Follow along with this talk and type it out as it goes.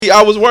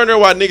I was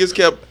wondering why niggas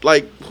kept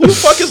like, who the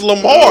fuck is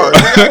Lamar?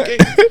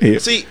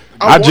 See,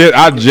 I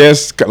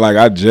just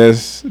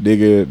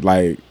nigga,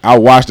 like I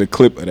watched a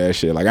clip of that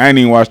shit. Like I ain't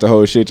even watched the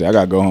whole shit yet. I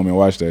gotta go home and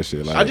watch that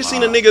shit. Like I just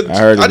seen a nigga.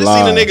 I just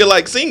seen a nigga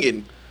like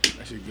singing.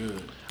 That shit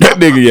good. That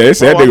nigga, yeah, they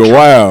said that nigga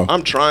wild.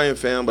 I'm trying,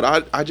 fam,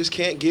 but I just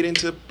can't get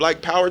into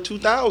like Power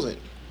 2000.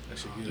 That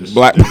shit good.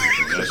 Black.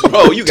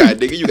 Bro, you got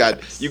nigga,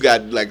 you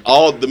got like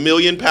all the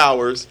million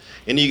powers,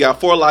 and you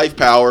got 4 Life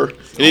power, and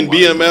then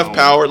BMF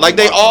power. Like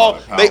they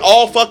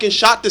all fucking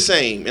shot the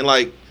same, and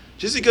like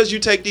just because you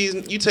take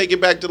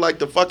it back to like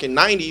the fucking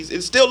 90s,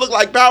 it still look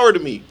like Power to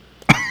me.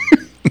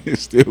 It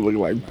still look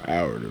like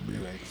Power to me.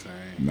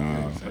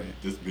 Nah.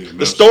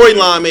 The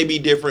storyline may be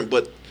different,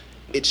 but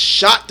it's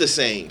shot the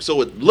same,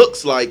 so it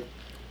looks like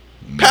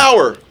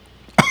Power.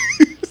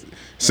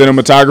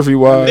 Cinematography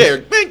wise, There,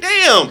 man,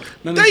 damn.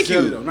 Thank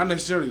you. Not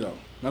necessarily though.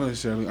 Not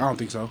necessarily. I don't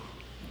think so.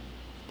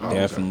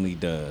 Definitely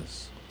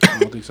does. I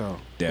don't think so.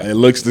 it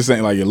looks the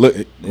same. Like it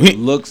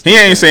looks. He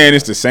ain't saying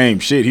it's the same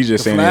shit. He's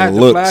just saying it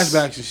looks. The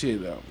flashbacks and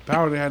shit though.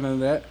 Power didn't have none of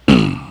that.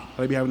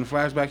 They be having the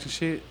flashbacks and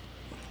shit.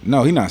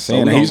 No, he's not So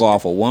saying we that. gonna He's go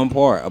off of one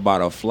part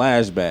about a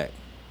flashback.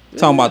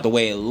 Talking about the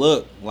way it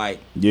looked, like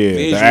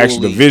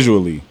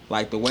visually,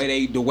 like the way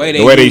they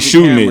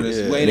shooting it,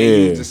 the way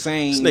they use the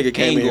same. This nigga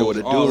came in here with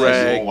a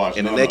do-rag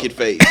and a naked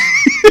face.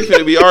 We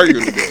finna be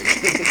arguing today.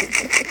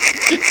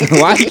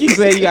 Why you keep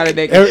saying you got a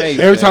naked face?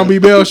 Every time B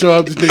Bell show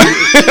up, this nigga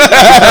he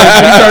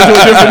turns to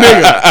a different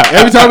nigga.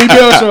 Every time B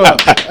Bell show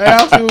up, hey,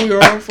 I'll see who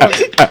you're on. Fuck.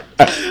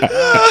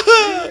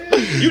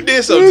 You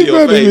did something to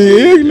your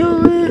face.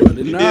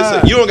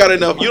 You don't got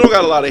enough. You don't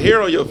got a lot of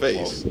hair on your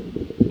face.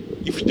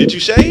 Did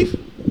you shave?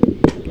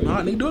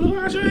 Nah, nigga doing the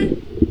last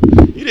shave.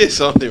 You did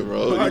something,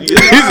 bro.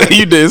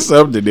 You did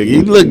something, nigga.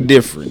 You look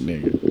different,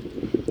 nigga.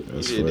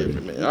 That's funny.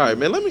 Different, man. All right,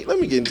 man. Let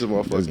me get into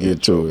my fucking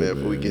intro, man.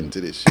 Before we get into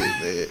this shit,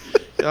 man.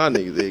 Y'all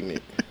niggas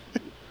ignorant.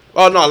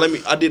 Oh no, let me.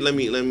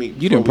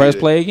 You didn't press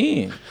play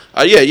again.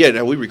 Yeah.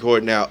 Now we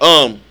record now.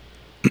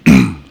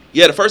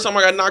 Yeah. The first time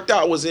I got knocked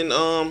out was in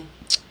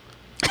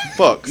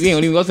fuck. You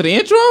ain't even go to the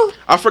intro.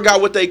 I forgot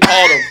what they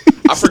called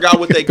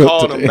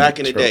them. Back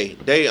in the day.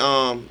 They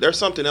there's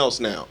something else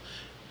now.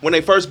 When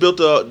they first built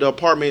the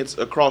apartments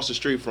across the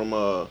street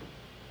from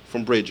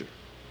Bridger.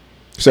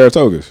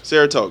 Saratogas.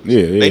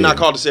 Yeah. They not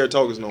called the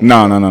Saratogas no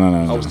more.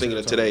 No. I was thinking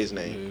of today's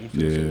name.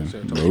 Yeah.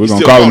 We're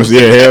gonna call them.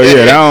 Yeah, hell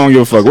yeah. I don't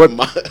give a fuck. What?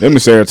 Them the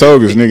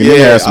Saratogas, nigga. They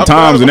had some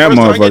times in that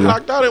motherfucker. I get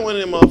knocked out in one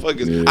of them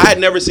motherfuckers. Yeah. I had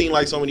never seen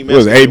like so many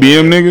Mexicans. Was it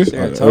ABM niggas?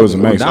 It was a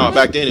Mexican. No,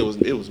 back then it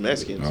was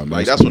Mexicans.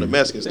 Like that's when the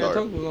Mexicans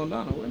started. Was on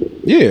Donna, wasn't it?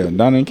 Yeah,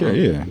 Donna and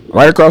Carey. Yeah,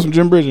 right across from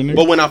Jim Bridger, nigga.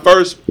 But when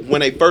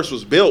they first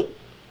was built,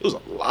 it was a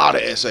lot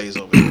of essays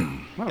over there,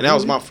 and that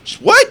was my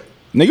what?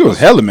 Nigga, it was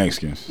hella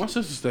Mexicans. My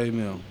sister stayed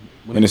now.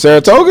 In the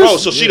Saratogas? Oh,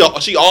 so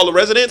she all the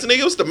residents,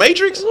 nigga? It's the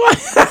Matrix?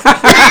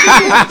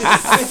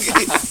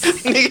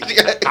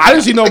 I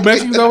didn't see no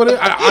Mexicans over there.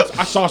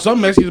 I saw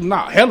some Mexicans,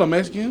 not hella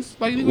Mexicans.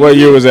 Like, what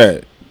year was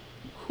that?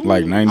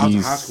 Like 90s. I was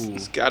in high school.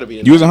 It's gotta be.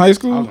 You was in high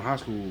school? I was in high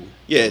school.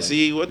 Yeah.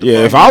 See what?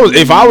 The fuck?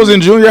 If I was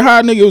in junior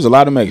high, nigga, it was a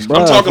lot of Mexicans.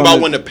 I'm talking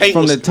about when the paint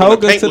was still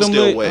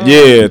wet.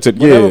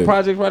 Whatever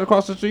project right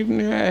across the street from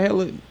there had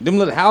hella. Them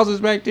little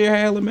houses back there had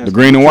hella Mexicans. The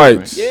green and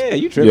whites. Yeah,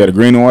 you tripping. Yeah, the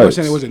green and whites.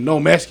 I'm saying it wasn't no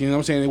Mexicans.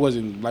 I'm saying it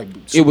wasn't like.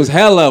 It was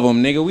hella of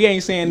them, nigga. We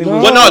ain't saying it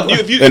was. Well, no.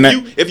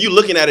 If you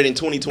looking at it in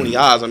 2020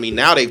 eyes, I mean,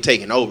 now they've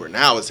taken over.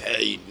 Now it's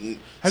hey.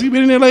 Have you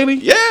been in there lately?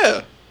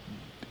 Yeah.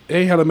 There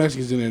ain't hella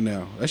Mexicans in there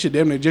now. That shit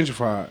damn near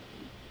gentrified.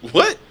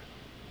 What?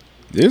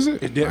 Is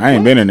it? I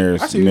ain't been in there.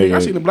 I seen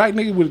a black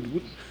nigga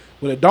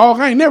with a dog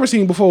I ain't never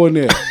seen before in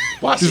there.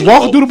 Just walking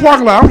walking through the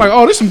parking lot. I'm like,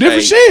 oh, this some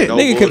different shit. No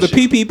nigga, because the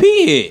PPP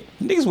hit.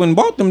 Niggas wouldn't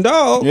bought them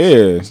dogs.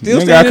 Yeah.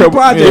 Still staying in the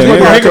project. Yeah,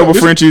 got a couple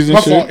Frenchies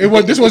and shit.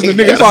 This wasn't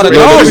the nigga. That's all the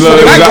dogs.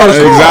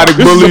 Exotic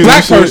bullies.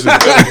 This is a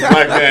black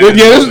person.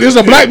 Yeah, this is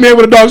a black man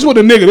with a dog. This was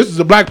a nigga. This is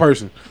a black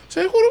person.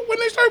 Say, when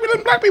they started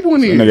letting black people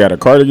in here? And they got a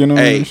cardigan on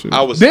and shit.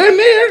 I was damn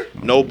near.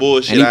 No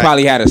bullshit. And he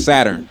probably had a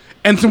Saturn.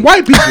 And some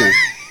white people.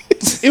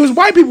 It was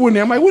white people in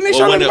there. I'm like, when they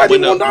started letting black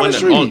people on down the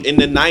street? In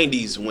the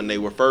 90s, when they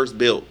were first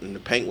built and the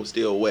paint was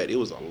still wet, it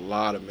was a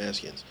lot of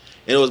Mexicans.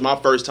 And it was my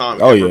first time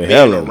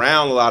being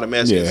around a lot of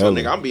Mexicans. So,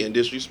 nigga, I'm being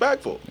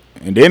disrespectful.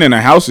 And then in the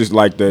houses,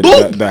 like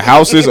the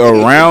houses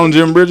around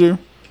Jim Bridger,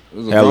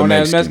 was a grown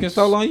ass Mexican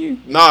stole on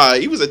you? Nah,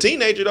 he was a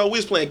teenager, though. We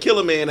was playing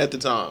Killer Man at the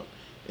time.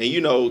 And,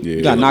 you know. Yeah.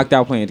 You got knocked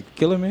out playing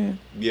Killer Man?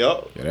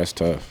 Yep. Yeah, that's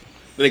tough.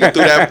 The nigga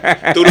threw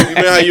that. You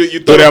know how you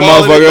threw that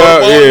motherfucker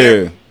up?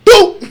 Yeah.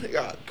 Boom!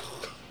 God.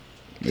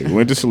 They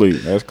went to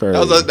sleep. That's crazy.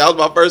 That was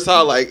my first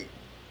time, like,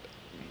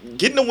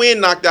 getting the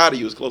wind knocked out of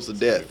you was close to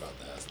death.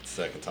 That's the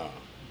second time.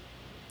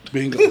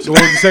 Bingo. So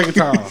what was the second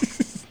time?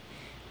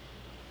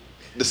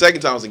 The second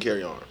time was in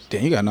Carry Arms.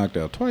 Damn, he got knocked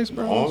out twice,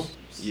 bro.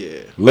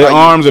 Yeah. Lit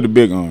arms or the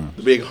big arms?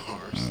 The big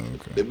arms. Oh,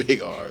 okay. The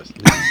big arms.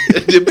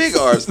 The big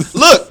arms.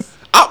 Look,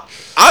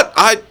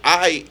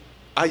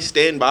 I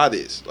stand by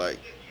this. Like,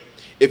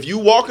 if you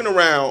walking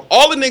around,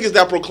 all the niggas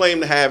that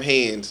proclaim to have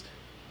hands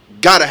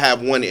gotta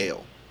have one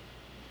L.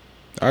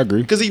 I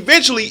agree. Because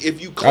eventually,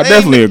 if you claim,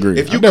 definitely agree.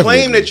 If you I definitely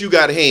claim agree. that you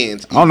got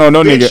hands, I don't know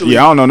no nigga. eventually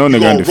Yeah, I don't know no you nigga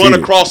gonna undefeated.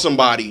 run across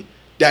somebody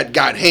that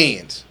got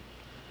hands.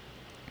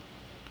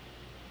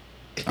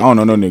 I don't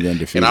know no nigga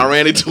undefeated. And I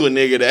ran into a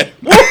nigga that.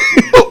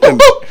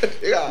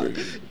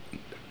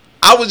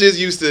 I was just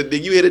used to.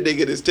 You hit a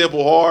nigga that's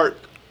temple hard.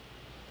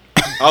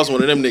 I was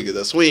one of them niggas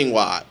that swing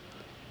wide.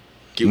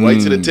 Get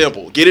right to the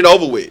temple. Get it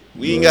over with.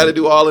 We ain't got to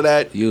do all of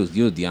that. You was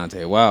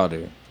Deontay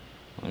Wilder.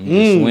 I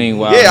mean, swing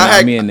wild. Yeah, I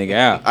had me a nigga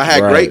out. I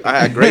had Right.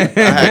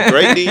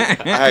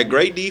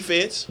 great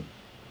defense,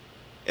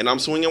 and I'm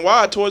swinging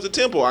wide towards the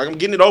temple. I'm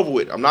getting it over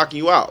with. I'm knocking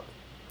you out.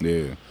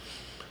 Yeah.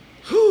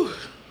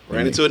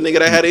 Ran into a nigga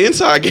that had an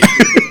inside game.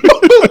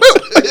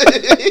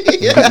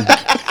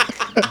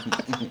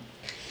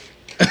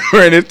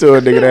 Ran into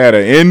a nigga that had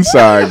an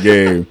inside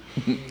game.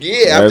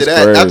 Yeah, That's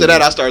crazy. after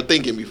that, I started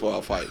thinking before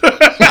I fight.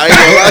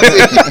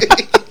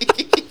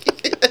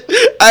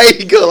 I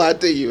ain't gonna lie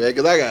to you, man,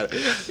 because I got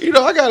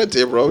a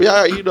tip, bro.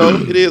 Yeah,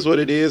 it is what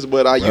it is.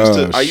 But I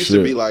used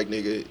to be like,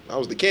 nigga, I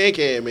was the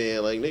can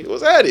man, like, nigga,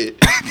 what's that it?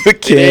 The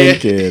can.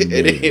 And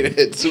then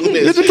as soon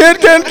as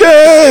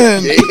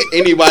Can.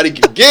 anybody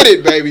can get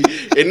it, baby,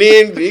 and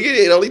then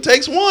nigga, it only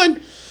takes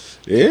one.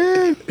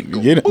 Yeah.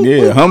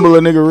 Humble a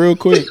nigga real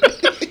quick.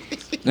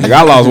 Like,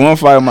 I lost one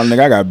fight with my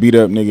nigga. I got beat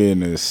up, nigga,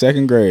 in the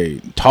 2nd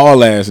grade.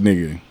 Tall ass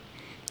nigga.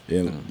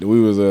 And we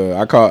was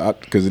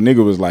because the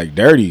nigga was like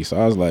dirty, so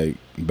I was like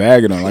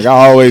bagging on. Like,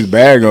 I always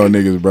bag on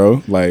niggas,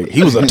 bro. Like,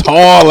 he was a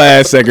tall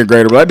ass 2nd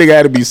grader, but that nigga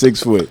had to be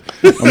 6 foot.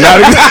 I'm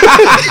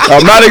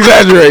not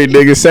exaggerating,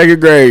 nigga. 2nd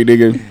grade,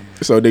 nigga.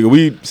 So nigga,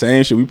 we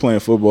saying shit, we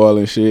playing football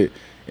and shit,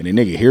 and the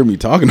nigga hear me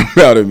talking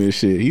about him and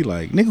shit. He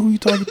like, nigga, who you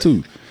talking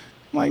to?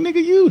 I'm like,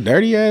 nigga, you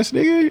dirty ass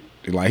nigga.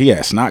 Like, he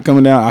had snot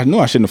coming down. I knew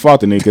I shouldn't have fought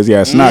the nigga because he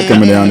had snot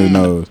coming down his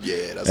nose.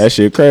 Yeah, that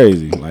shit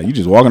crazy. Like, you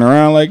just walking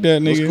around like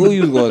that, nigga. What school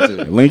you was going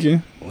to?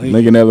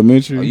 Lincoln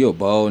Elementary. Oh, you a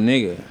bold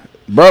nigga.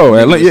 Bro,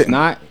 at It's Lincoln.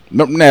 not.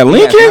 At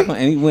Lincoln?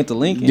 And he went to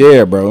Lincoln.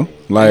 Yeah, bro.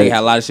 Like, He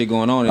had a lot of shit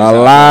going on. a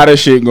lot of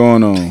shit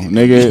going on,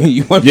 nigga.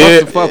 You wasn't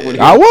supposed to fuck with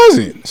him. I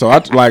wasn't. So I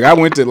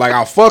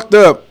fucked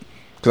up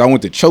because I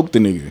went to choke the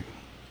nigga.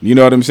 You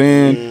know what I'm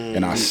saying?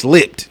 And I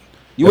slipped.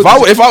 You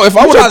tried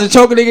to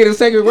choke a nigga in the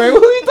 2nd grade. Who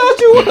you thought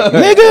you was?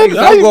 nigga,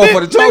 I'm going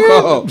for the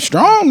chokehold.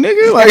 Strong,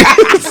 nigga. Like,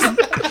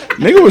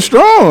 nigga was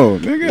strong.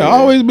 Nigga, I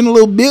always been a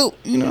little built.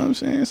 You know what I'm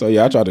saying? So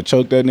yeah, I tried to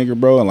choke that nigga,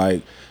 bro. And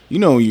like,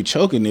 when you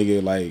choke a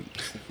nigga, like,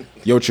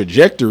 your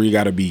trajectory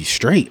got to be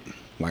straight.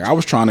 Like, I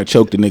was trying to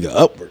choke the nigga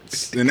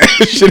upwards, and that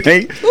shit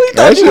ain't.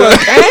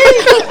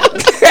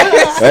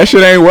 That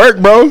shit ain't work,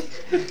 bro.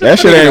 That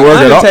shit ain't work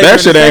at all. That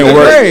shit ain't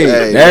work.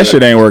 That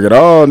shit ain't work at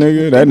all,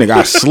 nigga. That nigga,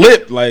 I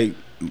slipped like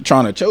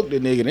trying to choke the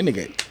nigga. That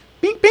nigga,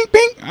 bing, bing,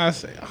 bing. I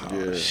say,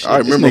 shit. I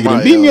remember this nigga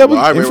done beat me up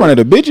in front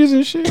of the bitches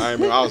and shit. I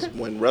remember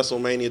when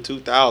WrestleMania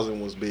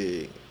 2000 was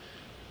big.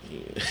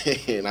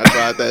 And I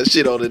tried that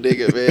shit on the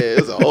nigga, man.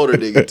 It's an older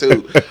nigga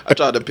too. I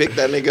tried to pick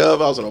that nigga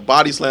up. I was on a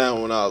body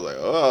slam when I was like,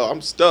 oh,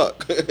 I'm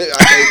stuck. I think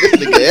this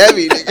nigga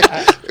heavy,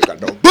 nigga.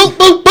 Boop,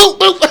 boop, boop,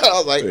 boop. I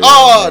was like,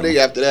 nigga,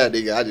 after that,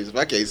 nigga, if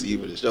I can't see you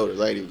with the shoulders,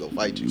 I ain't even gonna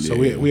fight you. So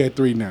we had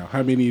 3 now.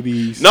 How many of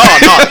these? No.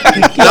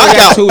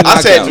 Knockout.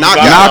 I said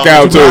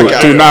knockout.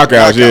 Two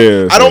knockouts,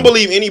 yeah. I don't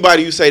believe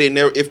anybody who say they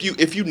never, if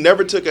you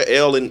never took an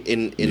L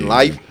in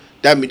life,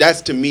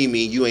 that's to me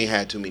mean you ain't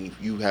had too many,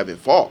 you haven't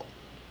fought.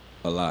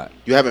 A lot.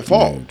 You haven't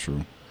fought. Yeah,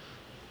 true.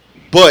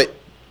 But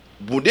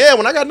when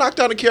I got knocked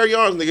out in Carry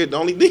Arms, nigga, the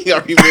only thing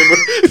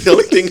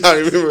I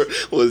remember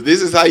was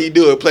this is how you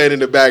do it playing in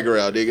the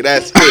background, nigga.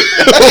 That's it.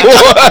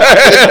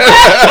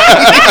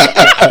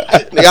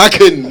 Nigga, I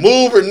couldn't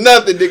move or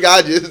nothing, nigga.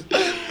 That's it.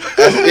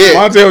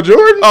 Montel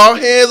Jordan? All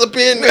hands up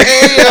in the air.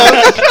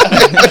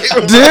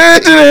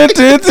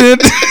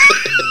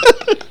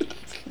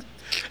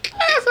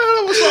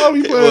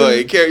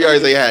 Boy, Carry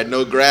Yards, they had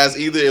no grass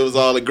either. It was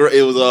all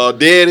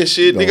dead and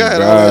shit. Nigga, I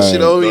had all that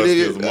shit on me,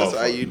 nigga. That's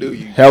how you do.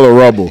 Hella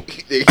rubble.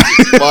 Nigga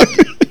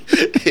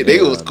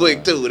was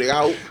quick too.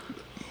 Nigga,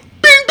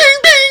 bing, bing,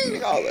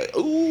 bing. I was like,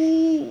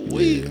 ooh,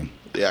 wee.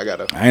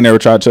 Yeah, I ain't never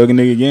tried choking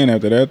nigga again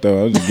after that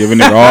though. I was just giving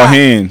it all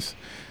hands.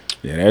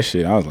 Yeah, that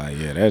shit. I was like,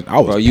 I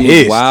was you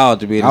pissed. was wild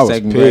to be in the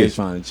 2nd grade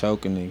trying to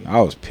choke a nigga.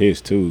 I was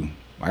pissed too.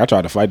 Like, I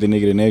tried to fight the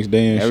nigga the next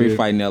day and Every shit.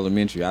 fight in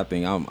elementary, I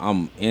think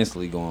I'm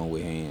instantly going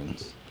with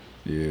hands.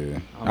 Yeah.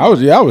 I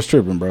was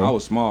tripping, bro. I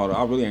was small though.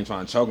 I really ain't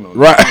trying to choke no nigga.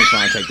 Right. I ain't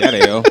trying to take that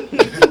L.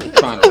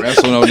 Trying to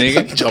wrestle no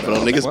nigga. Jumping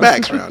on niggas'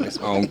 backs around this.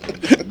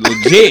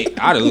 Legit.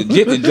 I'd have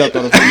legit jumped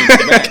on the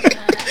nigga's back.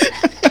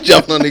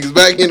 Jumping on niggas'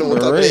 back in them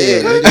with the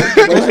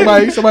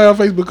head. Somebody on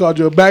Facebook called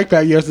you a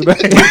backpack yesterday.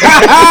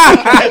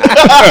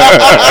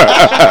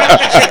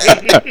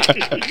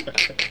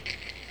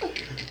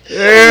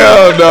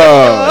 Hell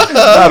no.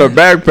 Not a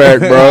backpack,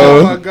 bro.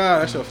 Oh my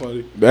god, that's so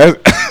funny. That's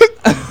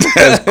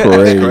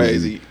crazy.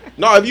 Crazy.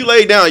 No, if you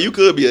lay down, you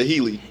could be a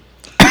Healy.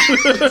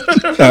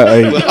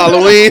 Hey, With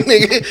Halloween,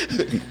 nigga.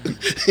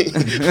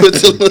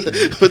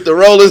 put the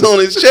rollers on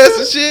his chest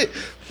and shit.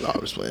 No,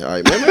 I'm just playing. All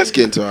right, man. Let's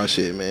get into our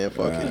shit, man.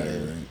 Fuck it,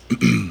 man.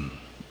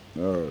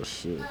 oh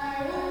shit.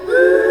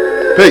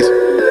 Peace.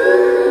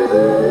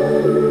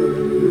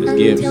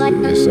 Gibbs.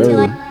 Yes, sir.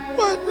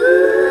 What?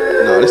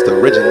 No, this the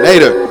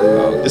originator.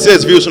 This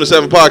is Views from the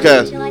 7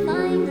 podcast.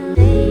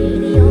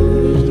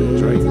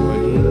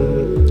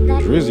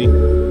 Drizzy.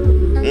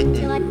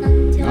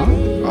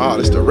 Oh,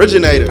 this the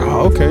originator.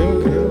 Oh,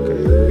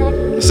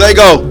 okay. Say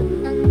go.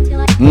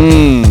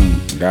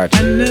 Gotcha.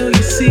 I know you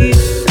see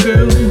it,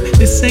 girl.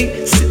 This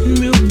ain't sitting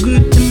real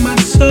good in my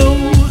soul.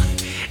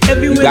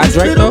 Everywhere got this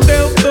Drake, little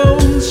though? girl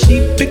goes, she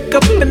pick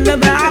up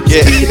another option.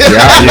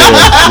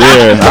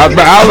 Yeah.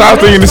 I was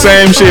thinking the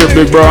same shit,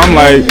 big bro. I'm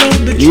like,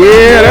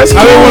 yeah, that's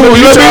cool. I'm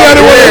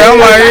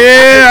like,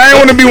 yeah, I ain't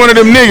want to be one of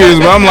them niggas,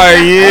 but I'm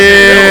like,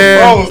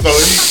 yeah.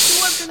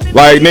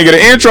 Like, nigga, the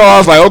intro, I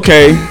was like,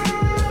 okay.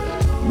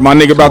 My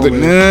nigga about to,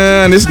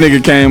 this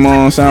nigga came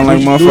on, sound like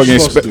motherfucking,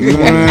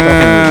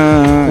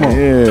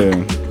 yeah.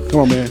 Come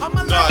on, man.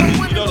 Nah,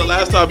 you know the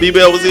last time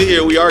B-Bell was in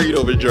here, we argued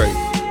over Drake.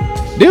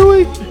 Did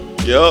we?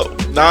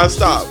 Yup,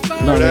 non-stop.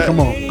 No, man,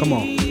 come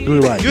on. Do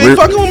it right. You ain't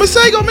fucking with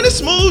Masego, man. It's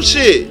smooth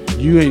shit.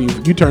 You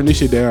turn this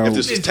shit down. If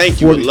this was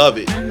Tank, you would love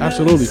it.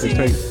 Absolutely, cause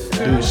Tank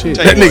do the shit.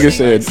 That nigga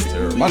said,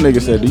 my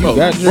nigga said, do you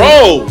got Drake?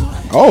 Bro,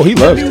 Oh, he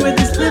loves Tank.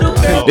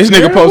 This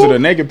nigga posted a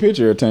naked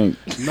picture of Tank.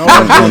 No,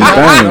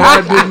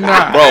 I did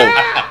not. bro,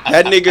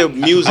 that nigga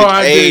music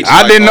aged.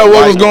 I didn't know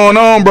what was going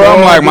on, bro.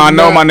 I'm like, I I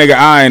know did my nigga.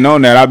 I ain't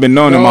known that. I've been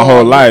knowing it my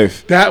whole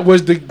life. That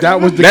was the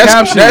That's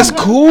caption. that's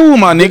cool,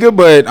 my nigga.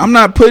 But I'm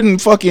not putting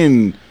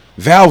fucking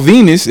Val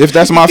Venus if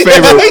that's my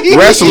favorite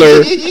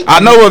wrestler. I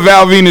know what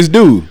Val Venus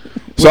do,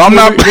 so I'm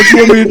not. What you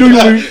want me to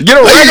do? Get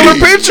a regular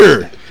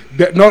picture.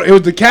 No, it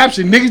was the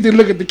caption. Niggas didn't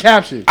look at the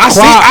caption. I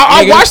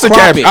watched the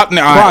caption.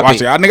 I watched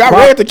it. Nigga, I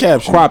read the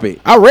caption. Crop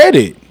it. I read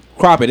it.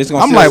 Crop it. It's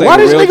gonna. I'm like, why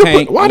this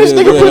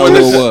nigga put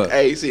this?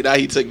 Hey, see, now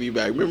he took me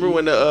back. Remember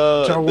when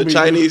the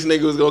Chinese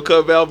nigga was gonna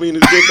cut Val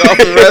Venus' dick off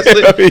in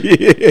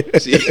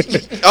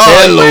wrestling?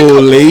 Hello,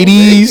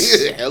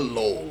 ladies.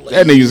 Hello.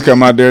 That niggas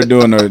come out there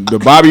doing the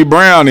Bobby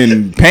Brown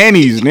in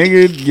panties,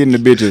 nigga, getting the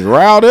bitches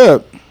riled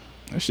up.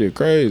 That shit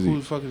crazy. Who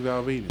the fuck is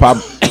Val Venus? Pop,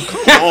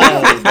 Come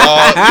on,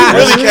 dog. You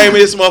really came in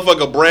this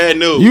motherfucker brand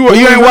new. you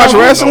ain't watch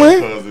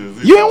wrestling?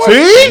 You ain't watch?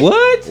 See?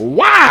 What?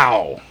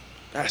 Wow.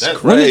 That's When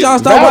crazy. did y'all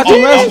start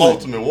watching wrestling?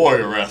 Ultimate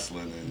Warrior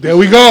wrestling. There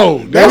we go.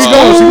 There we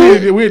go.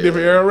 See, we're a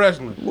different era of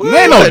wrestling.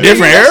 Man, no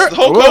different era.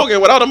 Hulk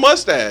Hogan without a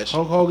mustache.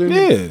 Hulk Hogan.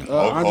 Yeah.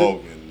 Hulk Andre-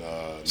 Hogan.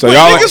 So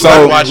y'all, niggas so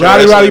started watching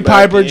Roddy wrestling back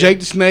Piper, then. Jake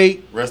the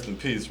Snake. Rest in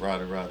peace,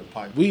 Roddy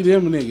Piper. We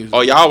them niggas. Oh,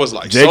 y'all was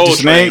like Jake Soul the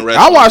Snake. Train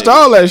I watched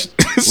wrestling all that. Shit.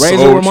 Razor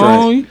Soul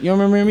Ramon. Train. You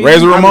remember me?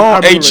 Razor I Ramon.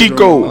 remember Hey Razor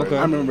Chico. Ramon. Okay.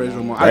 I remember Razor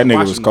Ramon. That nigga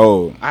was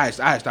cold. I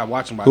stopped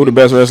watching. Who the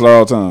best wrestler of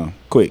all time?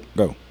 Quick,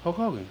 go. Hulk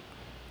Hogan.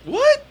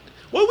 What?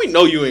 Well, we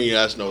know you ain't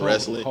asked no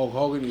wrestling. Hulk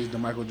Hogan is the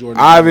Michael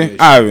Jordan.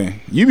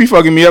 Ivan, you be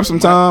fucking me up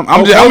sometime. I'm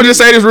Hulk gonna Hogan- just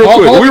say this real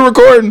Hulk quick. Are we Hogan-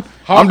 recording?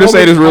 I'm just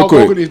say this real Hulk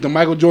Hogan quick. is the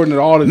Michael Jordan of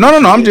all the. No.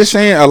 I'm just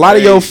saying a lot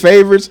of your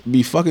favorites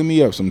be fucking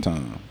me up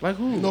sometime. Like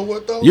who? You know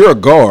what though? You're a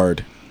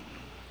guard,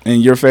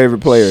 and your favorite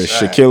player is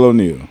Shaquille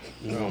O'Neal.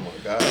 Oh my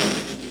god.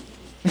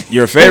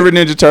 Your favorite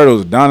Ninja Turtle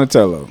is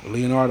Donatello.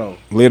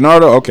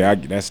 Leonardo. Okay,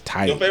 that's Your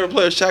tight. favorite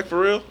player is Shaq for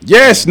real?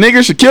 Yes, nigga,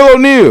 Shaquille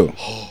O'Neal.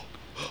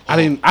 I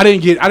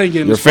didn't get.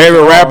 In Your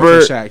favorite rapper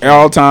of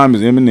all time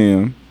is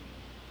Eminem.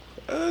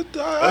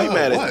 I ain't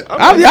mad what? at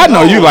I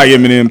know you like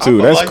Eminem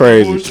too. That's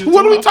crazy.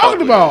 What are we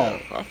talking about?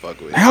 I fuck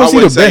with it. How is I he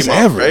wouldn't the best say my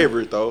ever?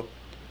 favorite though.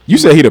 You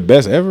said he the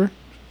best ever?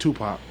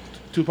 Tupac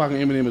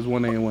and Eminem is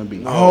 1A and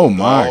 1B. Oh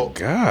my no.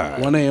 god.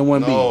 1A and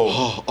 1B.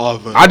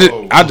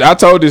 No. I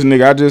told this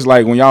nigga, I just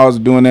like when y'all was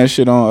doing that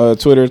shit on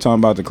Twitter talking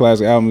about the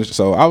classic albums.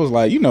 So I was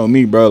like, you know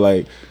me, bro,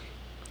 like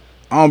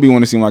I don't be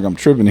want to seem like I'm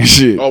tripping and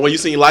shit. Oh, when you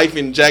seen Life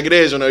in Jagged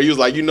Edge on there, you was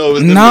like, you know,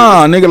 it's the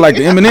Nah, nigga, like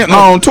the Eminem. No,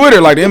 on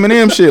Twitter, like the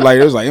Eminem shit. Like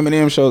it was like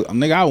Eminem shows.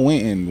 Nigga, I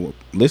went and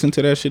listened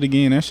to that shit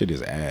again. That shit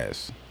is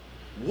ass.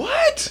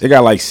 What? It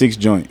got like 6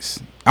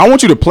 joints. I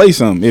want you to play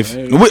some. If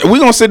we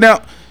gonna sit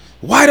down,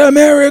 White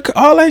America,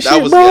 all that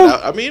shit, was bro. it.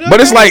 I mean, but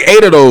it's like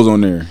 8 of those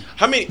on there.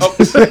 How many? Oh,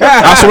 I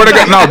swear to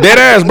God, no, dead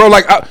ass, bro.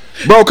 Like,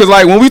 bro, cause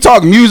like when we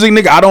talk music,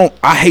 nigga,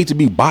 I hate to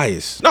be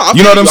biased. No, I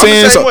you know what I'm feel you.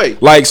 I'm saying? the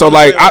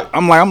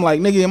same way. I'm like,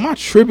 nigga, am I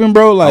tripping,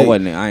 bro? Like,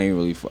 I ain't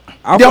really.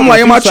 I'm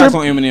like, am I tripping?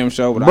 On Eminem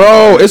show, but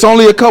Bro, it's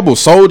only a couple.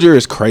 Soldier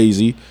is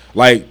crazy.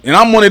 Like, and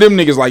I'm one of them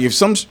niggas. Like, if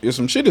some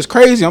shit is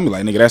crazy, I'm be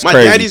like, nigga, that's my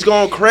crazy. daddy's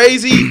going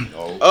crazy.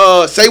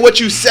 Say what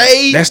you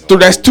say. That's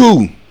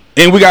 2.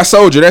 And we got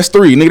Soldier. That's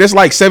 3. Nigga, that's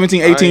like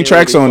 17, 18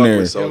 tracks on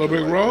there. Yellow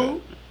Brick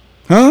Road.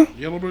 Huh?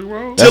 Yellow Brick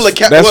Road.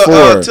 That's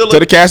 4. To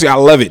the Cassie, I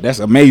love it. That's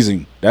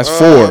amazing. That's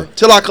 4.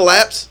 Till I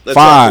collapse. That's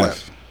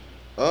 5.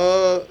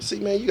 See,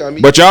 man, you got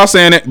me. But y'all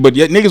saying it, but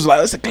yet niggas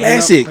like, it's a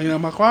classic. Clean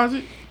out my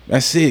closet.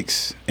 That's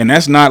 6. And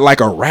that's not like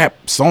a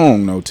rap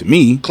song, though, to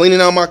me. Cleaning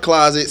out my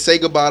closet. Say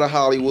goodbye to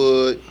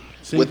Hollywood.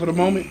 Sing for the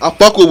moment. I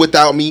fuck with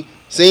Without Me.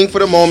 Sing for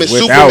the moment.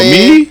 Without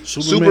Me?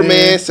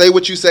 Superman. Say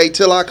what you say.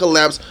 Till I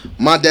collapse.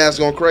 My dad's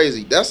going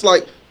crazy. That's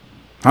like.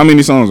 How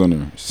many songs on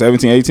there?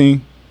 17,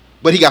 18?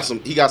 But he got some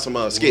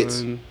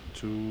skits. 1,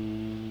 2.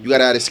 You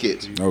gotta add his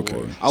skits.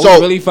 Okay. I was So-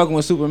 really fucking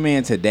with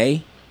Superman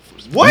today.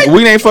 What?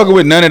 We ain't fucking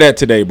with none of that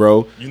today,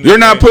 bro. You You're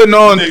not niggas putting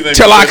on ain't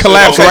Till I shit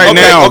Collapse on. right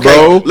now,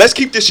 bro. Let's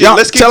keep this shit. Y'all,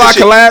 Let's keep Till this I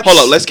shit. Collapse. Hold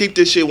up. Let's keep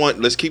this shit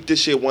one. Let's keep this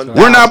shit one.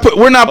 We're not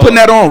putting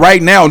that on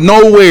right now.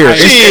 Nowhere.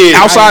 Shit.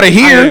 Outside of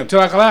here. Till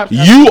I Collapse.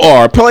 You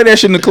are. Play that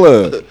shit in the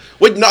club.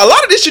 Wait, no, a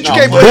lot of this shit you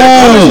can't play.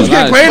 Boom. You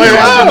can't play Play it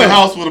around in the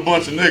now. house with a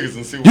bunch of niggas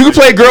and see what You can they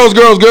play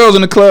do. girls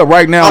in the club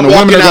right now, and I'm the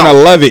women are walking gonna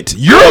out. love it.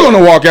 You're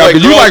gonna walk out Like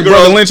because you girls, like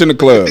Brother girls. Lynch in the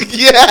club.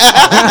 Yeah.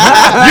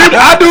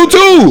 I do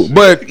too,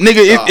 but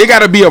nigga, it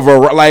gotta be a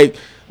like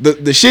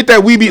the shit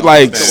that we be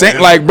like,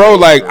 like bro,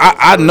 like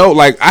I know,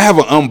 like I have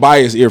an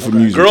unbiased ear for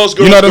music. Girls,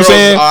 you know what I'm girls,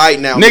 saying? all right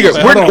now. Nigga,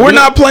 Hold we're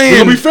not We playing.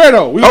 gonna be fair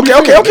though. We gonna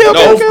Okay, be fair. okay.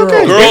 No,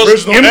 The girls.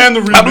 original and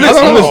the remix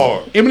listen, are listen.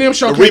 hard. Eminem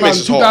show The came out remix in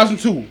is hard.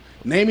 2002.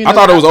 Name me I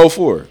thought it another was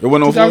 04. It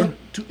wasn't 04.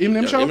 2002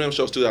 Eminem show. Eminem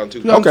show's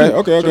 2002. 2002.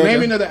 Okay. So name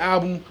me another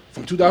album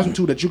from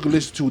 2002 that you can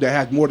listen to that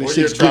has more than What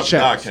year 6 good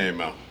Trap God tracks. came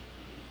out?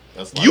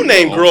 That's You like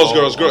name girls.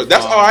 05,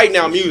 That's all right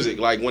now. 06. Music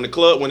like when the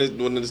club when it's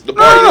the No,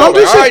 party. I'm over.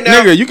 just All saying, right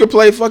now. nigga, you could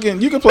play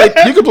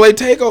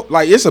Takeover.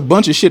 Like it's a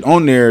bunch of shit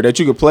on there that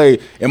you could play.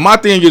 And my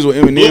thing is with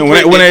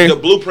Eminem The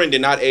Blueprint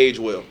did not age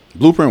well.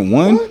 Blueprint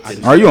 1,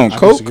 are you on I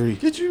coke? disagree.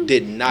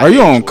 Did not. Are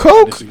you age on well.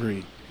 coke?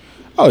 Disagree.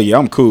 Oh yeah,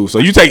 I'm cool. So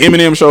you take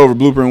Eminem show over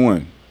Blueprint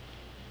 1.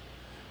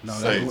 No,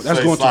 Say- that's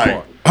say going too psych.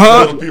 far.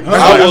 Huh? Other people-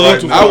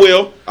 I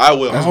will.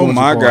 Oh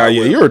my god,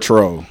 yeah, you're a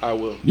troll. I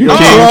will. You're a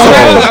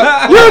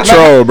troll. You're a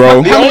troll,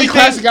 bro. The How only many thing-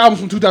 classic albums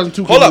from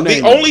 2002? Hold can up. you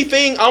The name? only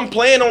thing I'm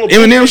playing on the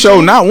Eminem Blueprint show,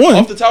 2 not one.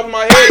 off the top of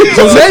my head is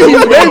So name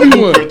one.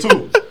 Number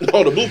two.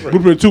 no, the Blueprint.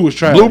 Blueprint 2 was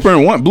trash.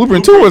 Blueprint 1,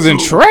 Blueprint 2 wasn't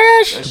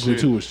trash. Blueprint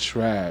 2 was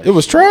trash. It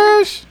was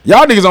trash.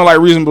 Y'all niggas don't like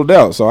Reasonable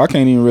Doubt, so I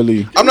can't even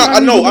really. I'm not. I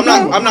know. I'm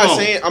not. I'm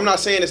No. not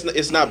saying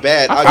it's not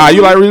bad.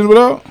 You like Reasonable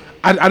Doubt?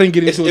 I didn't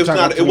get It's into it.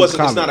 not. It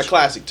wasn't. It's not a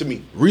classic to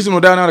me.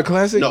 Reasonable Doubt not a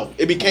classic? No,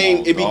 it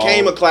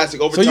became a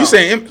classic over So time. you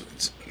saying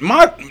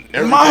my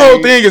Everything-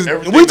 whole thing is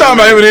everything we talking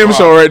about Eminem Eminem dropped.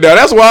 show right now.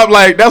 That's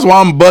why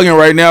I'm bugging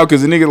right now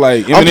because the nigga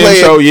like I'm Eminem playing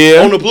show,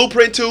 yeah. on the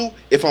Blueprint 2.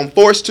 If I'm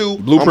forced to,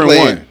 Blueprint I'm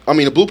playing, 1. I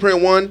mean the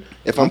Blueprint 1.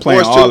 If I'm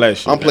playing forced all to, that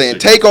shit. I'm playing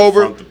That shit Takeover,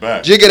 front to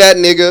back. Jigga That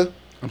Nigga,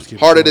 I'm skipping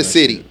Heart of all the that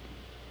City, shit.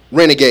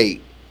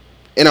 Renegade,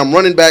 and I'm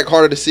running back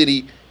Heart of the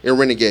City and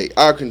Renegade.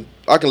 I can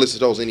listen to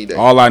those any day.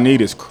 All I need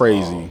is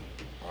crazy.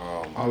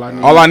 All I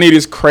need. All I need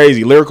is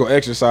crazy. Lyrical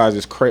exercise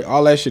is crazy.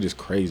 All that shit is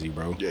crazy,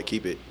 bro. Yeah,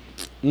 keep it.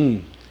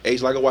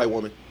 Age like a white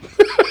woman.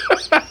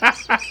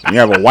 You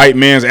have a white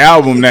man's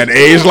album that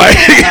aged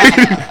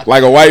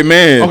like a white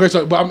man. Okay,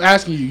 so but I'm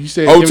asking you. You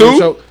said 02? Eminem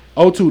show-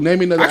 02. Name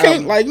me another I can't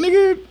album. like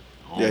nigga.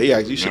 Yeah, he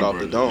asked you shit off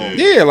the dome.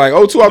 Yeah, like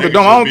 02 off the Niggas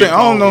dome. just be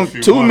I don't know calling if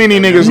you too want many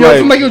that. niggas Yeah, like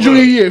from like your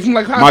junior year, from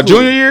like high my school.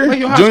 junior year. Like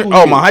your high Junior- school oh,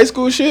 year. my high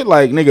school shit.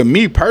 Like nigga,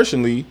 me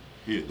personally,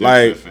 Yeah, that's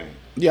like that thing.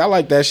 yeah, I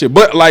like that shit.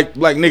 But like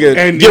nigga,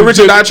 And Get you Rich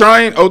or just- Die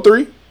Trying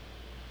 03.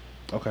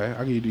 Okay,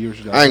 I'll give you the years.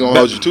 I ain't gonna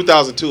hold you.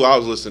 2002, I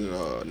was listening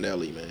to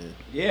Nelly, man.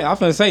 Yeah, I was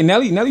finna say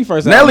Nelly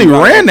first. Nelly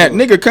album ran dropped. that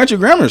nigga. Country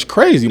Grammar is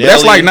crazy, but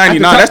that's Nelly- like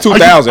 99. That's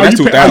 2000. That's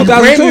 2000. Are you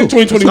playing in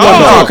 2002? 2021?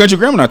 No, No. Country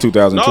Grammar not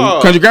 2002.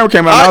 No. Country Grammar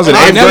came out when I was in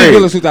I- 8th Nellyville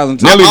grade. is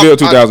 2002. Nellyville I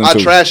 2002.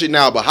 trash it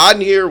now, but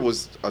Hiding Here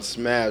was a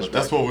smash.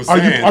 That's bro. what we're Are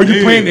saying. you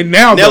Yeah. playing it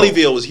now? though?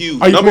 Nellyville was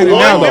huge. Are you Number playing it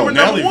one. now, though? Remember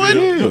number one?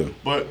 Nellyville. Yeah.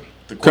 But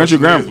the Country question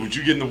Grammar. is, would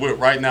you get in the whip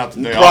right now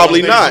today?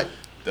 Probably All those not. niggas-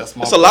 That's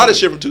my It's a lot of point.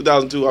 shit from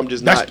 2002. I'm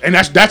just not.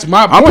 That's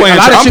my point. I'm playing. A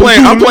lot of I'm shit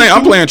playing. was I'm playing.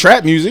 I'm 2002. playing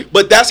trap music.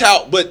 But that's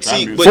how. But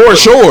see, music. but, For but-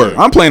 sure.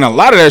 I'm playing a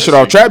lot of that shit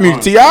off trap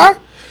music. T.I.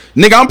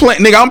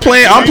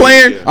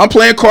 Nigga, I'm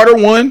playing Carter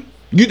 1.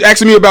 You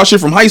asking me about shit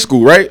from high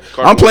school, right?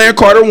 Carter I'm playing one.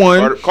 Carter 1.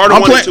 Carter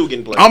I'm 1 and playing, 2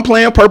 getting played. I'm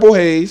playing Purple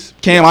Haze.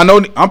 Cam, I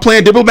know I'm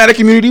playing Diplomatic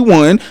Community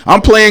 1.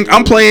 I'm playing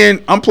Playing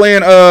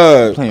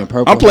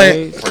Purple I'm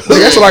playing Haze.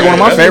 That's like one of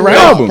my That's favorite the-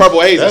 albums. Purple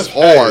Haze That's is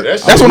hard.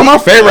 That's one of my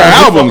favorite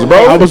albums,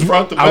 bro. I was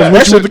Front to I was back.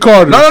 with you with the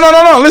Carters.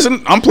 No.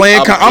 Listen, I'm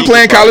playing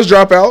College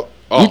Dropout.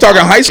 Oh We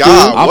talking my high school.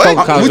 God, I'll what? fuck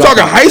with College We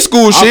talking Dropout. high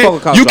school I'll shit. fuck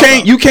with College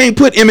Dropout. You can't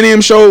put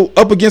Eminem show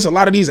up against a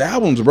lot of these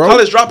albums, bro.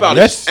 College Dropout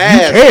Yes, is you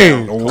ass.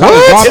 can. College What?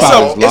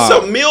 Dropout is It's a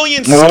live.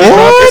 million.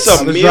 What? It's a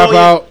College million.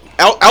 Dropout.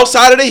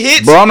 Outside of the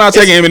hits, Bro, I'm not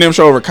taking Eminem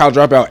show over College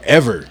Dropout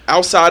ever.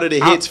 outside of the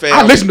hits, fam.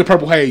 I listened to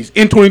Purple Haze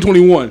in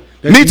 2021.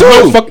 There's Me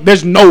too.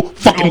 There's no You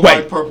fucking don't way.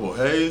 like Purple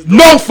Haze?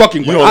 No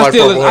fucking way. don't I like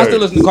still Purple Haze.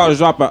 listen to College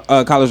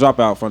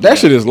Dropout from That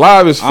shit is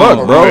live as fuck,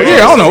 don't bro. know. Yeah, I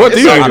don't know what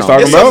these It's a- niggas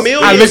talking it's a about.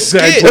 million I listen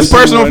to that skits. It's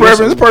personal Listen,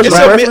 preference. It's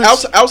personal It's a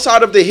preference.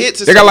 outside of the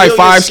hits. It's They got a like million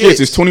 5 skits.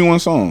 It's 21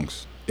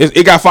 songs.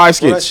 It got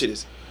 5 Well, that skits. shit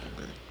is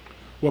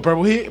What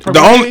Purple Hit? The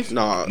only Haze?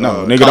 no, no,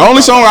 nigga. College The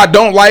only song Dropout. I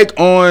don't like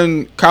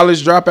on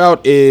College Dropout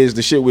is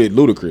the shit with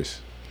Ludacris.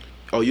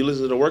 Oh, you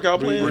listen to the workout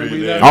plan?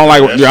 Breathe I don't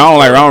like. Yeah,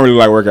 I don't really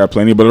like Workout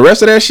Plenty. But the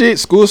rest of that shit,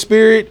 School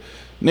Spirit,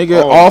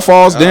 nigga, Oh, All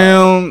Falls God.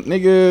 Down,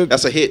 nigga.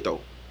 That's a hit though.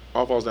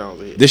 All Falls Down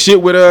is a hit. The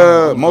shit with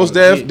Mos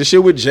Def, the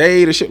shit with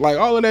Jay, the shit like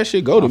all of that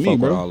shit go to me, fuck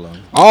with bro. all of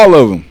 'em. All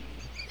of them.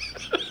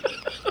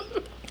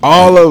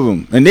 All of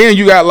them. And then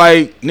you got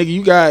like nigga,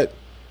 you got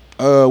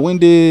when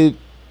did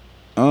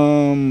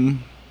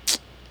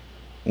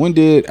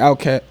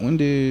Outkast, when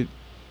did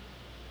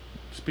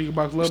Speaker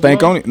Box Love.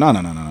 Stank Love? on it? No.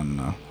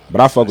 no.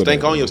 But I fuck with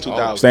Stankonio's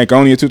 2000.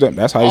 Stankonia 2000.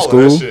 That's high All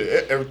school. of that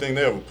shit, everything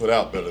they ever put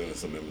out better than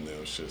some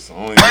Eminem shit. So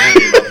I ain't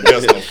about to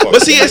guess no fuck.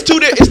 But see, it's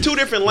two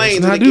different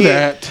lanes. not and do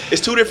again, that.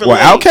 it's two different What,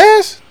 lanes.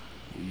 Outkast?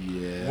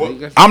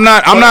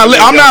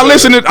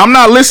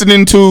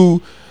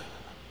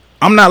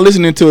 I'm not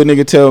listening to a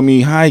nigga tell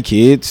me, "Hi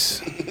kids,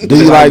 do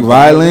you like Shit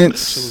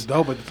was no,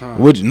 dope at the time.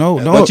 But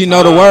you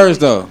know the words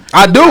though.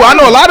 I do. I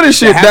know a lot of the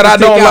shit that I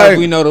don't If like.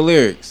 we know the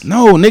lyrics.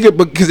 No, nigga,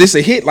 because it's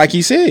a hit, like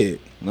he said.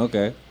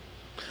 Okay.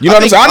 You know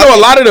what I'm saying? I know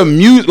a lot of the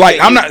music. Like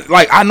I'm not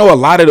like I know a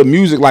lot of the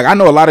music. Like I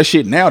know a lot of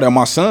shit now that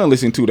my son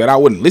listen to that I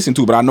wouldn't listen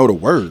to, but I know the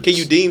words. Can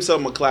you deem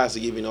something a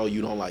classic even though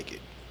you don't like it?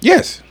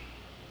 Yes,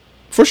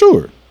 for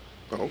sure.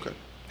 Oh, okay.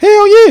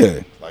 Hell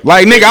yeah.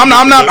 Like nigga,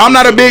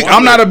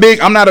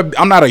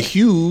 I'm not a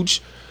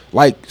huge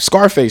like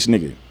Scarface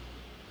nigga.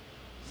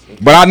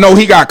 But I know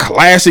he got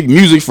classic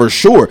music for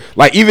sure.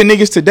 Like even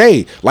niggas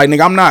today, like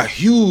nigga, I'm not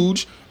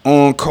huge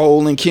on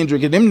Cole and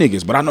Kendrick and them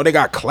niggas, but I know they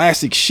got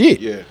classic shit.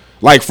 Yeah.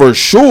 Like for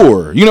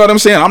sure. You know what I'm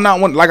saying? I'm not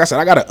one, like I said,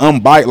 I gotta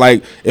unbite.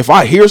 Like if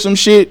I hear some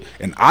shit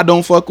and I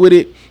don't fuck with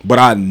it, but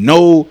I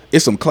know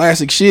it's some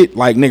classic shit,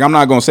 like nigga, I'm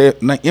not gonna say it.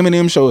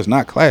 Eminem show is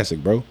not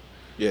classic, bro.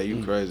 Yeah,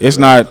 you crazy. It's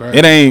bro. not,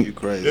 it ain't. You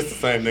crazy. It's the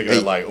same nigga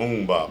that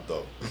like Bop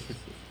though.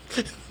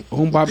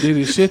 Bop did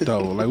his shit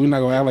though. Like we're not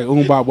gonna act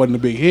like Bop wasn't a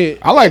big hit.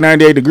 I like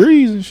 98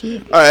 Degrees and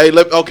shit. All right,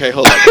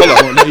 hold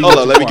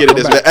on. Let me get it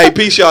this man. Hey,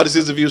 peace, y'all. This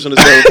is the Views from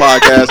the Zone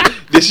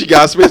podcast. This you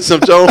got spit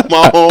some Joe,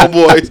 my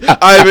homeboys.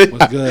 Ivan,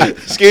 What's good?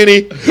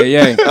 Skinny.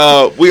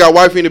 Yeah. We got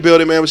wifey in the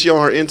building, man. But she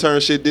on her intern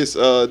shit this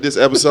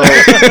episode.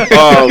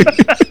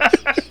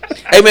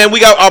 Hey, man, we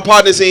got our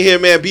partners in here,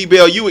 man.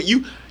 B-Bell,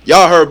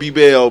 y'all heard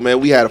B-Bell, man.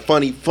 We had a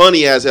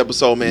funny ass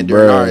episode, man,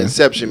 during our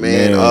inception,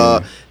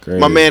 man.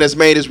 My man has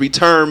made his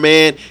return,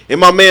 man, and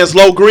my man's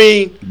Low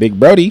Green, Big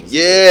Brody.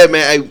 Yeah,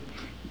 man.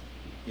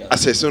 I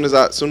said, soon as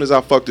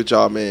I fucked with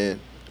y'all, man,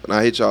 and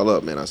I hit y'all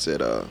up, man, I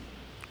said,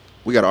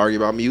 we gotta argue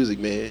about music,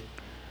 man.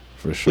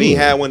 For sure. We ain't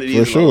had one of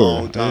these in a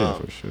long time. Yeah,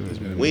 for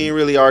sure. We ain't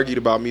really argued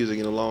about music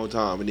in a long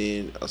time, and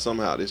then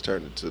somehow this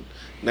turned into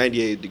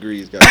 98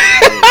 Degrees.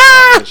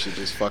 That shit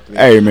just fucked me.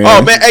 Hey man.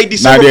 Oh man. Hey,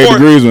 December 98 4th.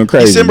 Degrees went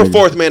crazy. December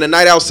nigga. 4th, man. A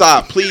night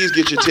outside. Please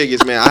get your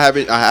tickets, man.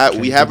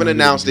 We haven't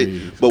announced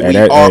it, but Hey, we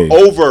that- are hey.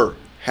 over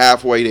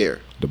halfway there.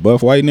 The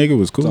buff white nigga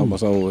was It's cool.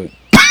 almost over with.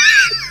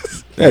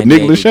 That 98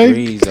 Nicholas Shake.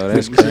 degrees, though,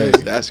 that's crazy.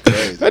 That's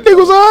crazy. That nigga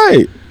was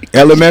alright.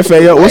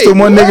 LMFAO. What's the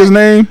one nigga's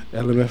name?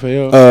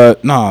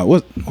 LMFAO. Nah.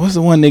 What's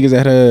the one niggas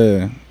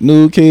that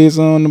New Kids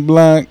on the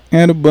Block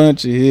had a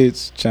bunch of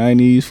hits.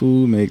 Chinese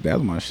food make that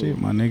was my shit,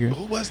 my nigga.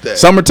 Who was that?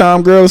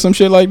 Summertime Girl or some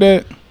shit like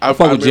that. I fuck with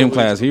remember Gym when-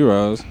 Class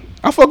Heroes.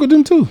 I fuck with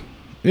them too.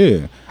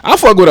 Yeah. I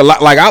fuck with a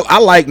lot. Like I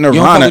like don't fuck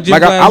Nirvana. with Gym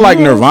Like I Class like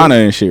Heroes? Nirvana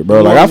and shit, bro.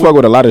 The Like one I fuck with-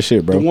 with a lot of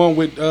shit, bro. The one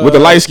with the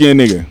light skinned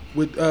nigga,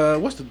 with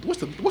what's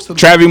the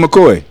Travis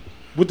McCoy.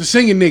 with the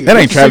singing nigga. That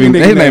ain't What's the singing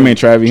Travis. His nigga name ain't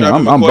Travis.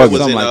 Travis I'm McCoy bugging.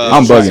 was in,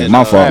 I'm bugging.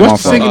 My fault. My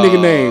What's the fault. singing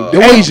nigga name?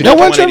 The Hey, Asian. that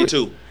one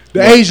 182.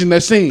 The Asian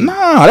that sing.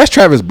 Nah, that's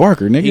Travis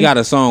Barker, nigga. He got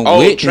a song Oh,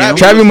 with Travis-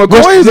 Travis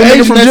McCoy is the the nigga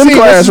Asian from that Gym sing,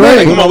 Class, what's his right?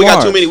 name? Come on, we got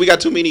Mars.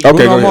 too many. Okay,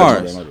 Bruno go ahead.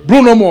 Mars.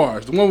 Bruno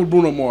Mars. The one with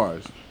Bruno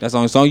Mars. That's the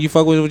only song you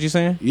fuck with. What you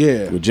saying?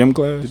 Yeah. With Gym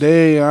Class.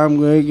 Today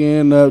I'm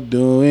waking up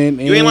doing.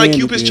 You ain't like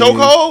Cupid's anything.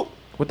 chokehold?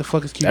 What the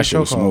fuck is That Cupid's shit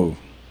was chokehold? smooth.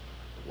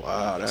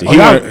 Wow. That's See, Oh, he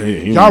y'all, went- he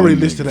y'all went- already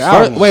listened to the First,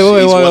 album. wait.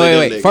 He's one of them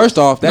Wait. niggas. First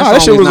off, that Nah, that song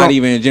shit is was not on-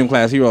 even a Gym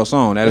Class Heroes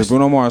song. That is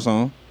Bruno Mars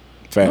song.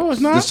 Fact. No,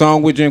 it's The not.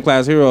 song with Gym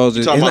Class Heroes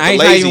is talking it's about not, the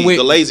it's not lazy- even with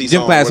the lazy Gym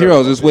song, Class whatever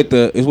Heroes. the It's fuck with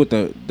the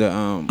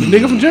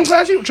Nigga from Gym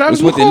Class, Travis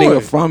it's with the McCoy.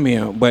 nigga from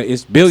him, but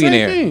it's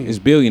billionaire. thing. It's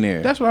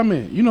billionaire. That's what I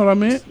meant. You know what I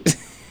meant?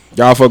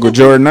 Y'all fuck with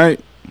Jordan Knight?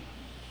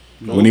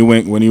 When he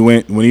went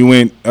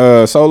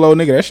solo,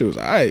 nigga, that shit was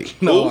alright.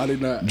 No, I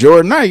did not.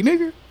 Jordan Knight,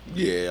 nigga.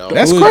 Yeah.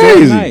 That's Who is Jordan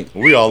crazy. Knight?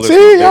 We all See,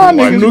 listen to y'all different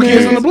white niggas New music.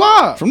 Kids on the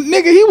Block. From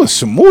nigga, he was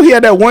smooth. He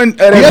had that one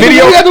had the-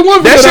 video. he had the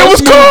one That video shit that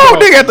was was cool,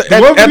 smooth, nigga.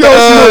 The one video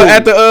was smooth.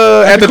 At the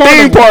the theme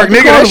carnival, park, at the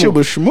nigga. That shit carnival.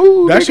 was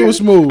smooth. That nigga. shit was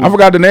smooth. I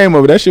forgot the name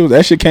of it.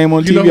 That shit came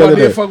on You know TV who the I other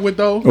did day. fuck with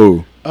though?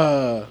 Who?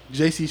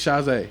 JC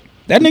Chazé.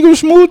 That nigga was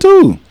smooth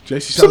too.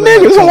 JC Some Chazé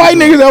had a niggas, some couple white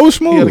joints. niggas that was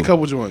He had a smooth.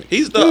 couple joints.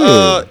 He's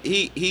the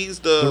he's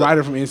The the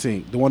writer from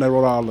NSYNC, the one that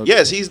wrote all the.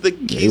 yes, he's the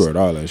He wrote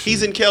all that shit.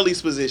 he's in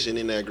Kelly's position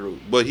in that group,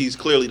 but he's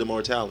clearly the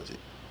more talented.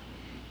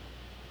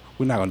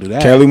 We're not gonna do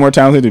that. Kelly more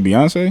talented than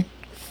Beyonce.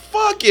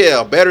 Fuck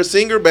yeah, better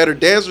singer, better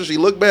dancer. She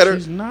looked better.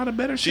 She's not a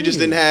better. She just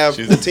singer. didn't have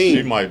She the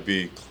team. might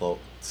be close.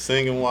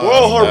 Singing wise.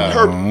 Bro,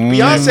 her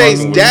Beyonce's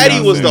Fucking with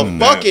daddy was the Beyonce.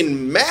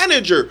 fucking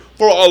manager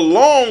for a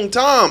long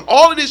time.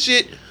 All of this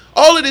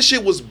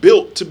shit was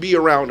built to be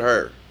around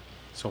her.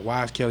 So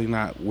why is Kelly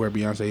not where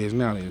Beyonce is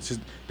now? Then it's just,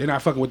 they're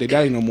not fucking with their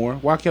daddy no more.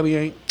 Why Kelly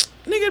ain't?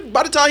 Nigga,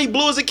 by the time he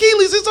blew his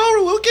Achilles, it's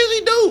over. What can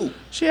she do?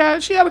 She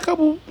had a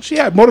couple. She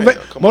had Man, come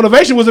on.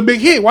 motivation was a big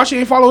hit. Why she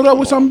ain't followed up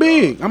with something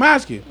big? I'm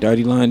asking.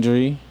 Dirty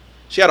Laundry.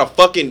 She had a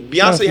fucking Beyonce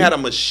Nothing. had a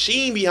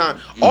machine behind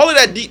all of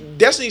that.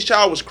 Destiny's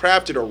Child was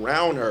crafted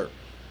around her.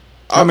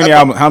 How many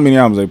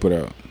albums they put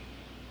out?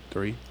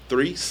 3.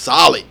 3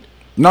 solid.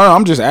 No,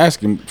 I'm just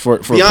asking for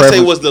Beyonce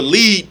preference. was the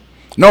lead.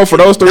 No, for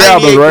those 3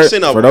 albums, 98% right?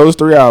 of For them. those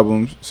 3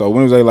 albums. So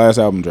when was their last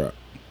album drop?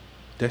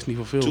 Destiny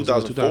Fulfilled.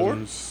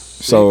 2004?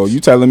 So you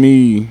telling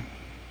me?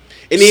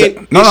 And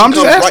then I'm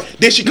just asking.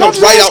 Then she No, comes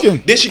I'm just right asking.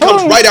 out. Then she Hold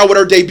comes on. right out with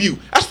her debut.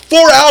 That's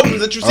 4 albums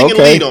that you singing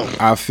Okay, lead on.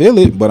 I feel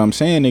it, but I'm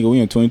saying, nigga, we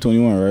in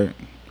 2021, right?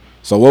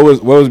 So what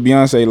was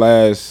Beyonce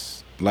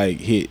last like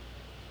hit?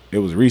 It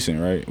was recent,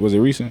 right? Was it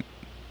recent?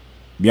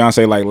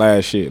 Beyonce like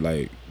last shit,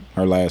 like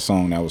her last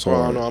song that was Oh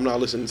hard. no, I'm not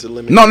listening to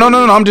Limit. No.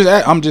 I'm just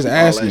All that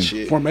asking.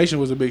 shit. Formation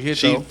was a big hit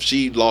though.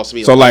 She lost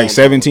me. So a like long time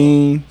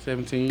 17,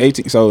 17.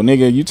 18. So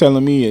nigga, you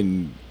telling me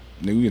in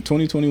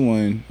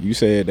 2021, you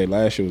said that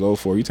last shit was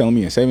 04. You telling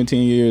me in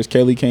 17 years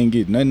Kelly can't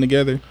get nothing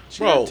together?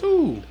 Bro.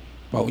 Too.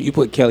 But when you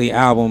put Kelly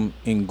album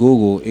in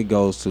Google, it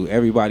goes to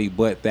everybody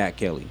but that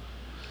Kelly.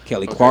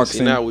 Kelly Okay, Clarkson.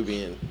 see, now we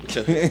being.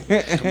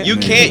 You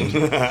can't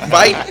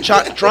fight.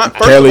 First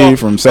Kelly of all,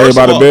 from Saved first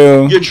by of the all,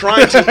 Bell. You're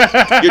trying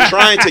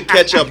to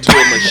catch up to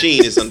a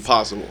machine is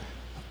impossible.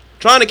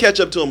 Trying to catch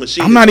up to a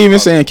machine. I'm not even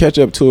saying catch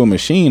up to a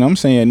machine. I'm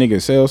saying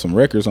nigga sell some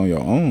records on your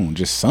own,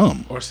 just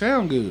some. Or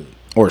sound good.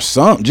 Or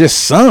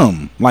just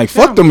some. Like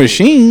fuck Sound the good.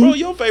 machine. Bro,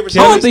 your favorite I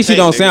song don't is think she Tank,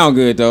 don't nigga. sound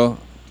good though.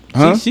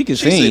 Huh? She can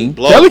She sing.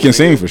 blow, Kelly can nigga.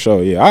 sing for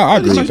sure. Yeah, I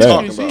agree What with you that.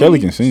 talking about? Kelly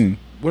can sing.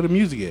 Where the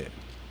music at?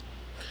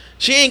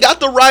 She ain't got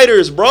the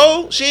writers,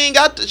 bro. She ain't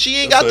got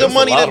the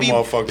money to be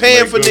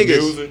paying for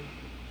niggas.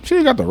 She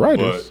ain't got the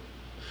writers.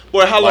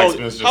 Boy, how long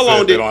They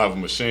did don't have a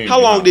machine. how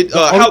long did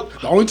The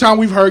only time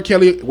we've heard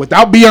Kelly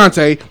without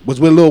Beyonce was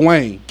with Lil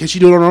Wayne. Can she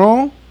do it on her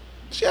own?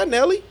 she had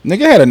Nelly?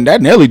 Nigga had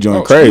that Nelly joint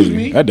Oh, excuse crazy.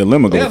 me? That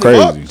Dilemma go Yeah,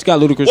 crazy. She got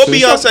Ludacris What too.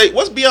 Beyonce?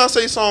 What's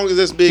Beyonce's song is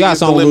as big She got a as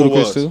song with Dilemma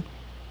Ludacris was? too.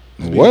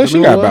 What? She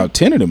got Dilemma? about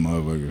 10 of them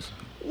motherfuckers.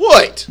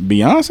 What?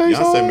 Beyonce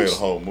Beyonce made a songs?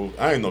 whole movie.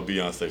 I ain't no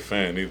Beyonce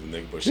fan either,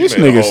 nigga. But she This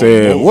made a nigga whole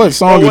said, movie. what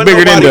song Bro, is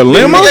bigger than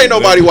Dilemma? Ain't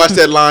nobody watch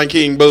that Lion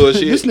King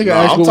bullshit. This nigga Nah,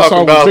 asked I'm what talking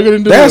song was about- bigger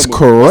than That's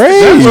Dilemma.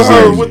 That's with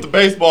her crazy. with the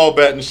baseball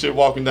bat and shit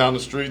walking down the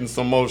street and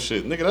some more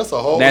shit. Nigga, that's a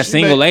whole That she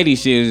single made- lady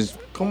shit is.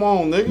 Come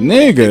on, nigga.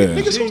 Nigga.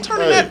 Niggas, who's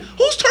turning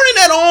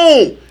that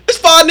on? It's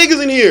 5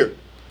 niggas in here.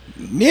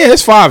 Yeah,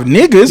 it's 5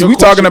 niggas. Your We question-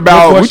 talking your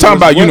about question was,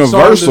 what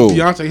Universal. song does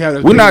Beyonce have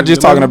that's We're bigger not than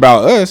just talking Dilemma?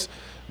 about us.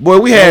 Boy,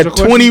 we That had was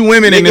your 20 question?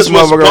 women in this Niggas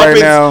was motherfucker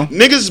right bumping-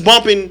 now. Niggas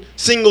bumping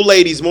single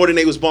ladies more than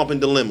they was bumping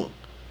Dilemma.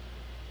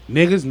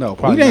 Niggas? No, We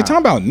probably ain't not. talking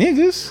about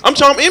niggas. I'm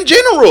talking in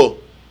general.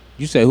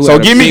 You said who? So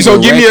had a give me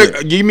single record? I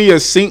don't give me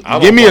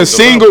a want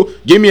single,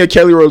 give me a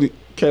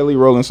Kelly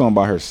Rowland song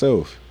by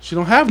herself. She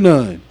don't have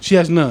none. She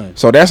has none.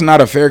 So that's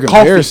not a fair Coffee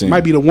comparison.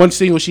 might be the one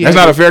single she That's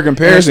has. not a fair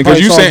comparison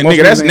because you saying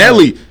nigga that's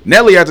Nelly.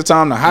 Nelly at the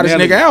time the hottest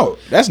Nelly. nigga out.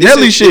 That's This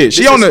Nelly is- shit. this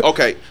She on is- the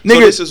okay. nigga. So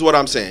this is what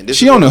I'm saying. This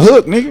She is on what the I'm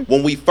hook, saying. nigga.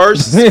 When we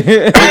first,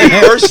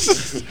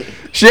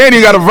 She ain't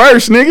even got a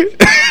verse, nigga.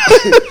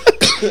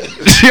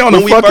 She on the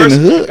when we fucking first,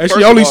 hook. And first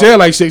she of only all- said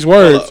like 6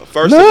 words.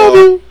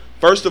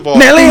 First of all,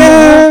 Nelly,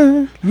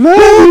 I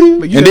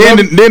love you. And then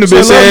the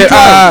bitch said,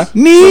 I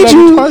need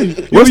you.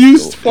 What's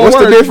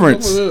the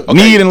difference?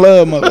 Need and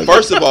love, mother.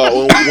 First of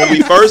all,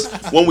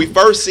 when we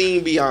first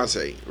seen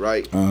Beyonce,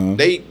 right? Uh-huh.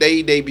 They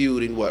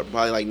debuted in what?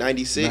 Probably like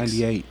 96?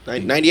 98.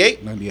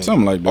 98? 98.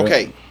 Something like that.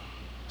 Okay.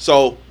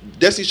 So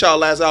Destiny's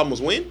Child last album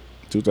was when?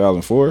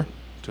 2004.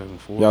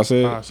 2004. Y'all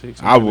said? 5,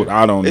 6, I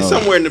don't know. It's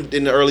somewhere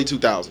in the early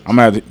 2000s. I'm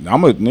a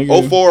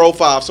nigga. 04,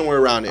 05, somewhere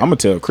around there. I'm gonna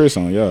tell Chris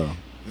on y'all.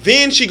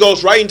 Then she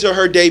goes right into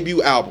her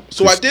debut album.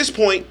 So at this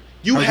point,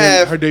 you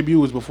have her debut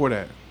was before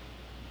that.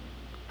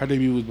 Her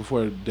debut was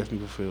before Destiny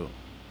Fulfilled.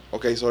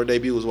 Okay, so her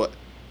debut was what?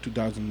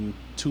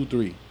 2002,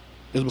 3.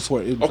 It was before.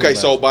 Okay,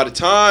 so by the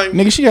time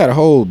Nigga, she had a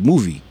whole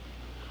movie.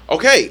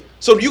 okay,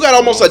 so you got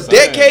almost a That's what I'm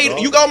saying, decade. dog.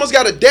 You almost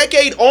got a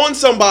decade on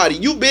somebody.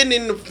 You've been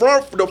in the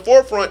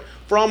forefront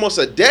for almost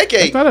a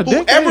decade. That's not a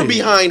Whoever decade.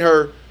 behind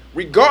her,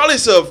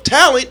 regardless of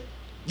talent,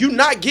 you're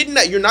not getting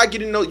that. You're not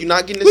getting the We same.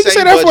 can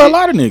say that for a budget.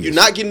 lot of niggas. You're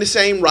not getting the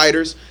same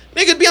writers.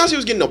 Nigga, Beyonce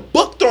was getting a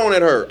book thrown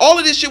at her. All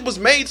of this shit was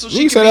made so We she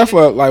can could say be that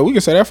for we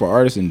can say that for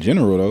artists in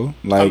general though.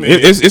 Like I mean,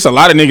 it's a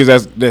lot of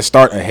niggas that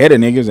start ahead of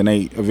niggas and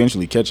they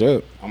eventually catch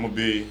up. I'm gonna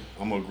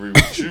agree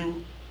with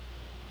you,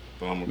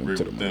 but I'm gonna agree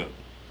with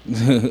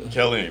them.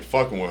 Kelly ain't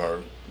fucking with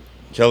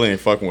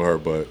her.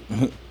 But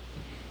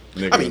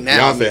nigga, I mean,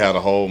 now, Beyonce had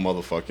a whole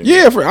motherfucking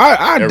Yeah, I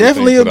everything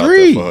definitely put out there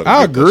agree. for her to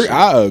I get that agree. shit.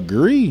 I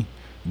agree.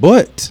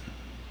 But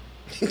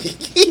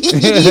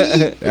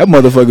that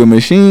motherfucking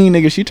machine,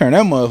 nigga, she turned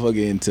that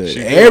motherfucker into She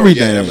did.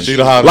 everything. Yeah, that She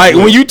the hottest Like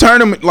when bitch. you turn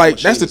them, like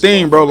that's the is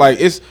thing, bro. Like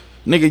it's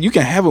nigga, you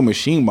can have a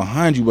machine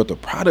behind you, but the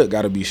product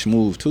got to be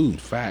smooth too.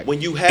 fact.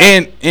 when you have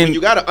And when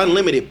you got an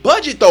unlimited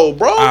budget though,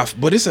 bro.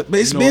 But it's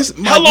been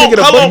how long? nigga,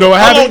 How long? know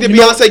what How long happened? did You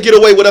know- Beyonce get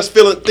away with us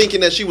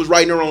thinking that she was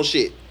writing her own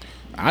shit?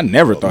 I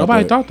never thought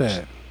Nobody that. thought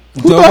that.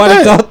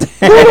 Nobody thought that.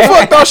 Who the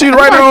fuck thought she was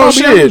writing her own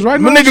Nobody thought Beyonce shit? was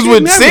writing But her own niggas shit,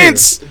 with never.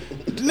 sense.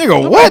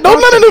 Nigga, what?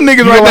 Don't none of them niggas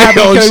You know write what their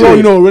happened? own Kelly Rowland, you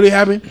shit. know what really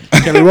happened?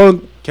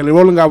 Kelly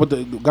Rowland got with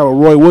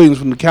Roy Williams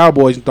from the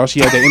Cowboys and thought she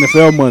had that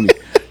NFL money.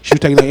 She was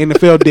taking that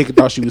NFL dick and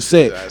thought she was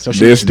set. So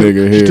This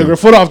nigga she here. took her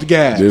foot off the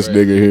gas. This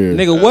nigga here.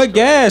 Nigga, what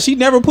gas? She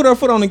never put her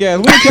foot on the gas.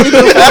 When Kelly put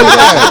her foot on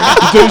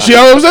the gas? She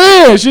know what I'm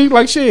saying? She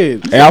like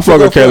shit. Hey, I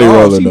fuck with Kelly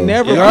Rowland She though.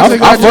 never. You know what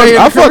I'm saying?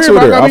 I Got fucks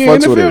with her. I I mean,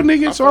 fucks with NFL her.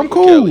 nigga, so I'm fuck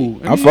with cool. Kelly.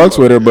 I fucks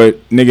with her,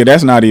 but nigga,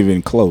 that's not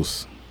even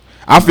close.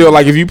 I feel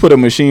like if you put a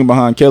machine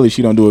behind Kelly,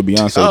 she don't do what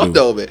Beyonce I do. don't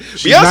know, man. not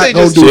Beyonce gonna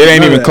just do It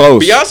ain't None even of that.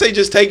 close. Beyonce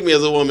just take me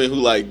as a woman who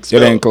like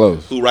It ain't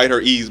close. who write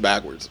her E's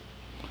backwards.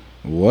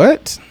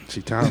 What?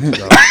 She talented.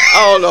 dog.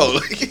 I don't know.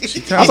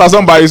 I saw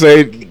somebody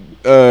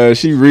say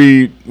she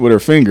read with her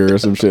finger or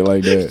some shit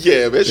like that.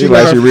 Yeah, man. She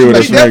like she read with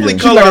her She definitely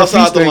finger. color like her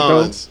outside feet the stink, though.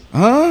 lines. I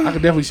Huh?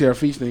 could definitely see her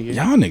feet stinking.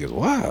 Y'all niggas,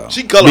 wow.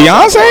 She color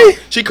outside the Beyonce? lines.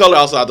 She color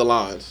outside the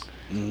lines.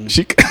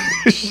 She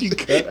she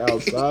cut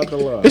outside the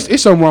line.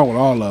 It's something wrong with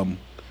all of them.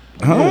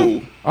 Huh?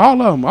 All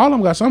of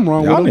them got something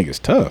wrong Y'all with them.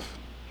 niggas tough.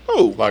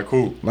 Oh, Like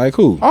who? Like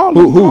who? All of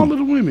Who? them, all Who? of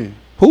the women.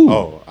 Who?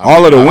 Oh,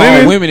 All of the All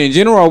women? women in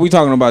general, or we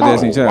talking about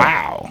Destiny Child?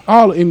 Wow.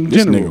 All in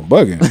This general. nigga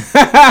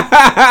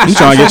bugging. He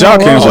trying to get y'all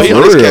canceled oh, he for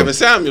on this real. Kevin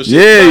Samuel shit.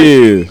 Yeah,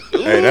 yeah.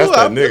 Hey, that's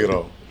that nigga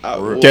though.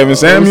 For real. Kevin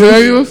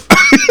Samuels. Samuels?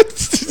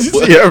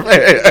 Yeah,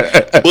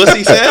 man.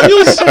 Bussy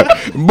Samuels.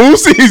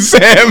 Boosie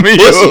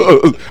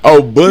Samuels. Oh,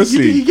 You think he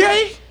Bussy.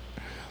 gay?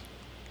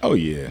 Oh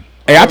yeah.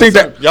 Hey, I think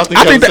that. Y'all think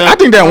I think Kevin that. I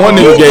think that one Oh,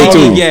 nigga gay He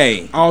too.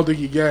 gay. I don't think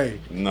he gay.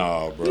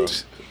 Nah, bro.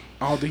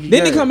 I don't think he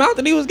Didn't gay. he come out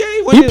that he was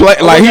gay? He play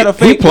like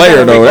he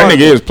player though. That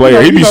nigga is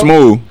player. He be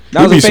smooth.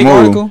 That He was be a fake smooth.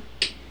 article.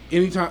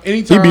 Anytime,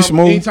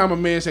 smooth. anytime a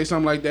man say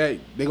something like that,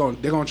 they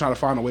gonna try to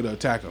find a way to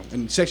attack him.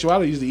 And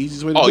sexuality is the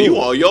easiest way to Oh, do you it.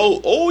 on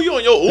you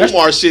on your That's-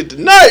 Umar shit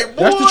tonight,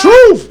 boy. That's the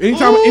truth.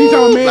 Anytime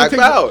a man Black takes,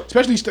 power.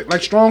 especially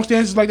like strong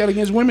stances like that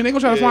against women, they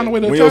gonna try to find a way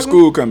to When your attack him.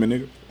 school coming,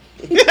 nigga?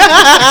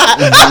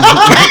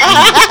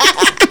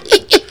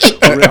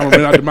 I'm gonna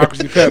run out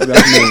democracy fast.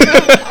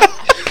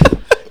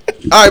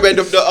 All right, man.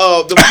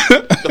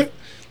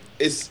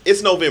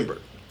 It's November.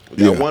 We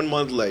got Yeah. 1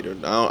 month later.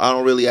 I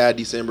don't really add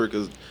December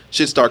because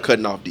shit start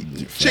cutting off.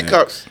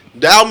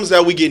 The albums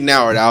that we get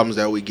now are the albums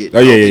that we get. Oh,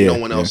 I don't yeah, think yeah, no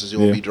yeah, one else is yeah,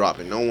 gonna yeah. be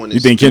dropping. No one is. You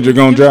think Kendrick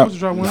gonna Kendrick drop was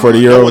dropping before the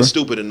one. year no over? one's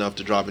stupid enough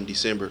to drop in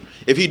December.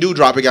 If he do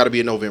drop, it got to be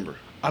in November.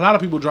 A lot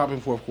of people drop in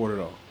fourth quarter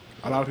though.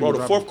 A lot of people Bro, the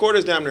drop fourth quarter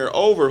is damn near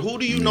over. Who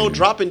do you know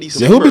drop in Yeah,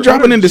 December? who be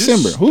dropping in Just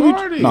December? Who be?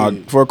 started. No,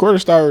 for a quarter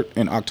start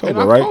in in October,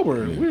 October.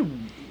 right?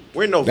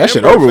 We're in November, That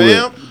shit over with.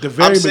 fam. The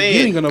very I'm saying,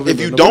 beginning of November. if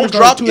you November don't started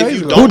drop, 2 if days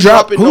you ago. don't Who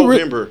drop drop- in who re-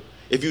 November,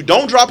 if you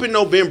don't drop in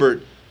November,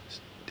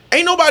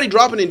 ain't nobody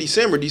dropping in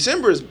December.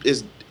 December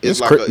is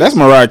That's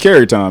Mariah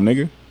Carey time,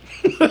 nigga.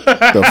 The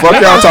fuck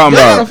y'all talking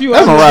got a about? few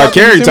That's albums Mariah dropped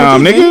in Carey December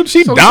time, too, nigga.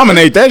 She So-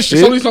 dominate that It's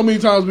only shit. so many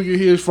times we can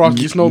hear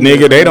Frosty Snowman.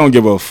 Nigga, they don't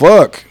give a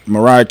fuck.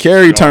 Mariah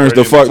Carey turns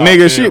the already in fuck, the top nigga.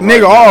 10 She, right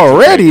nigga, now,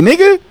 already,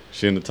 nigga.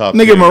 She in the top.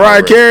 Nigga, 10 Mariah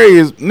already. Carey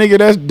is, nigga.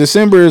 That's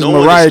December is No one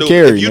is Mariah stupid.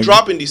 Carey. If you nigga.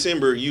 drop in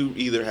December, you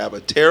either have a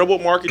terrible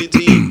marketing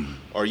team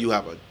or you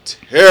have a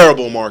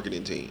terrible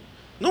marketing team.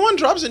 No one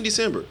drops in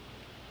December.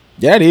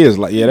 That is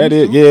like, yeah, that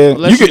is, yeah.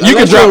 Unless You could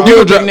unless drop, you're a you real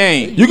could drop, big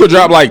name. you could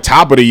drop like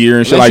top of the year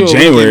and shit, Unless like you're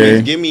a real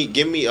big January.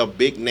 Give me a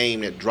big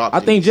name that dropped. I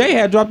in think Jay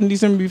December. had dropped in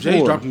December before.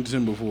 Jay dropped in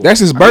December before. That's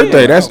his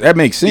birthday. yeah. That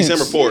makes sense.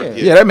 December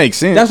 4th. Yeah, that makes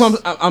sense. That's what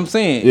I'm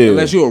saying. Yeah.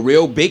 Unless you're a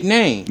real big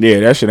name.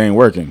 Yeah, that shit ain't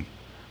working.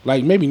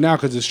 like maybe now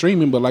because it's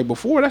streaming, but like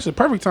before, that's the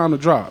perfect time to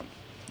drop.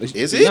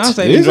 Is it?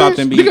 Beyonce Is dropped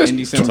it? in Because-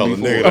 December Tell a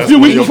before. nigga A that's few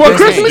one weeks of before your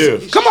best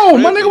Christmas. gifts. Come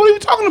on, my nigga, what are you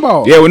talking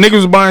about? Yeah, when niggas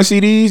was buying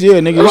CDs, yeah,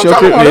 nigga, That's it's your what I'm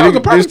talking about. That was the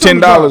it's perfect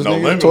time to $10, No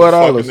nigga, limit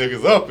 $12. was fucking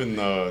niggas up in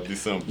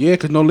December. Yeah,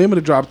 because No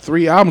Limit dropped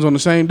 3 albums on the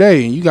same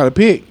day, and you got to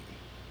pick.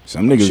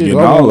 Some niggas Shit, getting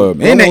almost- all of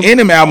them. And almost-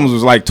 them albums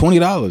was like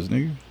 $20,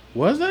 nigga.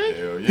 Was they?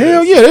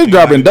 Hell yeah, they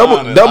dropping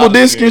double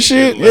disc and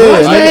shit. Yeah,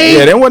 nigga,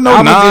 yeah, there wasn't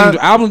no nine.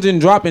 Albums didn't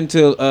drop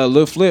until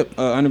Lil Flip,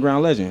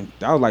 Underground Legend.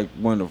 That was like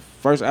one of the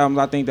first albums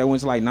I think that went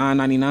to like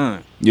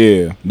 $9.99.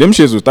 Yeah, them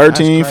shits was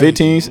 13, That's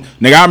crazy, 15.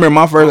 Nigga, I remember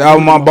my first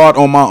album I bought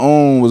on my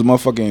own was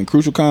motherfucking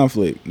Crucial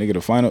Conflict.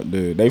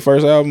 Nigga, they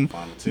first album.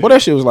 Boy,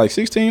 that shit was like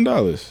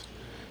 $16.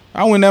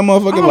 I went that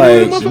motherfucker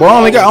like, boy,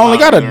 I only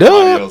got a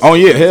dub. Oh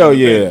yeah, hell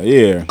yeah,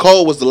 yeah.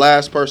 Cole was the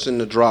last person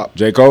to drop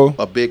J. Cole?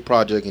 a big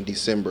project in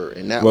December,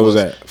 and that What was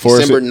that?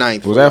 December 4 9th.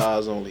 was For that-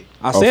 Eyes Only.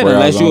 I Oh, said for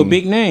unless album. you're a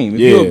big name. If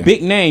Yeah. you're a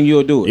big name,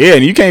 you'll do it. Yeah,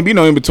 and you can't be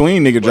no in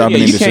between nigga dropping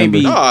yeah, in you can't December.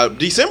 be- Nah,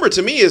 December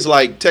to me is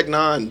like Tech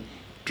Nine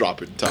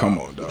dropping time. Come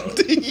on, dog.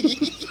 Hit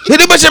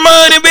it with your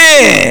money,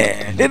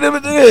 man.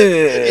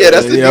 Yeah,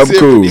 that's the I'm December.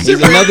 cool. He's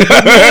December, another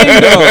big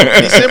name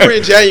though. December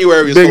and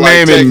January is Big for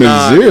like name in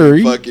Tech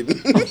Missouri. 9 and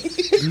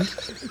fucking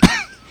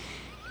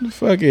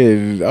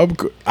Fucking,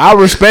 I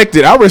respect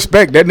it. I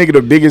respect that nigga,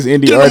 the biggest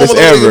indie artist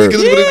ever.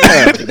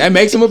 Yeah, that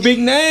makes him a big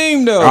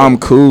name though. I'm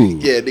cool.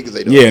 Yeah, niggas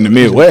ain't. Yeah, in the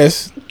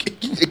Midwest,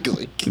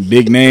 Niggas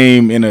big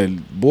name in a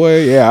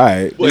boy. Yeah, all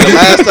right. Well, the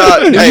last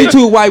time, If hey, you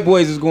two white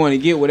boys is going to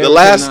get whatever. the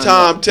last Tech Nine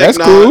time got. Tech That's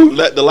Nine, cool.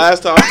 the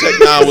last time Tech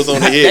Nine was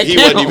on the hit, he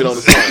wasn't even on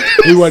the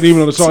song. He wasn't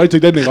even on the song. They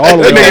took that nigga all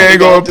the way That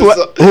nigga off. ain't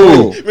gonna play.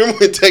 Who? Remember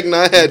when Tech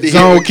Nine had the hit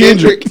Zone with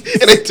Kendrick,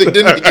 and they took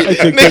that They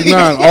nigga. took Tech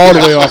Nine all the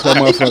way off that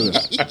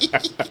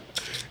motherfucker.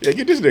 Yeah,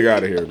 get this nigga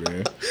out of here,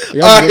 man.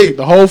 Y'all All right.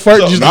 the whole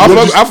first. just No, I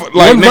fuck,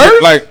 like, one nigga,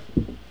 verse? like,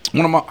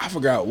 I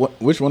forgot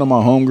which one of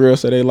my homegirls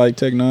said they like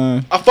Tech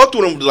Nine. I fucked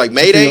with him like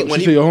Mayday when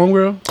She he. your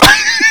homegirl?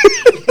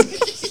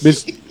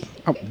 Bitch,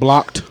 I'm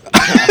blocked.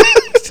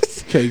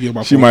 Can't get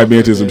my She phone might up be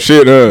like into that. some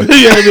shit, huh?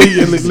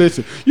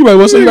 Listen. You might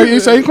well say like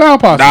insane clown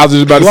posse. I was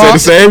just about to say the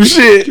same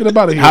shit. Get up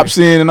out of here. Hop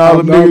in and all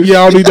them niggas.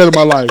 Yeah, I don't need that in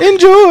my life.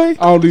 Enjoy. I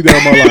don't need that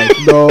in my life.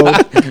 No.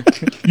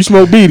 You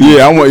smoke beanie.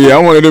 Yeah, I'm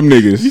one of them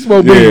niggas. You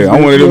smoke beanie. Yeah,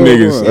 I'm one of them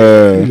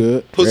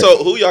niggas.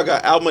 So who y'all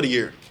got album of the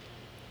year?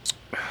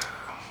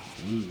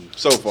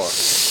 So far.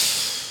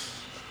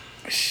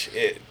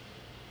 Shit.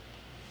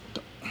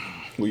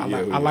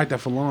 I like that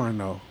for Lauren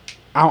though.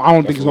 I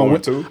don't think it's gonna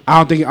win. too?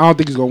 I don't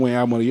think it's gonna win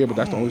album of the year. But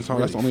that's the only song.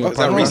 That's the only. Is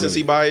that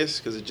recency bias?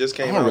 Because it just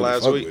came out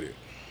last week.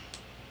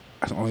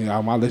 That's the only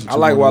album I listen to. I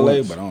like more than Wale,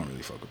 once. but I don't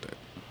really fuck with that.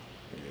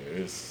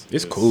 Yeah,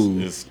 It's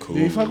cool. It's cool.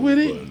 You ain't fuck with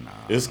it? but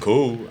It's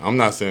cool. I'm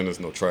not saying it's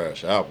no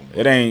trash album.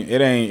 It ain't. To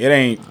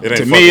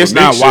fucking me, it's with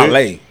not Meek shit.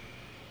 Wale.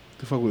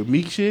 To fuck with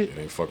Meek shit. It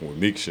ain't fucking with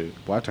Meek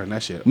shit. Boy, I turn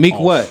that shit. Meek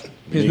off. what?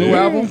 His new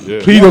Yeah. album? Yeah.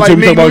 Please You don't like tell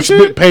me Meek about new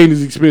shit? pain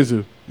is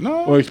expensive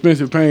No. or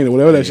expensive pain or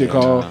whatever that shit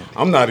called.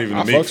 I'm not even a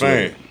I Meek fucks with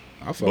fan. it.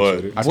 I fuck But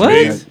with it. I What?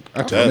 turn that,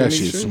 I turn that That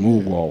shit shit.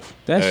 smooth off.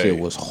 That Hey. shit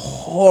was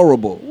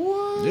horrible.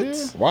 What? Yeah.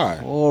 Why?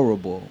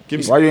 Horrible.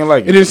 Why you ain't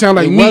like It it? didn't sound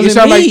like It Meek. It wasn't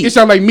sounded like Meek. it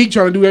sounded like Meek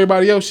trying to do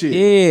everybody else shit.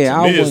 Yeah,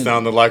 To I me, it was.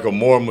 sounded like a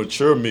more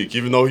mature Meek,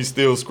 even though he's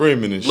still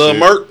screaming and Lil shit.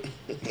 Merk.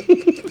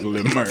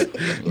 Nigga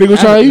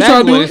trying, he That's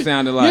trying to do what it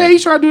sounded like. Yeah, he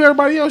trying to do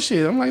everybody else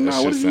shit. I'm like, That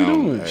nah, what shit is you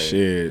sound- doing? hey.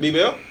 Shit.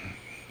 B-Bell?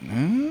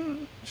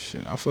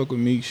 Shit. I fuck with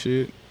Meek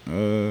shit.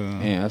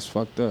 Man, that's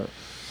fucked up.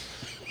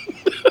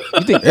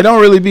 It don't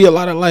really be a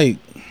lot of like.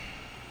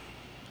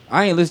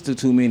 I ain't listened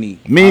to too many.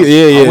 Me,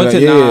 I went to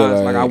yeah,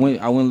 Nas. like-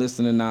 I went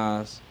listen to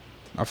Nas.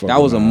 I fuck That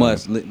with was a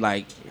Nas. must.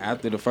 Like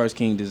after the first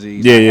King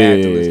Disease, Yeah, I yeah,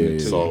 had to yeah, listen yeah, to yeah.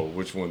 two. So,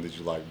 which one did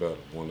you like better?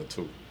 One or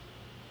two?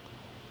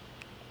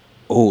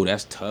 Oh,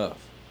 that's tough.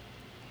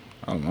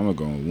 I'm gonna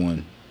go with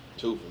one.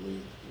 2 for me.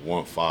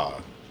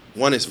 1-5.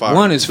 1 is fire.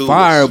 One is 2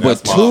 fire,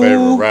 but That's my favorite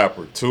two,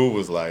 rapper. 2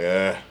 was like,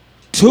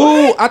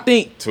 two, I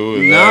think. Two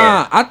is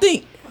Nah, I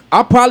think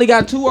I probably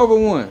got 2 over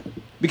 1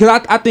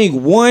 because I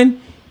think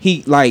 1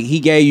 he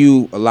gave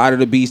you a lot of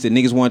the beats that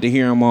niggas wanted to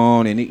hear him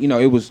on, and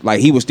it was like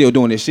he was still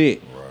doing this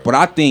shit. Right. But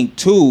I think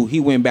 2 he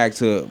went back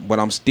to, but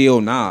I'm still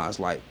Nas,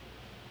 like,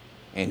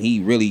 and he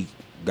really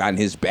got in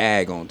his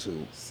bag on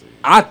 2.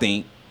 I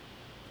think,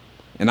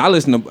 and I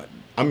listen to.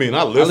 I mean,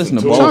 I listen listened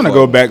to to I'm both it. trying to of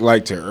go them. back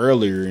like to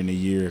earlier in the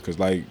year because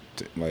like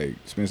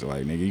Spencer,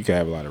 like nigga, you can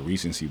have a lot of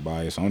recency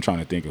bias. So I'm trying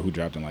to think of who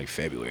dropped in like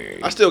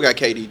February. I still got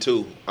KD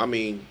 2. I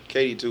mean,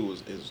 KD 2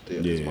 is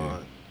still his Yeah.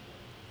 mine.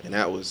 And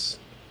that was.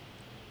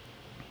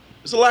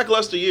 It's a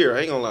lackluster year.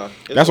 I ain't gonna lie.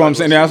 It's That's a what I'm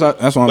saying.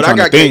 lackluster That's what I'm But I trying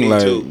got to think. KD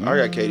Like, too.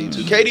 I got KD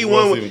too. KD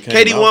Wasn't one. even came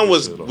KD out one this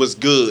was shit, though. was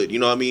good. You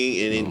know what I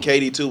mean? And then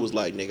KD 2 was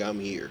like, nigga, I'm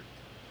here.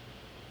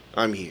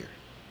 I'm here.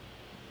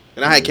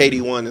 And I had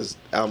KD 1 as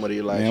album of the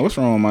year last man, year. what's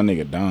wrong with my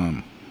nigga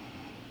Dom?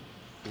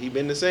 He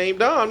been the same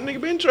Dom.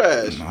 Nigga been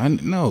trash.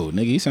 No,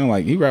 nigga, he sound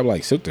like he rap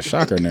like Silk the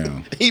Shocker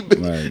now. He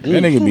been Like that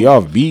nigga be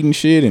off beating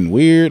shit and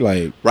weird.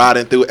 Like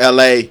riding through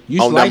LA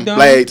You on like them Dom?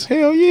 blades.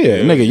 hell yeah,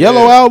 Yeah, nigga, yeah.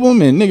 Yellow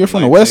Album and nigga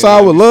from the West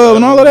Side with Love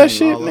and all of that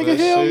shit. 1997 and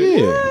Nigga, all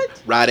of hell that yeah.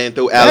 Riding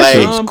through That LA.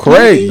 shit's Dom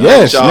crazy. Kennedy.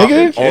 Yes, Dom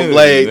nigga. on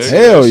blades.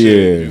 Hell That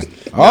yeah.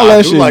 shit. All Nah, I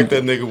that do shit. like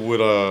that nigga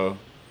with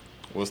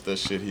what's that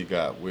shit he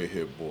got with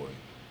Hit Boy?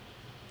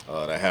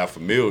 That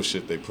 $500,000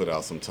 shit they put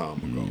out some time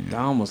ago.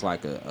 Dom was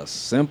like a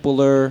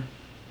simpler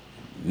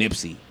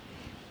Nipsey.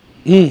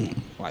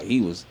 Like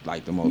he was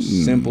like the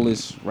most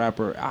simplest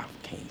rapper. I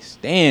can't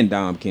stand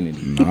Dom Kennedy.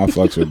 Nah, I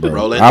fucks with bro.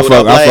 Rolling I through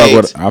fuck the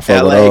blades. with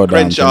old LA Dom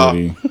Crenshaw.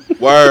 Kennedy.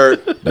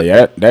 Word.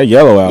 That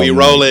Yellow Album. We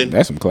rolling.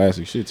 That's some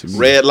classic shit to me.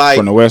 Red light.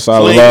 From the West Side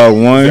with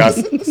Fling. Love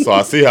See, 1. so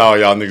I see how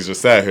y'all niggas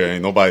just sat here.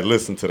 Ain't nobody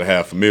listen to the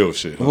 $500,000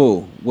 shit.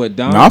 Who? What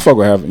Dom? No, I fuck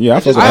with half. Yeah, I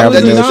fuck with I half a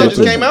listened to mil Dom shit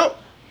just too. came out.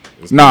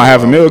 Nah,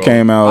 $500,000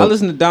 came out. I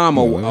listened to Dom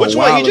a Which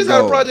while one? He just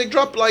had ago. a project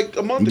drop like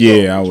a month ago.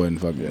 Yeah, I wouldn't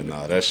fuck with it.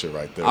 Nah, that shit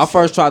right there. I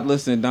first tried to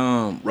listen to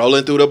Dom.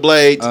 Rolling through the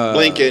blades,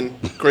 blinking,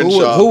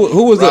 Crenshaw.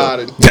 Who was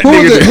riding.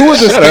 the who was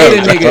the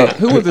skater nigga?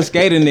 Who was the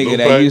skater nigga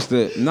that Lupe? used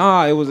to?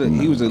 Nah, he was a A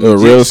legit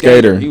real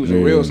skater. He was a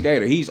Yeah. real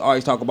skater. He's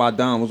always talk about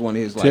Dom was one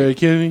of his like Terry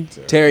Kennedy.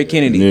 Terry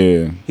Kennedy.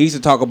 Yeah. He used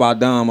to talk about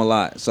Dom a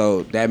lot,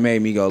 so that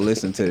made me go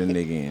listen to the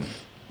nigga. And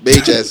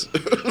Bitches.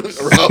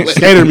 Rolling.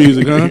 Skater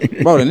music, huh?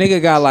 bro, the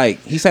nigga got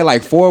like he say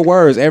like 4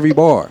 words every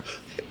bar.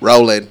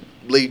 Rolling.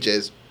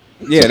 Bleaches.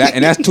 Yeah,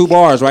 that's 2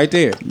 bars right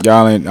there.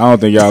 Y'all ain't. I don't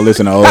think y'all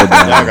listen to old Dom.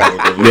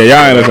 gotta Yeah,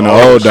 y'all ain't listen to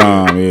old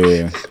Dom.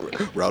 Yeah.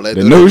 Rolling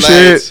The through new the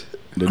blades. shit.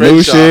 The new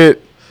Crenshaw.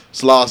 shit.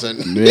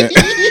 Slauson.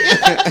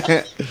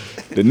 Yeah.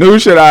 The new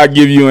shit I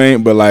give you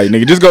ain't, but like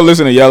nigga, just go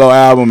listen to Yellow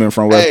Album and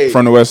from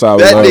the West Side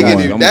with That Love nigga 1.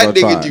 do, I'm that gonna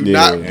nigga try. do Yeah.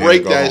 not And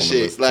break go home that and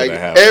shit. listen to Like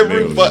that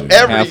every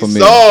 $500,000.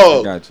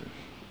 song. Gotcha.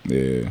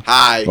 Yeah.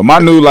 High. But my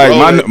new like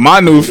Rolling. my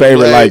new favorite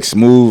Blades. like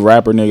smooth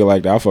rapper nigga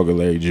like that. I fuck with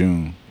Larry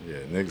June. Yeah,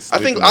 niggas. I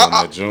think sleeping I- on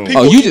that June.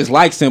 people- Oh, you just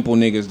like simple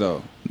niggas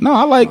though. No,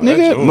 I like that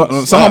nigga.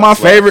 June Some of my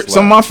slap, favorite, slap,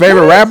 some of my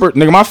favorite rapper,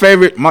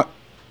 nigga.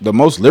 The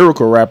most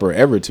lyrical rapper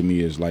ever to me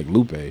is like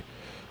Lupe.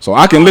 So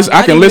I can listen.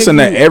 I can listen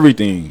to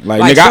everything.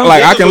 Like nigga,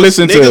 I can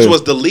listen to. Niggas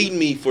was deleting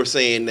me for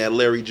saying that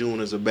Larry June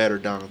is a better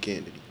Dom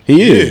Kennedy.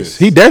 He is.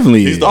 He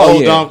definitely is. He's the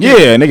old Dom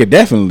Kennedy. Yeah, nigga,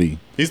 definitely.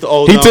 He's the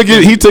old.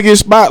 He took his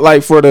spot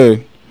like for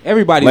the.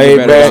 Everybody's a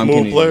better Dom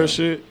Kennedy. Player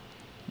shit.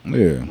 Yeah.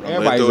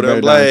 Everybody's through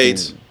them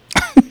blades.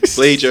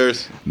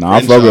 Bleachers. Nah,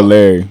 I fuck with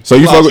Larry. So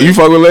you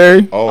fuck with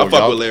Larry? Oh, I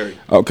fuck with Larry.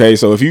 Okay,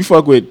 so if you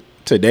fuck with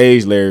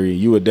today's Larry,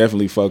 you would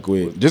definitely fuck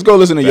with. Just go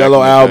listen to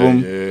Yellow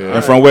album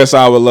and From West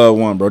Side with Love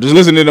 1, bro. Just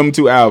listen to them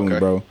 2 albums,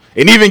 bro.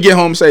 And even Get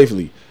Home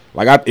Safely.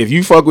 Like if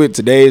you fuck with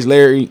today's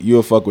Larry,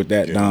 you'll fuck with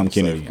that Dom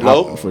Kennedy.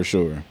 For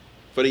sure.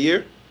 For the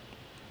year?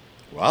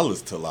 Well, I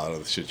listen to a lot of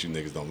the shit you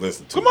niggas don't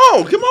listen to. Come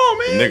on,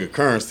 man. The nigga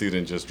Currency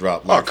didn't just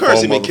drop like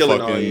Currency been killing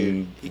all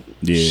year.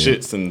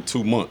 Shits in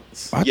 2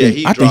 months. I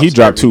think he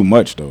dropped too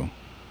much though.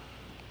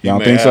 Y'all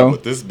think so?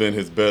 But this has been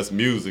his best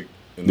music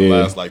in the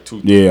last like 2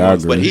 months. I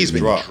agree. But he's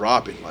been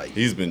dropping like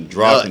he's been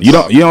dropping. You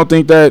don't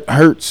think that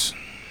hurts?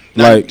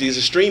 Like these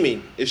are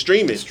streaming. It's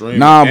streaming.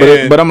 Nah,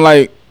 but I'm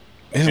like,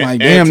 it's like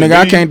damn nigga,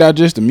 I can't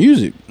digest the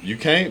music. You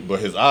can't,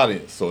 but his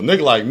audience. So a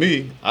nigga like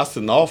me, I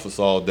sit in the office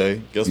all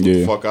day. Guess what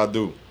the fuck I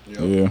do?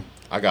 Yeah.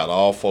 I got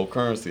all 4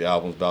 Currency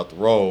albums about to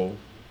roll.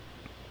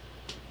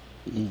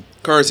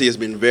 Currency has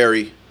been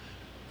very.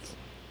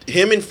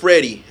 Him and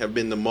Freddie have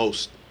been the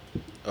most.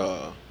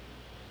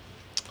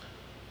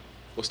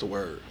 What's the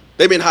word?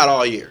 They've been hot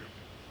all year.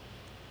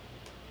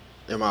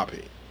 In my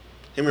opinion,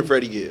 him and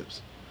Freddie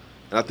Gibbs,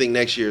 and I think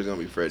next year is gonna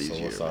be Freddie's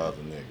year. What size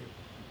the nigga?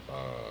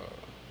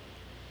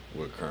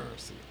 With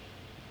Currency,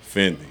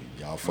 Fendi.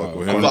 Y'all fuck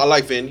with him. I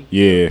like Fendi.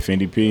 Yeah,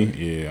 Fendi P.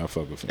 Yeah, I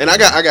fuck with Fendi. And I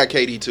got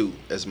KD too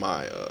as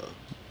my.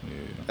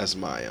 That's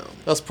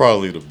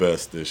probably the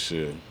best this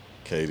year.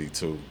 KD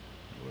too.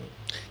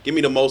 Give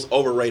me the most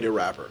overrated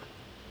rapper.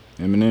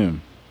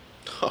 Eminem.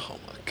 Oh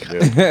my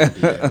god.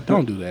 Yeah.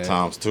 Don't do that.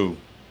 Times 2.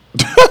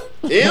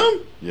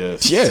 Him?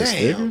 Yes.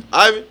 Damn.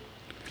 Ivan.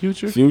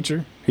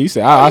 Future. He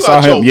said I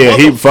saw him. Yeah,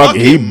 he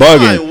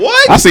bugging.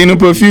 What? I seen him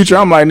put Future.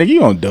 I'm like, nigga,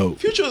 you on dope.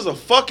 Future is a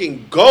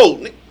fucking goat.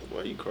 Nigga,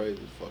 boy, you crazy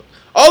as fuck.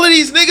 All of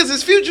these niggas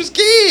is Future's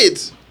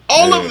kids.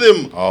 All of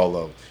them. All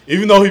of them.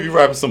 Even though he be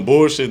rapping some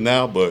bullshit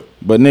now, but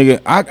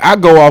nigga, I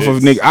go off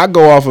of nigga. I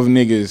go off of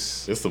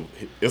niggas. It's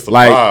a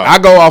like vibe. I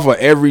go off of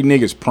every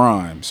nigga's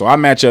prime. So I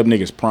match up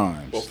niggas'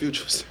 primes. Well,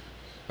 Future's.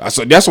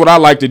 So that's what I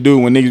like to do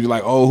when niggas be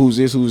like, oh, who's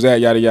this, who's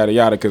that, yada yada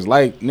yada. Cause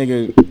like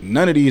nigga,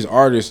 none of these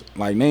artists,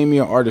 like name me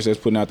an artist that's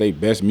putting out their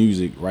best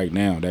music right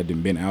now that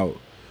didn't been out.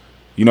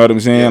 You know what I'm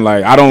saying? Yeah.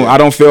 Like I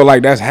don't feel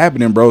like that's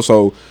happening, bro.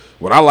 So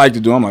what I like to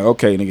do, I'm like,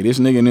 okay, nigga, this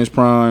nigga in this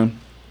prime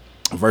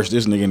versus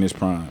this nigga in this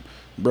prime.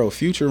 Bro,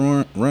 Future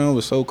run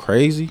was so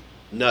crazy.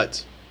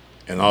 Nuts.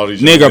 And all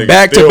these nigga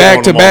back to back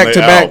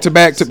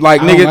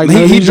like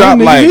nigga he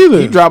dropped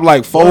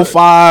like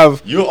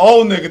 4-5. You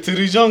old nigga to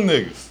these young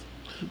niggas.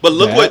 But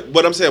look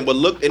what I'm saying. But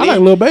look, and I like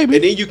Lil Baby.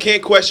 And then you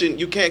can't question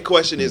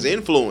his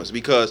influence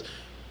because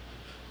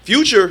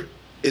Future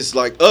is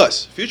like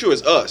us. Future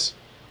is us.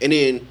 And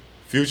then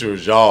Future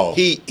is y'all.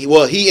 He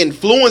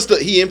influenced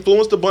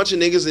a bunch of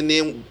niggas, and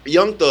then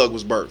Young Thug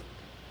was birthed.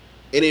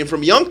 And then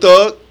from Young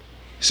Thug,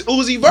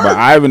 Uzi Vert. But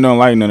I even don't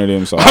like none of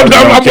them, so I'm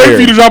waiting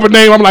for you to drop a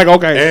name. I'm like,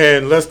 okay.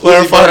 And let's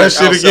clarify that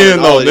shit again,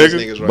 though,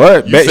 nigga.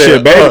 Right?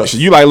 But baby,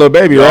 you like Lil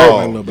Baby,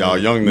 right? Y'all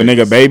young the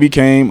niggas. Nigga Baby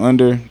came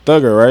under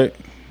Thugger, right?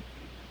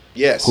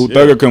 Yes. Who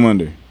Thugger come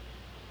under?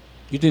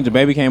 You think the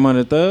Baby came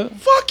under Thug?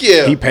 Fuck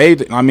yeah. He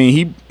paid. I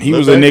mean, he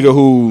was a nigga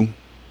who,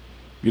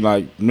 you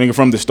like nigga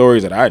from the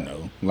stories that I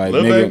know, like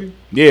Lil nigga. Baby?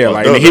 Yeah,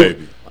 like nigga.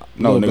 Baby.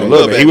 No, nigga, Baby.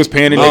 Lil Baby. He was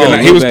paying the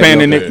nigga. He was paying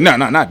the nigga. Baby. No,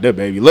 not the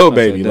Baby. Lil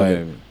Baby.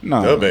 Like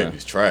no. Lil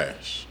Baby's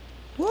trash.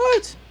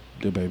 What?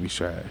 The Baby's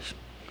trash.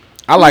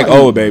 I like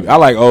old Baby. I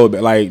like old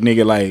like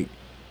nigga like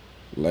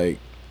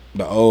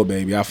the old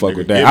Baby. I fuck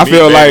with that. I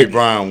feel like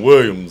Brian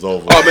Williams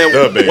over. Oh man,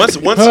 the Baby. once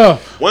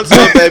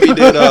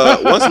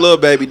Lil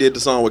Baby did the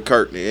song with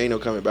Kurt, there ain't no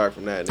coming back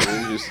from that.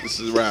 Nigga. This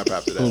is rap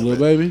after that. Lil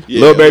Baby?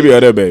 Yeah, Lil Baby or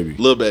that Baby?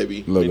 Lil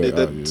Baby. Lil He Baby,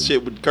 did that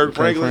shit with Kurt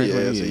Franklin. Yeah,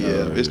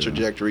 his yeah.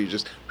 trajectory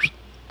just.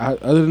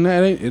 Other than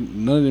that,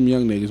 none of them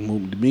young niggas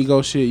move. The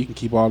Migos shit, you can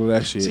keep all of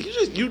that shit. See,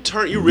 you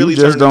really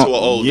turned into an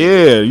old.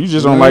 Yeah, you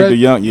just don't like the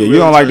young. Yeah, you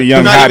don't like the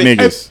young hot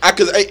niggas. I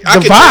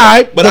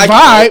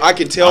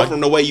can tell from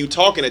the way you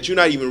talking that you're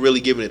not even really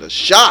giving it a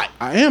shot.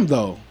 I am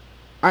though.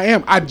 I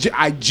am.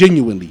 I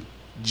genuinely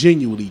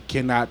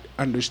cannot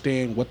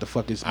understand what the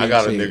fuck is. I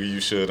got a saying. nigga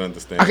you should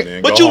understand.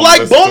 Man. But Go you home,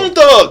 like listen to Bone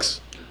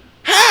Thugs.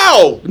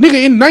 How?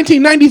 Nigga in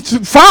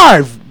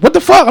 1995. What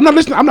the fuck? I'm not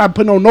listening. I'm not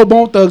putting on no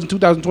Bone Thugs in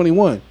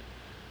 2021.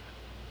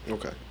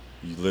 Okay.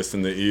 You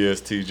listen to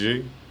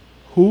ESTG?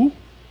 Who?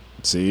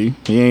 See,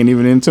 he ain't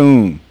even in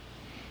tune.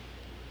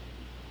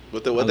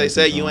 What they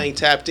say, you ain't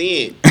tapped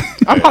in.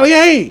 I probably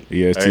ain't.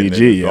 ESTG,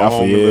 Hey, yeah, I go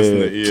home and listen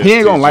to forget. He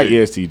ain't gonna like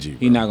ESTG.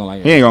 He not gonna like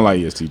it. He ain't gonna like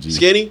ESTG.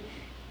 Skinny?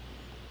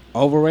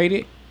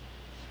 Overrated?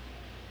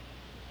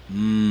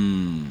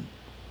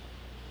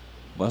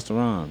 Busta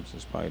Rhymes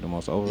is probably the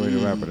most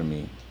overrated rapper to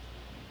me.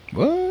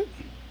 What?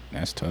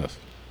 That's tough.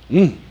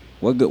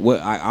 What good?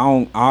 What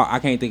I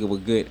can't think of a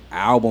good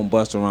album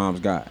Busta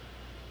Rhymes got.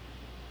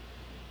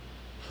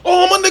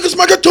 Oh, my niggas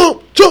make it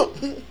jump.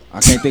 I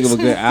can't think of a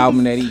good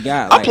album that he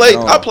got.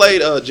 I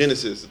played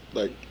Genesis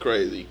like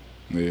crazy.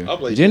 Yeah. I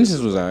played Genesis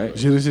was alright.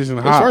 Genesis and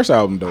His Hop. first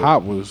album, though.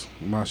 Hop was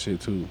my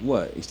shit too.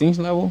 What?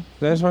 Extinction Level? Is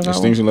that his first album?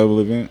 Extinction Level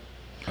Event.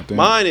 I think.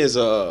 Mine is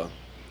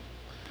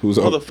Who's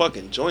up?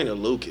 motherfucking Joyner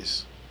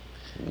Lucas.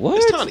 What?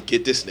 It's time to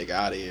get this nigga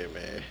out of here,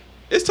 man.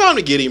 It's time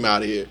to get him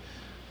out of here.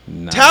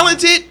 Nah.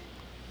 Talented,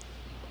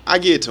 I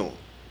give it to him.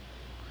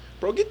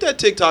 Bro, get that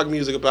TikTok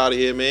music up out of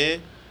here,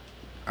 man.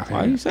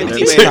 Why you saying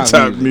It's TikTok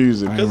TikTok music?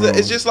 music. I ain't Because rolling.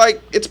 it's just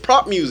like, it's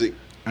prop music.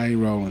 I ain't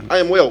rolling.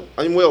 I'm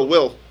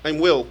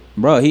Will.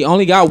 Bro, he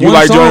only got You one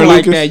like song Joyner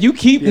like Lucas? that. You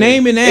keep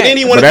naming that. And then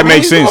he But wanted that to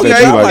makes be, sense that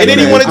okay. you like And then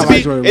he Joyner wanted to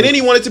Lucas. be, I like and then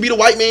he wanted to be the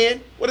white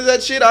man. What is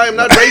that shit? I am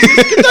not racist.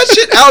 Get that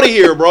shit out of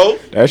here, bro.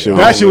 That shit.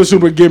 That shit was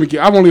super gimmicky.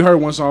 I've only heard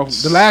one song.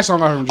 The last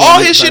song I heard from Joyner All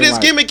Lucas, his shit I is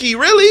like. gimmicky,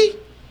 really.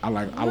 I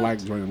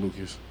like Joyner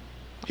Lucas.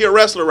 He a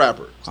wrestler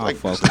rapper. It's I'll like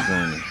fuck with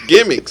Joyner.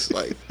 gimmicks.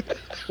 Like,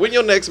 win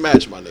your next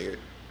match, my nigga.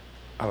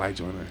 I like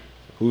Joyner.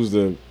 Who's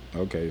the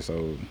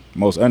so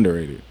most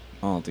underrated?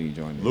 I don't think he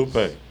joined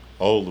Lupe.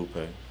 Old Lupe.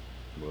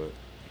 But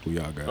Who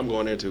y'all got? I'm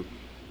going there too.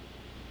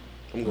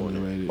 I'm going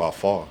there. Underrated. by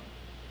far,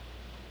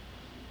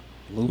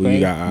 Lupe, Who you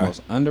got, I?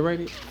 most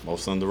underrated.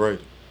 most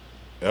underrated.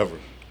 Ever.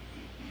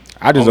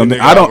 I just Only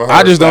don't. nigga I don't. ever I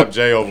heard just slap don't.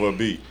 Jay over a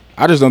beat.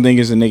 I just don't think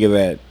it's a nigga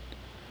that.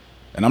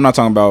 And I'm not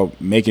talking about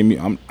making me.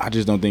 I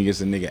just don't think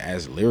it's a nigga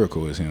as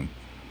lyrical as him.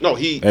 No,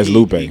 As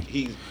Lupe.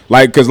 He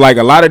Like, cause like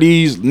a lot of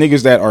these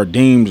niggas that are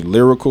deemed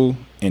lyrical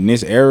in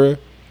this era,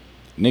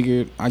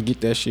 nigga, I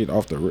get that shit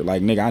off the rip.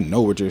 Like, nigga, I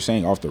know what you're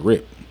saying off the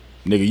rip.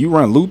 Nigga, you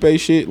run Lupe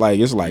shit, like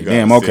it's like, You gotta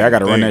damn, okay, see I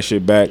gotta the run thing. that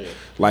shit back.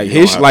 Like You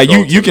don't his, have like to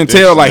go you to can the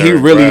tell, like he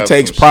dictionary, really grab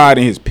takes some pride shit.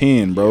 in his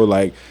pen, bro.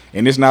 Like,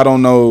 and it's not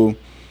on no.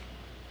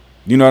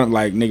 You know,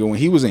 like nigga, when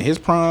he was in his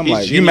prime, He's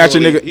like you match a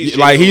genuinely- nigga, he's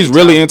like he's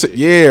genuinely really talented. into,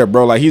 yeah,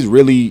 bro. Like he's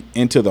really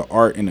into the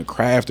art and the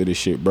craft of this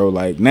shit, bro.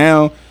 Like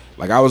now,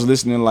 like I was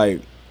listening,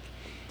 like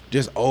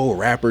just old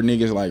rapper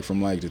niggas, like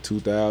from like the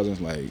 2000s,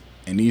 like,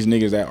 and these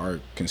niggas that are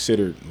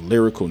considered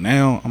lyrical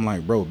now, I'm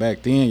like, bro,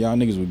 back then y'all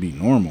niggas would be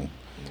normal.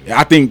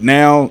 I think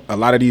now a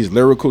lot of these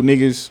lyrical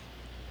niggas,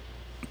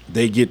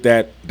 they get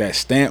that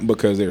stamp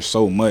because there's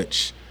so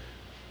much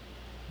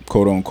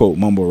quote unquote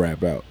mumble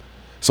rap out.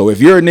 So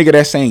if you're a nigga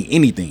that's saying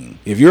anything,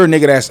 if you're a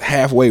nigga that's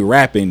halfway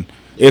rapping,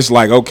 it's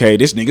like, okay,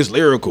 this nigga's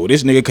lyrical.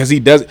 This nigga, cause he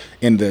does,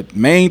 and the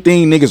main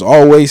thing niggas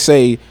always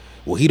say,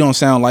 well, he don't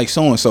sound like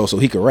so and so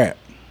he can rap.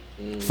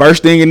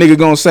 First thing a nigga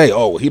gonna say,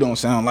 oh, he don't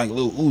sound like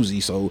Lil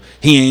Uzi, so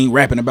he ain't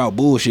rapping about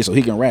bullshit, so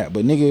he can rap.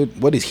 But nigga,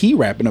 what is he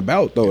rapping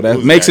about though? That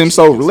Uzi makes him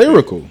so actually can spit.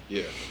 lyrical.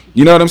 Yeah.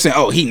 You know what I'm saying?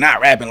 Oh, he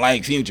not rapping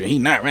like Future. He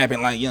not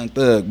rapping like Young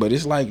Thug. But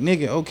it's like,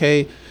 nigga,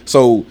 okay.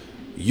 So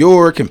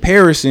your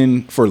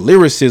comparison for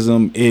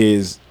lyricism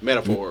is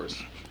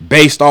Metaphors.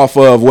 based off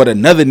of what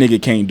another nigga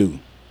can't do.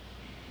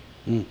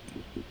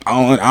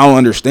 I don't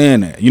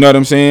understand that. You know what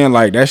I'm saying?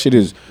 Like that shit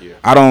is. Yeah.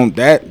 I don't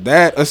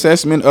that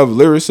assessment of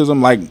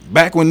lyricism. Like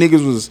back when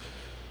niggas was.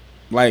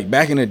 Like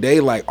back in the day,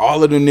 like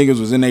all of them niggas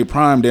was in their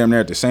prime damn near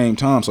at the same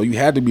time. So you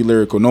had to be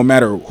lyrical no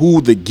matter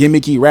who the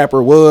gimmicky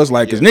rapper was.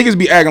 Like, cause niggas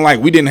be acting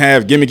like we didn't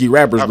have gimmicky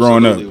rappers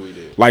growing up. Absolutely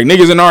we did. Like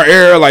niggas in our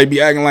era, like be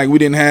acting like we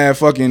didn't have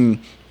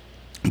fucking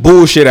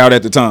bullshit out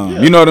at the time.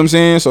 Yeah. You know what I'm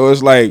saying? So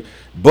it's like,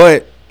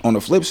 but on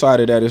the flip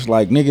side of that, it's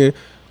like, nigga,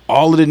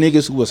 all of the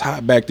niggas who was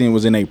hot back then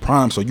was in their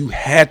prime. So you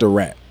had to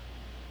rap.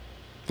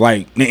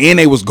 Like, and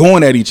they was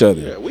going at each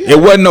other. Yeah, we It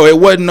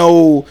wasn't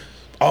no,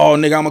 oh,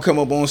 nigga, I'm gonna come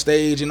up on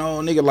stage and oh,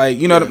 nigga, like,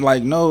 you know,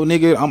 like, no,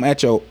 nigga, I'm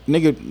at your,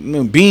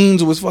 nigga,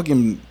 Beans was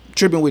fucking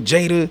tripping with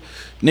Jada,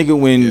 nigga,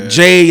 when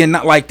Jay and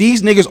not, like,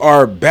 these niggas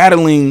are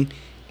battling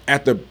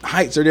at the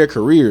heights of their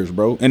careers,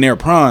 bro, in their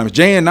primes.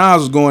 Jay and Nas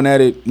was going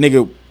at it,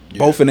 nigga,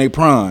 both in their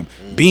prime.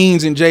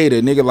 Beans and Jada,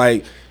 nigga,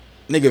 like,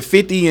 nigga,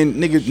 50 and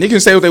nigga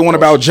can say what they want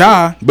about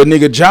Ja, but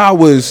nigga, Ja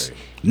was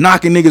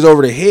knocking niggas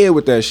over the head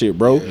with that shit,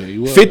 bro. he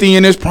was. 50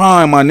 in his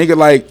prime, my nigga,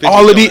 like,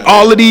 all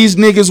of these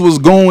niggas was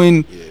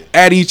going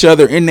at each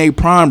other in their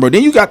prime, bro.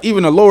 Then you got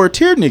even the lower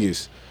tier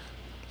niggas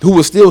who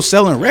was still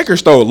selling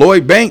records though.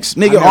 Lloyd Banks,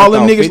 nigga, all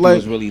them niggas like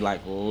was really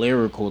like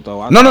lyrical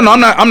though. no,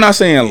 I'm not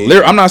saying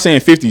I'm not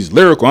saying 50's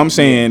lyrical. I'm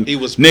saying He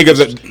was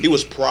niggas. He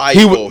was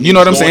prideful. You know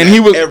what I'm saying? He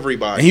was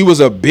everybody. He was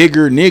a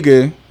bigger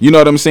nigga. You know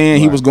what I'm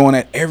saying? He was going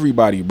at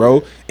everybody,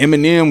 bro.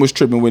 Eminem was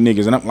tripping with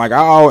niggas, and I'm like,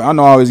 I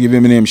know I always give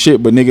Eminem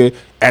shit, but nigga,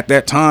 at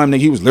that time, nigga,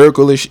 he was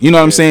lyrical-ish. You know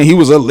what I'm saying? He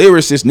was a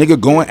lyricist, nigga,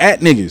 going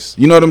at niggas.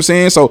 You know what I'm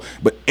saying? So,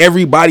 but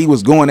everybody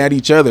was going at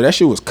each other. That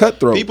shit was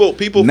cutthroat.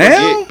 People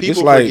now,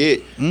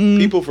 forget.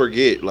 People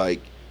forget.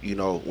 Like, you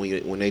know,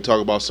 when they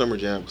talk about Summer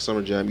Jam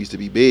used to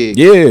be big.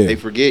 Yeah. They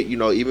forget. You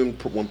know, even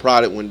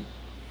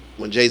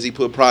when Jay-Z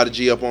put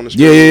Prodigy up on the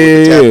screen Yeah,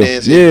 with the tap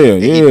dancing,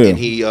 and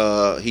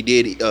he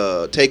did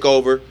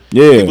Takeover.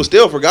 Yeah. People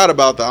still forgot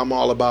about the I'm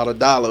all about a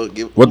dollar.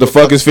 What the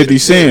fuck is 50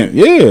 Cent?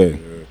 Yeah.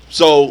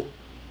 So,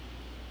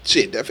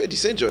 shit, that 50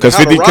 Cent joint. Because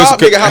How to 50, rob,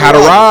 nigga, how to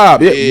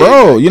rob, yeah,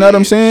 bro. You know what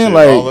I'm saying? Shit,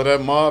 Like, all of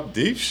that Mob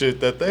Deep shit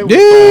that they was yeah,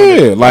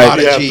 throwing in. like,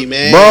 Prodigy,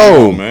 man.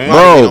 bro, man. bro,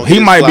 Prodigy he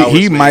don't might get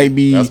his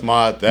be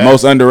flowers, man.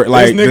 most underrated,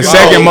 That's like this the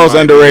nigga- second oh, most my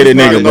underrated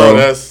God. nigga, No, bro.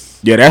 that's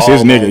Yeah, that's All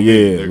his on nigga. me,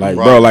 Yeah, nigga. like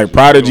Rock bro, with like you.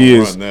 Prodigy We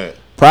gonna is run that.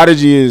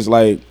 Prodigy is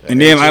like, and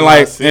then I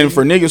like, HMIC. and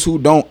for niggas who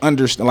don't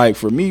understand, like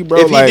for me, bro,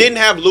 If he like, didn't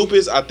have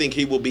lupus, I think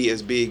he will be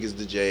as big as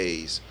the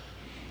Jays.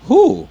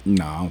 Who?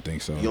 nah, I don't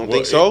think so. You don't Well,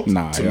 think so?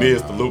 Nah, To hell me,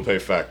 it's nah. the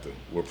Lupe factor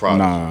with Prodigy.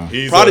 Nah.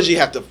 He's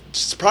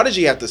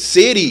Prodigy had the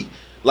city.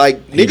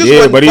 Like He niggas did,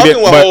 wasn't but he fucking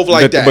didn't- with but Hov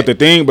like the, that. But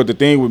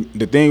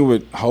the thing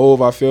with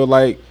Hov, I feel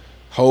like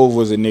Hov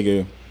was a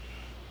nigga.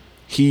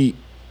 He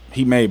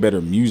made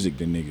better music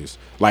than niggas.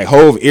 Like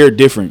Hov air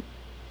different.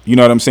 You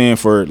know what I'm saying?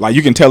 For like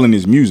you can tell in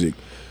his music.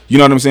 You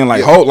know what I'm saying?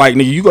 Like Yeah. Hov, like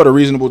nigga, you go to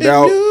Reasonable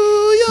Doubt.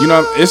 You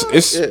know,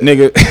 it's Yeah.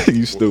 nigga,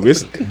 you stupid.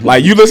 It's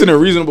like you listen to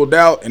Reasonable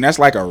Doubt, and that's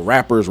like a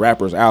rapper's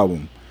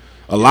album.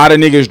 A lot of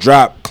niggas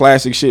dropped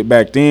classic shit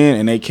back then,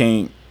 and they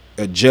can't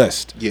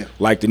adjust. Yeah.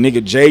 Like the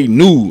nigga Jay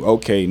knew,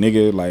 okay,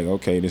 nigga, like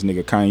okay, this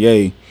nigga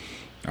Kanye.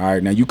 All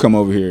right, now you come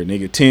over here,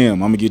 nigga Tim. I'm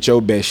gonna get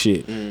your best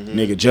shit,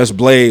 nigga. Just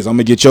Blaze, I'm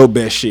gonna get your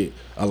best shit.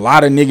 A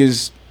lot of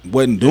niggas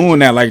wasn't doing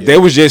that. Like they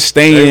was just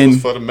They staying.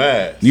 was for the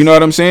mass. You know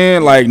what I'm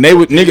saying? Like they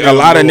would nigga. A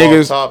lot of knew off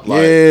niggas. top,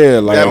 like, Yeah,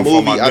 like that I'm for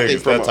movie, my I niggas,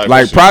 think from that a- type of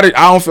like shit. Prodigy.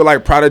 I don't feel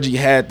like Prodigy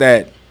had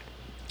that.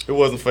 It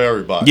wasn't for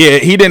everybody. Yeah,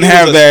 he didn't He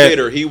have was a that.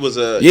 spitter. He was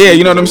a Yeah, he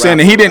you know was what a I'm saying.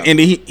 And he rapper. didn't, and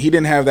he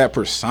didn't have that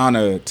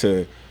persona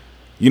to,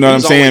 you know He what I'm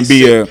was saying. always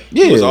Be sick. a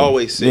yeah, He was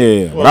always sick.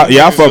 yeah. Well, But I niggas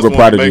fuck just with wanna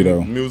Prodigy make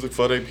though. Music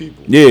for their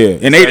people. Yeah,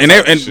 and That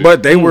type of and shit.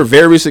 but they were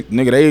very sick,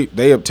 nigga.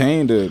 They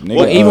obtained a nigga,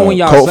 Well, even when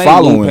y'all cult say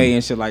following. Lupe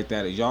and shit like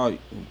that, is y'all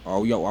are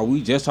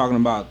we just talking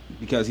about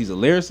because he's a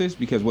lyricist?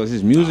 Because was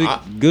his music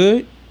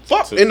good?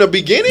 Fuck in the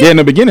beginning. Yeah, in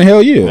the beginning,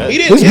 hell yeah. He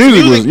didn't. His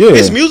music was yeah.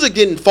 His music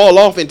didn't fall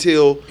off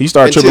until He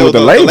started tripping with the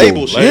until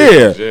label. shit.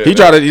 Labels, Yeah, yeah, he that-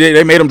 tried to.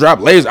 They made him drop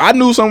lasers. I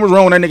knew something was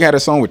wrong when that nigga had a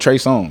song with Trey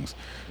Songz.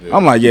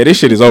 I'm like, yeah, this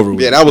shit is over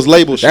with. Yeah, that was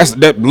label shit. That's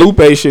that Lupe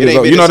shit. It Is ain't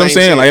over. been You know the what I'm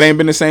same saying? Like it since. ain't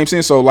been the same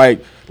since. So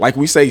like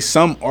we say,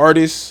 some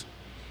artists,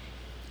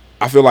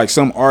 I feel like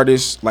some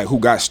artists like who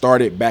got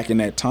started back in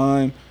that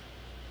time,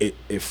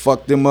 it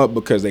fucked them up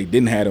because they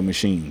didn't have a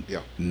machine. Yeah.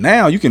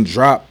 Now you can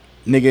drop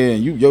nigga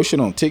and your shit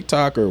on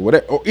TikTok or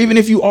whatever, or even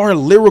if you are a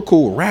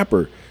lyrical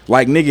rapper.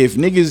 Like nigga, if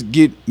niggas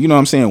get, you know what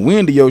I'm saying,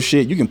 wind of your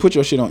shit, you can put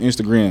your shit on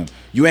Instagram.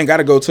 You ain't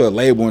gotta go to a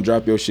label and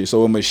drop your shit.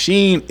 So a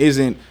machine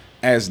isn't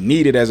as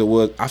needed as it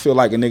was. I feel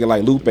like a nigga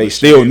like Lupe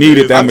still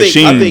needed that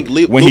machine I think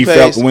when he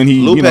felt when he,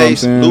 you know what I'm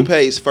saying?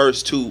 Lupe's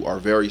first two are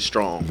very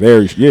strong.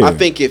 Very, yeah. I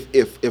think if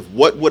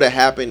what would have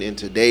happened in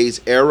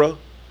today's era,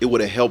 it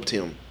would have helped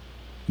him.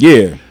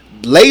 Yeah.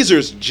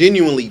 Lasers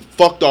genuinely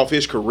fucked off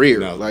his career.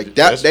 No, like that,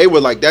 that's- they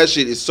were like that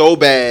shit is so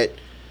bad.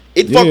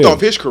 It fucked Yeah. off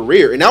his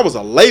career, and that was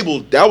a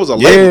label. That was a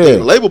Yeah. label thing.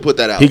 The label put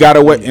that out. He got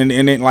away, and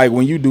then like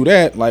when you do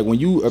that, like when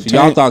you So obtain,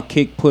 y'all thought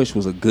Kick Push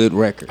was a good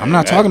record? I'm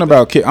not talking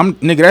about kid. I'm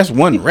nigga. That's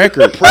one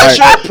record.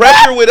 pressure, Like,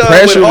 pressure with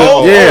pressure. with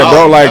Hov. Yeah,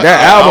 bro. Like that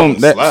that album,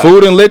 album that slap.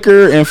 Food and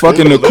Liquor and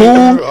fucking The Liquor,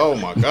 Cool. Oh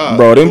my god,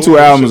 Bro, them two Cool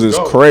albums should is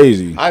go.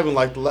 crazy. I even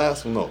like the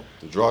last one though.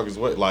 The Drug is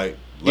Wet. Like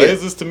Yeah.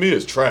 Lasers to me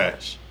is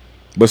trash.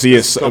 But see,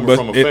 it's coming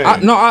from a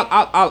fan.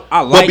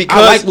 I like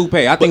because- Lupe.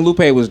 I think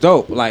Lupe was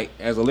dope. Like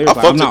as a lyrical,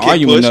 fucked I'm not with Kid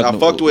arguing Push. nothing. I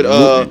fucked with,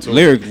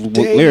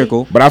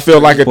 lyrical. But I feel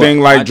like a But thing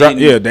I like didn't-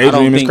 yeah, I Daydream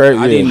don't is think- crazy.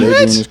 I Yeah, didn't- Daydream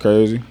What? is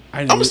crazy.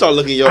 I'm gonna start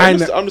looking yo. I I'm ne-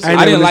 just I I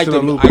never didn't like listened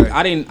the. to Lupe.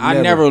 I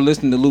never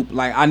listened to Lupe.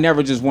 Like I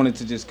never just wanted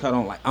to just cut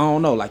on. Like I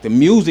don't know. Like the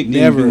music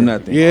didn't Never. do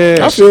nothing. Yeah.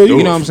 I feel do you.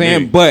 You know it what I'm for saying?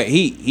 me. But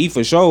he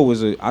for sure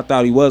was a. I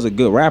thought he was a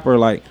good rapper.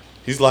 Like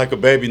He's like a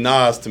baby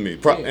Nas to me.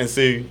 And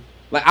see,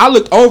 I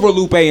looked over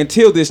Lupe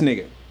until this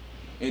nigga.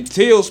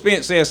 Until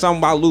Spence said something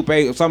about Lupe,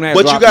 something that But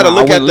you dropped, got to I look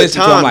went at and the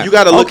listened to him, time. like, You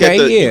got to look okay,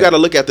 at the. yeah. You got to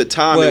look at the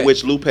time in But-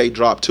 which Lupe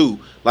dropped too.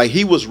 Like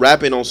he was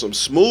rapping on some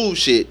smooth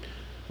shit,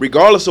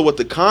 regardless of what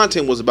the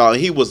content was about.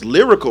 He was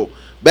lyrical.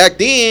 Back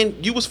then,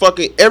 you was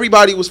fucking.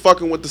 Everybody was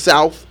fucking with the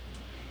South.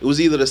 It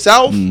was either the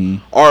South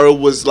or it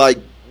was like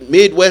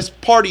Midwest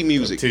party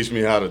music. teach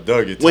me how to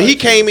dug it. When he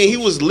type came shit. in, he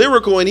was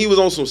lyrical and he was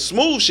on some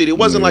smooth shit. It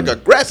wasn't like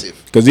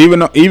aggressive. Because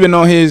even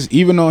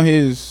on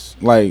his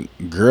like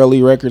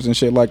girly records and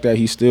shit like that,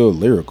 he's still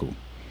lyrical.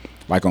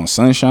 Like on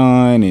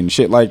Sunshine and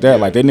shit like that.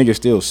 Yeah. Like that nigga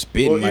still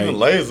spitting. Well, even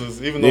like,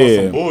 Lasers, even though it's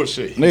Yeah. some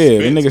bullshit, he Yeah, the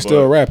spits, nigga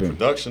still but rapping.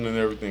 Production and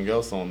everything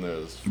else on there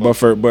is but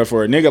for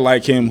a nigga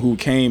like him who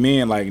came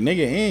in like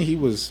nigga, and he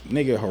was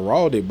nigga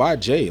heralded by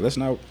Jay. Let's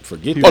not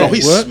forget Oh that. no,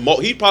 he's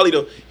What? He's probably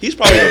the.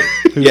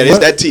 Yeah, it's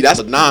that T. That's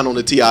a 9 on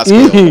the TI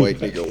scale, boy.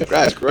 Nigga,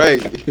 that's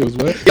crazy. It was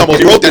what? He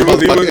almost wrote that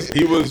motherfucker.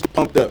 he was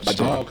pumped up by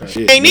Jay. Oh, okay.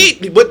 Shit. Ain't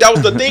need, but that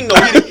was the thing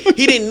though.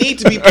 He didn't need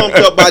to be pumped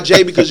up by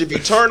Jay because if you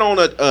turn on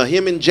a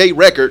him and Jay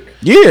record,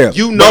 Yeah,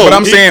 you know. But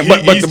I'm saying,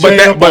 but he's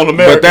jammed up on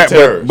American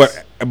Terrorists.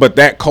 but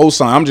that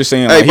cosign. I'm just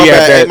saying, Hey, like my he had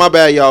bad, that. hey, my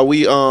bad, y'all.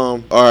 We all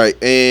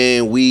right,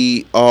 and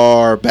we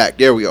are back.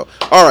 There we go.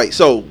 All right.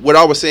 So what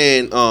I was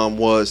saying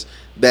was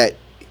that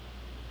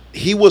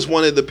he was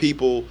one of the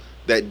people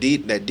that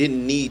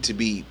didn't need to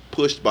be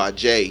pushed by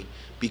Jay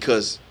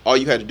because all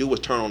you had to do was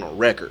turn on a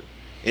record,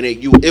 and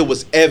it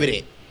was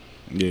evident.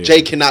 Yeah.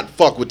 Jay cannot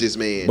fuck with this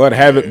man. But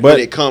having, when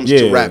it comes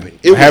to rapping.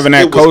 It was- having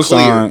that it was clear.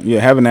 cosign,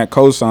 having that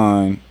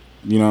cosign,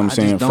 you know what I'm I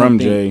saying, just don't from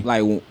think, Jay.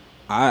 Like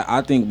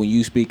I think when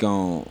you speak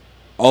on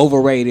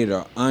overrated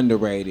or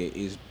underrated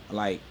is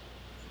like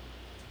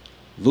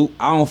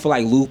I don't feel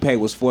like Lupe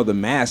was for the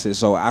masses,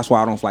 so that's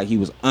why I don't feel like he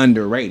was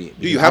underrated.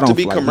 Do you have to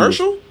be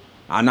commercial?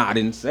 I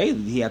didn't say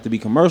that he had to be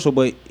commercial,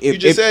 but You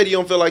just said you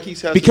don't feel like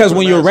he's because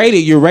when you're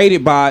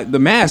rated by the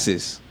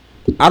masses.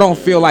 I don't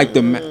feel like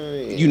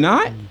you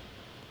not.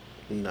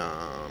 Nah,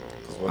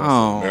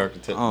 I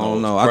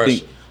don't know.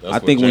 I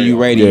think when you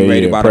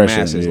rated by the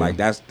masses, like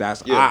that's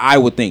I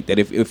would think that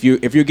if you're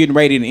getting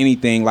rated in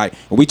anything, like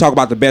when we talk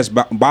about the best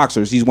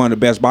boxers, he's one of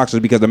the best boxers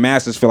because the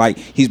masses feel like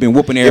he's been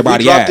whooping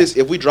everybody ass.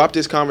 If we dropped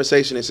this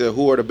conversation and said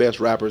who are the best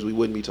rappers, we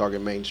wouldn't be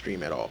talking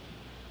mainstream at all.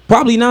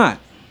 Probably not.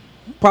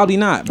 But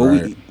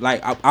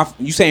right.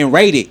 You saying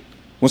rated.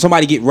 When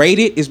somebody get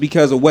rated, it's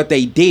because of what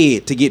they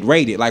did to get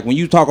rated. Like when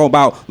you talk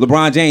about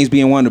LeBron James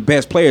being one of the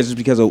best players, it's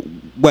because of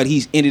what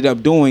he's ended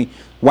up doing.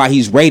 Why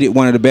he's rated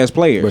one of the best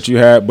players.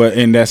 But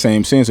in that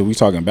same sense, if we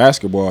talking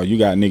basketball, you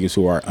got niggas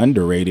who are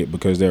underrated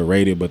because they're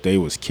rated, but they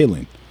was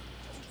killing.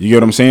 You get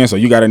what I'm saying? So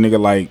you got a nigga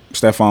like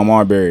Stephon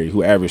Marbury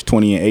who averaged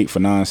 20 and 8 for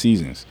 9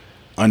 seasons,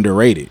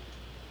 underrated.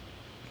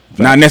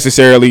 Not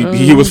necessarily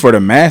he was for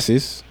the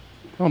masses.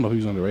 I don't know if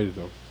he's underrated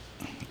though.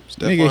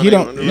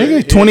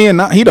 Nigga, 20 and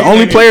 9. He the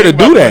only player to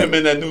do that.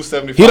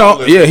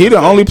 He the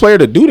only player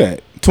to do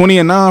that. 20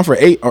 and 9 for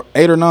 8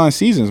 or 9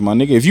 seasons, my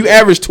nigga. If you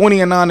average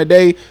 20 and 9 a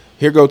day,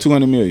 here go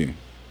 200 million.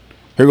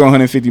 Here go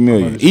 150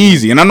 million.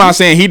 Easy. And I'm not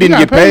saying he didn't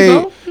get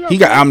paid.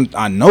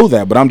 I know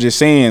that, but I'm just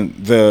saying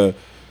the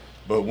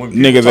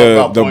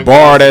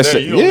bar that's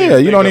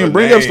you don't even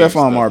bring up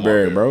Stephon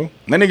Marbury, bro.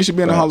 That nigga should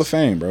be in the Hall of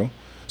Fame, bro.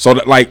 So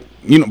but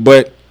you know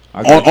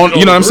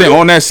what I'm saying,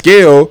 on that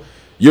scale,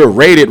 you're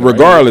rated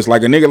regardless.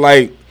 Like a nigga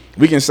like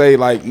we can say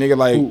like nigga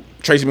like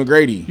Tracy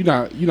McGrady. You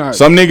not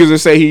some niggas that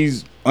say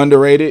he's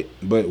underrated,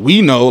 but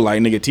we know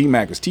like nigga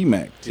T-Mac is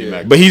T-Mac.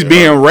 But he's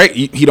being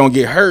rated. He don't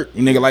get hurt.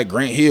 Nigga like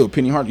Grant Hill,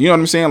 Penny Hardaway. You know what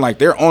I'm saying? Like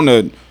they're on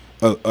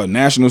a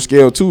national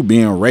scale too,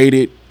 being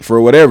rated for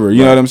whatever.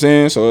 You know what I'm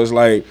saying? So it's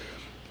like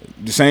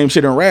the same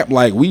shit in rap.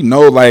 Like we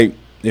know like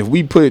if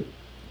we put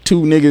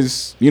two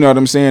niggas, you know what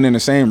I'm saying, in the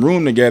same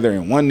room together,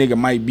 and one nigga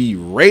might be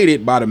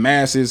rated by the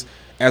masses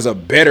as a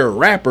better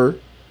rapper.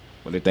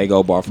 But if they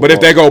go bar for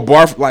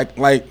like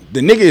the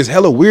nigga is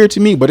hella weird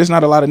to me, but it's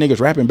not a lot of niggas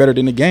rapping better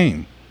than the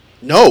game.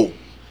 No.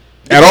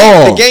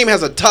 All. The game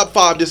has a top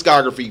 5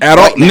 discography. At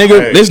all.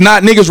 Nigga, there's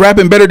not niggas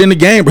rapping better than the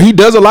game, but he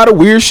does a lot of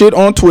weird shit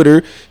on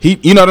Twitter.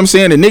 You know what I'm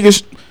saying? The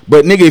niggas,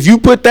 but nigga, if you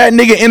put that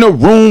nigga in a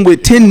room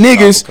with 10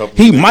 niggas,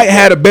 he might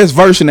have the best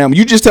version of him.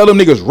 You just tell them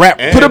niggas rap.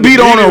 And put a beat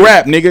on and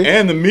rap, nigga.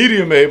 And the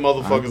media made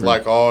motherfuckers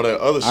like all that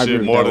other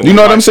shit more than you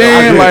know what I'm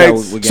saying? Like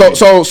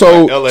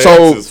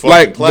so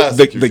like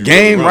the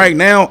game right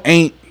now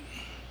ain't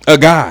a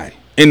guy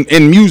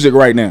in music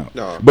right now.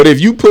 No. But if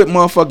you put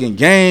motherfucking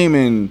Game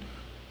and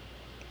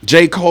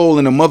J. Cole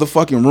in a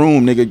motherfucking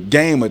room, nigga,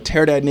 Game will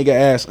tear that nigga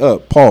ass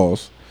up.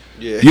 Pause.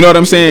 Yeah. You know what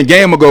I'm saying?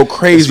 Game will go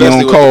crazy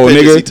on Cole,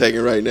 nigga. He taking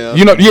right now.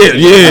 You know,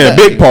 yeah,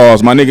 big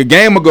pause, my nigga.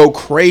 Game will go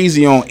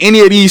crazy on any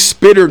of these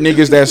spitter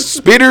niggas that's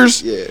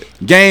spitters. Yeah.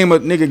 Game.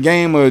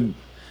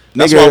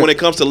 That's why when it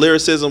comes to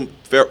lyricism,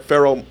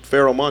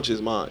 Pharoah Monch is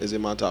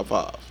in my top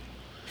 5.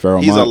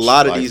 He's a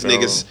lot of these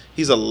niggas.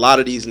 He's a lot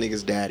of these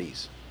niggas'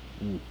 daddies.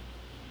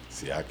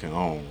 See, I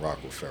don't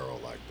rock with Pharoah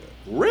like that.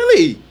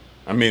 Really?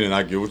 I mean, and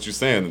I get what you're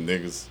saying, the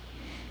niggas.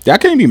 I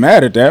can't be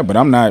mad at that, but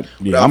I'm not.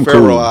 Yeah, I'm Pharaoh,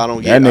 cool. I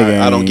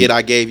don't get.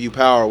 I gave you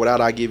power. Without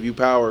I give you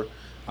power,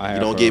 you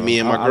don't get me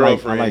and my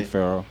girlfriend. I like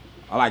Pharaoh.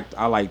 I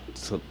like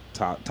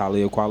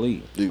Talib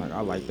Kweli.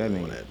 I like that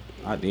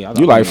nigga.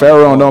 You like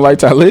Pharaoh and don't like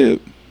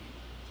Talib?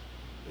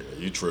 Yeah,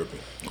 you tripping.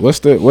 What's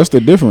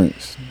the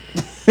difference?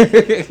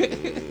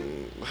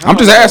 I'm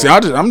just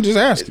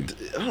asking.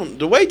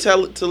 The way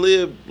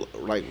Talib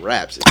like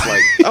raps, it's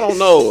like I don't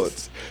know.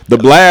 The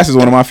Blast is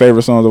one of my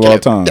favorite songs of all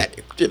time.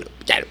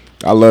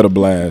 I love The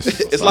Blast.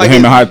 It's like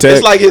him and High Tech.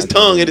 It's like his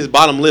tongue hit his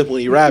bottom lip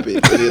when he rap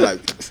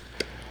it.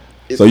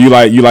 So you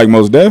like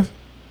Mos Def?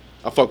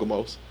 I fuck with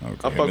Mos.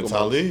 Okay. I fuck with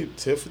Talib,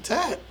 tit for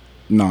tat.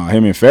 Nah,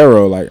 him and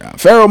Pharoah, like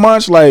Pharoah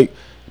Monch, like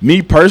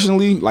me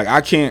personally, like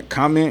I can't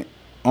comment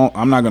on.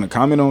 I'm not gonna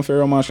comment on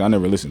Pharoah Monch. I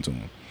never listened to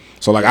him.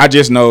 So like I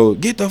just know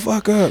get the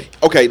fuck up.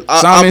 Okay,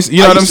 Simon,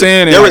 you know what I'm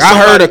saying? And like, I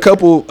heard a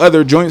couple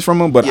other joints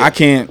from him, but I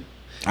can't.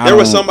 There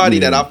was somebody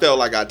that I felt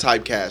like I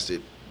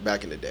typecasted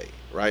back in the day,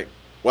 right?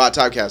 Well, I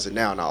typecasted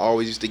now, and I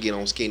always used to get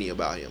on Skinny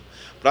about him.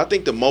 But I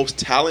think the most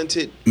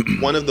talented,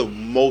 one of the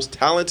most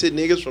talented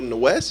niggas from the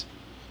West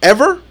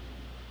ever,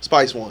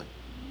 Spice One.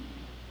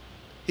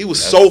 He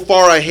was so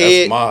far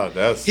ahead.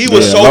 He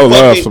was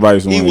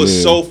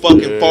so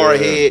fucking far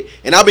ahead,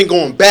 and I've been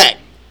going back.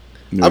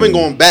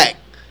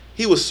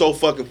 He was so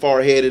fucking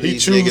far ahead of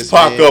these niggas. He choose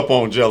Pac up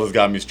on Jealous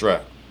got me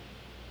strapped.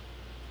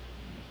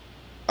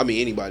 I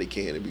mean, anybody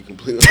can, to be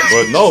completely honest.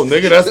 But no,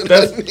 nigga, that's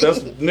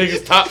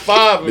niggas top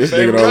 5. This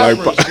nigga don't like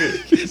Pac.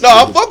 No,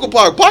 I fuck with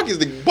Pac.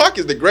 Pac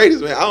is the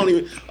greatest, man.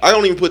 I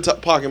don't even put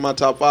Pac in my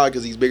top 5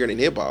 because he's bigger than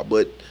hip hop.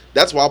 But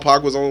that's why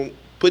Pac was on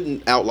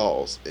putting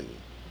Outlaws and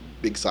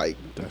Big Sight.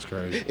 That's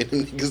crazy. And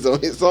them niggas on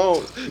his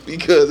songs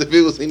because if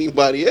it was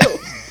anybody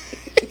else,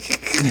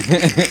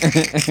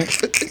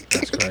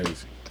 that's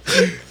crazy.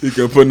 You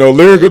can put no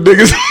lyrical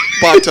niggas.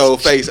 Pac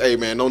told Face, hey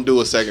man, don't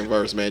do a second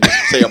verse, man. Just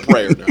say a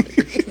prayer. Now.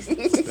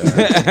 Say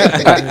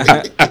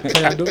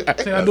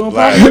I doing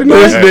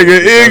This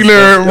nigga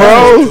ignorant,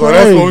 bro. So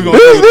that's what we gonna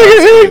This do.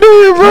 nigga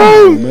ignorant,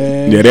 bro.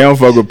 man. Yeah, they don't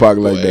fuck with Pac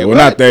like that. Well,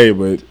 not they,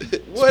 but Boy,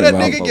 that Still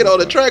nigga don't get fuck on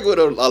the with track with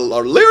a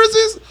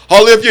lyricist.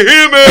 Holla if you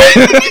hear me.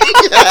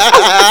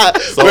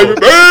 Baby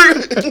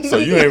bird. So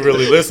you ain't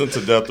really listened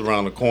to Death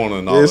Around the Corner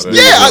and all Yes, of that.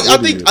 Yeah,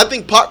 I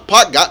think Pac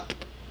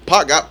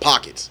got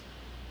pockets.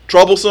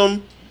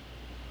 Troublesome.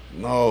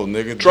 No,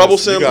 nigga.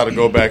 Troublesome. You got to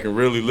go back and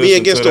really listen Me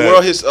Against to the that.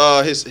 World.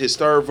 His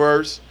third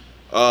verse.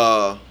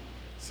 So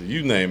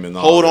you naming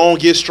all Hold that. on,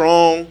 get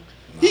strong.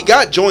 He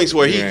got joints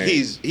where Yeah.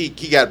 he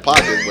got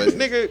pockets, but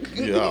nigga,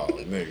 Yeah,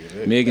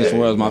 nigga. Me Against the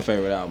World is my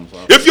favorite album. So.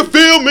 if you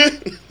feel me,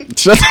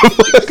 shut the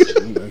fuck.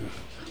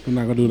 I'm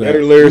not gonna do that.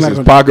 Better I'm not lyricist,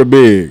 gonna- Pac or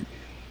Big?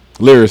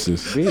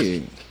 Lyricist.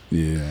 Big.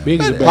 Yeah. Big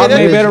is a Pac Pac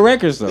better. made better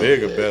records though.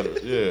 Bigger, better.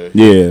 Yeah.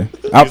 Yeah.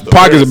 He's the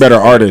Pac is a best. better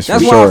artist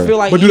That's for why sure. I feel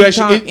like But do that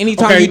shit-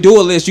 anytime okay. you do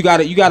a list, you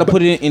gotta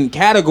put it in At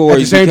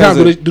categories. the same time,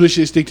 because do this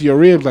shit stick to your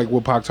ribs like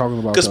what Pac talking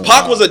about? because though?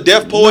 Pac was a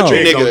deaf poetry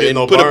Ain't gonna nigga get and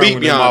no put a burn beat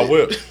when in my behind it.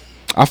 whip.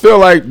 I feel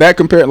like that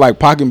compared like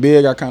Pac and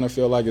Big, I kind of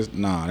feel like it's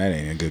that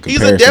ain't a good He's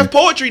comparison. a deaf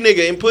poetry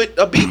nigga and put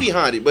a beat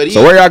behind it. But he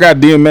So where y'all got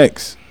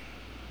DMX?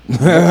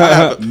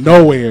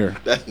 Nowhere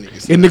that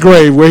nigga's in the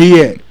grave where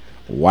he at.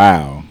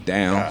 Wow.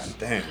 damn, God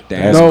damn.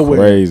 That's Nowhere.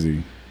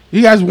 crazy.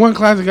 He has one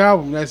classic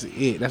album. That's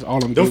it. That's all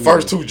I'm. Them giving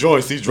first you. two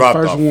joints he dropped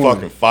first are one.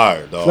 fucking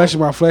fire, dog. Flesh of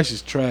My Flesh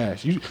is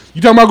trash. You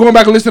talking about going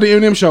back and listen to the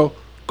Eminem show?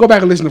 Go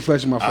back and listen to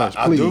Flesh of My Flesh,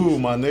 I please. do,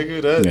 my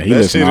nigga. That, Yeah, he that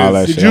listened shit to all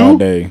that is. shit Did all you?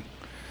 day.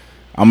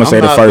 I'm gonna I'm say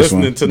the not first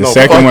one. listening to The no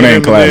second one fucking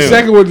ain't Eminem. The classic.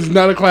 second one is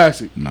not a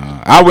classic.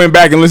 Nah, I went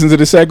back and listened to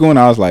the second one.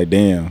 I was like,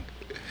 damn,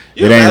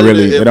 You it ain't imagine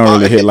really, if it don't Pac-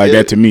 really hit like if-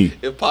 that to me.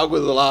 If Pac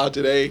was alive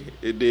today,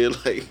 it did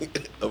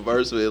like a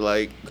verse with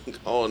like, I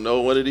don't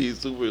know, one of these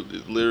super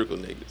lyrical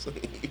niggas.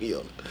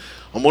 Yo,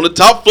 I'm on the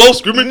top floor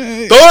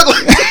screaming thug.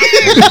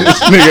 This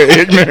nigga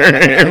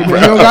ignorant, He bro.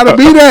 don't gotta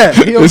be that.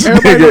 This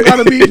Everybody don't nigga-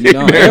 gotta be. you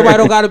know, everybody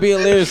don't gotta be a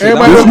lyricist.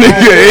 Everybody This don't-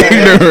 nigga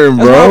ignorant, That's why I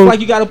feel bro. like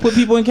you gotta put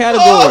people in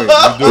categories.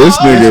 This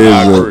I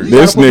nigga agree. is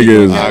this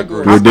nigga I is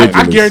agree. ridiculous.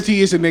 I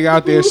guarantee it's a nigga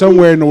out there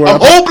somewhere in the I'm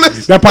world.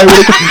 hopeless. That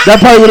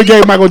probably would have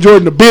gave Michael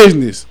Jordan the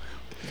business.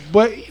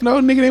 But you know,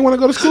 nigga didn't want to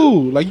go to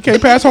school. Like you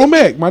can't pass home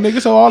ec, my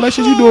nigga. So all that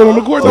shit you doing on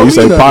the court. So don't you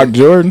say mean Pac nothing.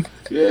 Jordan?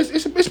 Yeah,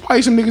 it's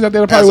probably some niggas out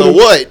there that As probably a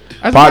would.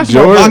 what? Pac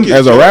Jordan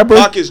as a rapper?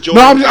 Pac is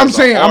Jordan. No, I'm as a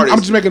saying- I'm artist.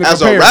 just making a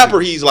As a comparison. rapper,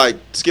 he's like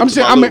I'm skipped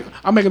saying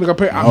I'm making a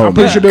compare. Oh I'm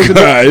pretty my sure there's a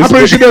God, I'm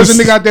pretty sure there's a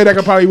this nigga out there that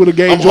could probably would have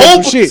gave I'm Jordan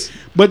some hopeless. shit.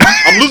 But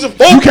I'm losing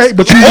focus. you can't.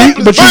 But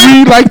you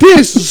read like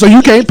this, so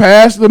you can't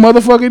pass the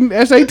motherfucking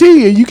SAT,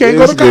 and you can't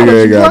This go to college. nigga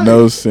ain't You got right.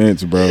 no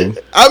sense, bro.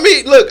 I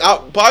mean, look,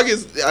 Pac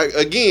is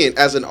again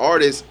as an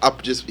artist.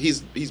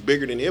 He's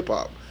bigger than hip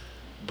hop.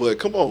 But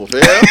come on, fam.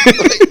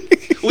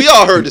 Like, we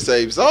all heard the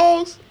same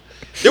songs.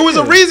 There was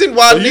a reason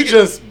why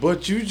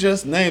But you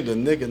just named a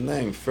nigga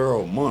named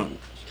Pharoah Monch.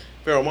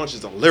 Pharoah Monch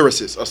is a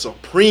lyricist, a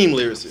supreme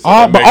lyricist.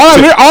 All, but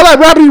makes all that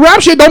rappity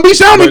rap shit don't be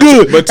sounding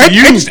good. but to Ain't-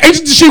 you- ain't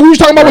the shit we was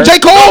talking about with J.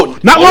 Cole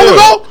not long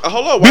ago.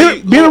 Hold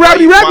on. Being a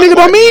rappity rap nigga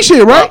don't mean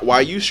shit, right?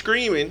 Why you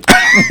screaming?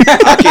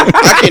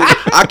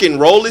 I can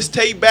roll this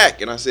tape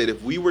back, and I said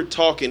if we were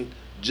talking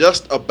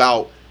just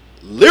about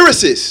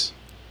lyricists,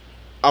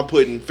 I'm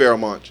putting Pharoah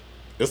Monch.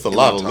 It's a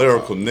lot of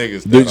lyrical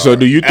niggas. So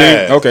do you think?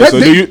 ass. Okay, That- so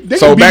they- do you? they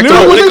So can be back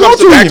lyrical when they go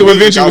to back to you. what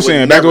Vinci I was would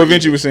saying. Back to never what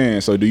Vinci was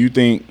saying. So do you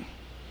think?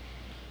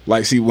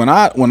 Like, see, when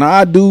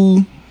I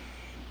do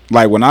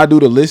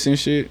the listen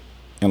shit,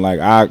 and like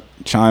I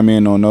chime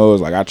in on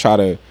those, like I try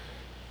to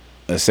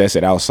assess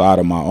it outside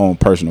of my own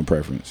personal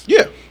preference.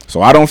 Yeah.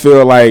 So I don't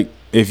feel like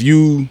if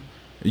you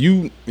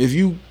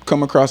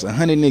come across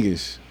 100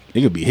 niggas,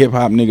 it could be hip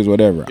hop niggas,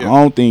 whatever. Yeah.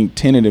 I don't think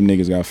 10 of them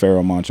niggas got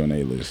Pharoah Monch on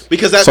their list.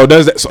 Because that's So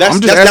does that? So that's,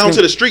 I'm just that's down asking-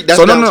 to the street. That's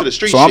so down to the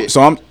street shit.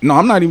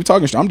 I'm not even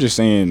talking. I'm just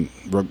saying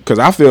because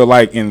I feel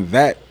like in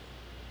that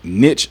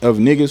niche of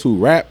niggas who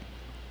rap,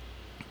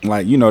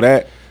 like you know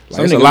that.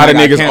 Like, it's a lot of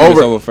niggas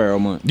over Pharoah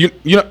Monch. you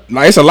know,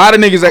 like it's a lot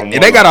of niggas that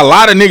they got a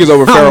lot of niggas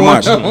over Pharoah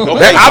Monch.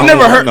 Okay. I've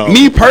never heard No.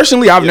 me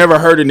personally. I've never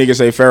heard a nigga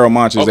say Pharoah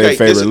Monch is their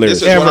favorite this lyric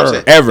is what I'm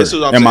saying. ever This is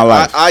what I'm in my saying.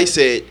 life. I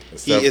said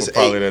Except he is for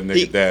probably that nigga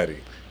he, daddy.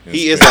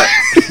 he is a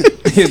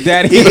His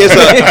daddy. he is a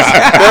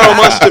Pharoah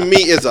Monch to me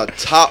is a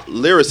top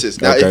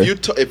lyricist. Now, Okay.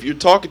 if you're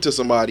talking to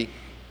somebody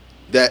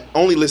that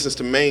only listens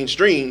to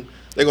mainstream,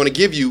 they're gonna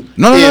give you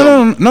No.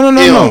 I'm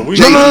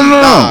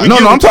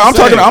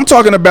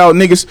talking about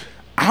niggas.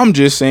 I'm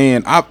just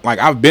saying.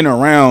 I've been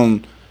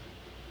around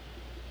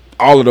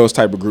all of those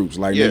type of groups.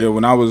 Like Yeah. nigga,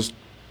 when I was,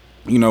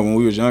 when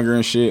we was younger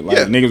and shit, like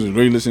Yeah. niggas was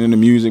really listening to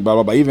music, blah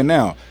blah blah. Even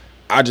now,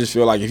 I just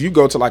feel like if you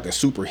go to like a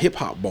super hip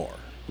hop bar,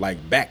 like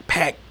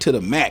backpack to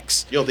the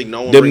max, You don't think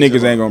no one them brings niggas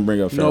him ain't up? gonna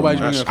bring up Pharoah Nobody's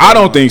Monch. bringing up I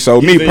Pharoah don't think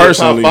so. Me Either your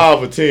personally, top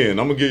 5 or 10. I'm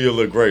gonna give you a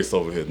little grace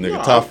over here,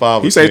 nigga. Top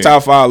 5. he or say 10.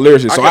 top 5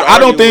 lyricists. So I could I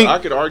don't argue- think I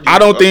could argue- I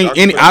don't I think could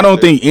any put I it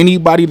don't there. think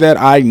anybody that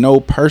I know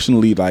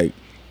personally like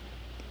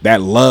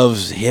that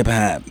loves hip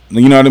hop.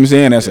 You know what I'm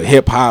saying? That's a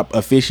hip hop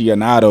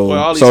aficionado, Well,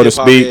 all these so to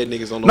hip-hop speak. head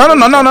niggas don't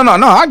know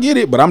No. I get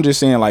it, but I'm just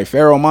saying like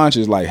Pharoah Monch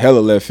is like hella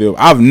left field.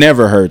 I've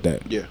never heard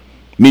that. Yeah.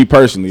 Me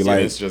personally, See, like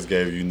this just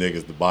gave you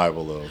niggas the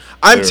Bible of.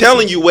 I'm lyricism.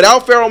 telling you,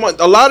 without Pharoah Monch,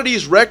 a lot of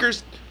these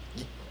records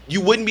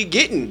you wouldn't be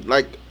getting.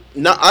 Like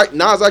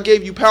Nas, I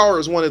Gave You Power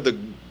is one of the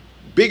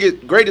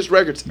greatest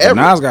records but ever.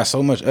 Nas got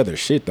so much other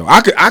shit though.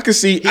 I could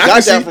see. he I got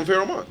could that see, from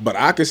Pharoah Monch. but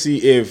I could see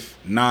if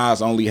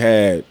Nas only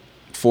had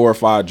 4 or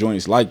 5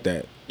 joints like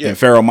that, Yeah. and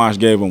Pharoah Monch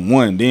gave him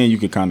 1, then you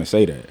could kind of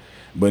say that.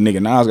 But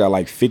nigga, Nas got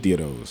like 50 of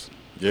those.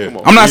 Yeah, Come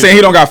on. I'm not saying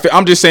he don't got.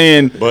 I'm just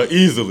saying but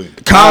easily. Nas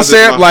is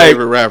concept my like.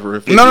 favorite rapper.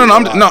 and 50 No, is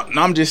a lot.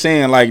 I'm just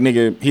saying like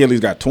nigga, he at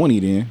least got 20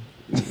 then.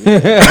 He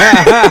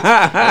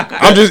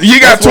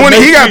got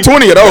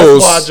 20 of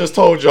those. That's why I just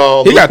told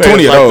y'all. He got Lupe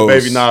 20 is of like the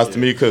those. Baby Nas to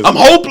me because I'm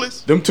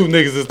hopeless. them two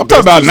niggas is. I'm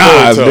talking about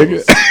Nas,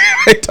 nigga.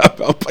 They talk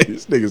about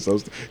this nigga so.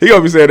 He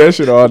gonna be saying that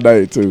shit all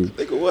night too.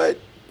 Nigga, what?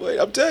 Wait,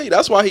 I'm telling you,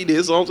 that's why he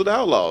did songs with the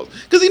Outlaws.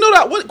 Because you know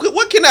that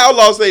what can the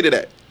Outlaws say to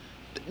that?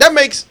 That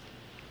makes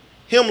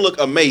him look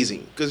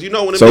amazing. Because you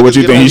know when. So what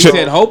you think he should?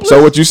 said hopeless?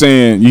 So what you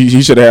saying?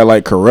 He should have had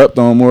like Corrupt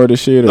on more of the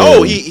shit? Or?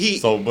 No, he.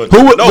 So, but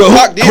Who? No,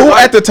 Pac did, who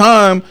right? at the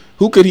time?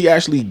 Who could he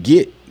actually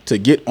get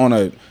on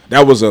a?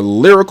 That was a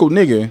lyrical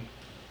nigga.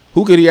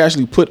 Who could he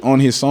actually put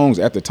on his songs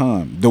at the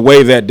time? The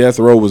way that Death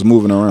Row was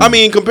moving around. I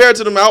mean, compared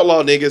to them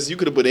Outlaw niggas, you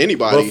could have put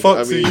anybody. But fuck,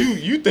 I see, mean,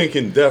 you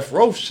thinking Death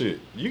Row shit.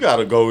 You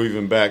gotta go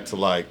even back to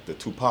like the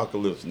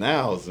Tupacalypse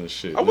Nows and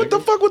shit. what the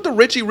nigga. fuck with the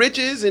Richie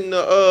Riches and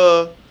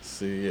the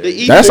See, yeah.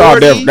 the that's all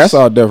E40s? That's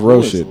all Death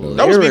Row shit though.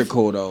 That was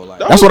lyrical though. Like,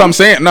 That's what I'm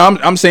saying. No,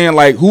 I'm saying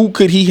like who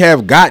could he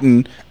have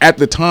gotten at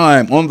the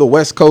time on the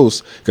West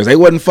Coast? Because they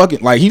wasn't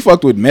fucking like he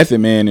fucked with Method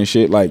Man and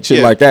shit like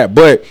that.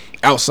 But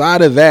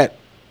outside of that,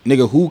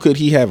 nigga, who could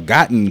he have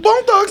gotten?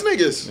 Bone Thugs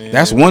niggas.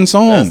 That's one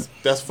song.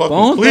 That's fucking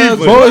Bone Cleveland.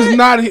 Thugs, Bro, it's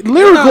not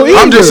lyrical either.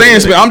 I'm just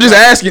saying. I'm just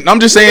asking. I'm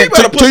just saying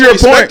better put to some your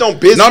respect point. on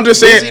Busy. No, I'm just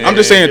saying. Busy. I'm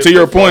just saying to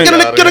your point. Get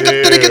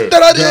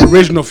outta here. The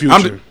original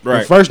Future. right.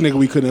 The first nigga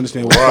we couldn't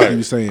understand what the fuck Right. he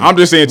was saying. I'm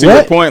just saying to your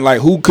What? point.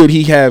 Like who could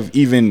he have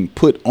even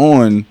put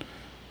on?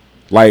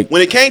 Like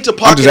When it came to I'm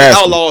Pac just and the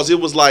asking. Outlaws, it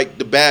was like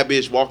the bad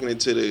bitch walking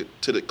into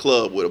the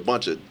club with a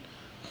bunch of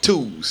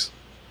twos.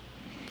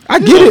 I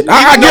get it.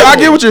 I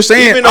get what you're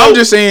saying. Even though, I'm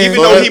just saying.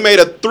 Even though he made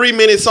a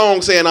 3-minute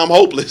song saying I'm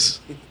hopeless.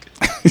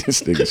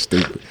 This nigga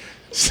stupid.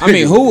 I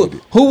mean,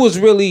 who was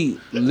really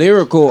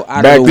lyrical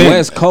out Back of the then.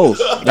 West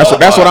Coast? That's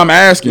what I'm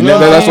asking. Yeah,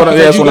 That's what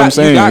because you I'm got-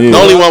 saying. you got Yeah. The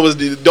only one was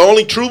the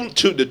only true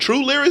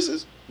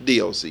lyricist,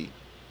 DOC.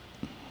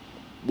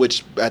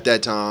 Which at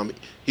that time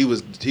he was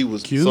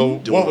So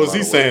doing what a was lot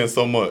he of work. saying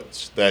so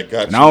much that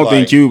got And you I don't like,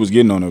 think Cube was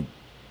getting on a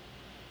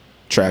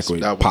track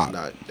with That was Pop.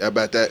 not at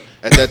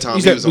that time. You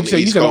he said, was on you the said,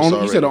 you East said the Coast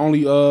only, you said the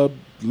already. only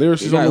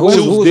lyricist Like, on the who West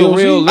was was a DOC?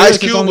 real Ice lyricist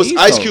Cube on the was East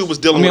Ice Coast? Cube was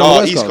I dealing mean, with on the all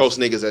West East Coast. Coast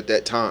niggas at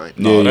that time.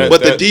 No, Yeah.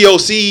 But the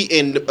DOC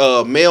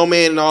and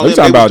Mailman and all Oh, you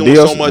them, they talking was about doing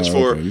so DOC? much Oh,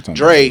 for okay, you talking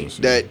Dre about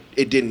DOC. that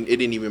it didn't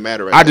even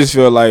matter. At I that just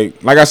feel like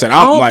I said,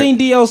 I I'm don't like, think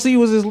DLC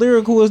was as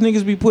lyrical as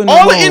niggas be putting.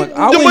 all it on. in, Like,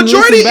 I the wouldn't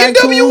majority listen back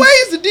to NWA him.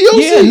 is the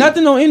DOC. Yeah,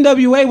 nothing on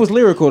NWA was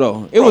lyrical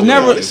though. It was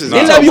never this is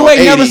not talking NWA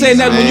about never 80s, said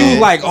nothing when you man.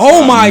 was like,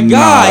 oh my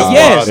god,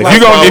 yes. if Like,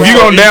 you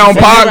going down It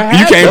Pop, never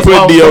you can't happened. put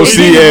That's why DOC it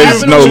didn't as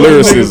happen no to you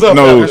lyricist, niggas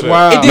no, after that.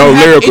 Wow. It didn't no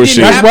happen- lyrical it shit.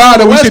 didn't That's happen why on that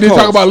the we West should talk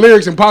Coast. about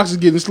lyrics and Pox is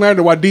getting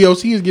slandered while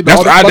DOC is getting That's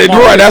all the I did. fuck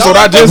You're right. That's what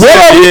I just What said.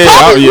 are we Yeah,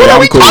 talking- what are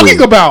I'm we cool. talking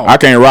about? I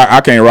can't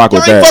rock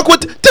with Y'all ain't that. fuck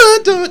with the dun,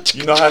 dun,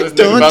 You know how this nigga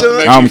dun, about to dun.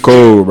 make I'm you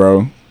cool,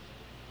 bro.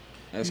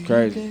 That's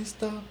crazy.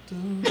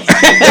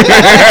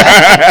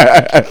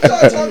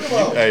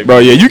 Hey, Bro,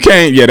 yeah, you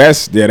can't. Yeah,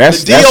 that's The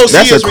that's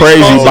DOC a is crazy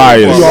responsible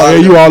bias. You all,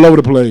 you all over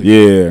the place.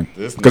 Yeah,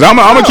 This because I'm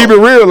gonna keep it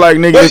real, like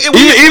nigga. But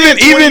we in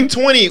Even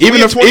 2020, even we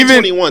in if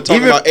 2021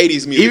 talking about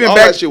 80s music. even All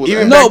back, that shit was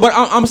even ass. No, but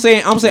I'm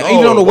saying No,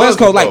 even on the it West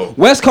Coast, wasn't, like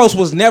though. West Coast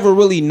was never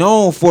really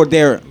known for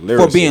their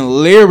Lyricism. for being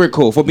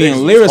lyrical, for being niggas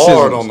was lyricism.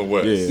 hard on the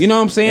West. Yeah. You know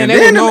what I'm saying? And They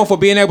were then- known for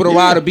being able to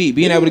ride a beat,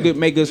 being able to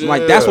make us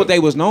like that's Yeah. what they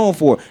was known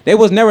for. They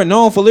was never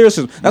known for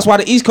lyricism. That's why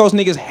the East Coast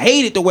niggas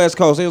hated the West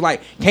Coast. They was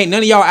like, can't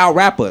none of y'all out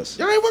rap us.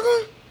 Y'all ain't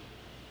fucking.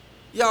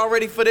 Y'all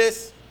ready for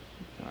this?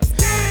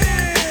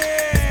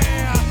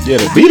 yeah,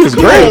 the beat is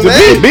Come great. on, The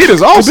man. beat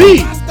is awesome.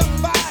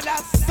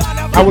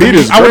 I beat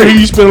is want to great. hear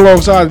you spin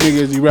alongside the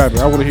nigga as he rapping.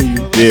 I want to hear you.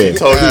 Yeah,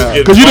 Told you was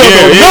getting Because you don't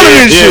know none of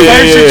this shit.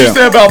 Same shit yeah. you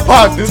said about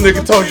Pac. This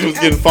nigga told you was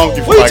getting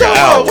funky for What you like an talking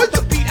about? hour. What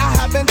the?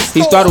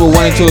 He started with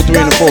 1 and 2 and 3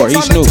 and 4.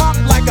 He Snoop.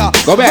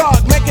 Go back.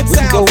 We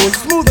can go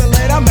with-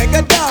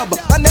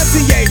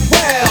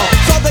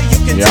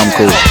 Yeah, I'm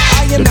cool.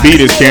 The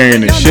beat is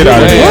carrying the shit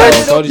out of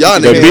What? this. Y'all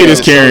The niggas beat is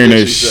don't carrying know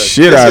the this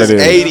shit out of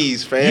This is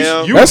this. 80s,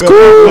 fam. You That's been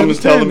cool. coming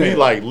telling me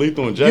like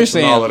Lethal Injection You're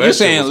saying and all of that you're shit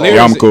saying was lyrics.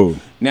 Yeah, I'm cool.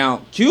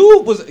 Now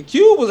Cube was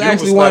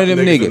actually one of them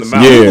slapping niggas in niggas. the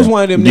mouth. Cube was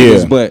one of them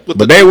niggas, but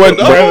but they wasn't.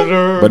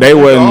 Predator, But they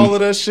wasn't. all of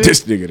that shit.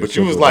 This nigga, But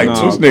you was like, No,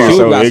 this two nigga Cube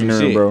so got some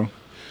ignorant, shit. bro.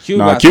 Cube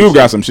Nah, got Cube some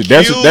got shit. some shit.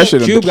 That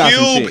shit. Cube got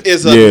some Cube shit.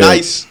 is a Yeah.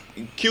 nice.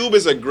 Cube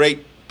is a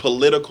great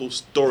political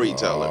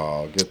storyteller.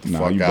 Oh, get the Nah,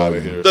 fuck you out bugging.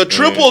 of here. The man.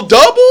 triple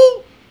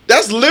double.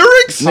 That's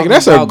lyrics. Nigga,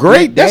 that's a about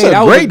great. Good That's Day. a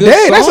That was a great good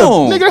day. That's a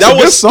song. nigga. That's That a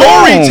good was song.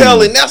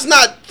 storytelling. That's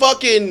not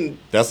fucking.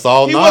 That's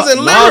all. He Nas,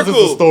 wasn't Nas is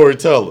lyrical. a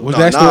storyteller. Was No,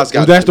 that, Nas got was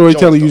that the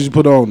storytelling joints, you just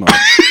put on?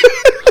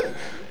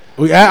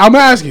 Though? I'm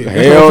asking. That's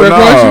Hell a fair no,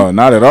 question.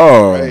 not at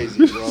all.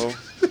 Crazy, bro.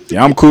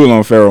 Yeah, I'm cool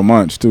on Pharoah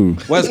Monch too.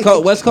 West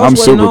Coast I'm wasn't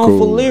super known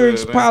for cool.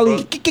 lyrics. Yeah,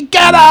 Probably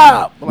Get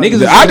up.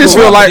 niggas. I just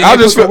feel like I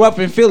just feel up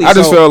in Philly. I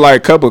just so- feel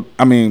like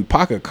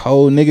Pac a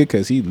cold nigga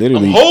because he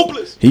literally I'm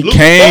hopeless. he Lose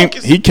came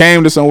focus. he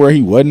came to somewhere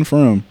he wasn't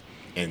from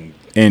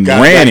and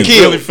got ran back it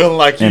really feeling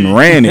like he and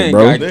ran it,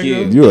 bro. Got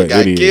killed. You an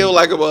Got idiot. killed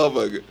like a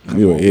motherfucker.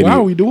 You an idiot.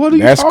 Wow, what are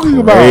you That's talking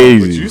about? crazy.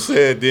 But you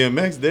said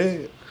DMX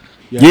dead.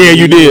 Yeah,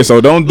 you did. So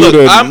don't do Look,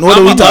 the. I'm What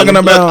are we talking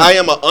look, about? I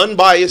am an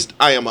unbiased.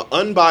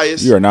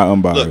 You are not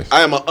unbiased. Look,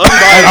 I am an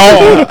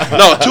unbiased.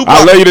 No, Tupac.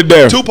 I love you to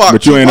death, Tupac,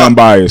 but you ain't Tupac-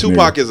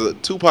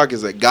 unbiased, Tupac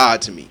is a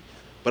god to me,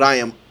 but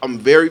I'm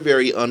very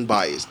very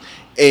unbiased.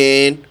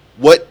 And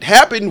what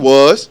happened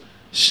was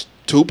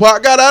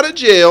Tupac got out of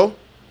jail,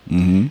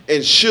 Mm-hmm.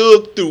 and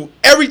Suge threw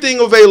everything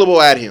available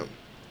at him.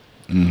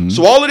 Mm-hmm.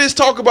 So all of this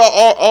talk about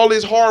all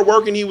this hard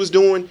working he was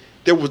doing,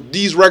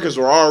 these records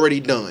were already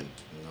done.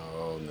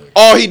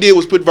 All he did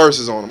was put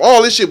verses on them.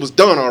 All this shit was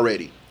done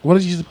already. What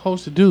is he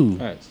supposed to do?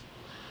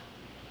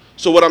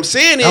 So what I'm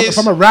saying is, If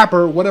I'm a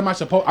rapper, what am I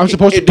supposed? I'm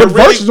supposed to there put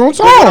really- verses on songs.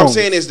 What I'm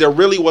saying is, there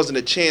really wasn't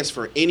a chance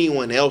for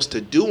anyone else to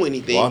do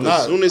anything. Why 'Cause not?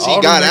 As soon as he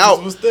All got them niggas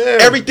out, was there.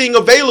 everything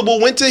available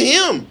went to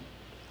him.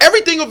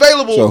 Everything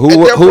available. So at who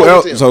Death Row else?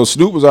 went to him. So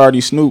Snoop was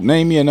already Snoop.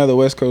 Name me another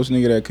West Coast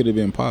nigga that could have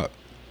been Pac.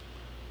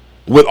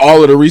 With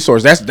all of the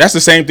resources, that's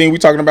the same thing we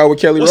talking about with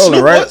Kelly Well,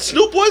 Rowland, right?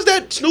 Snoop was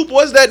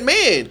that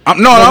man.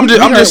 I'm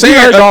just we saying.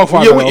 heard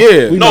Dogfather, though.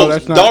 Yeah. We No, know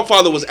that's not-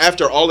 Dogfather was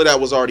after all of that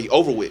was already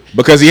over with.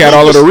 Because he had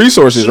all of the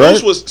resources, right?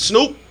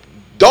 Snoop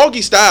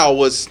Doggy Style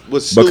was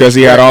Snoop's Because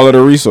he had record. all of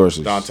the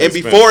resources. Dante And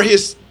before Spencer.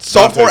 his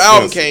sophomore Dante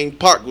album Spencer. came,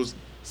 Pac was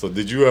So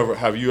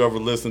have you ever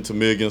listened to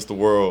Me Against the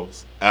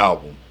World's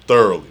album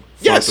thoroughly, front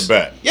yes, to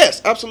back?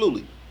 yes,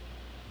 absolutely.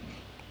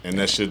 And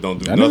that shit don't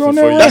do That nigga nothing on for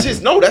that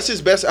you. record. That's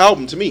his best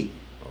album to me.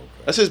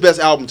 That's his best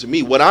album to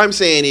me. What I'm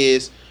saying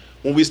is,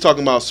 when we was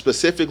talking about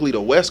specifically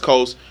the West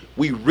Coast,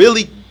 we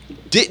really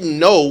didn't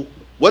know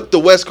what the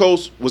West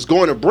Coast was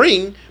going to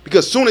bring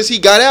because as soon as he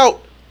got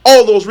out,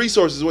 all those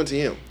resources went to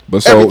him.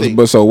 But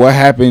Everything. so what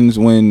happens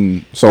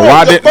when? So Bro,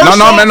 why the did? first No,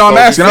 song- I'm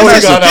asking. I'm Before he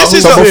asking. got out, This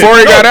is So a- before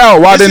he got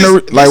out, why this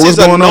didn't? is- Like, this what's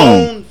is a going on?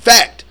 known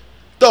fact.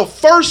 The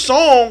first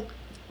song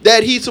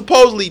that he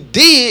supposedly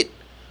did,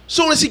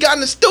 soon as he got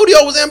in the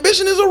studio, was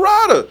 "Ambition Is a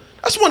Rider."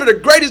 That's one of the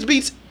greatest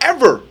beats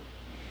ever.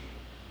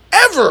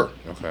 Ever.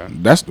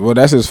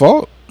 That's his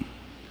fault.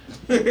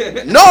 No,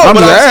 I'm but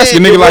just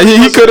asking, saying nigga. it Like he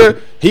wasn't- could have.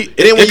 And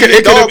then when you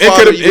hear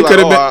Dogfather, you It like, could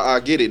have oh, been. I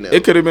get it now.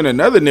 It could have been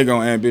another nigga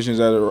on Ambitions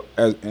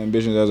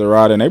as a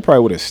rider, and they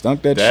probably would have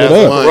stunk that Daz shit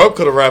and up. Corrupt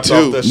could have rapped Two.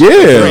 off that Yeah.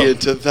 shit. Three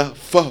into the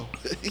four.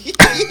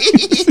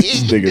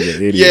 This nigga's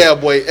an idiot. Yeah,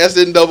 boy.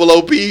 SNOOP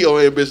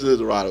on Ambition Is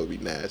a Rider would be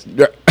nasty.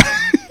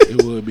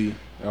 It would be.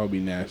 That would be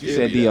nasty. He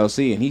said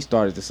DLC, and he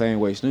started the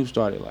same way Snoop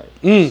started. Like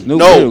Snoop No,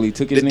 literally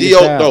took his the nigga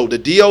style. No, the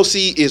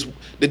DOC is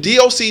the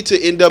DOC to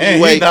NWA.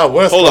 And he not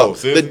West hold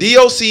Coast, up, is the he?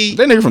 DOC.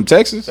 That nigga from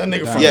Texas. That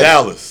nigga from Yes,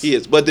 Dallas. he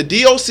is. But the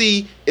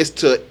DOC is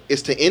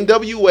to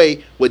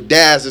NWA. What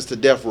Daz is to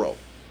Death Row,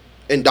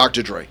 and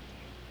Dr. Dre.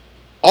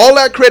 All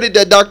that credit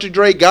that Dr.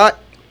 Dre got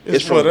is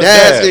It's from for the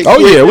Daz. Daz. and Oh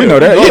yeah, we know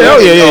that. Quick. Yeah,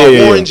 oh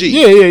yeah. Warren G.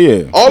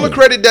 Yeah. All the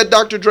credit that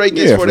Dr. Dre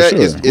gets Yeah, for for that sure.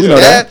 is We know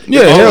Daz. that.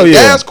 Yeah, hell yeah.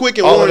 Daz, Quick,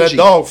 and All of Warren that G.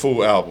 Dog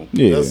Food album.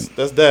 Yeah.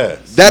 That's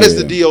Daz. That is Yeah.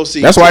 the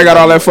DOC. That's why he got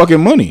all that fucking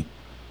money.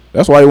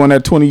 That's why he won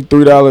that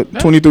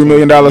 $23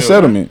 million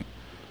settlement.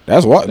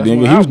 That's why That's nigga,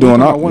 one he was album. doing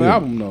We all talking about one yeah.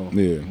 album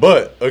though. Yeah.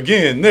 But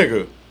again,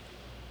 nigga,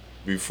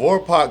 before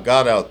Pac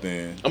got out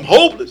then, I'm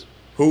hopeless.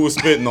 who was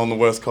spitting on the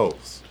West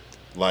Coast?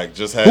 Like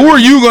just had Who are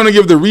you gonna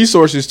give the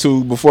resources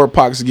to before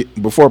Pac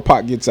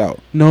gets out?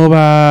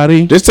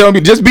 Nobody. Just tell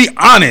me. Just be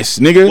honest,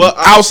 nigga. Well,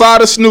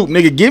 Outside of Snoop,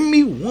 nigga, give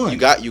me one. You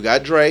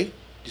got Dre.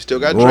 You still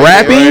got Dre.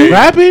 Rapping? there.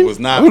 Rapping? was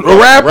not A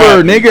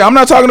rapper, nigga. I'm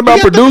not talking You about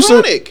got the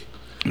producer. Chronic.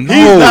 He's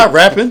not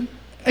rapping.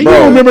 Hey, you Bro,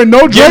 don't remember no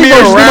Dre Give me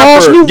verses a and all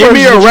rapper. Snoop Give me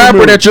verses a you rapper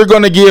remember. that you're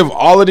gonna give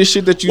all of this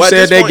shit that you Well, at said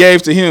this they point-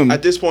 gave to him.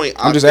 At this point,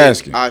 I'm just think-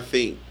 asking. I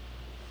think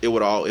it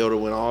would have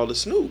went all to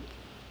Snoop.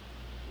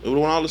 It would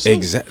have went all to Snoop.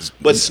 Exactly.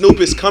 But Snoop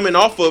is coming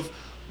off of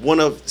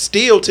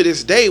still to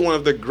this day, one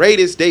of the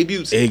greatest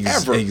debuts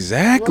ever.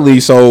 Exactly.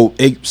 So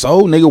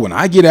nigga, when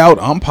I get out,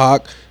 I'm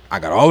Pac. I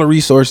got all the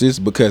resources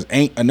because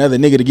ain't another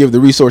nigga to give the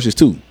resources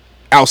to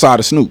outside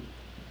of Snoop.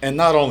 And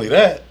not only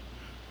that,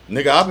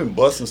 nigga, I've been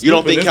busting Snoop. You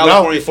don't think in his mouth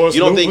California? before You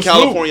don't Snoop think was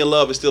California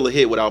Love is still a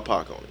hit without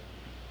Pac on it?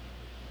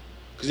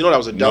 Because you know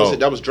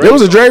that was Dre. There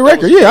was a Dre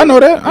record. Yeah, I know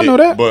that. I know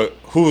that. But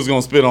who's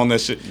gonna spit on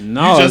that shit?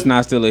 No, You it's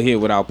not still a hit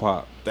without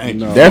Pac. Thank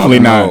you. Definitely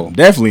No. not.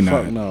 Definitely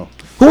Fuck not. no.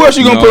 Who else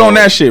you gonna No. put on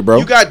that shit, bro?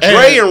 You got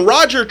Dre and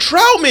Roger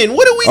Troutman.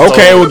 What are we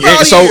Okay, talking well,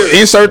 about so here?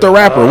 insert the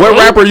rapper. What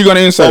rapper are you gonna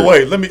insert? Oh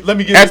wait, let me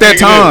get At this that nigga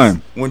time.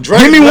 this. When Dre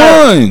Give me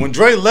left, one. When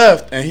Dre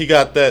left and he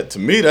got that, to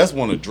me, that's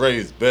one of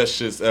Dre's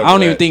best shits ever. I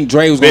don't even think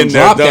Dre was gonna Been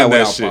there, drop done that that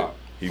without shit. Pac.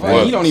 He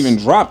He don't even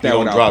drop He that don't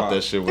without drop pop.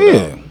 that shit without.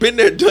 Yeah. Been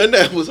there, done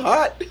that. Was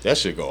hot. That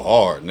shit go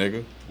hard,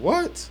 nigga.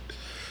 What?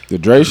 The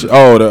Dre shit.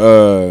 Oh,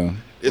 the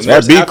It's that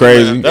first beat Aftermath.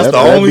 crazy. That's That the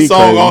only beat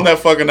song crazy. on that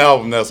fucking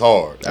album that's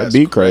hard. That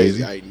beat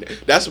crazy.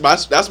 That's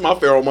my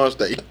Pharaoh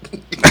Monster.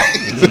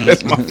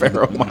 That's my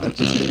Pharaoh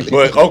Monster.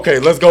 But okay,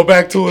 let's go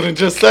back to it and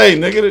just say,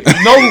 nigga,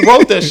 you know who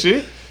wrote that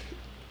shit?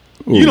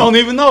 You don't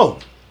even know.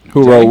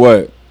 Who wrote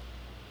what?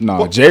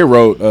 No, Jay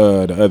wrote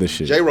the other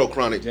shit. J Roll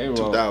Chronic J-Roll.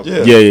 2000. Yeah.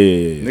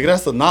 Yeah. Nigga,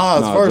 that's the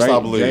Nas verse, I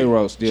believe.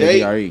 J-Roll still J-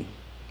 DRE.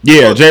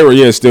 Yeah, Jay wrote.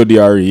 Yeah, still DRE.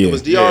 Yeah. It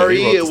was DRE. Yeah,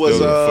 he wrote it was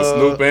for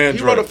Snoop and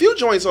he wrote a Drake. few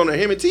joints on there.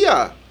 Him and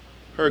T.I.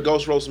 Heard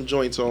Ghost wrote some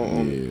joints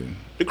on.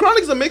 The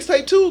Chronic's a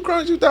mixtape too.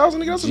 Chronic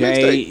 2000. Nigga, that's a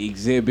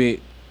mixtape. Jay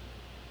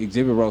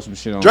Exhibit wrote some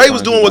shit on. Dre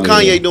was doing what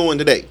Kanye doing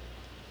today.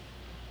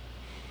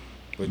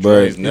 But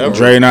Dre's never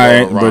Dre around.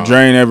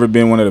 ain't never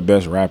been one of the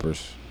best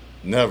rappers.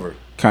 Never.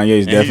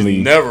 Kanye's And definitely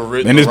he's never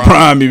written in his around.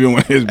 prime. Even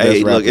one of his best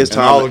Hey, rappers. look, it's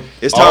all time.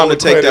 It's time the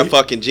to take that credit-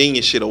 fucking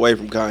genius shit away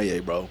from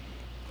Kanye, bro.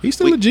 He's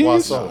still a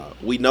genius. Why so?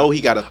 We know he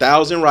got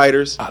 1,000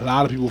 writers. A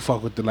lot of people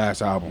fuck with the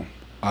last album.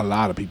 A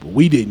lot of people.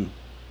 We didn't.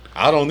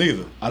 I don't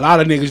either. A lot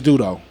of niggas do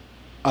though.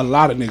 A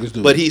lot of niggas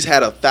do. But he's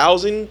had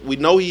 1,000. We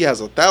know he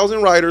has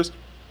 1,000 writers,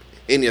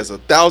 and he has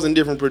 1,000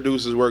 different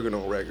producers working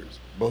on records.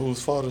 But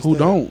whose fault is who that?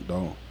 don't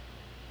though?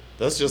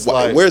 That's just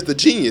Why, like, where's the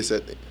genius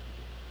at?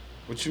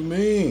 what you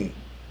mean?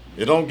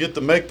 You don't get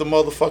to make the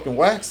motherfucking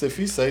wax if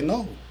he say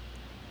no.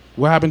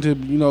 What happened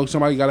to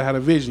somebody gotta have a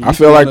vision? I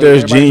feel like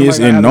there's genius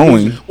in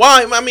knowing.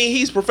 Why? I mean,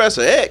 he's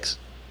Professor X.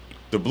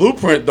 The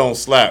blueprint don't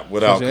slap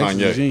without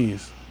Kanye.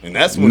 Genius. And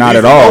that's what Not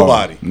he's at all.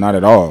 nobody. Not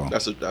at all.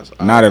 That's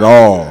Not at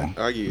all.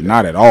 I give you that.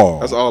 Not at all.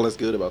 That's all that's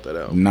good about that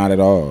album. Not at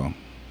all.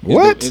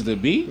 What? Is the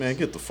beat? Man,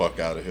 get the fuck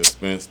out of here,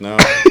 Spence, now.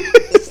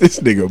 This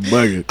nigga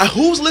bugging.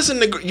 Who's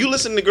listening to you?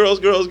 Listen to girls.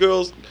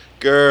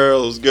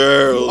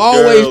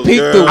 Always pick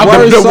the I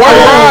worst the song.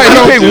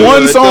 right. He picked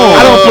one song.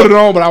 I don't put it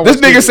on, but I This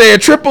nigga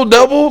said triple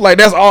double. Like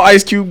that's all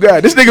Ice Cube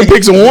got. This nigga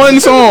picks one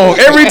song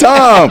every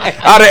time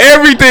out of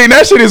everything.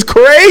 That shit is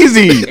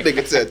crazy.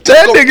 Nigga said,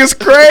 That nigga's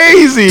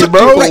crazy,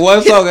 bro.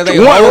 One song and they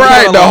One whole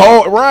right, the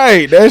catalog. whole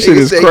right. That shit Nigga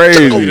is said,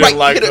 crazy. "Chuckle right."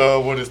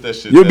 Like, what is that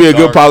shit? You'll be a That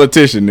good dark-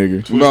 politician,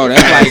 nigga. Bro,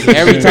 that's like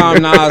every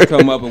time Nas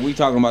come up and we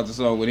talking about the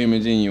song with him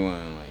and Genuine.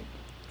 Like,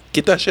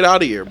 Get that shit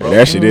out of here, bro.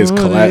 That shit is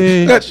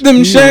collapse. Got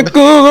them shackles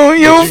on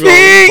your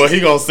But he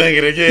gonna sing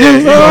it again.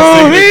 He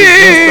gonna sing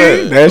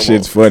it again. That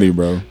shit's funny,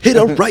 bro. Hit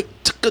a right,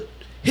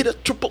 hit a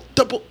triple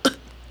double.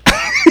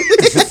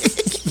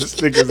 This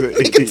nigga's an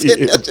Nigga said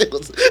idiot. that shit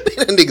was,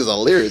 that nigga's a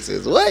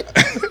lyricist.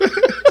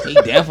 What? he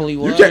definitely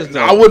was.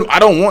 I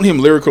don't want him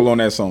lyrical on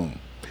that song.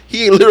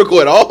 He ain't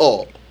lyrical at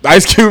all.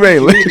 Ice Cube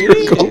ain't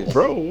lyrical, is.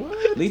 bro.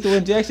 What? Lethal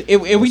Injection.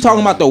 If we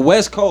talking about the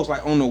West Coast,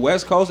 like on the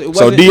West Coast, it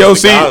So wasn't.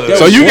 DOC,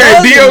 So you was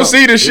gave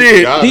DOC the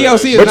shit, got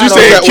DOC is but not you on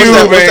said that. What's Cube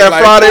that- ain't what's that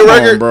like, Friday come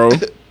on, record? bro.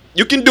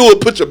 You can do it.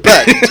 Put your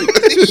back.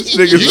 This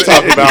nigga's You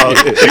talking about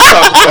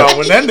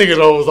when that nigga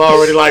though was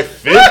already like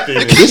 50.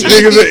 and This shit.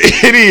 nigga's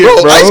an idiot,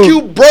 Bro, bro. Ice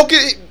Cube broke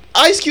it.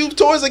 Ice Cube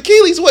tore his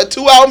Achilles. What?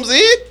 2 albums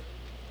in?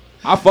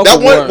 I fuck That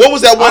with one. War. What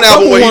was that one I fuck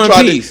album with where War he and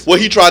tried Peace. to? Where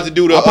he tried to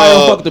do the. I probably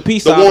don't fuck the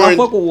Peace side, but I Warren.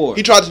 fuck with War.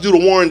 He tried to do the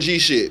Warren G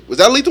shit. Was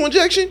that Lethal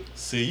Injection?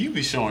 See, you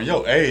be showing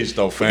your age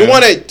though, fam. The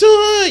one that.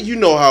 Dun, you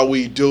know how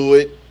we do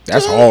it.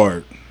 That's Dun.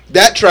 hard.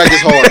 That track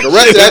is hard. The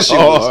rest of that shit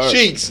hard. was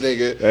cheeks,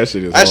 nigga. That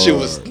shit is That shit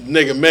hard. was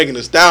nigga Megan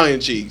Thee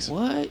Stallion cheeks.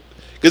 What?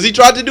 Cause he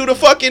tried to do the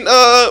fucking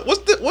what's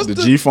The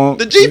G-Funk?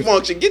 The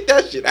G-Funk shit. Get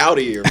that shit out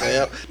of here,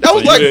 man. That So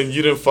was you like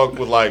didn't fuck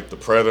with like the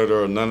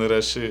Predator or none of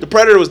that shit. the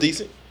Predator was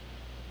decent.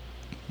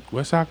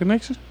 West Side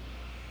Connection.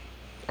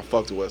 I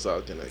fucked with West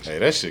Side Connection. Hey,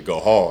 that shit go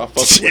I hard.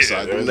 fucked with West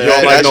Side. You That- don't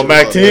that like no shit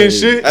Mac was 10 hard.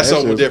 shit? That's That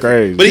something shit was different.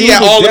 crazy. But he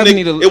had all the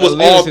definitely niggas. It was a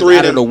all lyricist three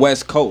out of the them.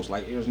 West Coast.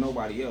 Like there was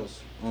nobody else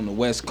on the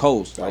West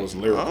Coast. Like, That was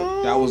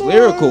lyrical. that was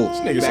lyrical.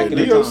 Nigga back said in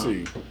the DOC.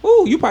 time.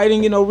 Ooh, you probably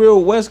didn't get no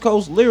real West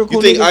Coast lyrical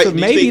You think niggas to you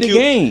maybe think the Cube,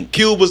 game.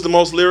 Cube was the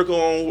most lyrical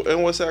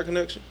on West Side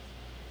Connection?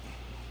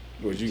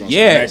 What, you gonna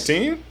Yes.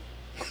 say Mac 10?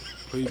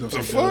 Please don't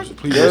say fuck? Dubs.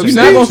 Please Dubs don't You're say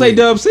not gonna Dubs. say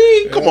Dub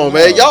C? Come on,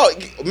 man. Y'all,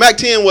 Mac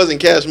 10 wasn't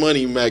Cash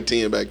Money. Mac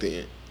 10 back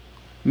then.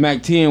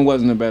 Mac 10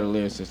 wasn't a better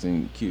lyricist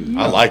than Q.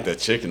 I like that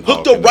chicken.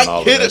 Hook hawking the and all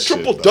right, of hit a that shit,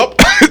 triple though. double.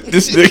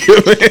 This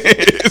nigga,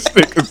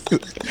 man.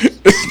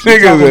 This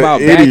nigga's Talking an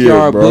about idiot,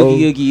 backyard bro.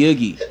 boogie oogie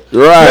oogie. Faux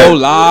Right.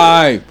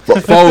 live.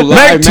 Faux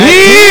Mac live.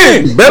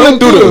 10! Belling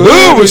through the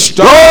hood with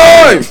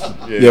strife!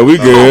 Yeah, we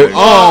good.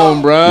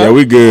 On, bruh. Yeah,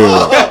 we good.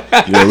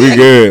 Yeah, we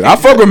good. I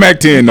fuck with Mac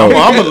 10 though.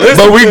 I'ma listen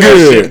but we to that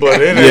good. shit,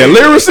 but it Yeah, ain't-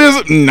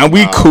 lyricism, nah,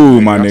 we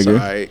cool, my That's nigga.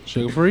 alright.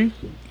 Sugar Free.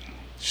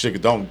 Sugar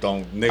don't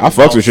nigga. I fucks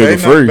don't with say Sugar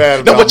nothing Free.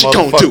 bad Now about what you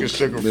gonna do? motherfucking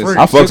Sugar Free.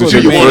 I fucks with Sugar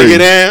Sugar You want to Free. get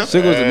down?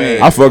 Sugar was the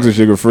man. I fucks with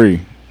Sugar Free.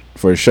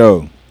 For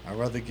sure. I'd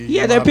rather give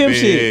Yeah, you that my pimp bed.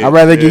 shit. I'd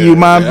rather give you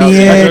my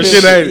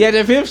bitch. Yeah,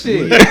 that pimp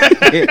shit.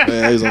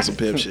 Man, he was on some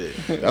pimp shit.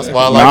 That's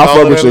why I Nah, like I all fuck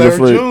of with that Sugar Larry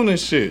Free. June and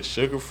shit.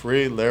 Sugar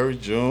Free, Larry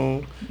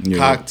June, Yeah.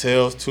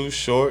 Cocktails, Too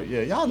Short.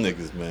 Yeah, y'all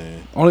niggas,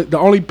 man. The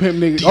only pimp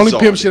nigga, These only are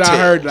pimp the shit I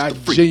heard that I tales,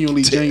 the freak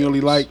genuinely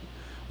tales. liked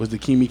was the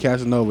Kimi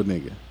Casanova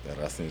nigga.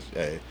 that I sent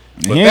you. Hey.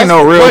 He ain't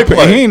no real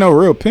pimp. He ain't no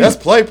real pimp. That's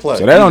play. So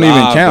that don't even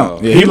live,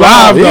 count. though. Yeah, He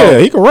live, though. Yeah,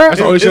 he can rap. That's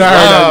the only shit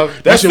I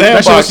heard. That's shit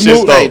sandbox smooth.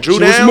 shit, though. Hey, Drew She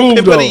was down. smooth,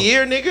 Pimp of though. the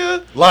year,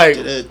 nigga. Like,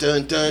 Dun,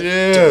 dun, dun,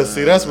 yeah, dun.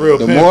 see, that's real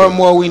The pimping. more and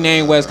more we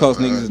name West Coast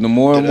niggas, the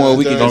more and more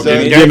we can just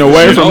Get Getting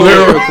away from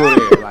lyrical.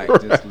 lyrical. Like,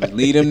 just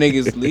lead them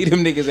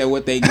niggas at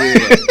what they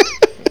good at.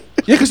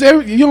 Yeah, because you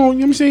don't, you know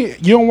what I'm saying?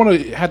 You don't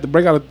want to have to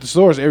break out of the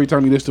source every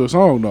time you listen to a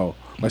song, though.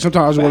 Like,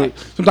 sometimes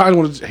I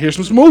want to hear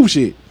some smooth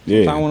shit.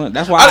 Yeah.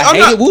 That's why I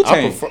hated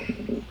Wu-Tang.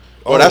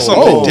 Oh, that's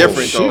something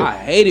different, though. I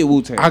hated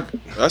Wu-Tang.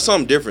 That's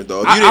something different,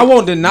 though. I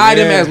won't deny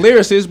them as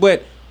lyricists,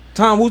 but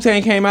time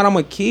Wu-Tang came out, I'm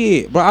a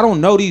kid, bro. I don't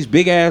know these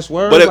big ass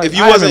words. But like, if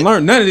you I wasn't haven't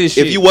learned none of this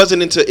shit. If you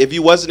wasn't into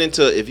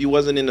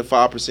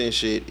 5%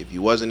 shit, if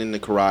you wasn't into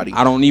karate,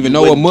 I don't even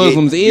know what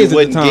Muslims is at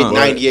the time. You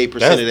wouldn't get 98% of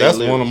that. That's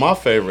lyrics. one of my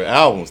favorite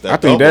albums. I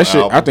think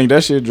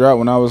that shit dropped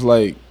when I was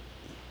like,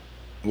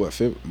 what?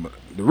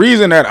 The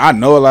reason that I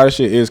know a lot of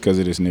shit is because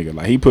of this nigga.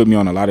 Like, he put me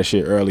on a lot of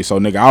shit early. So,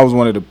 nigga, I was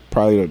one of the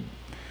probably the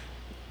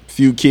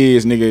few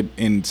kids, nigga,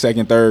 in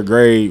 2nd, 3rd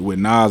grade with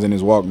Nas in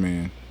his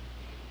Walkman.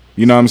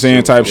 You know what I'm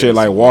saying? Type shit,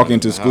 like walking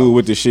to school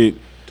with the shit.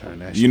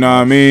 You know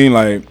what I mean?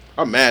 Like,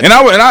 I'm mad. And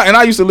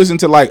I used to listen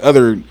to like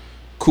other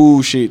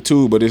cool shit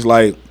too, but it's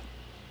like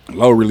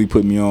Low really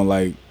put me on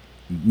like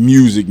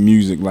music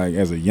like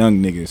as a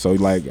young nigga. So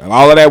like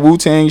all of that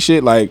Wu-Tang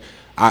shit, like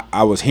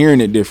I was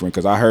hearing it different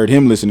because I heard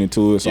him listening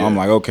to it. So I'm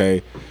like,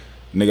 okay,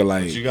 nigga,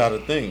 like. But you got to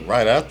think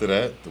right after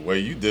that, the way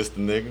you dissed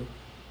the nigga,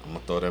 I'm gonna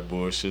throw that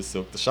bullshit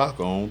Silk the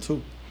Shocker on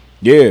too.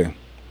 Yeah.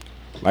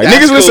 Like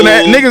that's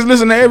niggas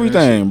listen to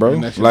everything, bro.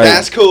 Like,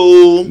 that's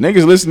cool.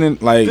 Niggas listening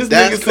like this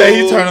that's nigga say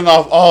cool. he turning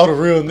off all the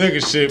real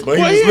nigga shit, but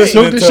he was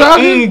yeah. listening to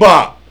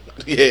Mbop.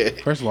 Yeah.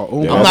 First of all,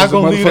 I'm not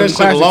gonna leave that shit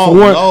classic. alone. For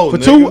one, No, for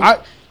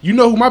nigga. two, you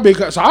know who my big.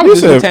 So I'm You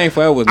listening. said- Wu-Tang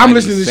Forever was I'm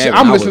listening to shit. 97.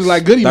 I'm I listening was to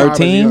like Goody Mob as a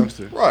 13.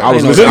 youngster. Right. I was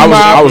Ain't no listening. Goody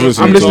Mob. I was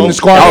listening. I'm listening to I was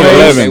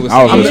Scarface. 11. I was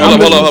Hold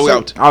listening. up, hold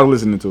up. I was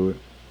listening to it.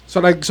 So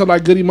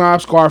like Goody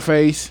Mob,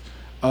 Scarface.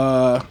 We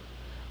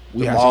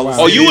had some.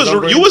 Oh, you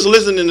was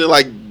listening to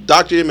like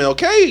Dr.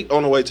 MLK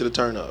on the way to the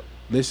turn up.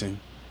 Listen.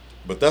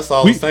 But that's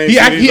all the same He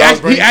shit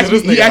asked me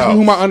house.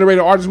 who my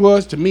underrated artist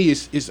was. To me,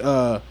 it's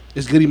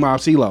Goody Mob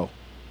CeeLo.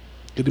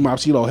 Goody Mob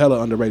CeeLo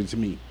hella underrated to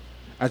me.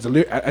 As a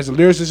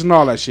lyricist and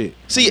all that shit.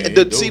 We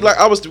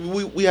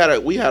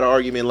had an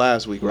argument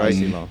last week, right?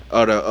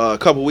 Or a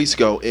couple weeks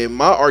ago, and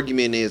my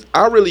argument is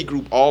I really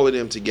group all of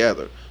them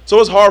together. So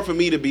it's hard for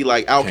me to be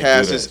like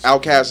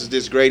Outkast is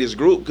this greatest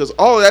group because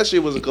all of that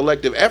shit was a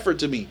collective effort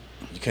to me.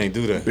 You can't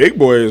do that. Big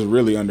Boy is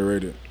really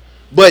underrated.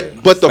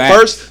 But the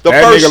first three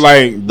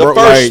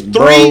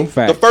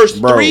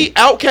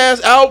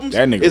Outkast albums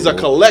is a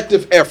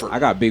collective effort. I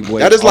got Big Boy.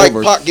 That is like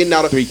Pac getting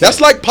out of. That's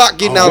like Pac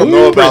getting out of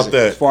know prison. about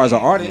that. As far as an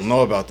I artist, don't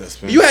know about that.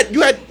 Spin. You had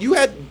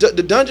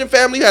the Dungeon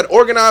Family. You had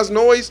Organized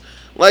Noise.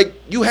 Like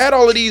you had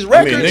all of these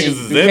records. I mean, niggas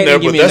is in there,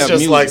 but that's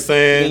just like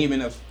saying. You give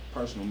me enough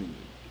personal music.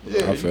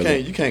 Yeah,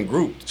 you can't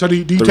group. So do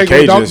you Three take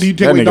Cages. away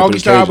Doggy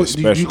Style? Cages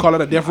Do you special. call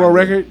it a Death Row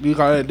record? Do you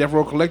call it a Death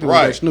Row Collective? Or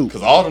Right, like Snoop?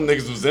 because all them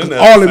niggas was in there.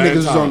 All at them the niggas same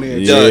was time. on there.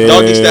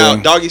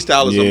 Yeah. Doggy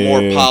Style is a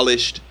more Yeah.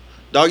 polished.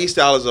 Doggy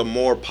Style is a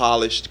more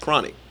polished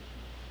Chronic.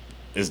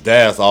 It's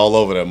Das all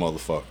over that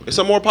motherfucker. It's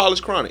a more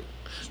polished Chronic.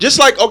 Just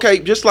like That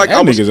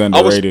nigga's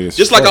underrated as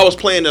just like I fuck. was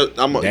playing.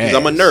 I'm a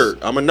nerd.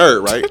 I'm a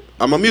nerd, right?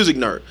 I'm a music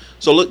nerd.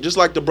 So look, just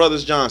like the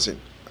Brothers Johnson,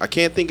 I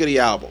can't think of the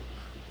album,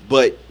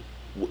 but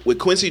with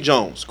Quincy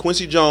Jones,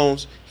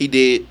 he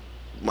did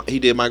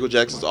Michael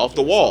Jackson's Off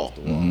the Wall,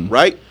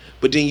 right?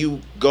 But then he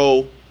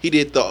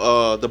did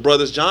the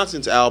Brothers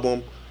Johnson's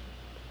album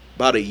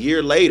about a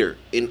year later,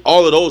 and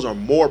all of those are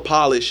more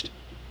polished.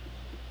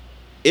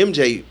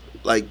 MJ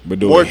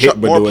more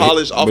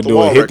polished Off the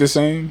Wall hit the records.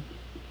 same?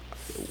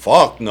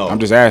 Fuck no. I'm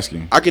just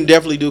asking. I can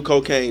definitely do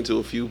Cocaine to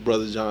a few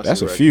Brothers Johnson.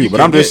 That's a records. few, but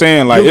I'm just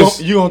saying, like,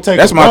 you gonna take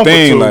that's a my bump or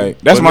thing. two, Like,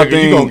 that's but my nigga,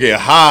 thing. You gonna get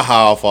high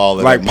off all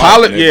of like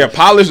that.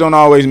 polish don't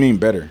always mean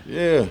better.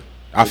 Yeah,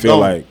 I feel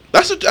like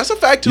That's a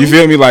fact too. you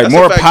feel me. Like That's a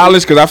more fact, too.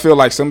 polished, because I feel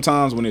like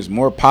sometimes when it's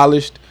more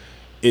polished,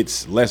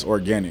 it's less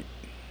organic.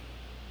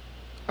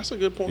 That's a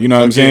good point. You know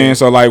what I'm saying?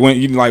 So like when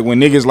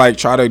niggas like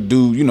try to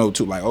do,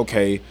 to like,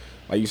 okay,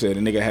 like you said, the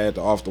nigga had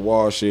the Off the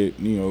Wall shit.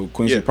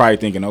 Quincy probably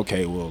thinking,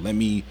 okay, well,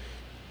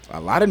 a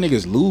lot of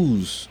niggas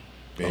lose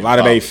a lot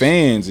of their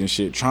fans and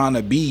shit trying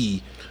to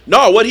be.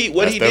 No, what he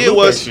did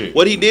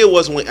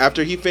was when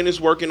after he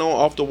finished working on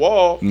Off the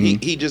Wall,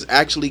 he just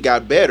actually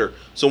got better.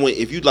 So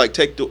if you like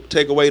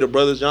take away the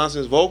Brothers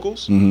Johnson's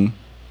vocals,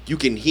 you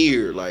can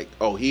hear like,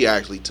 oh, he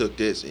actually took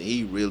this and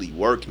he really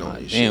working on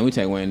this shit. Damn, we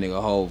take away a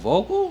nigga whole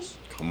vocals.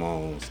 Come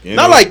on,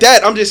 not like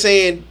that. I'm just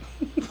saying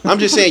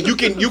you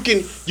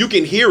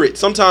can hear it.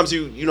 Sometimes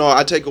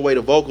I take away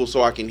the vocals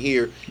so I can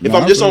hear. If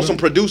I'm just on some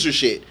producer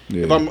shit,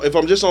 if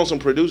I'm just on some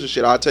producer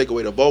shit, I take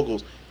away the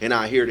vocals and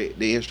I hear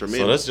the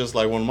instrumental. So that's just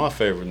like one of my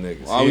favorite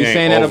niggas. Are we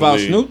saying that about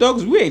Snoop though?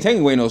 Because we ain't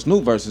taking away no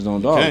Snoop verses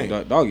on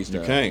Doggy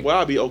Style. You can't. Well,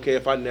 I'd be okay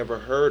if I never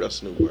heard a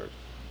Snoop verse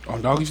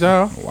on Doggy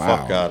Style. Wow.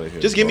 Fuck out of here.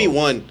 Just give me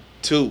 1,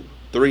 2,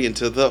 3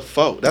 into the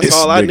 4. That's This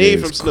all I nigga need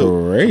is from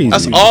Snoop. crazy.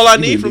 That's all I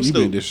need You from been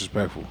Snoop.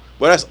 disrespectful.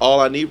 Well, that's all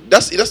I need.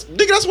 That's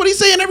what he's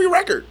saying every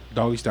record.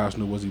 Doggy Style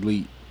Snoop was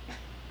elite.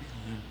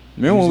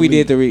 Remember when we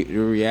did the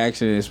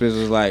reaction and Spence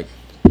was like,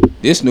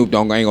 "This Snoop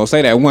Dogg ain't gonna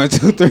say that 1,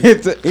 2, 3."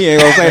 He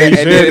ain't gonna say that.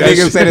 And then the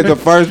nigga said it the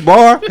first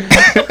bar.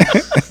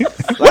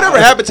 Whatever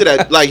happened to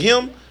that? Like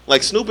him,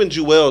 like Snoop and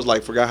Jewels,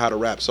 like forgot how to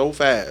rap so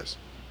fast.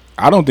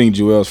 I don't think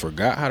Jewels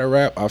forgot how to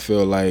rap. I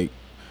feel like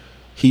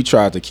he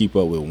tried to keep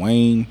up with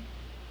Wayne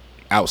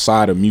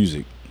outside of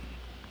music.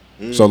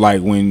 So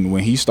like when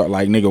he start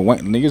like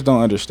niggas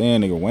don't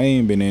understand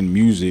Wayne been in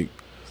music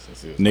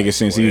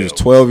since he was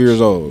 12 years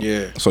old.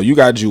 Yeah. So you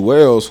got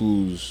Jewels,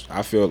 who's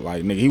I feel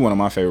like he one of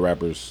my favorite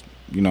rappers.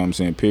 You know what I'm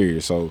saying?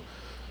 Period. So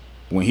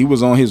when he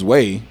was on his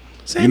way,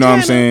 you know what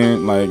I'm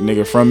saying?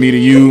 Like From Me to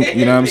You.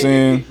 You know what I'm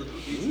saying?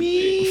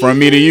 From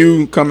Me to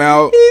You come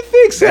out.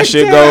 That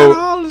shit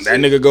go. That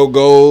nigga go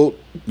gold.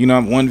 You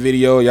know, one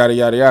video, yada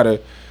yada yada.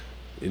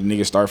 And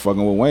nigga start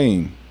fucking with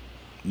Wayne.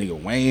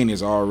 Nigga, Wayne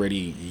is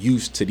already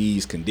used to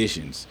these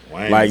conditions.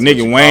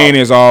 Wayne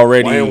is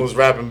already. Wayne was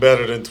rapping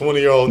better than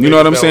 20-year-old. You know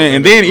what I'm saying?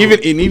 And then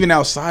even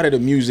outside of the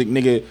music,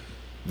 nigga,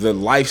 the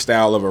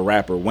lifestyle of a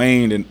rapper,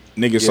 Wayne and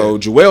nigga. Yeah. So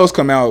Jewels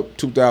come out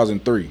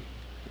 2003.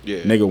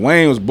 Yeah. Nigga,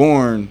 Wayne was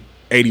born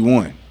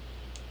 81.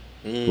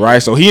 Right,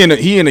 so he in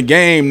the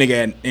game,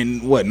 nigga,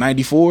 in what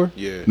 94?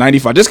 Yeah,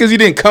 95. Just because he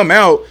didn't come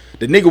out,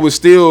 the nigga was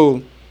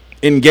still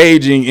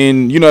engaging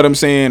in, you know what I'm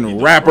saying,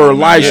 rapper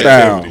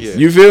lifestyle. Yeah.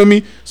 You feel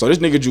me? So this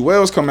nigga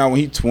Jewels come out when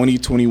he 20,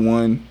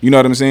 21. You know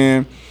what I'm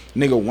saying?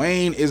 Nigga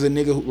Wayne is a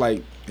nigga who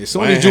like as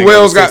soon as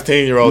Jewels got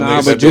 16-year-old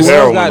nigga, but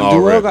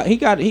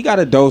Jewels got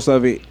a dose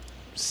of it.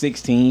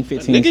 16,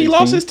 15. Nigga, he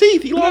lost his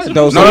teeth. He lost his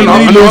No.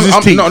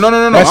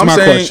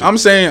 I'm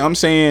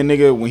saying,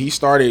 nigga, when he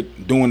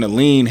started doing the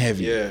lean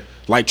heavy,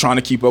 like trying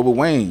to keep up with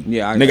Wayne.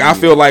 Yeah, I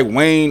feel like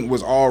Wayne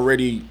was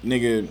already,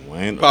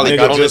 Wayne probably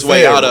on his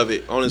way out of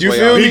it. On his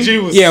way out.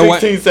 BG was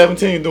 16,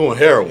 17 doing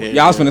heroin.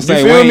 Yeah, I was finna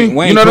say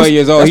Wayne 12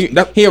 years old.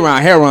 He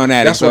around heroin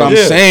addict. That's what I'm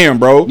saying,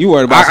 bro. You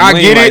worried about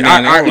I get it.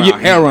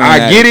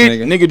 I get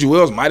it. Nigga,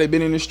 Jewels might have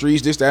been in the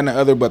streets, this, that, and the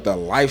other, but the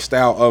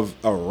lifestyle of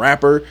a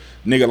rapper,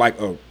 nigga, like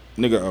a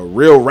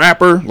real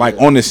rapper, like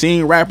on the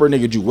scene rapper,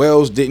 nigga,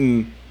 Jewels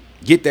didn't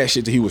get that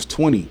shit till he was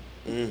 20.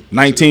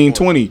 19,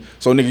 20.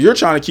 So nigga, you're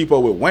trying to keep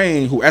up with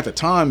Wayne, who at the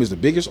time is the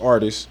biggest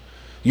artist.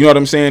 You know what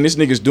I'm saying? This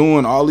nigga's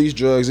doing all these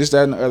drugs, this,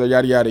 that, and the other,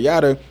 yada, yada,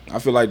 yada. I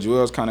feel like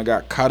Jewels kind of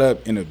got caught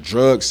up in the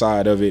drug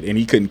side of it, and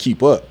he couldn't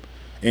keep up.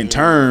 In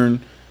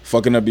turn,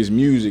 fucking up his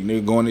music,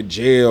 nigga going to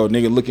jail,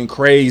 nigga looking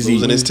crazy.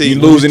 Losing his teeth.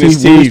 Losing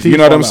his teeth. You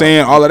know what I'm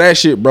saying? All of that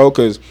shit, bro,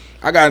 because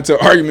I got into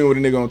an argument with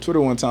a nigga on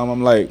Twitter one time.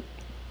 I'm like,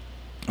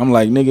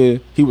 nigga,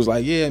 he was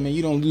like, yeah, man,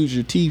 you don't lose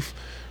your teeth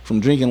from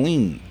drinking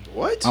lean.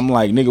 What? I'm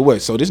like, nigga,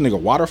 what? So this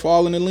nigga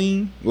waterfall in the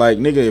lean? Like,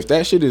 nigga, if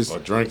that shit is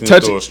touching,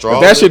 if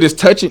that shit is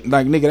touching,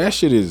 like, nigga, that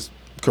shit is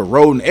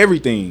corroding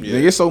everything. Yeah.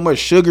 Nigga, it's so much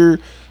sugar,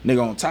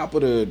 nigga, on top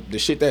of the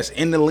shit that's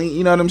in the lean.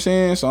 You know what I'm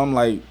saying? So I'm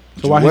like,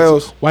 so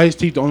why his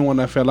teeth the only one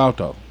that fell out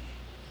though?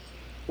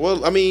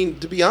 Well, I mean,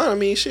 to be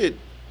honest, shit.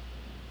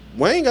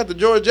 Wayne got the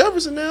George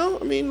Jefferson now.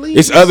 I mean,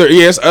 it's other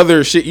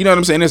shit. You know what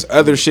I'm saying? It's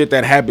other shit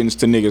that happens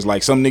to niggas.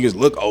 Like some niggas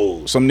look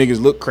old, some niggas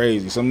look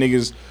crazy, some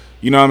niggas,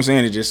 you know what I'm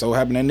saying? It just so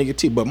happened that nigga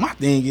teeth. But my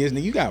thing is,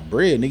 nigga, you got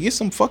bread, nigga. Get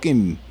some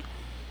fucking,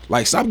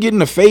 like, stop getting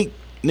the fake,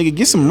 nigga.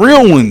 Get some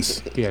real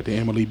ones. Yeah, the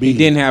Emily B. He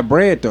didn't have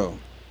bread though.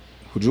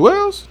 Who,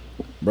 Jewels?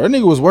 Bro,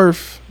 nigga was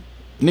worth,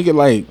 nigga,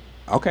 like.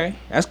 Okay,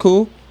 that's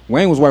cool.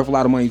 Wayne was worth a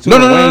lot of money too.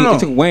 No. It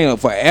took Wayne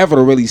forever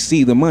to really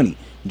see the money.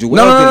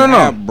 Jewels didn't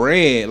have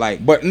bread.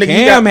 Like, but nigga,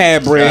 Cam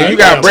had bread. You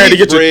got bread to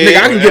get your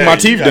nigga. I can get my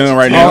teeth done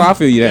right now. Oh, I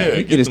feel you that.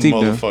 He get his teeth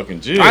done. I can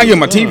get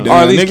my teeth done.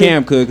 Or at least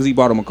Cam could, because he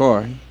bought him a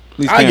car.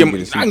 I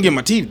can get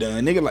my teeth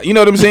done, nigga. Like, you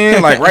know what I'm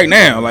saying? Like right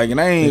now, like, and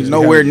I ain't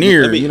nowhere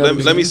near.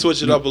 Let me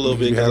switch it up a little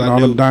bit because I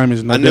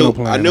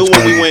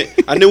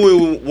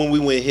knew when we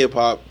went hip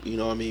hop. You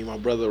know what I mean? My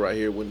brother right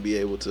here wouldn't be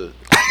able to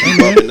keep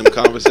up in them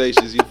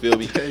conversations. You feel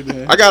me? Hey,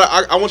 man. I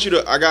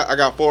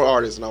got 4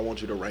 artists and I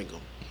want you to rank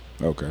them.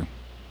 Okay.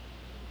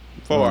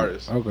 4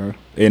 artists. Okay.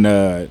 And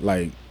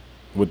like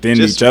within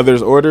each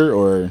other's order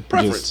or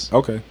preference?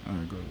 Okay. All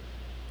right, go ahead.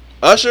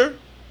 Usher,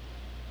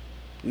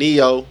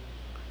 Neo,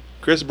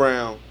 Chris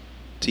Brown,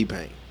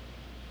 T-Pain.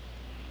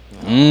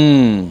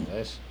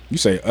 You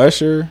say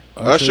Usher,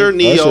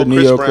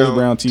 Neo, Chris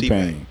Brown,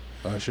 T-Pain.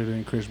 Usher,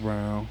 then Chris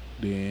Brown,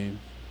 then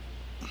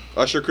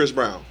Usher, Chris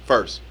Brown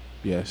first.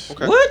 Yes.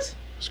 Okay. What?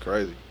 It's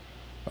crazy.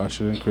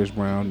 Usher and Chris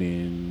Brown,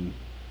 then.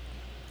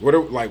 What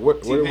are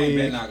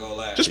we? Not gonna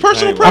last. Just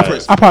personal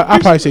preference. I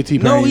probably say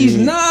T-Pain. No, he's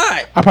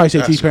not. I probably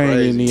say T-Pain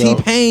and Neo.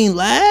 T-Pain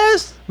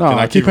last?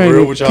 No, T-Pain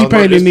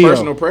and Neo.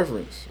 Personal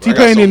preference.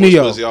 T-Pain and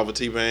Neo. Off of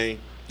T-Pain.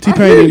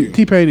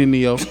 T-Pain and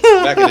Neo.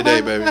 Back in the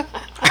day, baby.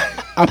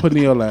 I put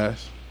Neo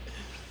last.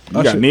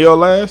 You got Neo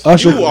last?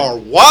 Usher, you are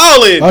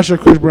wildin'. Usher,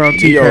 Chris Brown,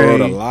 T-Pain. Neo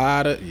wrote a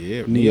lot of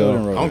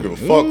Neo. I don't give a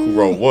fuck who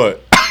wrote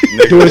what.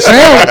 Do it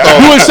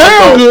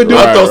sound good, dude.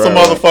 I throw some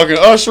motherfucking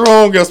Usher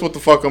on. Guess what the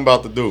fuck I'm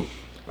about to do?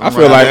 I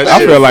feel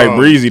like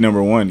Breezy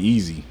 #1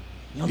 easy.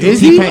 Is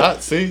he?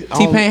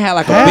 T-Pain had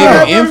like a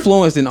bigger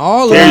influence than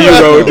all of Here them. you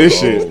go with this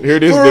shit. Here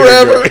this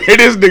nigga go. Here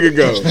this nigga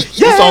go.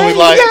 It's only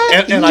like,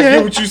 and I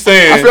get what you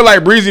saying. I feel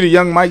like Breezy the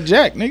young Mike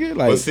Jack, nigga.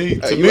 Like, But see,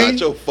 to you me, out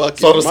your fucking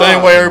so the same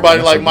mind. way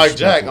everybody like Mike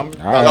Jack. I'm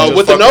Alright.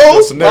 with the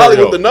nose, probably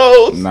with the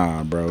nose.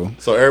 nah, bro.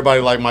 So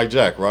everybody like Mike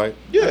Jack, right?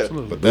 Yeah.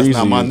 But that's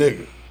not my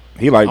nigga.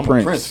 He like I'm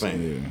Prince. a Prince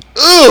fan.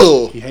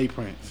 Ugh. He hate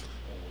Prince.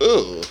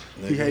 Ugh.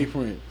 He hate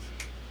Prince.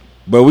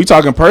 But we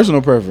talking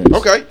personal preference.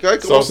 Okay.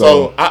 Come on.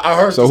 So I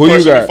heard So this who you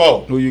question got?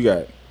 before. Who you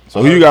got?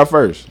 So who you got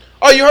first?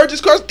 Oh, you heard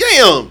this question?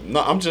 Damn.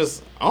 No, I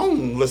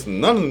don't listen to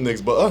none of the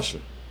niggas but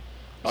Usher.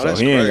 Oh, So that's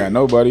he ain't crazy. got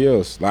nobody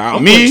else. Like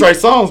I'm me, putting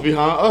Trey Songz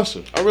behind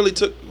Usher. I really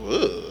took.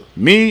 Ugh.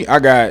 me, I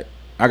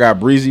got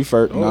Breezy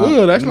first.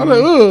 Nah. That's not like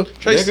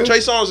Trey Nigga.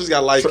 Songz just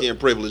got light skin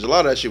privilege. A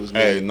lot of that shit was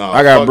Hey, made. no.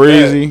 I got fuck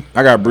Breezy.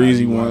 I got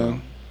Breezy Nah, you one.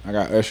 wild. I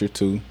got Usher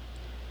two.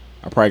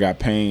 I probably got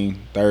Payne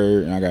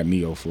third, and I got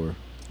Neo four.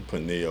 that.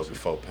 Put Neo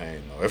before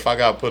Payne though. If I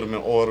gotta put them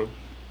in order,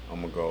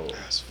 I'm gonna go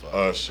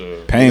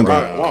Usher, Payne,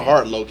 My bro.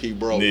 heart low key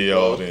broke.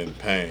 Neo, bro. then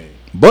Payne.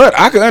 But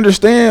I can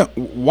understand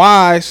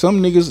why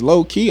some niggas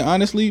low key,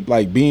 honestly,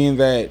 like being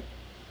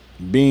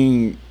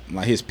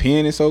like his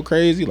pen is so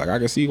crazy. Like I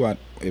can see why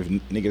if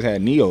niggas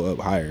had Neo up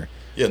higher.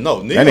 Yeah, no,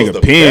 nigga Neo's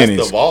the pen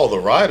best is- of all the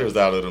writers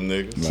out of them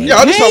niggas. Like, Yeah,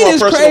 I just talking Pain about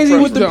is personal crazy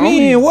with the preference.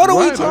 pen. What are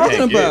we Right.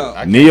 talking about? I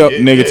can't Neo,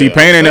 get- nigga, yeah,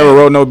 T-Pain ain't never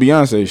wrote no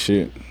Beyonce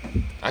shit.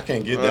 I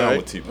can't get down Alright.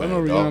 with T-Pain. I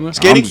know dog. Rihanna.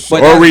 Skinny.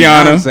 But Or that's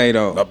Rihanna. Beyonce,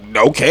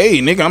 though. Okay,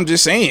 nigga, I'm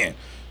just saying.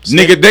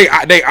 Nigga,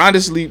 they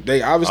obviously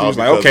was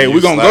like, because okay, he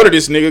we gonna slap. go to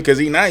this nigga because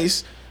he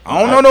nice. I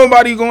don't know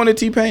nobody going to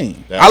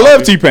T-Pain. That I love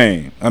might be-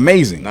 T-Pain.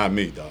 Amazing. Not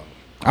me, dog.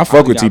 I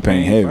fuck with got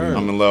T-Pain Pain heavy. first.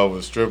 I'm in love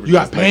with strippers. You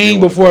got Just make me Payne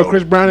wanna before go.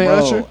 Chris Brown and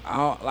Usher?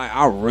 Bro,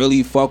 I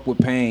really fuck with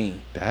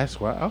Pain. That's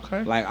why.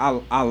 Okay. Like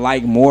I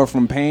like more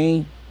from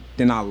Pain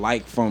than I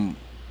like from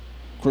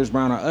Chris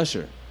Brown or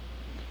Usher.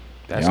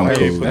 That's Yeah, I'm I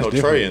cool. ain't put That's no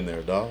different. Trey in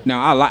there, dog.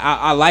 Now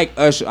I like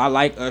Usher. I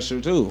like Usher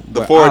too.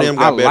 The but four of I- them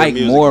got I better like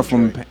music more than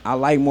from. Drake. I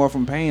like more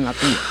from Pain. I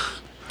think.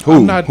 Who?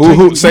 I'm not Who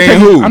taking- saying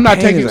who? I'm not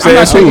Pain taking. is I'm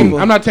not Says who? taking.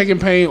 I'm not taking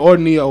Payne or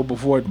Neo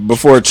before.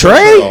 Before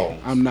Trey? No,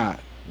 I'm not.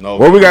 no.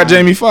 Where we got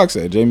Jamie Foxx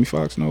at? Jamie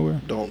Foxx nowhere?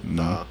 Don't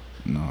nah.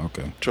 No,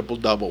 okay. Triple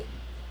double.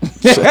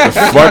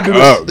 Fuck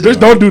up. Just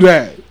don't do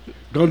that.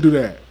 Don't do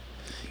that.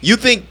 You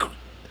think?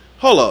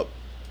 Hold up.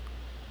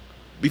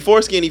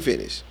 Before Skinny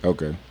finish,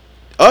 Okay.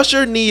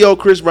 Usher, Neo,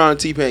 Chris Brown,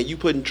 T-Pain. You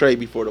putting Trey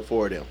before the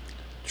four of them?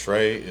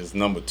 Trey is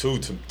number 2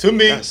 to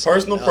me. That's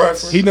Personal something else.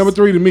 preference. He number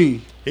 3 to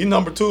me. He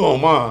number 2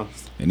 on mine.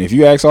 And if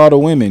you ask all the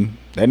women,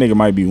 that nigga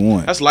might be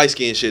one. That's light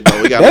skin shit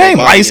though. We got That no ain't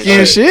body and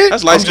light-skin shit.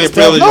 That's light skin I'm just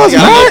telling privilege. you,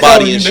 We no, got it's no not.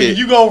 body and Nigga, shit.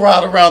 you gonna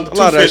ride around the A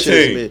lot of that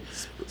shit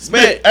 215. is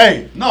man.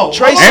 Hey, no,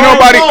 Trey hold on, Ain't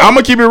nobody. hold on. I'm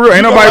gonna keep it real. Ain't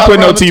You go nobody ride putting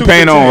no around the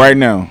T-Pain on 215. right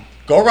now.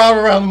 Go ride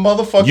around the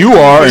motherfucker. You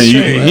are, and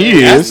shit.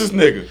 he Ask is. this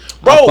nigga.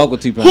 I Bro, fuck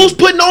with T-Pain. who's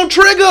putting on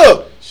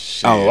Trigger?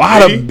 A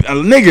lot of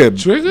nigga.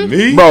 Trigger?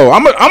 Me? Bro,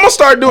 I'm gonna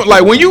start doing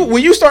like when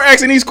you start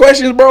asking these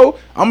questions, bro.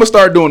 I'm gonna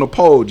start doing a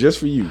poll just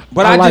for you.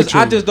 But I I like just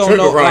I just don't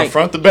Trigger know. run Like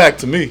front to back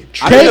to me.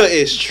 Trigger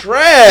is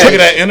trash. Look at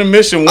that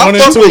intermission I 1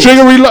 and fuck 2. with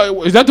Trigger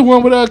Reload. Is that the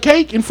one with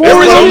Cake and 4? There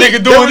was no only- nigga there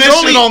doing was this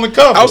only- shit on the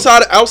cover.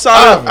 Outside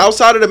Ivan.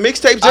 of the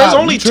mixtapes, there's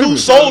Ivan, only Trigger. 2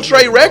 Soul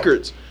Trae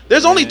records.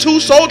 There's only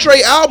 2 Soul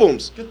Trae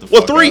albums. Get the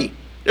Well, fuck 3. out.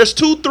 There's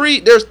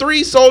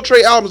 3 Soul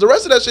Trae albums. The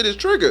rest of that shit is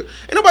Trigger.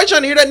 Ain't nobody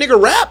trying to hear that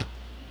nigga rap.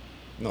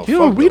 No, He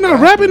don't, fuck we the not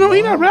rapping, rapping. No, bro.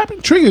 he not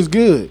rapping. Trigger's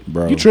good,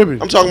 Bro. You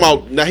tripping? I'm talking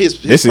about now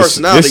his This is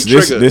personality. this Trigger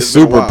this has been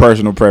super wild.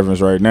 personal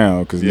preference right now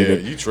because Yeah,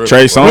 nigga you tripping,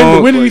 Trey bro.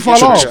 Songz. When did he fall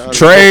Trey- off?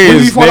 Trey When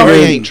did he is fall off? Trey nigga.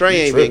 ain't been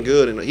tripping.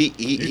 good. And he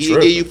tripping.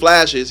 give you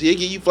flashes. He'll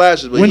give you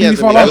flashes, but When he did he hasn't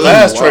fall been off? That good.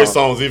 last Wow. Trey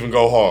songs even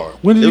go hard.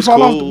 When did It he was fall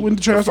cool. off? When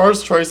the Trey The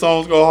first Trey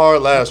songs go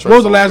hard. Last Trey What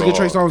was the songs last go good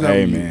Trey hard. songs?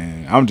 Hey album?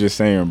 man, I'm just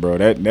saying, bro.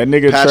 That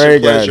nigga Passion, Trey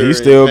got Pleasure, he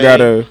still and got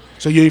Pain.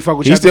 a So you ain't fuck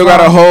with he Chapter still got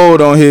a 5?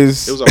 hold on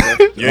his It was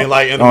okay. You ain't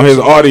like on his Intermission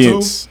 1 and 2?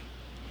 audience.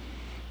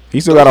 He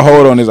still got a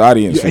hold on his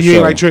audience. You, for you ain't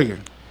sure. like Trigger.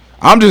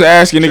 I'm just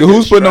asking, nigga,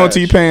 who's putting on trash.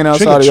 T-Pain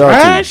outside Trigger of y'all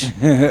trash?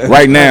 two?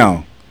 Right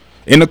now,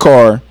 in the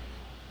car,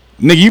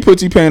 nigga, you put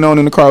T-Pain on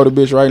in the car with a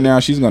bitch right now,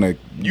 she's gonna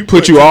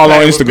put you all on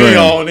T-Pain with me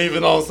Instagram. on,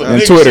 even on some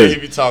And nigga Twitter. shit he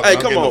be talking. Hey,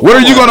 I'm come getting on. the What are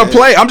fuck you out gonna of here.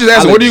 play? I'm just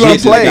asking, what are you gonna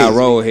legitimately play? got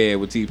Roadhead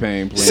with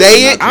T-Pain playing.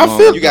 Say it. not I too long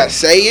feel- ago. You got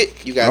Say It.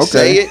 You got Okay.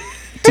 Say It.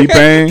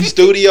 T-Pain.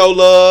 Studio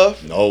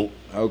Love. No.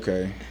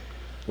 Okay.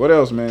 What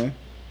else, man?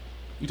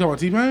 You talking about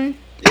T-Pain?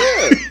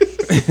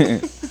 Yeah.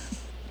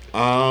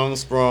 I'm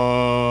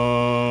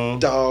sprung.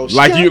 Dog.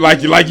 Like shit. you like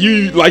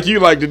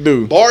to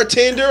do.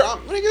 Bartender.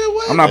 Nigga,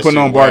 what? I'm not That putting shit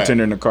on whack.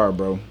 bartender in the car,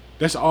 bro.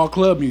 That's all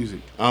club music.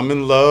 I'm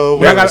in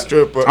love Yeah, I with a got-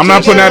 stripper. I'm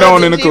not putting that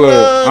on in the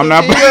club. I'm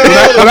not. I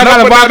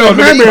got a vodka and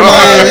cranberry in my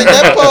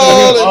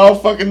hand. all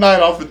fucking night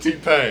off of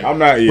T-Pain. I'm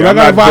not. When Yeah, I I'm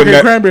got a not vodka putting and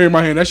that. cranberry in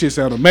my hand, that shit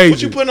sound What amazing.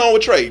 you putting on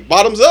with Trey?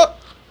 Bottoms up.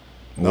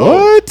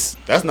 What?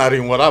 That's not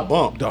even what I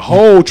bumped. The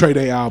whole Trey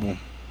Day album.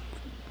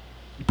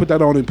 You put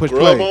that on and push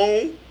Grub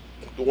play. on.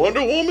 The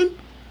Wonder Woman.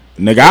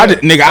 Nigga,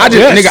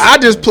 I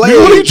just played.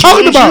 What are you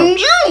talking about?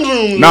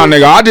 Nah,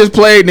 nigga, I just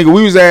played. Nigga,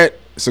 we was at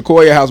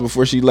Sequoia House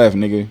before she left.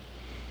 Nigga,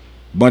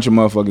 bunch of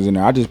motherfuckers in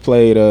there. I just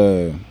played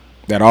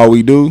that All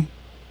We Do.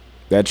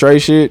 That Trey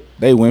shit,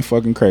 they went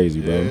fucking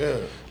crazy, bro. Yeah.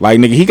 Like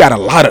nigga, he got a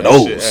lot of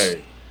those.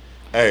 Shit,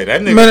 hey,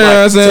 that nigga. Man,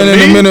 in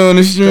the middle of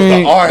the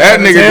street. That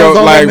nigga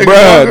go like,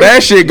 bruh,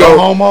 that shit go.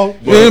 Homo.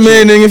 Man,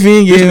 nigga, if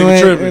he This nigga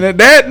get tripping.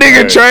 that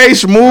nigga Trey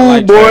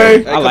smooth,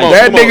 boy. I like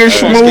That nigga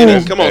Skinny.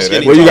 smooth. Come on,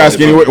 Skinny. Where you got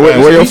Skinny? Where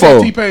your He got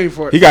foe? T-Pain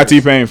for it. He got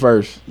T-Pain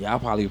first. Yeah, I'll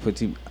probably put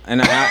T. And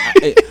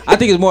I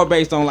think it's more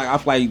based on like I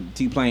feel like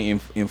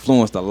T-Pain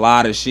influenced a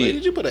lot of Wait, shit.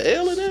 did you put an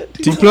L in that?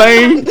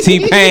 T-Plane.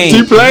 T-Pain.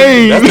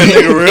 T-Plane. That's that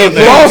nigga real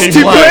name. Boss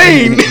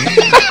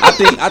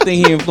T-Plane. I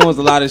think he influenced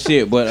a lot of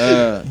shit,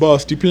 but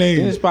Boss T-Plane.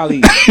 it's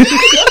probably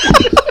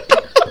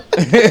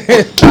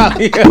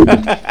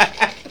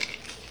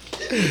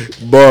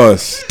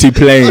Boss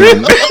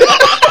T-Plane.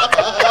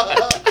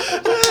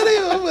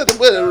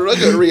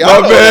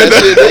 My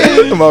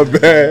bad. My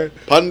bad.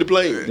 Pun the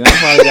plane. Then I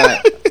probably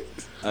got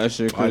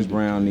Usher, Chris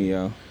Brown,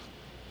 Neo.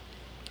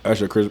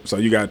 Usher, Chris. So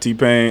you got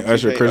T-Pain,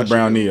 Usher, T-Pain, Chris Usher.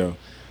 Brown, Neo.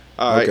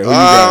 All right. Okay, who you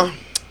got?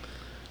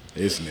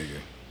 This nigga.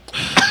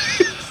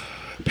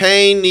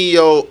 Payne,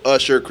 Neo,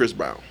 Usher, Chris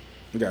Brown.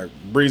 You got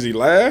Breezy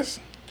last.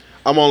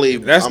 I'm only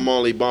That's-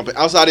 bumping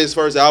outside of his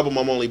first album.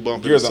 I'm only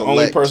bumping. You're the Select.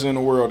 only person in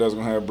the world that's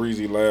gonna have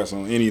Breezy last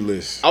on any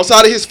list.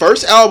 Outside of his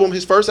first album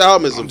is a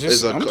I'm just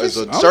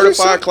certified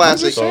saying,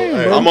 classic.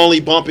 bro. I'm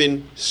only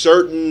bumping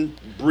certain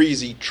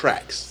Breezy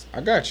tracks.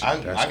 I got you.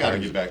 I gotta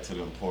get back to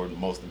the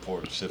most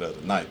important shit of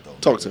the night, though.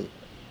 Talk to me.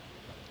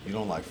 You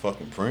don't like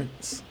fucking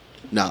Prince?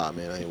 Nah,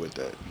 man, I ain't with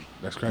that.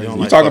 That's crazy. don't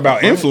You like talk fucking about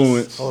Prince?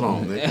 influence. Hold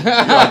on,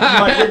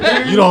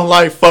 nigga. You don't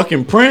like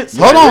fucking Prince?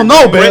 Hold on,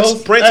 no,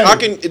 Bells. Prince. Hey. I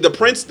can the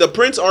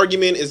Prince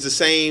argument is the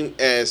same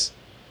as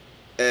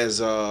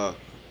Pharoah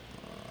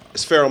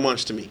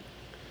Monch to me,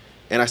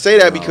 and I say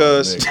that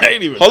because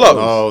nigga. hold up,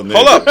 No, nigga.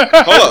 hold up,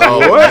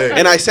 nigga.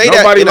 and I say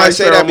Nobody that, and I likes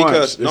say Pharoah that Monch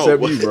because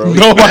except you, bro.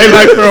 Nobody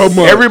like Pharoah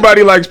Monch.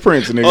 Everybody likes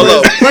Prince, nigga. hold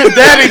up. Prince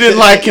Daddy didn't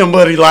like him,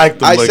 but he liked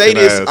him. I say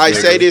this. ass, I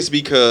say nigga. this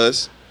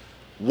because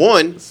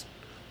one,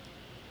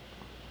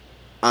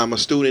 I'm a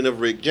student of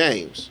Rick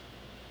James.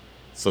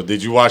 So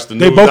did you watch the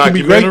They new both can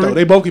be great documentary? though.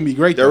 They both can be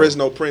great. There though. is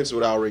no Prince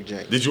without Rick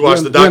James. Did you watch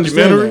the We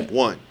understand documentary? that.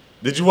 One.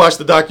 Did you watch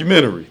the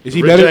documentary? Is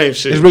he Rick better? James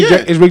shit. Is Rick, Yeah.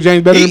 is Rick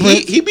James better than He,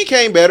 Prince? he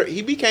became better.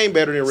 He became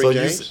better than Rick So you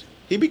James. s-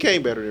 He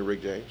became better than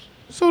Rick James.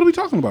 So what are we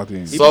talking about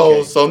then?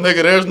 So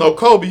nigga, there's no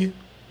Kobe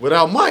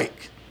without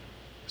Mike.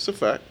 It's a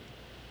fact.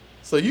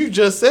 So you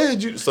just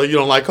said you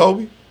don't like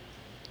Kobe,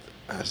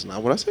 That's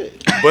not what I said.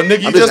 but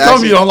nigga, you I'm just just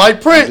told me you asking- don't like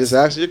I'm Prince, just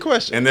asking you a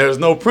question. and there's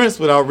no Prince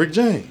without Rick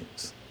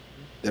James.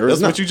 There is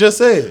That's not. what you just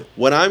said.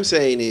 What I'm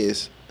saying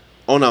is,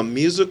 on a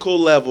musical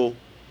level,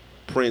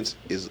 Prince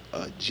is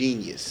a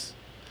genius.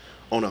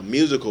 On a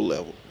musical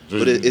level,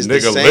 but it's the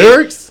Nigga, same.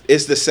 lyrics?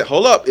 It's the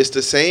hold up. It's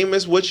the same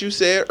as what you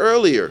said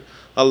earlier.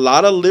 A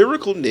lot of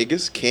lyrical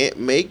niggas can't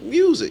make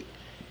music,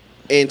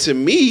 and to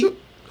me,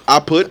 I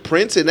put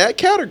Prince in that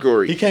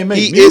category. He can't make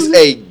He music? is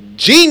a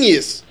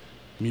genius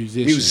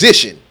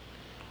musician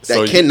that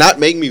So you- cannot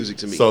make music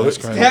to me. So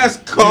That's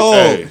cold.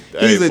 Hey,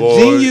 He's hey, a boy,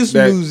 genius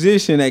that-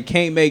 musician that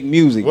can't make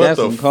music. what That's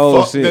the some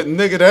cold fuck, shit. that,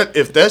 nigga? That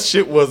if that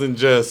shit wasn't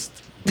just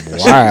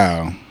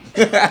Wow.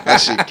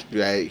 that shit,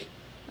 hey,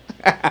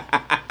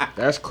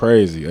 That's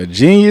crazy. A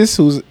genius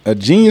who's a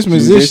genius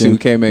musician who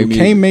can't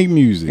make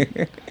music.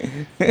 Boy,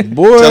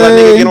 tell that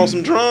nigga get on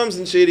some drums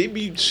and shit. He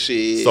be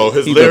shit. so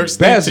his He's lyrics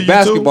the best speak to you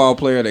basketball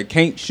player that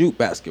can't shoot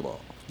basketball.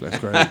 That's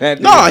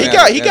crazy. no,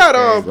 he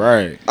got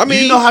right. I Do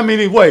mean, you know how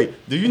many? Wait,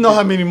 do you know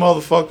how many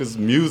motherfuckers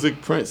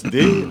music Prince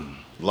did?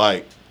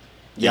 Like,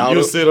 Y'all you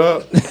don't- sit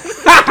up.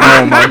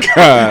 Oh my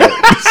god.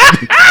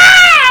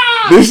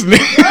 This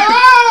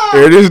nigga.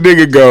 Here this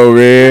nigga go,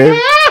 man.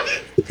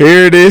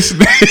 Here this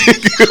nigga.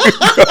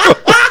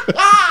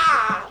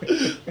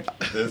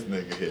 This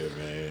nigga here,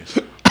 man.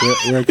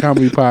 We're a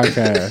comedy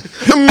podcast.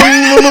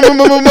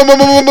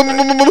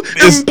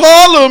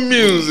 Impala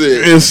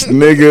music. This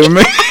nigga,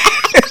 man.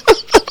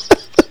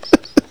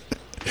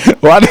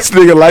 Why this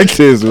nigga like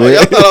this, Oh, man?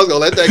 y'all thought I was gonna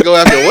let that go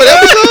after what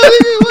episode,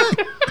 nigga?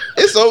 What?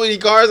 There's so many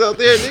cars out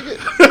there, nigga.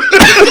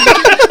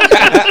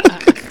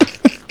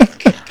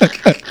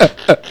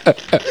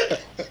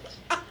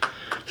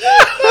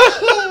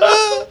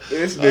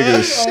 This nigga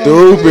is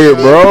stupid,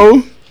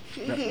 bro.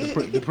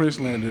 The Prince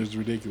slander is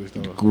ridiculous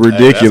though.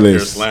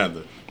 Ridiculous.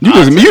 Slander.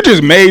 You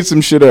just made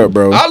some shit up,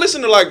 bro. I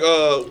listen to like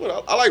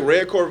I like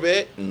Red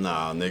Corvette.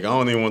 Nah, nigga, I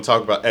don't even want to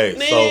talk about. Hey,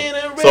 Man,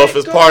 so if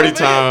it's party Red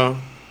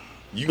time,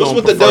 you What's gonna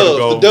with the prefer to Dubs?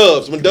 go? The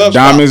Dubs. When Dubs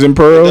Diamonds drop. and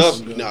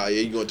pearls. Dubs, nah,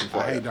 yeah, you going too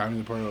far. I hate Diamonds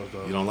and Pearls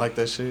though. You don't like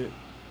that shit?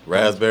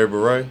 Raspberry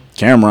Beret?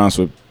 Cameron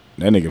flipped.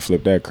 That nigga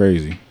flipped that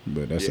crazy,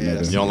 but that's Yeah,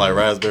 another. You don't like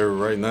Raspberry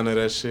Beret? None of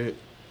that shit.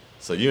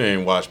 So you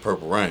ain't watched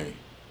Purple Rain.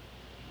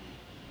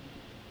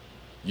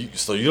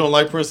 So you don't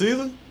like Prince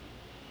either?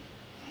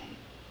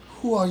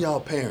 Who are y'all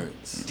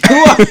parents? He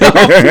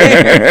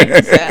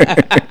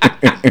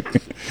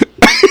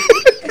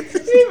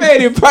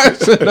made it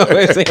personal.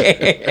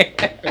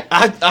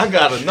 I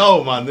gotta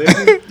know, my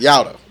nigga.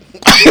 Yowda.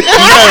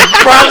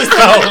 Probably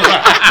so.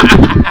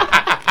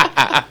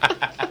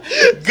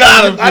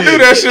 I knew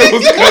that shit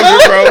was coming,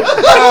 bro.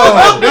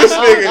 Oh, this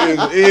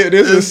nigga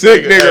this is a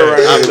sick nigga right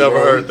here. I've never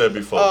heard that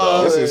before,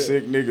 dog. This is a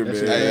sick nigga, man.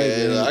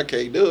 Hey, I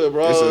can't do it,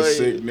 bro. This is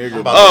a sick nigga. I'm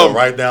about to go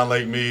right down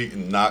Lake Mead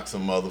and knock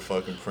some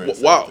motherfucking Prince.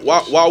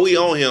 While we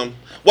on him,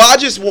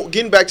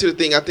 getting back to the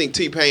thing, I think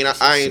T-Pain,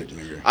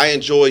 I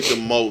enjoyed the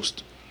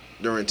most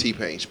during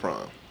T-Pain's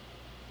prime.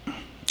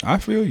 I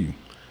feel you.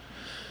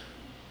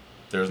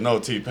 There's no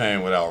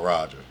T-Pain without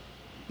Roger.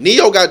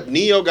 Neo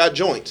got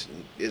joints.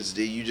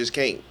 You just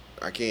can't.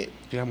 I can't.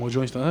 You got more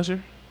joints than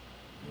Usher?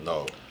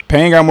 No.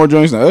 Pain got more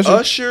joints than Usher?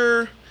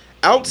 Usher,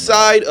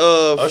 outside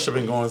of Usher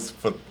been going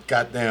for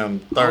goddamn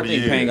 30 I don't think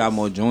years. Pain got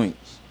more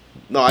joints.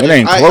 No, It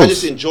ain't I close.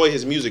 just enjoy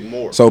his music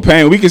more. So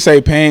Pain, we could say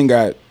Pain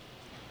got.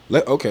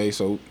 Okay,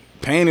 so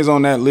Pain is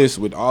on that list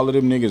with all of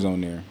them niggas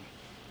on there.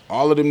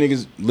 All of them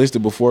niggas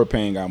listed before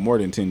Pain got more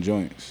than 10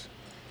 joints.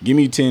 Give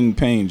me 10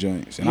 Pain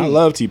joints. And I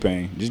love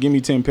T-Pain. Just give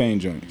me 10 Pain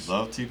joints.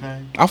 Love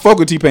T-Pain? I fuck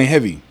with T-Pain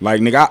heavy. Like,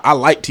 nigga, I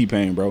like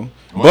T-Pain, bro.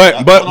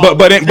 Well,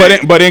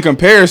 But in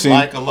comparison,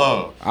 Like a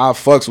love. I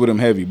fucks with him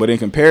heavy. But in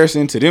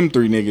comparison to them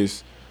three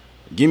niggas,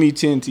 give me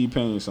 10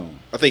 T-Pain songs.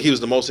 I think he was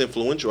the most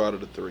influential out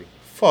of the three.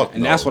 Fuck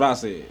And no. that's what I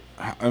said.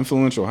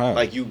 Influential how?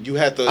 Like you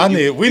had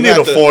to. We need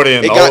a 40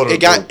 and older.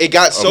 It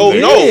got so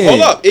group. no.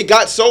 Hold up. It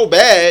got so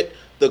bad.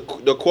 The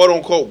quote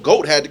unquote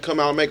GOAT had to come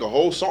out and make a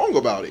whole song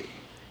about it.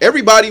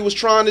 Everybody was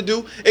trying to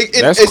do.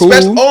 That's cool.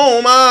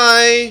 Oh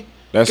my.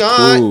 That's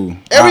God. cool.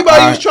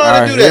 Everybody was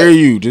trying to do I hear that.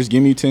 you. Just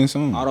give me 10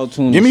 songs.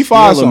 Auto-tune Give me is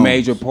 5 still a songs.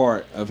 major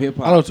part of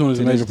hip-hop. Auto-tune is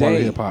a to major this part of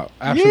day. hip-hop.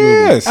 Absolutely.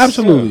 Yes.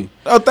 Absolutely.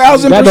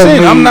 1,000%. That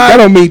I'm don't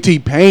not. mean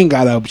T-Pain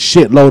got a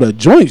shitload of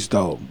joints,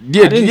 though.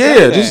 Yeah, I didn't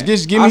say that.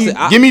 Just give I me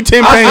said- give me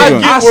 10 I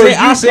Pain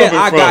joints. said coming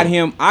I got from.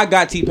 him. I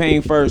got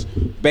T-Pain first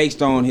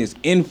based on his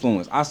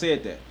influence. I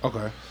said that.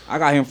 Okay. I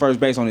got him first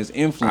based on his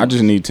influence. I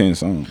just need 10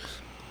 songs.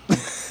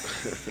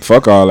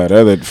 Fuck all that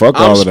other. Fuck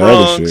I'm all of the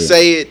other Sprung, shit.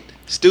 Say It,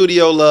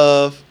 Studio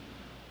Love,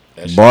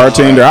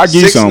 Bartender, I give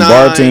you 6ix9ine, some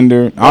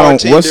bartender. I don't.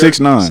 What's Bartender.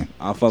 6ix9ine?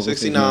 I'll fuck with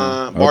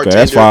 69, Okay, Bartender,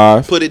 that's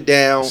 5. Put It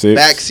Down, 6.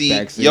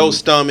 Backseat, Yo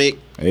Stomach,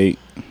 8,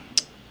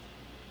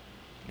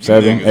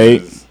 7,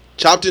 8.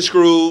 Chopped and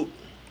Screwed.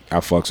 I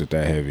fucks with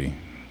that heavy.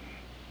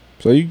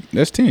 So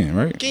that's 10,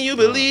 right? Can you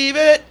believe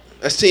it?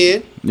 That's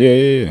 10.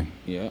 Yeah.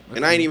 Yeah.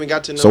 And I ain't even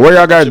got to know. So where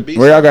y'all a bunch got of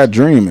where y'all B-sides. got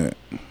Dream at?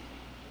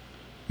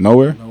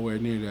 Nowhere. Nowhere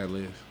near that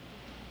list.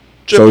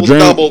 Triple So Dream.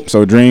 double.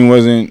 So Dream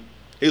wasn't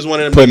He was one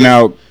of them putting niggas-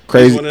 out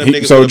crazy. one of them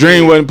niggas So with a Dream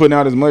beard. wasn't putting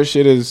out as much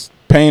shit as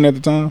Pain at the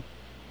time.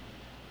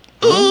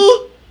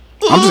 Ooh,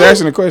 I'm just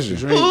asking a question.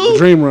 The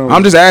Dream Run.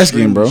 I'm was just asking,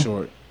 extremely bro.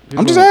 Short. His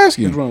I'm just run-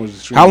 asking. His run was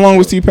extremely How long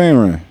was short. T-Pain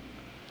run?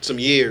 some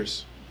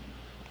years.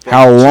 From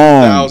How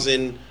long?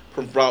 2000,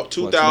 from about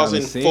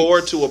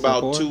 2004 to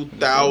about 2004?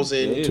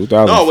 2000. Yeah.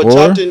 2004. No, with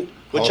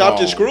Hold Chopped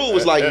and on. Screwed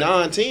was like That-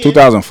 19.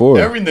 2004.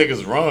 Every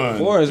nigga's run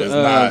Four is is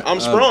not. I'm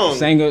Sprung.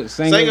 Singer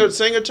Singer turned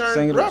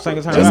singer rapper. turned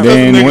And Just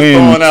then because niggas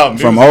throwing win out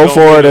from music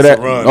 04 don't to mean that it's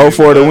a run,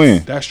 04 to nigga.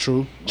 win. That's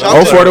true.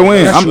 Chopped 04 to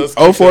win. Let's I'm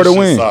keep 04 that to shit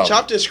win. solid.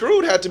 Chopped and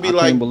Screwed had to be I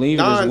like can't believe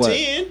it was 9, what?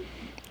 10.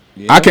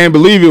 I can't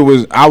believe it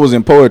was. I was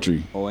in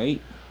poetry.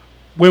 08.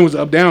 When was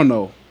Up Down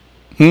though?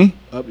 Hmm?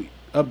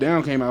 Up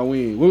Down came out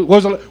when? What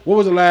was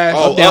the last?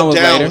 Oh, Up Down Up was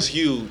Down later. was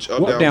huge.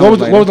 Up what, Down. what was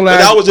later. what was the But last?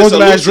 that was What was just the a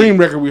last Lucy. Dream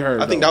record we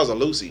heard? I think that was a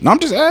Lucy. No, I'm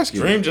just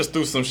asking. Dream just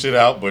threw some shit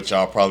out, but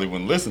y'all probably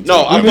wouldn't listen to No,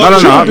 it. I No.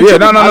 Yeah,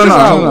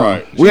 no.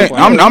 Right.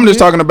 I'm just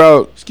talking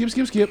about.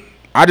 Skip.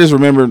 I just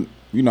remember.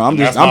 You know, I'm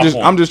That's just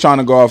my I'm point. just trying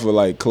to go off of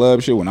like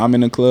club shit. When I'm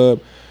in the club,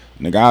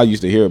 nigga, I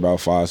used to hear about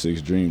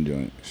 5-6 Dream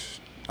joints.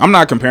 I'm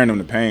not comparing them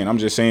to Pain. I'm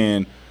just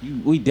saying,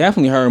 We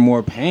definitely heard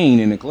more Pain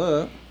in the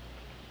club.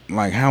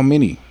 like, how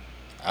many?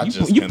 I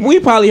just We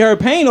probably heard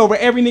Pain over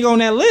every nigga on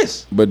that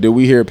list. But did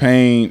we hear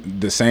Pain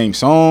the same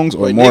songs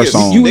or Wait, more niggas-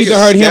 songs? You Niggas either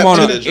heard him stepped on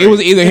to a. the It drink.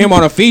 was either him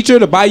on a feature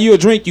to buy you a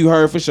drink. You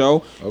heard for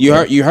sure.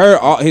 You heard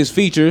all his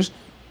features.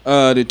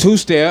 The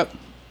 2-step.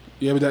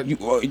 Yeah, but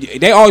that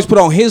They always put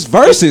on his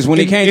verses when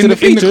it came to the in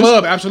features. the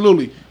club,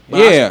 absolutely. But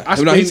Yeah, I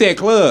no, he said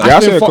club. Yeah, I I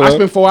said spent, club. I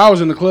spent 4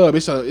 hours in the club.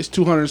 It's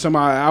 200 some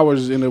odd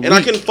hours in the week. And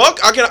I can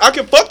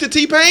fuck the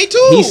T-Pain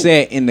too. He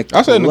said in the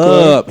I said in the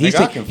club. club. He Nigga, I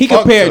said can he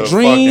fuck compared to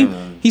Dream.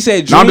 fucking- He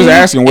said No, Dream. I'm just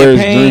asking, and where's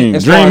Pain Dream?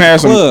 as far Dream as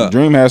has some. club.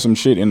 Dream has some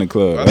shit in the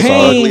club. That's That's an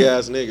all. Pain- ugly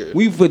ass nigga.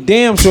 We for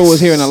damn sure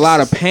was hearing a lot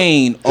of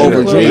Pain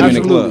over Club, Dream in the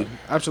absolutely, club.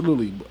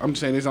 absolutely. I'm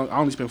just saying, I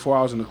only spend 4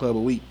 hours in the club a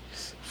week.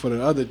 For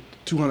the other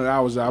 200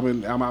 hours,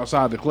 I'm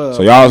outside the club.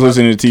 So y'all was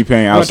listening to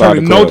T-Pain I'm not outside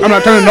the turning club. I'm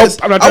not turning no.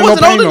 I'm not I turning wasn't no old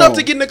Pain enough on.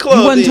 to get in the club.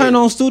 You wasn't then. turning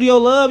on Studio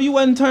Love. You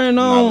wasn't turning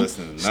not on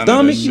listening to none of that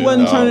Stomach. You shit,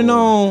 wasn't dog. turning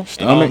on.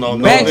 I don't know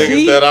no Backseat.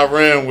 niggas that I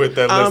ran with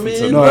that I'm listened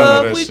to in none of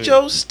love that with shit.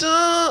 your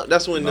stuff.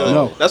 That's when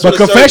No. that's But when the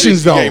Confessions,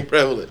 surgeries though. became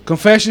prevalent.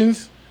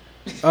 Confessions,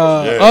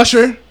 Yes.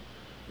 Usher.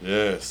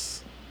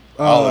 Yes.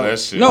 All of that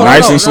shit. No,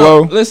 Nice no, and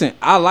slow. Listen,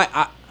 I like.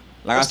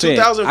 Like That's I said,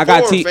 2004, I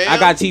got T. fam. I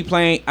got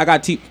T-Pain. I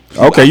got T.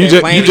 Okay, you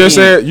just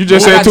said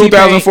got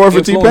 2004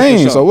 for T-Pain T-Pain.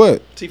 influence So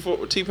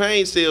what?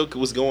 T-Pain still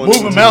was going.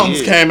 Moving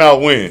Mountains came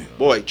out when?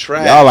 Boy,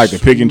 trash. Y'all like to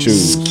pick and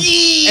choose.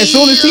 As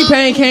soon as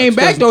T-Pain came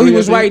back, though, he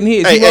was writing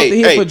hits. He wrote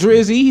the hit for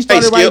Drizzy. He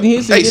started Skip. writing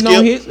hits and Hey, getting on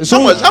Skip. hits. As How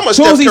soon much as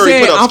soon as he Steph Curry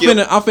said, put up,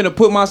 Skip? I'm finna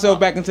put myself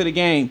back into the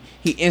game,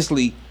 he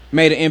instantly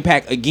made an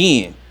impact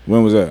again.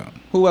 When was that?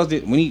 Who else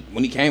did when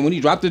he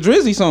dropped the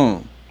Drizzy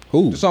song?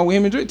 Who? The song with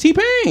him and Drizzy.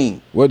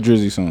 T-Pain. What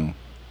Drizzy song?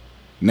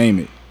 Name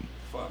it.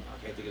 Fuck,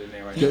 I can't think of the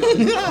name right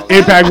now.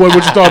 Impact was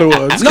what you thought it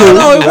was. It's No, cool.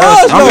 no, it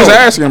was. I'm though. just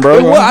asking, bro.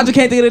 It was. I just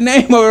can't think of the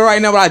name of it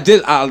right now. But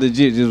I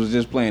legit just was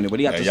just playing it. But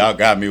he got Hey, the y'all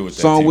got me with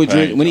that song with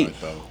T-Pain Drizzy joint,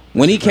 though.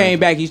 when he came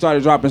back. He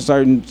started dropping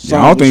certain songs.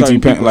 I don't think with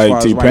certain T-Pain people as far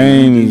as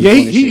T-Pain writing.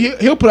 is- Yeah,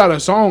 he'll put out a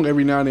song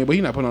every now and then, but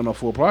he's not putting out no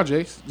full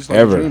projects. Just like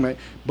Ever. Dream, mate.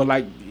 But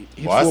like,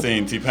 his Well, I full-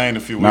 seen T-Pain a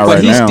few weeks Not ago.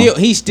 right But now.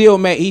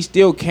 he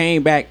still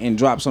came back and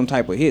dropped some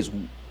type of hits.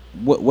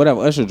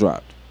 Whatever Usher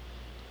dropped.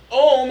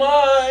 Oh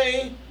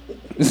my.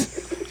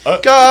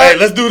 God. Hey,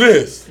 let's do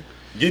this.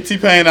 Get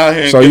T-Pain out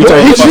here. And So get you the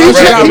take- He motherfucking just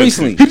record. got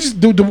recently. He just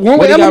do the one What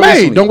with he got MMA.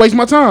 recently? Don't waste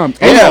my time.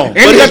 Hold on. And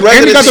But he his got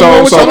record the is-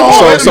 one with So Summer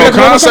Walker.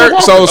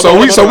 concert. So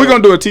Hold on. we're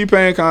gonna do a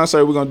T-Pain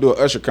concert. We're gonna do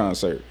an Usher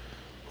concert.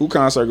 Who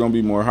concert gonna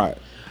be more hot?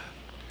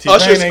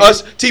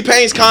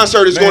 T-Pain's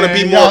concert is going to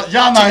be Man, more.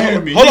 y'all not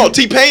hearing me. Hold on.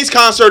 T-Pain's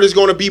concert is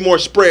going to be more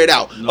spread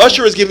out.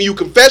 Usher is giving you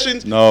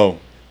Confessions, No.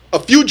 a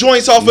few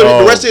joints off of No.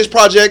 the rest of his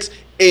projects,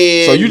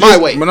 and So you My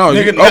just Way. but no,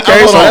 Nigga, okay.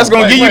 hold So on. that's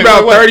gonna give you Wait,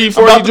 about wait. 30, I'm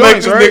 40 about to make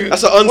joints, this right? nigga-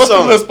 That's an What's the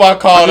unsung. list I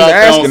called I'm out just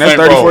there on asking. That's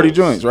St. 30, Rose? 40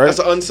 joints, right? That's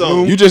an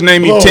unsung. You just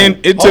named me Bloom. 10.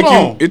 It Hold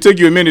took on.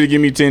 you a minute to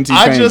give me 10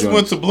 T-Pain I just joints.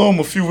 went to Bloom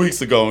a few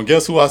weeks ago, and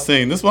guess who I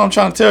seen? This is what I'm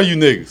trying to tell you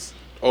niggas.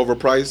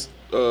 Overpriced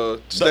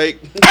steak.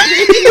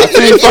 I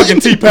seen fucking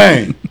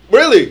T-Pain.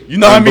 Really? You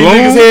know how many Bloom?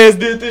 niggas' heads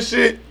did this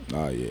shit?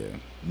 Oh yeah.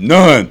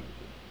 None.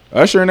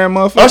 Usher in that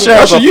motherfucker. Usher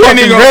has a you ain't fucking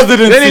even gonna-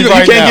 residency that nigga-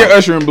 right You can't now. get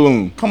Usher in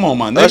Bloom. Come on,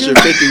 my Usher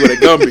nigga. 50 with a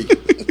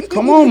Gumby.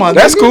 Come on, my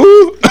That's nigga.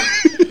 cool.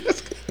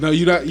 No,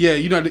 you're not. Yeah,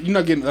 you're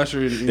not getting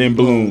Usher in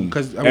Bloom,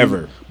 because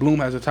ever. Bloom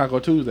has a Taco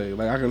Tuesday.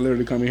 Like I can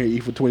literally come in here and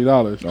eat for $20.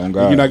 Oh,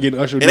 God. You're not getting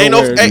Usher. And ain't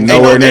no, nowhere.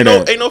 Nowhere near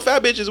that. ain't no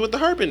fat bitches with the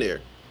herp in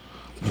there.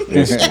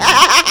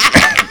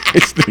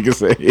 This nigga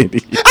said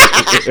idiot.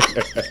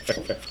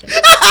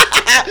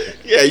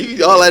 Yeah,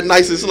 you all that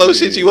nice and slow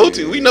shit you want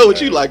to. We know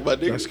what you like, my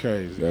That's nigga.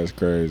 crazy. That's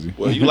crazy.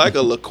 Well, you like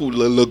a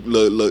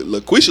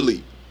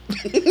laquishly.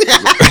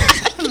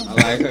 I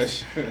like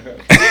Usher.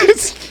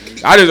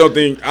 I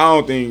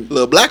don't think.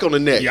 Little black on the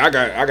neck. Yeah, I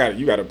got.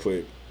 You got to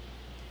put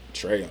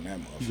Trey on that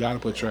You motherfucker. gotta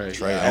put Trey.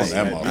 Trey on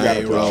that You got to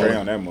ain't put rolling. Trey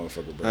on that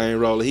motherfucker, bro. I ain't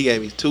rolling. He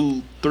gave me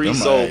 2-3 Them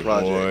soul ain't,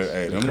 projects. Boy,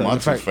 hey, them The my two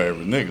fact-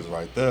 favorite niggas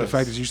right there. The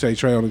fact that you say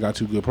Trey only got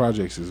 2 good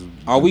projects is.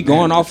 Are we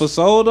going off of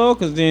Soul though?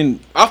 Because then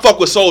I fuck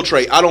with Soul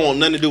Trey. I don't want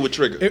nothing to do with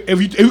Trigger.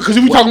 If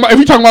you talking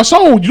about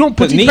soul, you don't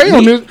put 'Cause T-Pain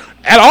on this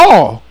at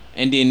all.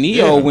 and then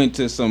Neo went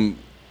to some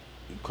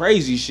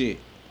crazy shit.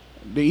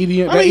 The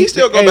EDM. I mean, he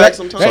still go back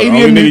sometimes. That The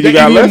EDM, only nigga you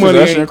got EDM left is money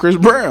Usher ain't- and Chris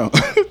Brown.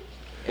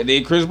 And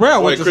then Chris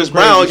Brown Boy, went to Chris some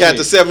Brown crazy got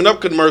the shit.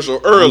 7-Up commercial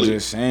I'm early.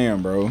 just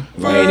saying, bro.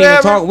 We ain't even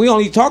Forever. talk, we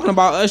only talking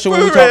about Usher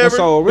when we talking Forever.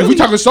 Soul. If Really? we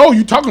talking soul,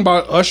 you talking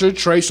about Usher,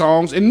 Trey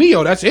Songz, and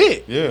Neo. That's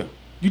it. Yeah.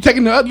 You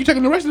taking the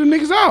rest of the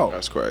niggas out.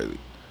 That's crazy.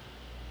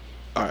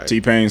 All right.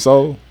 T-Pain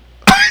Soul.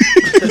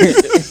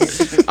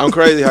 I'm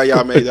crazy how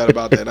y'all made that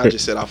about that. And I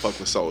just said I fuck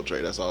with Soul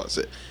Trey. That's all I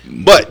said.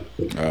 But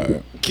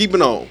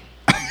keeping on.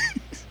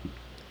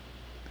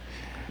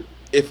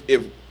 If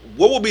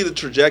what would be the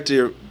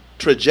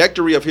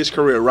trajectory of his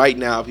career right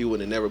now if he would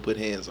have never put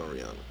hands on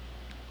Rihanna?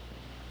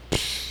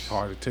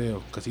 Hard to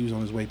tell because he was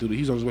on his way through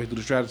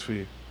the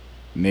stratosphere.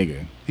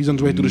 Nigga. He's on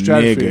his way through the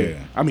stratosphere. Nigga.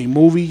 I mean,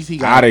 movies. He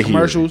got Outta here.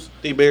 commercials.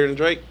 Think he bigger than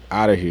Drake?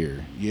 Out of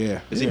here. Yeah.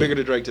 Is he bigger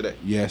than Drake today?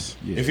 Yes.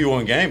 Yeah. If he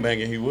wasn't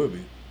gangbanging, he would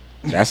be.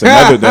 That's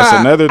another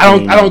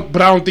thing. I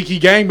don't think he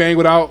gangbang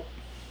without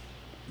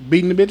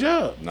beating the bitch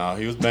up. Nah,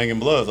 he was banging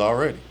Bloods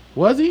already.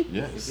 Was he?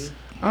 Yes.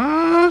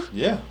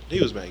 Yeah. He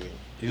was banging.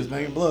 He was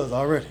banging Bloods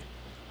already.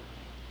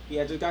 He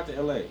had just got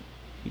to LA.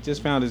 He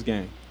just found his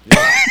game.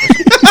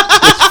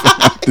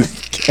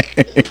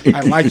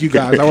 I like you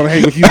guys. I want to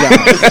hang with you guys.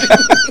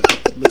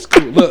 Let's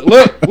cool.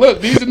 Look.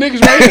 These the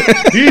niggas right here.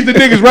 These the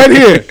niggas right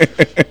here.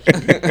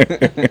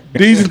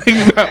 These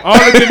niggas. All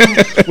the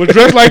niggas was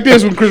dressed like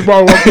this when Chris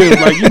Brown walked in.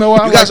 Like, you know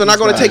what? You guys are not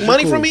going to take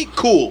money from me?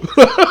 Cool.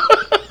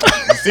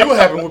 You see what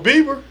happened with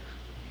Bieber?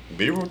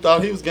 Bieber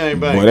thought he was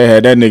gangbanging. Boy, they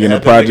had that nigga in the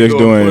projects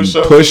doing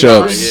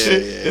push-ups.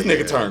 This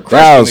nigga turned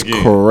That was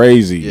Christian again.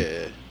 crazy. Yeah.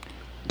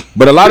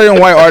 But a lot of them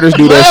white artists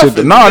do that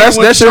shit. No,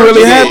 that shit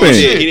really happened.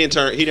 He didn't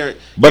turn. He didn't.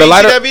 But you a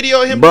lot see of that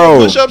video of him bro,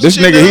 doing push-ups this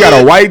and shit nigga, he got a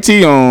man? white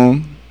tee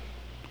on.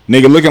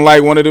 Nigga looking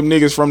like one of them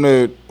niggas from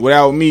the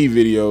Without Me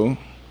video.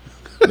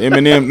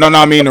 Eminem, no,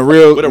 I mean the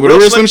real, with a real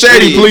Slim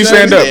Shady. Please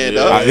stand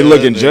up. He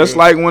looking just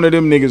like one of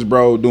them niggas,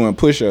 bro, doing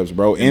push-ups,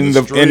 bro, in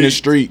the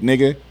street,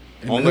 nigga.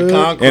 On the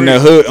concrete. In the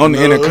hood, in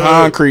the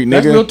concrete,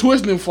 That's nigga. Lil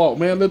Twist them fault,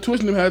 man. Lil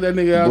Twist them had that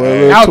nigga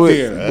Bro, out Lil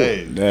there.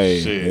 Hey, Hey,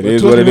 it shit.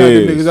 is Twist what it them had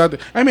them is. niggas out there.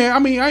 I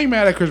mean, I ain't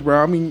mad at Chris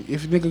Brown. I mean,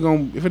 if a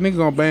nigga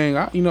gonna bang,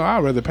 I'd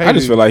rather pay. I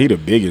just feel like he the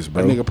biggest,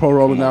 bro. a nigga pro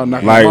rolling out,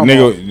 knocking Like his mama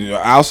off.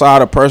 nigga,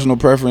 outside of personal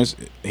preference,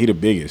 he the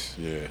biggest.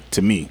 Yeah.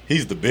 To me,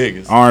 He's the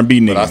biggest. R&B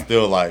nigga. But I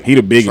still like He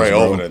the biggest, Trey bro.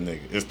 over that nigga.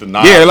 It's the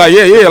Nas. Yeah, like,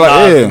 yeah, it's the like,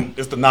 Nas yeah. and-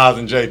 It's the Nas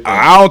and Jay thing.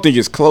 I don't think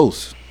it's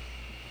close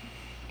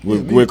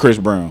with Chris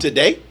Brown.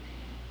 Today,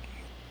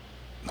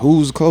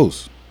 Who's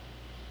close?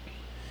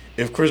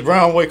 If Chris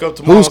Brown wake up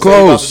tomorrow Who's and say he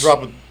about close? to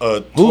drop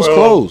a Who's 12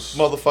 close?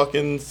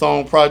 motherfucking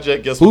song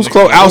project, guess Who's what?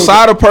 close?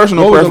 Outside of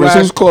personal What was the preference,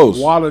 last who's close?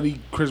 quality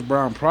Chris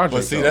Brown project?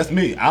 But see, though? that's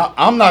me.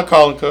 I'm not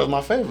calling Cuz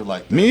my favorite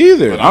like that. Me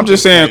either. But I'm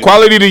just saying,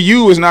 quality to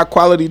you is not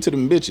quality to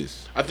them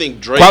bitches. I think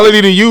Drake.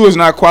 Quality to you is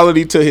not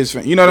quality to his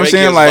fan. You know what I'm Drake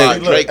saying? is Like,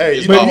 fine. Drake Hey,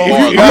 is but not if you-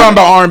 hard. I'm talking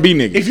about R&B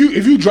niggas.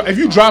 if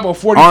you drop a R&B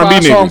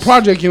 45 song niggas.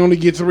 project, you only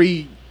get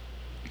 3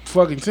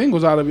 fucking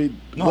singles out of it.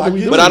 No, What I are we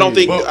get doing But I don't here?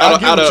 think Well, I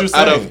get out what you're of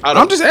saying.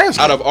 I'm just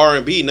asking. Out of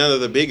R&B, none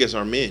of the biggest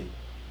are men.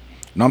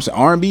 No, I'm saying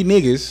R&B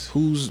niggas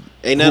who's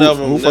Ain't none of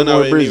them. who None fucking of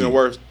with them Breezy? even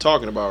worth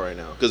talking about right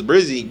now. Because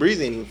Breezy ain't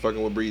even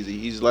fucking with Breezy.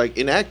 He's like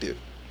inactive.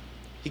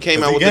 He came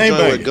 'Cause out he with the joint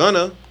gangbanging. with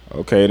Gunna.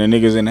 Okay, the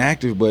niggas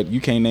inactive, but you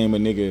can't name a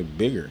nigga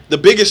bigger. The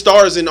biggest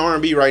stars in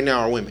R&B right now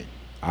are women.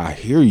 I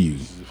hear you.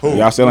 Who?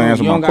 Y'all still ain't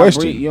answer You my don't got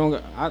question. Bree- you don't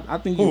got, I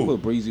think you Who?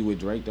 put Breezy with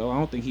Drake though. I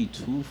don't think he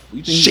too.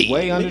 You think Shit, he's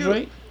way under nigga.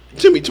 Drake?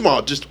 Jimmy,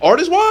 tomorrow, just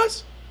artist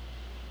wise,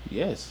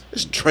 Yes.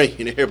 it's Drake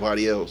and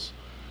everybody else.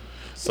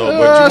 So, but you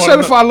wanna know-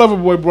 Certified Lover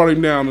Boy brought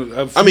him down.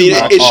 I mean, few it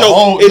notches. showed.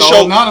 Hold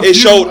up. not a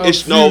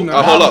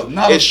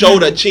It showed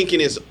few. a chink in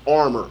his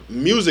armor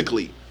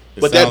musically, It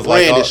but that sounds like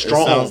brand all- is it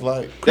strong. sounds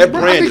like- That I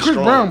brand think is Chris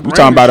strong. Brown You brand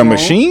talking about a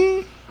is strong.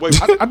 machine?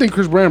 Wait, I think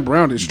Chris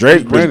Brown is Drake-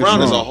 Chris brand Brown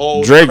is a strong.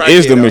 whole. Drake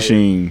is the crackhead out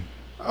machine.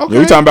 Okay. Yeah,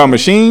 we talking about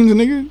machines,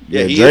 nigga? here.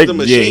 Yeah, he Drake, is the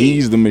machine. Yeah,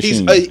 he's the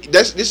machine.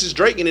 This is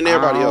Drake and then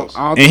everybody else.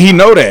 I don't And he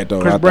know that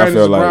though. Chris I Brown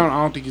feel is like Brown.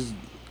 I don't think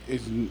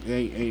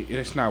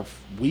it's not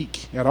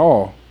weak at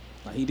all.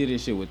 Like he did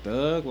this shit with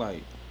Thug.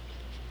 Like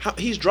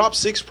He's dropped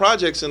 6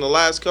 projects in the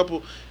last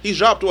couple. He's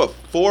dropped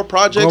 4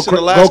 projects in Go the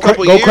cra- last go cra-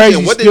 couple go years. crazy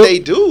And what still- did they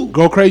do?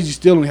 Go Crazy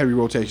still in heavy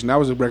rotation. That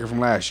was a record from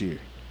last year.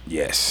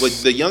 yes,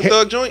 Was the Young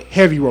Thug joint?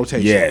 Heavy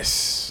rotation.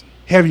 yes,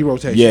 Heavy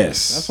rotation.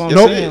 yes. that's what I'm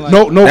Yes, saying. it Like,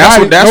 No, no. That's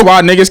guidance, that's no,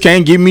 why niggas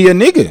can't give me a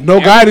nigga.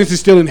 no guidance is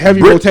still in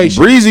heavy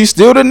rotation. Breezy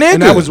still the nigga.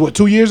 And that was what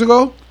 2 years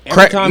ago. every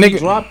crack- time he nigga-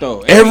 dropped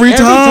though. Every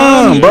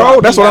time, he bro.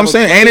 dropped, That's he what have I'm a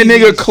saying. Ain't a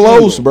crazy nigga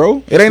close, single.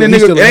 bro. It ain't a He's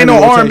still nigga. in It ain't no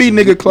heavy R&B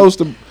rotation. nigga close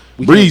to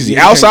We Breezy.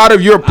 can't- Outside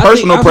of your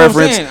personal that's what I'm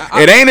preference,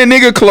 saying. it ain't a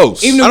nigga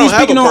close. Even I if don't we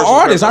have speaking a on personal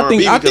artists, I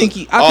think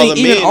preference for R&B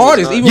even because all the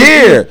artists, men even is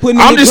Yeah, even putting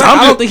him I'm in just, Drake,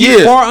 I don't think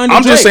he's far under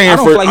I'm just Drake. I saying don't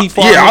for, feel like he's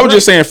far yeah, I under was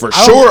just Drake. saying for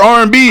I don't- sure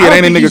R&B, I it don't ain't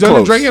a think nigga he's under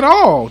close. Drake at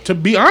all. To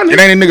be honest, It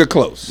ain't a nigga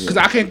close. because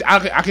I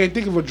can't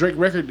think of a Drake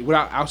record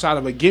without outside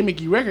of a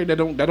gimmicky record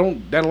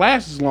that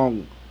lasts as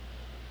long.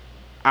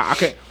 I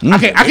can't.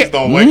 Niggas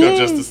don't wake up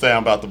just to say I'm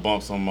about to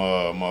bump some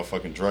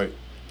motherfucking Drake.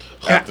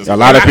 After A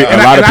lot of And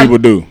I- people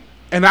do.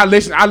 And I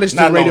listen to the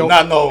Not no- radio.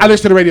 not no- I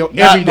listen to the radio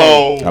Not every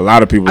day. no. A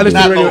lot of people I do.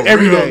 listen to the Not radio no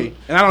every real- day,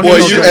 and I don't Boy, hear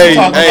you, no Drake. hey,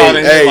 talking about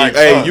it hey, like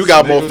hey, us, you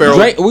got more nigga. Pharoah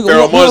Drake, we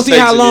Pharoah gonna Month see how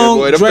takes in long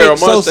here, boy. Them Drake Pharoah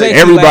so Month sexy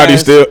takes. Everybody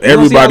lasts. still- We gonna see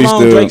everybody how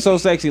long still- Drake so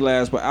sexy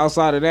lasts, but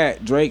outside of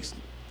that, Drake's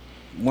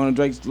one of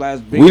Drake's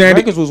last big We ain't-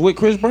 records was with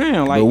Chris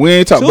Brown. Like, But we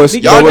ain't talk- two- but he-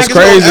 Y'all what's niggas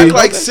don't crazy- act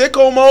like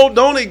sicko mode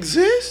don't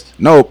exist.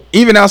 No,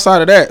 even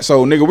outside of that.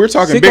 So nigga, we're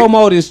talking Sicko big.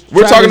 Mode is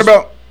We're talking Travis-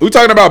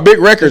 about big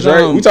records, Is,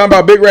 right? We talking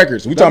about big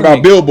records. We talking about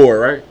Dominic. Billboard,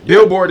 right?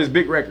 Billboard is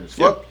big records.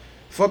 Yeah.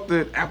 Fuck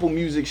the Apple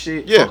Music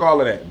shit. Yeah. Fuck all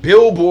of that.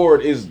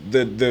 Billboard is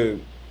the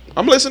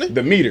I'm listening.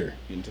 meter.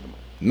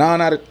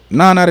 9 out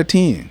of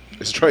 10.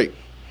 It's Drake.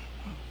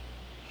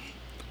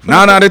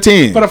 9 out of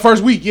 10. For the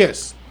first week,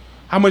 yes.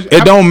 How much?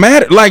 It don't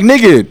matter. Like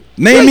nigga,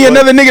 name me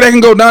another nigga that can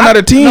go 9 out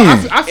of 10.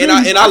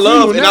 I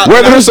love- and I-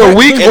 Whether it's a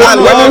week And I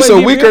or whether love- it's a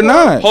week or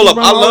not. Hold up,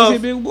 I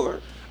love.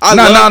 I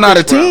Not love 9 out Chris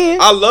of 10. Brown.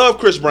 I love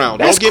Chris Brown.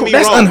 That's Don't get me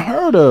that's wrong.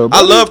 unheard of. I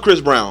brother. love Chris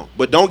Brown,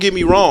 but don't get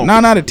me wrong.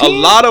 9 out of 10. A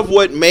lot of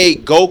what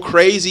made Go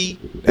Crazy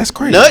That's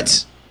crazy.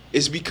 nuts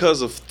is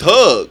because of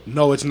Thug.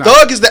 No, it's not.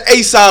 Thug is the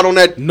A side on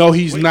that. No,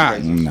 he's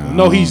not.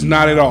 No, he's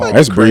not at all.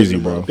 That's breezy,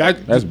 bro.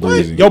 That's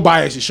breezy. Your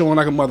bias is showing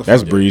like a motherfucker.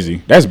 That's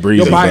breezy. That's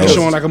breezy. Your bias bro.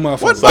 showing like a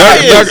motherfucker. What Thugger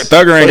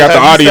bias? ain't got the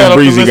audience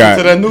breezy To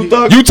got. that new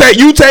Thug? You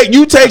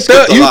take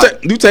Thug. a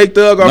lot. You take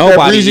Thug off that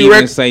Nobody breezy even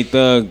record. say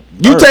Thug.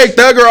 You verse. take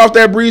Thugger off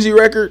that breezy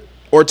record,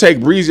 or take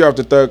breezy off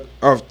the Thug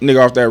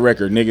off that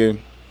record, nigga.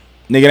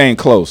 Nigga, it ain't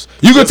close.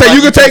 You could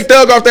take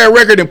Thug off that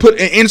record and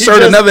insert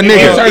just- another he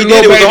nigga. He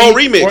did. It was a whole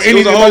remix. It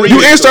was a whole remix.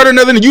 You insert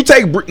another nigga. You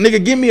take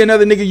nigga. Give me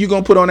another nigga. You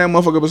gonna put on that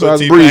motherfucker Put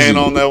besides T-Pain breezy?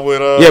 on that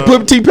with Yeah,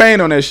 put T-Pain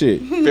on that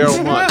shit.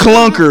 Pharoah Month.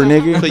 Clunker,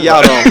 nigga. Put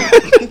y'all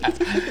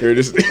on. Here it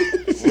is.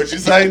 what you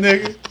say,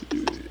 nigga?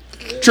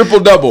 Triple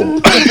double.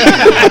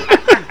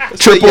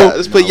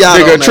 Let's put y'all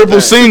Nigga, on that triple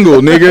thing.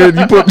 single, nigga.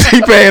 You put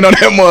T-Pain on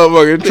that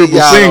motherfucker. Put Triple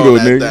y'all single, on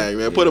that nigga. thing,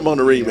 man. Put him on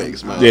the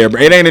remix, man. Yeah,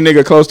 bro. It ain't a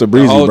nigga close to The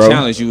breezy, whole bro.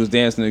 challenge, you was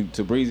dancing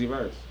to Breezy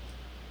verse.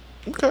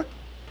 Okay.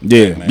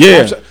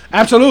 Yeah.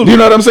 Absolutely. You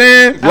know what I'm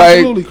saying?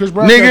 Absolutely. Like, Chris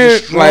Brown has a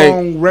nigga,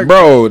 strong like, record.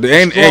 bro,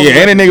 ain't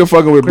a nigga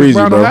fucking with Chris Breezy,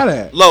 Brown bro. don't have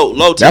that.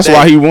 Low. That's today-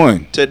 why he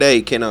won.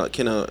 Today, can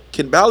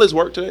ballads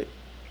work today?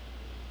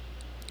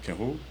 Can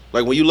who?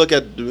 Like when you look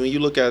at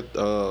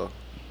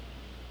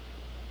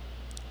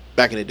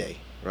back in the day,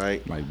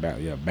 right? Like,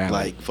 ballad.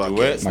 Like fucking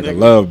Duets, like a nigga.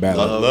 love ballad.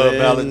 Love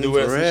ballad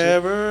duets and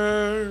shit.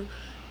 forever,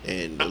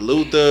 and the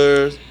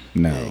Luthers.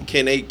 No.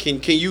 Can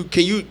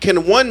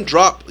one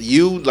drop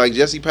you like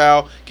Jesse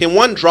Powell? Can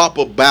one drop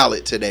a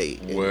ballad today?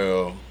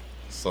 Well,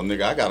 so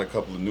nigga, I got a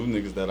couple of new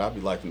niggas that I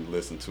be liking to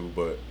listen to,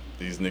 but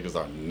these niggas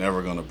are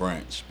never gonna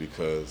branch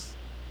because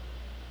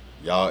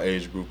y'all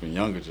age group and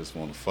younger just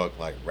want to fuck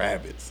like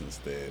rabbits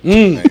instead.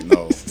 Ain't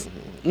no.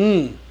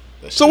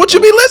 That So shit what you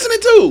don't- be listening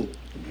to?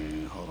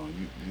 Man, hold on,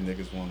 you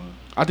niggas wanna?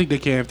 I think they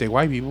can if they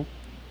white people.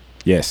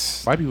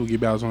 Yes. White people get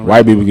ballads on.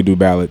 White people could do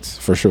ballads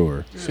for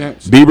sure.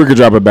 Sense. Bieber could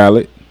drop a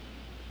ballad.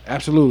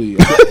 Absolutely.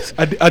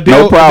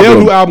 No problem. Adele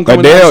new album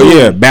coming Adele, out soon.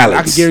 yeah, ballads.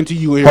 I can guarantee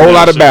you. will hear Whole that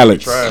lot of shit.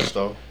 ballads. Trash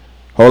though.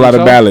 Whole lot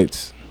of so?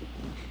 ballads.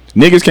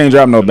 Niggas can't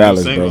drop no New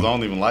ballads, singles I bro.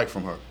 don't even like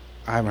from her.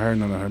 I haven't heard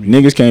none of her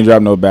music. Niggas can't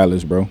drop no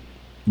ballads, bro.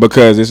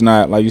 Because it's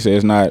not, like you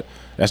said,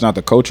 that's not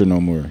the culture no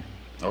more.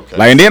 Okay.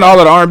 Like, and then all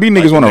of the R&B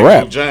niggas want to Luke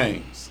rap.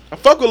 James. I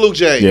fuck with Luke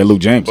James. Yeah,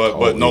 Luke James. But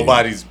Oh, yeah.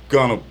 nobody's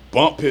gonna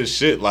bump his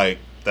shit like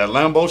that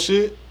Lambo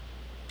shit.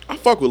 I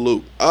fuck with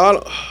Luke.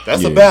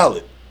 That's Yeah. a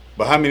ballad.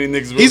 But how many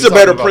niggas? Really He's a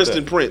talking better about Prince that?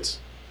 than Prince.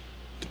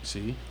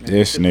 See,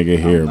 This nigga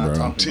here, I'm not bro.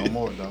 talking no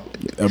more, dog.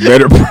 A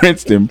better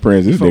Prince than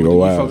Prince. This you fuck with nigga the-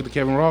 you fuck wild. with the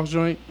Kevin Ross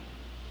joint.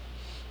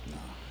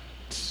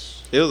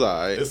 It was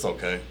alright. It's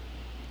okay.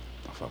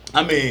 I fuck with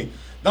I mean,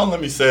 don't let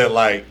me say it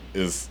like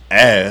it's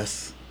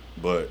ass,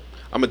 but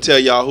I'm gonna tell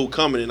y'all who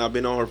coming, and I've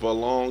been on her for a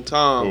long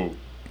time. ooh,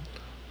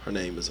 Her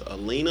name is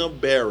Alina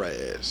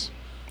Baraz.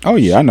 Oh,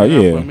 yeah, I know. She's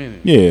been out for Yeah. a minute.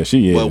 Yeah,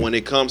 she is. But when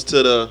it comes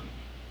to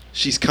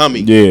she's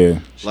coming. Yeah.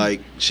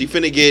 Like she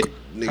finna get.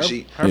 Her,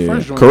 She her Yeah.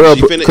 first joint. Carell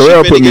she put- finna,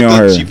 Carell she put finna me get on the,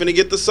 her. She finna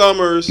get the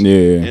Summers. Yeah.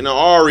 And the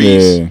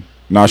Aries. Yeah.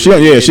 No, she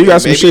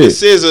got some maybe shit. the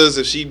Scissors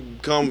if she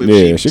come. If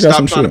Yeah, she she got stop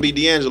some trying shit. to be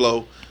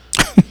D'Angelo.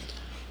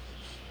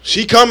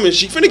 She coming.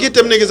 She finna get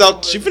them niggas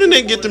out. She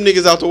finna get them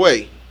niggas out the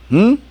way.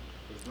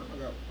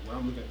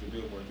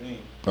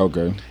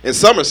 Okay. And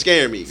Summer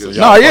scaring me. 'cause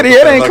No, yeah, it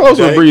ain't Lucky close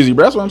with Day? Breezy,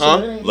 bro. That's what I'm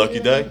Huh? saying. Lucky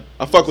Day.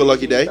 I fuck with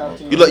Lucky Day.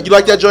 You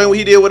like that joint what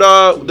he did with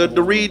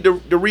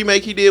the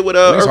remake he did with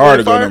It's Earth, hard Wind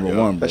to go Fire? number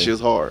one, bro. That shit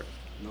was hard.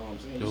 No, I'm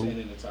saying you're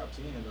saying in the top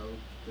 10 though.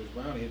 Chris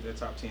Brown hit that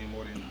top 10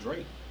 more than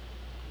Drake.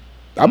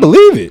 I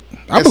believe it.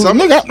 And some-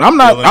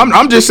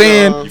 I'm just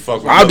saying. You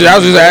fuck with I was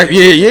Dylan just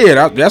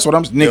Sinclair? that's what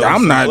I'm. Nigga, Dylan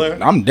I'm not. Sinclair?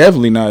 I'm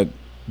definitely not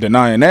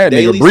denying that.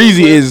 Daily Nigga,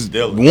 Breezy Sinclair? is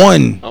Dylan.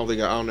 one. I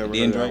don't never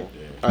Then heard that Drake.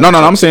 one. No,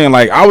 I'm saying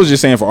like I was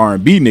just saying for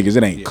R&B niggas,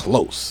 it ain't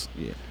close.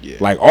 Yeah.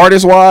 Like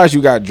artist wise,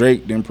 you got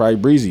Drake, then probably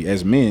Breezy.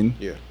 As men,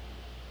 Yeah.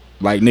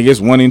 like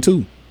niggas 1 and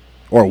 2,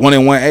 or 1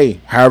 and 1A,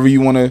 however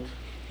you want to.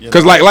 Yeah,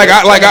 Cause but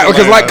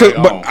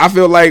I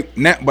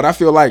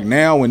feel like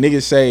now, when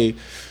niggas say,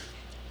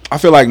 I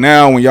feel like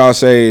now when y'all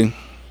say,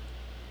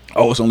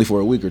 oh, it's only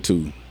for a week or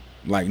two.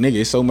 Like nigga,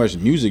 it's so much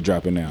music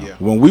dropping now. Yeah.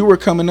 When we were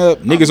coming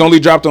up, niggas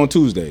only dropped on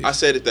Tuesdays. I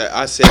said it the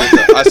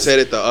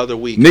other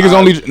week. Niggas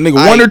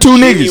one or two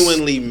niggas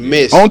genuinely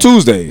missed on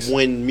Tuesdays.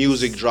 when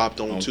music dropped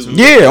on Tuesday.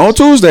 Yeah, on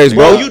Tuesdays,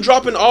 bro. Bro, you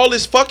dropping all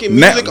this fucking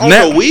music on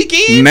the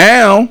weekend?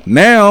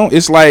 Now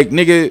it's like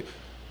nigga,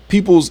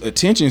 people's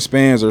attention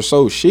spans are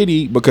so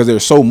shitty because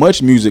there's so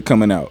much music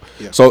coming out.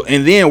 Yeah. So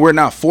and then we're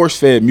not force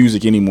fed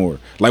music anymore.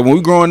 Like when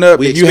we growing up,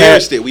 We if you had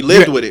experienced it. We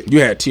lived with it.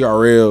 You had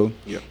TRL.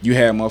 Yeah. You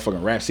had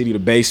motherfucking Rap City, The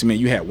Basement.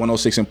 You had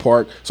 106 in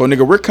Park. So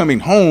nigga, we're coming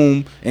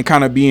home and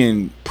kind of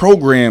being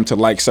programmed to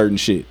like certain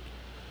shit.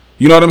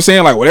 You know what I'm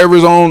saying? Like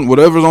whatever's on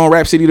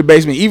Rap City, The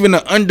Basement, even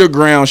the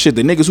underground shit,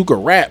 the niggas who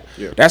could rap.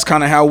 Yeah. That's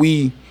kind of how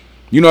we,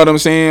 you know what I'm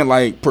saying?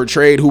 Like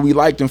portrayed who we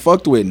liked and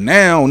fucked with.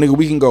 Now, nigga,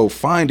 we can go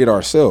find it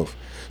ourselves.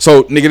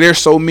 So, nigga, there's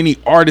so many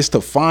artists to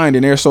find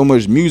and there's so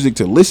much music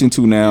to listen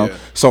to now. Yeah.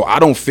 So I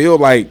don't feel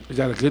like Is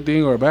that a good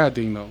thing or a bad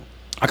thing though?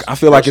 I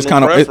feel like it's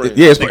kind Personal of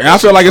preference. I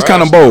feel like it's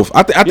kind of both.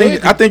 I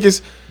think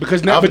it's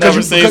Because now I've because never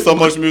you- seen so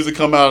much music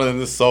come out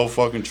and it's so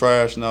fucking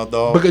trash now,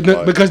 dog.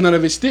 because none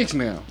of it sticks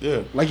now.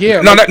 Yeah. Like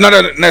yeah. no,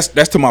 like-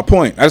 that's to my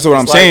point. That's what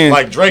I'm It's saying.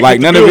 like Drake like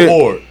with none the of it.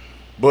 Billboard.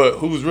 But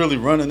who's really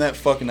running that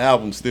fucking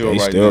album still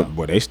right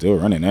now? They still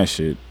running that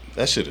shit.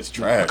 That shit is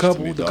trash.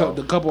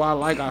 the couple I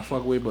like I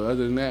fuck with, but other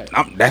than that,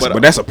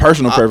 But that's a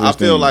personal preference. I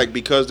feel thing. like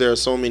because there are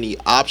so many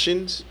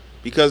options,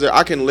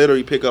 I can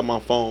literally pick up my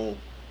phone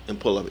and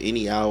pull up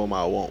any album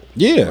I want.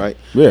 Yeah. Right?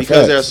 Yeah, because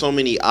facts. there are so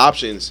many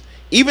options.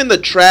 Even the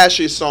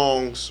trashiest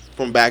songs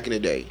from back in the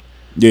day.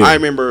 Yeah. I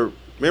remember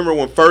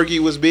when Fergie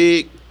was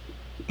big,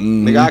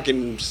 Mhm. nigga, I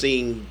can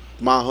sing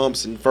My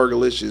Humps and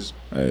Fergalicious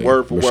Hey,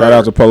 word for but word. shout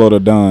out to Polo the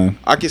Don.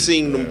 I can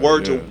sing them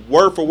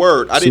word for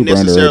word. I didn't Super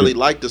necessarily underrated.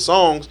 like the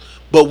songs,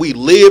 but we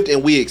lived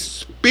and we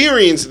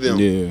experienced them.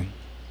 Yeah.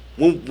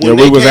 When Yeah,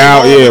 they we was came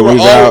out, on, yeah, we were we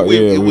was all- out, we-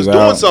 yeah, it we was was doing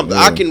out, something.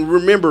 yeah. I can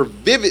remember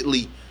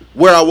vividly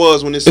where I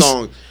was when this It's-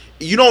 song.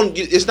 You don't.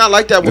 It's not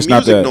like that with It's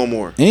not music that no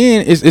more.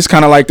 And it's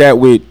kind of like that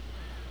with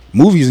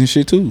movies and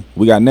shit too.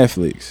 We got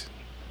Netflix.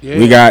 Yeah.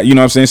 We got, you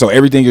know what I'm saying? So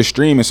everything is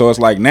streaming. So it's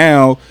like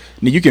now,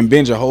 nigga, you can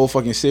binge a whole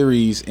fucking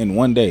series in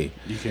one day.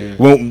 You can.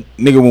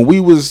 When we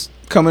was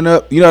coming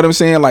up, you know what I'm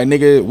saying? Like,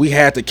 nigga, we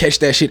had to catch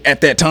that shit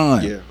at that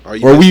time. Yeah.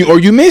 Or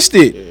you missed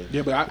it.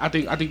 Yeah, but I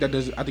think that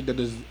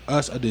does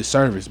us a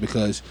disservice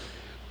because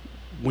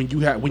when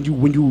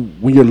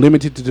you're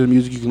limited to the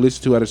music you can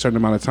listen to at a certain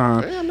amount of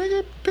time. Damn,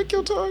 nigga, pick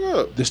your tongue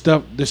up. The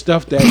stuff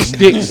that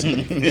sticks.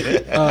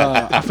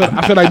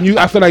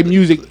 I feel like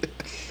music.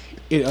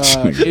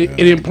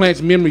 It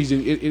implants memories.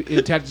 It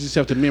attaches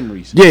itself to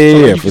memories.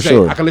 Yeah, like for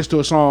sure. I can listen to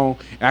a song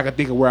and I can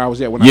think of where I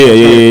was at when Yeah, I was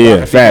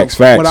yeah. Facts,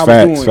 what I was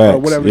doing, or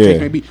facts. whatever the case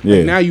may be. Yeah.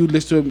 Like now you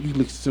listen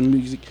to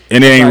music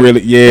And it ain't like,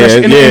 really,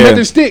 and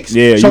nothing sticks.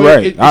 Yeah, so you're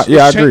right.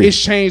 I agree. It's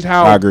changed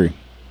how I agree.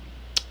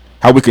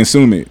 How we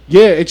consume it.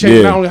 Yeah, it changed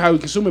Yeah. not only how we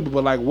consume it,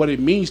 but like what it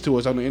means to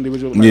us on the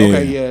individual. Like, Yeah.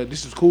 okay, yeah,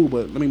 this is cool,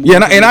 but let me move Yeah,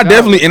 on and to I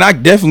this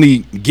album. definitely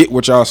get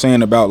what y'all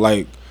saying about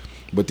like,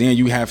 but then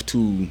you have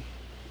to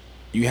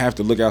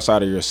look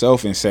outside of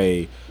yourself and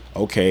say,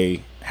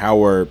 okay,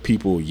 how are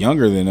people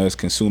younger than us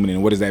consuming it,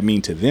 and what does that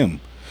mean to them?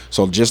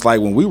 So just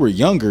like when we were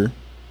younger,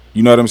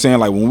 you know what I'm saying?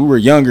 Like when we were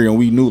younger and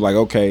we knew like,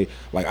 okay,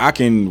 like I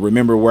can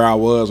remember where I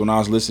was when I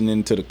was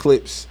listening to the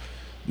Clips.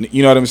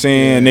 You know what I'm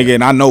saying, nigga?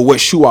 And I know what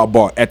shoe I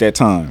bought at that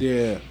time.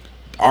 Yeah.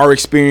 Our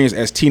experience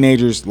as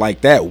teenagers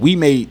like that, we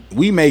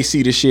may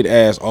see the shit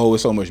as, oh,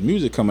 it's so much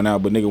music coming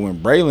out, but nigga, when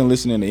Braylon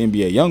listening to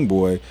NBA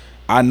YoungBoy,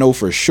 I know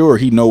for sure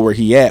he know where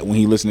he at when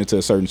he listening to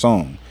a certain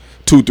song.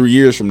 2-3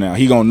 years from now,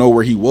 he gonna know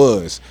where he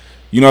was.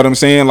 You know what I'm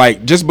saying?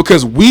 Like just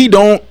because we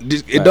don't,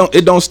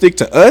 it don't stick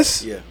to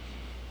us. Yeah.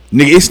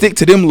 Nigga, it stick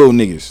to them little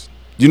niggas.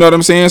 You know what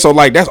I'm saying? So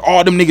like that's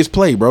all them niggas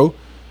play, bro.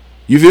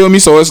 You feel me?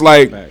 So it's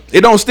like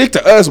it don't stick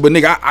to us, but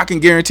nigga, I can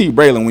guarantee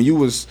Braylon when you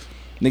was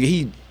nigga,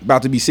 he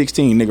about to be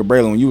 16, nigga.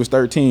 Braylon, when you was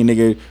 13,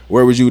 nigga,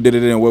 where was you?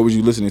 And what was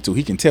you listening to?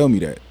 He can tell me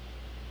that.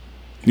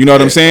 You know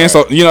what I'm saying?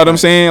 So you know what I'm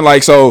saying?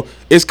 Like so,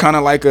 it's kind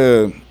of like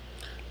a.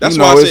 That's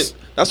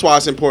why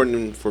it's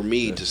important for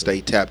me to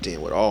stay tapped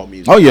in with all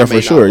music. Oh yeah, I may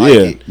for sure. not like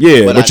yeah, it,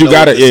 yeah. but But I you know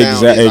gotta what the sound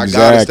is. exactly. I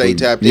gotta stay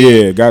tapped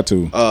in. Yeah, got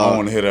to. I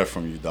want to hear that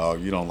from you, dog.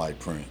 You don't like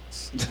Prince.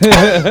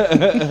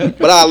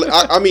 But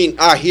I mean,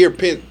 I hear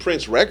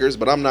Prince records,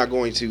 but I'm not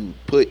going to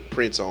put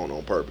Prince on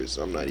purpose.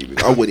 I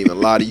wouldn't even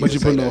lie to you. But you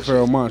and say putting on that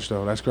Pharoah shit. Monch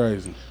though. That's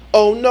crazy.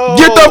 Oh no!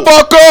 Get the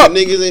fuck up! The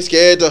niggas ain't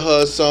scared to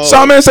hustle.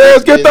 Simon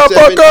says, "Get the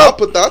fuck up!"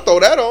 I throw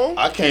that on.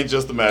 I can't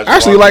just imagine.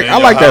 Actually, walking I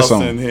in like your that house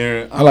song. in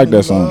here, I like that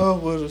I'm song. in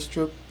love with a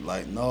strip.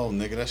 Like, no,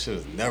 nigga, that shit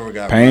has never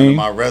got Pain? run in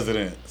my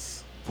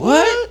residence.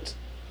 What?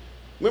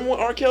 Remember when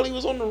R. Kelly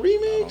was on the I don't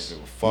remix?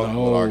 give a fuck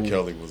No. what R.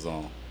 Kelly was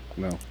on.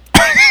 No.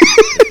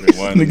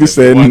 Nigga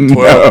said no.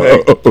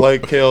 12 play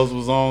Kels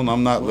was on.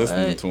 I'm not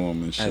listening to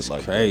him and shit That's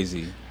like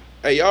crazy.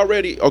 Hey, y'all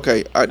ready?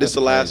 Okay, all right, this is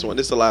the last crazy. one.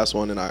 This is the last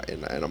one, and I'm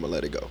gonna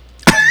let it go.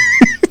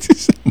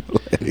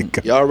 Let it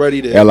go. Y'all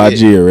ready to? Lig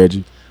hit? or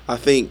Reggie. I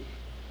think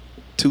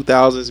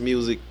 2000s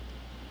music,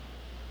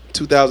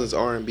 2000s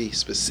R&B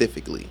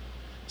specifically,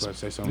 Let's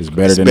say something. It's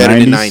better than better 90s.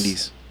 than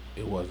 90s.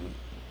 It wasn't.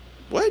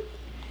 What?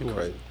 It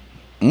wasn't.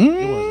 Mm?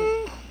 It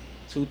wasn't.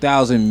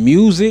 2000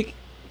 music.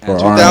 Or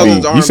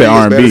 2000s R&B. You say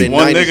R&B is better R&B. than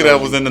One 90s nigga that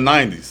R&B. was in the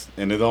 90s,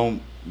 and it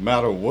don't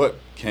matter what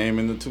came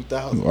in the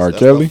 2000s. R. That's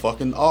Kelly? the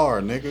fucking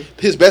R, nigga.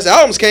 His best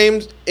albums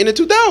came in the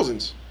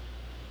 2000s.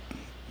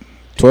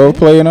 12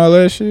 play and all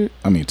that shit.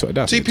 I mean,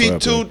 that's 12 play.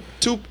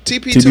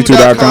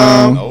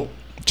 TP2.com, Nope.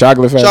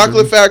 Chocolate Factory.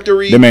 Chocolate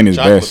Factory. Them ain't his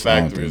Chocolate best. I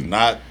don't Factory is think.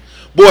 not.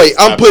 Boy, I'm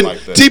Snapping putting like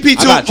that. TP2.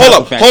 I got Hold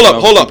Chocolate up. Factory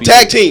over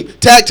TP2.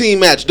 Tag team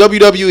match.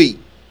 WWE.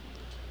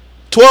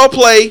 12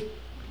 play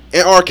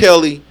and R.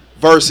 Kelly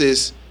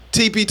versus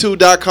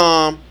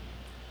TP2.com.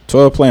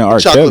 12 playing R.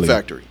 Chocolate Kelly.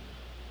 Factory.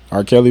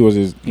 R. Kelly was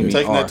his. I'm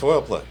taking R. that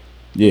 12 play.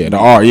 Yeah, the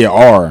R. Yeah,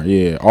 R.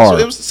 Yeah, R. So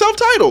it was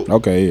self-titled.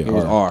 Okay, yeah. It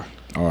was R.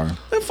 R.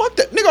 Man, fuck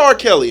that. Nigga R.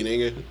 Kelly,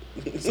 nigga.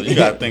 So you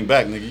gotta think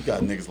back, nigga. You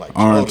got niggas like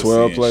R and Jodeci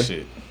 12 and play?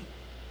 shit.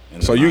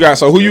 And So the you got.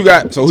 So who 90s, you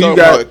got? So who you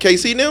got?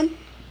 KC them?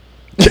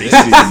 Whatever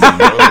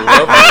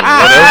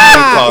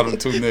you call them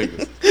two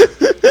niggas.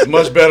 It's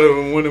much better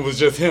than when it was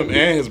just him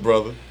and his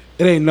brother.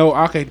 It ain't no.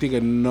 I can't think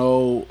of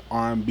no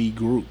R&B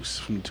groups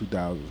from the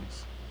 2000s.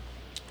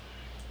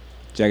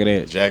 Jagged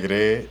Edge. Jagged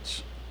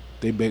Edge.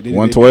 They did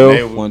 112?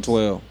 They-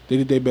 112. They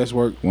did their best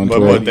work.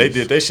 112. But they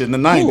did they shit in the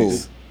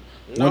 90s.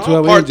 No,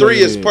 112 part and 3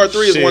 is Jagged part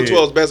 3 is Shit.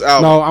 112's best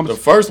album. No, I'm The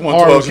first R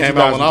 112 was came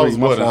out when I was 2003,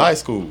 my what, in fault. high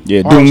school.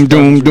 Yeah, R doom, was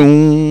doom,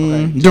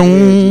 2003. doom,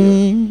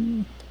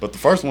 doom. But the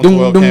first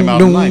 112 came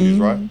out in the 90s,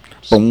 right?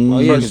 Boom. Oh,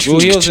 yeah, 'cause Drew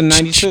Hill's in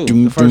 92.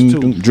 Doom, The first doom, two.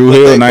 doom. Drew I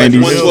Hill, think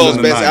 90s. 112's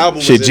in best the album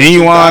was Shit, in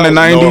Genuine in 2000.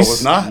 90s. No, it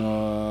was not.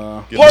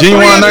 Part 3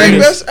 Genuine is their 90s.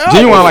 best album.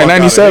 Genuine like Fuck outta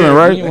 97, here.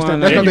 right? Genuine That's not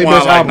their Genuine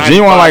best like album.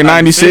 Genuine like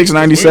 96, 96,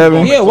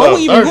 97. Yeah, what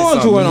we even 30 going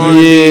to something. an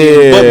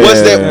R&B? Yeah.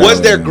 But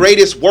was their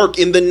greatest work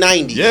in the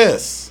 90s?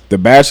 Yes. The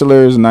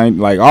Bachelors,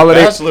 like all of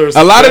that. Bachelors,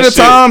 A lot of the that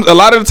shit.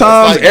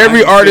 times, like every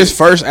 96. artist's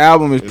first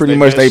album is It's pretty their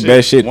much best their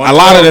best shit. shit. A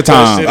lot of the 112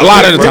 time. shit A is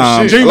lot their of the best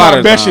time. shit. A lot Genuine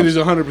of the best shit time. is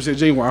 100%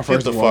 Genuine.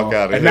 First the of fuck all,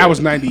 outta and here. that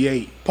was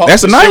 98.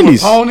 That's the shit with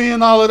 90s. Pony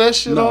and all of that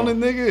shit No. on it,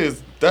 nigga,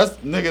 is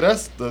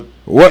That's the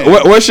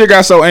What shit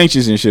got so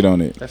anxious and shit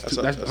on it? That's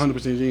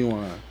 100%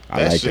 genuine. I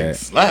that like shit that.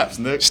 slaps,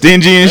 nigga.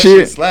 Stingy and That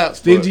shit. slaps.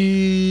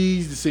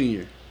 Stingy's the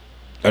senior.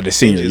 Oh, the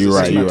senior. Stingy's You the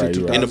right. senior. You right.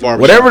 You In the right.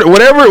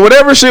 barbershop.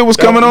 Whatever shit was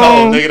coming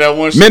on. Nigga, that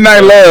one shit Midnight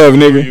Love,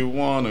 nigga. You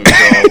wanna go.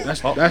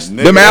 That's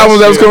Them albums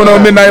that was coming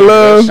on Midnight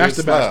Love. That's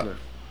the Bachelor.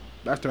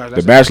 That's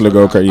The Bachelor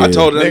go crazy. I Yeah.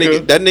 told that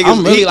nigga.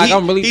 I'm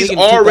really he's thinking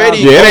already.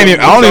 2000. Yeah, it ain't even-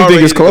 I don't even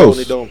think it's close.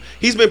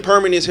 He's been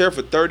perming his hair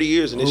for 30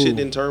 years and this shit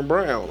didn't turn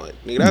brown. Like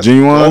nigga, that's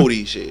Genuine?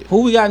 Goldie shit.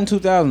 Who we got in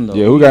 2000 though?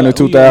 Yeah, who got in the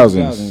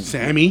 2000s?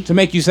 Sammy. To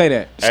make you say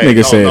that. This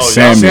nigga said y'all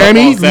Sammy.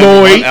 Sammy, slept on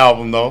Lloyd. one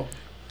album though.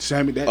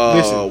 Sammy.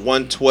 Listen.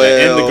 112.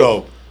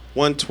 Indigo.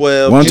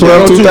 112.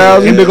 112,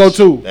 2000. Indigo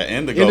 2. That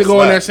Indigo. Indigo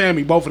and that slap.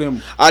 Sammy. Both of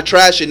them. I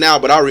trash it now,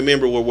 but I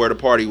remember where the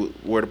party I remember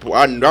Where the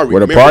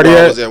party where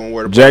I at? was at when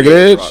where the Jagged party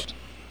Edge? dropped.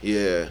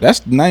 Yeah. That's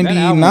album was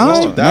 99,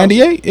 2000.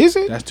 98, is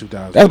it? That's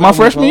 2000. That's my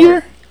freshman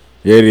year?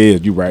 Yeah, it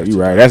is. You right.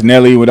 That's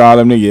Nelly with all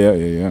them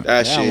niggas. Yeah.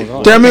 That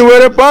shit. Tell me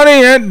where the party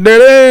at.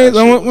 That shit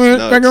was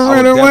nuts. Back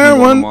around I was at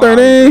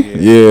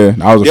definitely 130.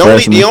 Yeah, I was a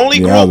freshman. The only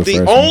Yeah, I was a group,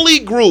 the freshman. only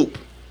group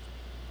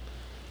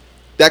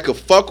that could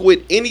fuck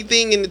with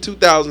anything in the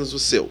 2000s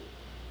was Silk.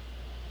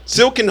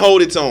 Silk can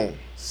hold its own.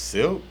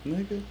 Silk,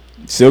 nigga.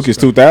 Silk is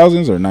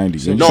 2000s or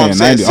 90s? You No, I'm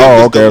saying 90s? Silk Oh,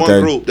 is okay, the one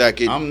okay. group that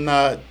could. I'm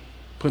not.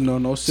 Putting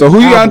on no. So who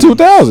you got in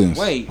 2000s?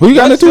 Wait, Who you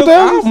got in what the Silk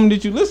 2000s? album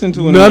did you listen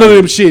to? None of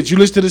them shit. You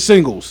listen to the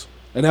singles,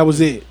 and that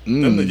was it.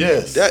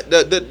 Yes.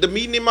 the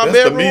meeting in my That's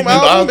the bedroom meeting in my-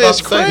 album I was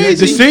is about to say,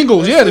 crazy. The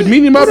singles, yeah, the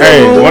meaning of my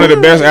Hey, bedroom. one of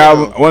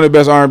the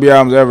best R&B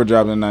albums ever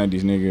dropped in the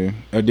 90s, nigga.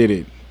 I did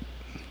it.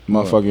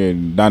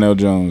 Motherfucking Donnell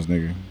Jones,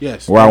 nigga.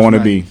 Yes. Where I that was Want to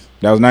 90s. Be.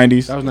 That was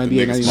 90s? That was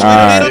 98, Niggas 99.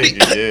 Alright.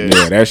 nigga,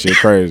 Yeah, that shit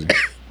crazy.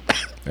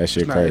 That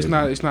shit It's crazy.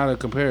 not a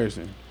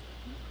comparison.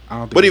 I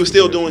don't think But he it's was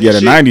still a comparison. doing Yeah,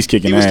 his the shit. 90s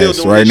kicking He was still ass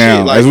doing right his now.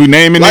 shit. Like, As we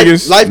naming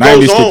niggas, Life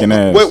 90s goes kicking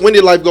on. ass. When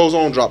did Life Goes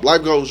On drop?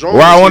 Life Goes On.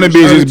 Where I Want to Be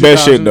is Early his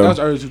best 2000s. shit, though. That was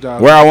early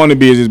 2000s. Where I Want to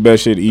Be is his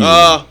best shit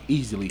easily.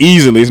 Easily.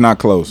 Easily, it's not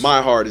close.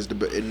 My heart is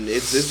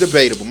it's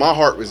debatable. My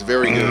heart was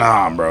very good.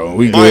 Nah, bro.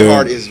 We My good.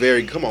 heart is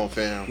very. Come on,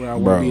 fam. Where I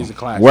Want Bro, to Be is a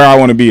classic. Where I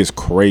Want to Be is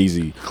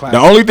crazy. Classic.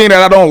 The only thing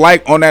that I don't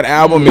like on that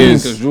album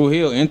because is Drew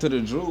Hill, Enter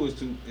the Drew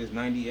is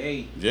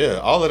 98. Yeah,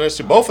 all of that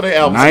shit. Both of their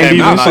albums 90s came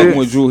and out. Not shit. fucking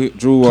with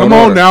Drew. Come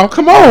on now.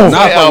 Come on. Not Their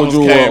fucking with albums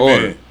Drew came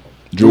Order. in.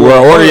 Drew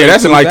World Order. Yeah,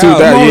 that's in like 2000.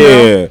 2000.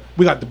 Yeah.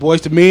 We got the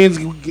Boys to Men's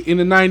in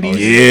the 90s.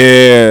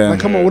 Yeah. Like,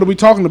 come on, what are we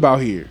talking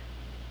about here?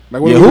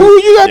 Like, what Yeah, are we- who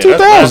you got Yeah,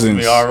 that's 2000s?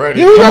 blasphemy already.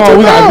 Yeah, who Come got on,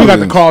 we got 2000s?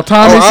 the Carl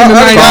Thomas in the I 90s.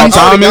 already got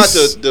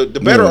Thomas. the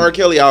better Yeah. R.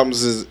 Kelly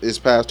albums is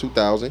past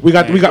 2000. We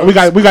got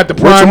the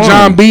prime one?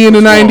 John B in the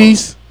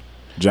 90s.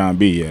 John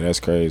B. Yeah, that's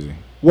crazy.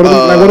 What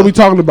are we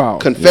talking about?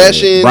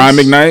 Confessions. Brian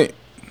McKnight.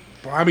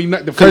 I mean,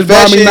 the first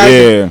Brian Confessions.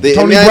 McKnight. Yeah. The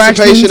Tony Emancipation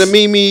Braxton's. of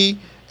Mimi.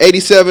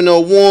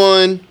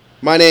 8701.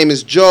 My Name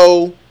is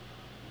Joe.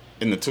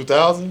 In the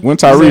 2000s, When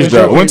Tyrese that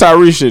dropped. shit? When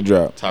Tyrese shit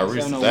dropped.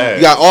 Tyrese's You ass.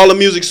 You got All the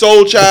Music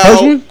Soul First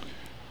Child. one?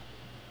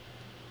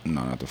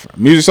 No, not the first.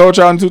 Music Soul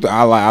Child in 2000.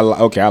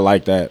 I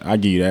like that. I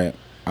give you that.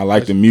 I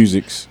like the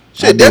musics.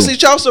 I Shit, do. Destiny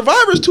Child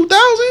Survivors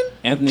 2000.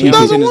 Anthony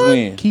Hamilton is 2001?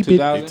 when? Keep it.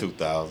 2000?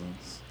 2000s.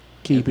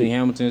 Keep Anthony it.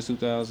 Hamilton is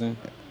 2000.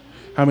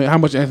 How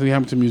much Anthony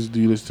Hamilton music do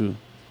you listen to?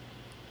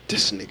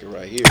 This nigga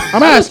right here.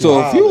 I'm I asking. listened to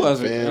a few Wow,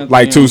 of man. it.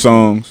 Like 2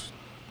 songs.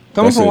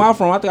 Coming That's from it. where I'm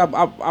from, I think I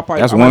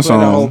probably That's I one might play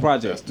that song. whole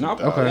project. No, I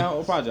Okay. play that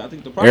whole project. I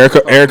think the project.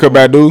 Erica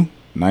Badu.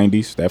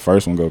 90s. That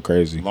first one go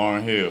crazy.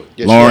 Lauren Hill.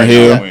 Yeah, Lauren she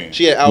had- Hill.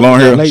 She had Lauryn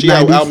albums, Hill. that, she Late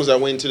had 90s. albums that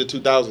went into the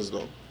 2000s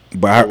though.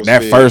 But was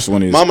that big. first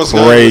one is Mama's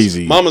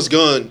crazy. Gun was,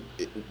 Mama's Gun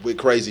with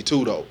crazy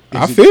too though.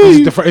 I Is it- feel is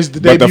you. it the- is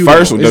the But the debut,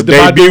 first though? one, Is the the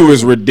debut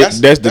is ridiculous.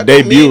 That's the that don't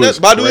debut. mean Is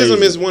that- Baduizm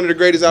crazy. is one of the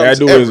greatest albums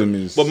Baduizm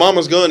ever. is- But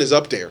Mama's Gun is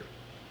up there.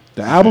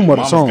 The album or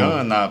the Mama's song?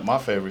 Gun, not my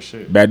favorite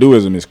shit.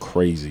 Baduizm is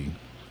crazy.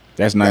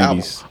 That's album.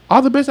 90s.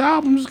 All the best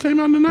albums came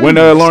out in the 90s. When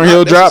Lauryn Hill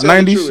not dropped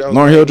necessarily 90s. true. That was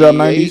Lauryn Hill dropped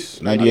 98,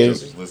 90s. I 98.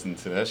 just listening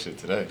to that shit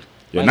today.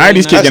 Yeah, Like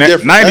 90s kicking That's ass.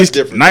 different. 90s That's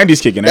different.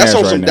 90s kicking That's ass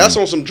on right some now. that's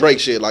on some Drake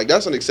shit. Like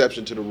that's an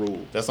exception to the rule.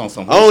 That's on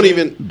some. I don't shit.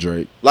 even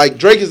Drake. like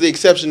Drake is the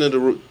exception of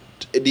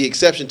the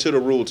exception to the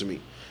rule to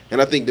me.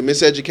 And I think the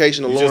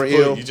Miseducation of Lauryn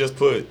Hill. You just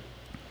put.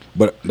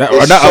 But that,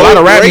 It's a lot so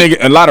of rap great.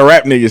 niggas, a lot of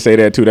rap niggas say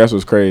that too. That's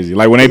what's crazy.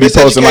 Like when they The be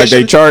posting like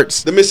they Miseducation-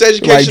 charts. The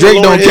Miseducation Like, Drake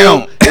of Lauryn don't Hill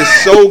count. is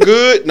so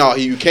good. No,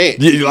 you can't.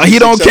 Yeah, like he It's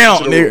don't exception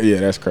count. to the Nigga. rule. Yeah,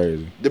 that's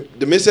crazy. The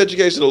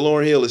Miseducation of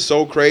Lauryn Hill is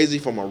so crazy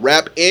from a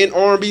rap and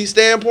R&B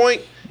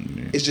standpoint.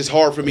 It's just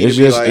hard for me It's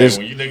to be just- like. it's-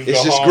 When you niggas It's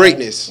go just home,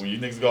 greatness. When you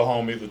niggas go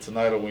home either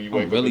tonight or when you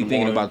wake up really in the thinking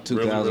morning, about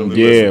 2000.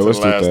 Really Yeah, listen to what's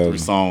the last 2000? 3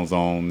 songs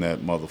on that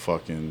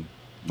motherfucking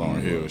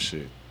Lauryn Hill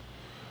shit.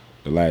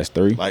 The last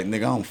 3. Like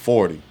nigga, I'm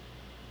 40.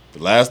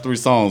 The last 3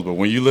 songs, but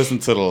when you listen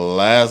to the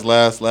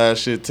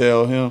last shit,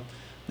 Tell Him,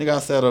 nigga, I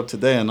sat up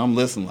today and I'm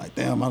listening like,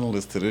 damn, I don't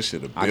listen to this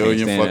shit a I can't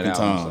billion stand fucking that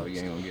album, times. so you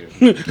ain't gonna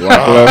get it.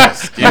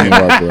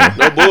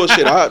 No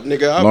bullshit,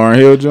 Lauryn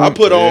Hill joint. I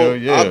put Hell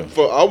on. yeah.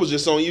 I was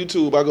just on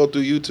YouTube. I go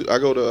through YouTube. I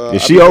go to.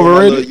 Is I she be doing my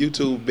overrated?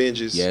 little YouTube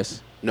binges.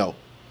 Yes. No.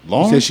 You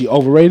Lauren? said she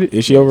overrated?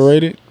 Is she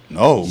overrated?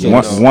 No.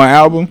 Yeah. One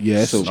album.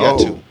 Yes. So- She got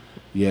No. 2.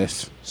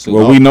 Yes.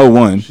 Well, we know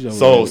one. She's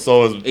So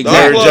overrated. is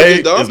Exactly. Mary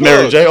J. Don't Is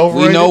Mary J.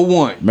 overrated? We know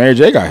one. Mary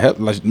J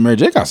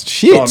got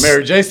shit. No,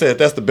 Mary J. said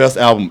that's the best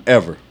album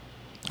ever.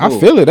 I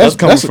feel it. That's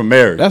coming from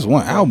Mary. That's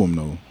one album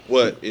though.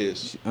 What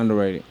is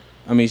Underrated.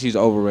 I mean, she's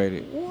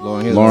overrated.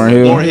 Lauryn Hill. Lauryn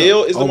Hill. Lauryn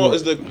Hill is the most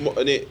is the mo-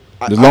 and it,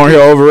 Is Lauryn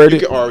Hill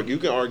overrated? You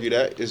can argue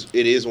that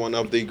it is one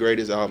of the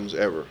greatest albums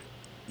ever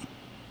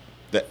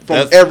from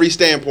That's every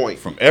standpoint.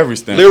 from every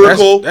standpoint.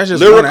 Lyrical, That's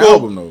just one lyrical,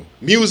 album, though.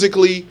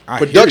 musically, I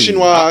hear production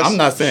you. wise. I'm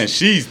not saying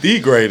she's the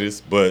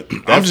greatest, but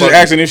I'm just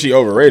asking if she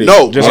overrated.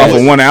 No, just no. off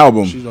of one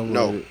album. She's overrated.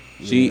 No.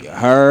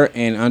 Her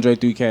and Andre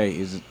 3K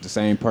is the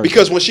same person.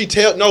 Because when she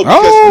because Oh no.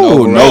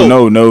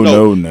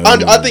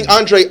 I think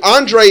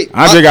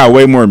Andre got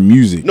way more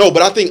music. No,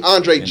 but I think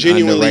Andre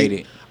genuinely.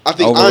 underrated. I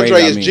think Overrated,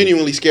 Andre I is mean.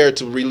 genuinely scared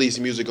to release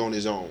music on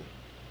his own.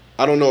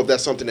 I don't know if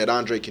that's something that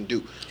Andre can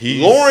do.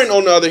 He's- Lauren,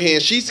 on the other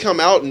hand, she's come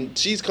out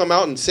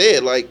and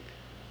said like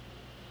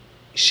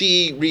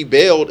she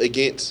rebelled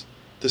against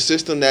the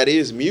system that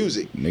is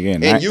music,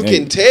 Nigga, and you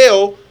can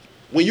tell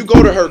when you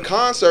go to her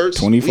concerts.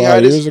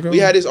 25 years ago? we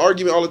had this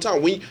argument all the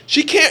time.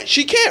 She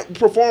can't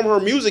perform her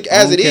music I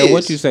as don't it care is.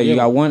 what you say. You Yeah.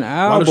 got one don't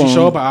album. she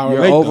show up an hour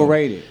You're late, though?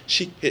 overrated.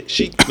 She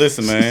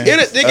Listen, man.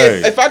 Nigga,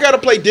 Hey. if I gotta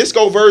play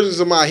disco versions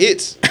of my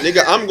hits,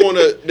 nigga, I'm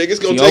gonna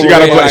niggas gonna She take. She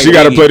gotta overrated play. like She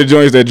gotta Biggie. play the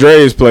joints that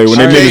Dre's play when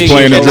they Her niggas and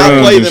playing the Biggie and I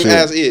drums play and them shit.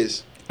 as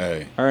is.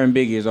 Hey, Her and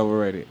Biggie is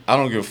overrated. I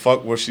don't give a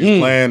fuck what she's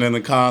playing in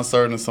the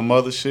concert and some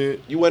other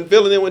shit. You wasn't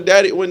feeling it when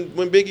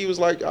Biggie was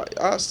like,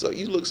 I suck.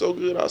 You look so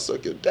good. I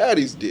suck your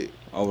daddy's dick.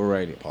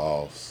 Overrated.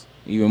 Pause.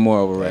 Even more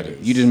overrated.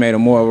 That is- You just made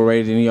him more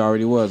overrated than he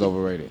already was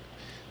overrated.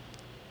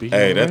 Biggie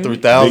Hey, that overrated?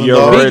 3,000 Biggie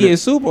overrated. Biggie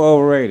is super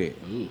overrated.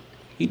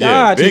 He Yeah,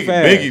 died too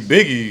fast.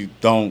 Biggie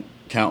don't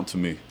count to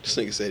me. This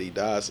nigga said he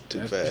dies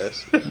too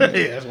fast. Yeah,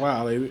 that's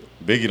wild, ain't it?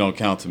 Biggie don't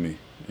count to me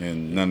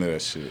and none of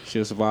that shit.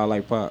 Should survive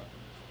like Pop.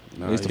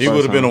 Nah, At least the He first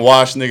would have been a time.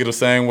 washed nigga the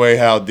same way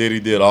how Diddy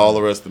did all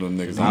the rest of them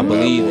niggas. I on Bad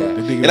believe Boy. that.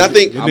 The nigga And I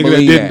think- the I nigga that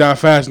believe didn't that. die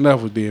fast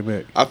enough was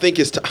DMX. I think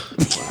it's time.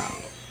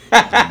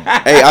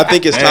 Hey, I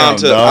think it's time Damn,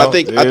 to. dog. I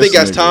think This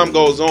as nigga time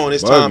goes on,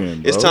 it's time.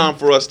 bugging, It's bro. time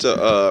for us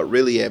to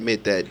really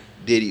admit that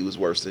Diddy was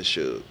worse than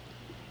Suge.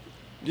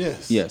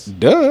 Yes. Yes.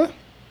 Duh.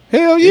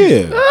 Hell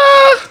yeah.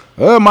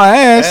 My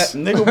ass. That,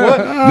 nigga,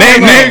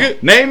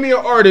 what? Name me an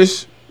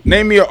artist.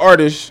 Name me an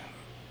artist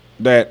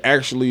that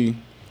actually,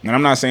 and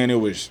I'm not saying it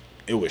was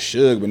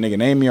Suge, but nigga,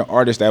 name me an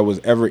artist that was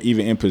ever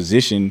even in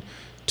position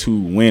to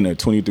win a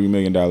 $23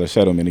 million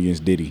settlement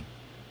against Diddy.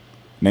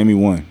 Name me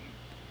one.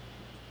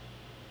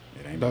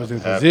 That was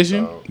in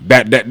position.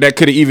 That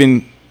could have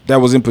even that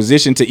was in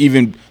position to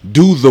even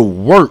do the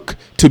work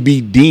to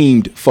be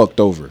deemed fucked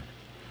over.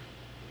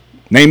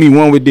 Name me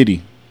one with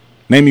Diddy.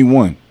 Name me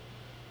one.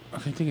 I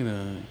can't think of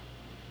that.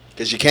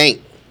 Cause you can't.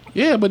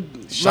 Yeah, but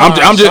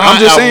I'm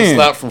just saying.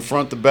 Slapped from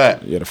front to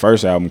back. Yeah, the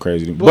first album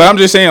crazy, but I'm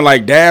just saying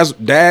like it's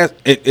mad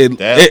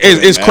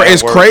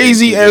work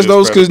crazy into as his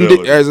those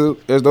credibility.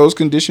 as those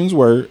conditions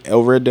were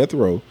over at Death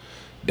Row.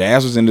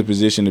 Daz was in the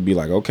position to be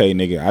like, okay,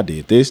 nigga, I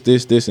did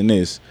this, and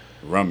this.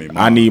 Run me,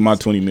 I need my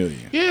 $20 million.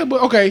 yeah,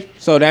 but okay.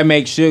 So that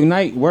makes Suge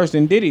Knight worse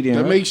than Diddy then,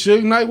 That right? makes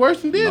Suge Knight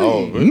worse than Diddy.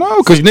 No,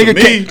 because See, nigga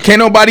to me- can't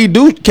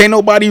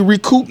nobody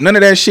recoup none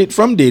of that shit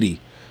from Diddy.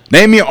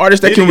 Name me an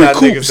artist that Diddy can got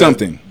recoup niggas that-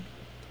 something.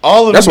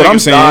 All of That's them what I'm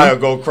niggas saying. die or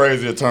go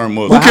crazy or turn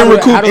Muslim. Who can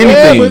recoup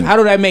anything? How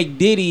do that make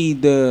Diddy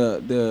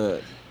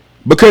the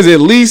Because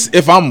at least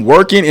if I'm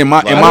working in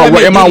my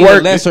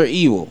work, lesser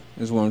evil?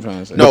 Is what I'm trying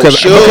to say. No,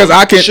 Because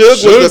I can. Suge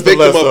was Suge's the the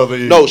lesser victim of the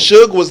of. evil. No,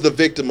 Suge was the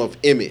victim of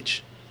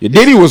image. Yeah,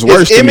 Diddy was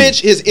worse His to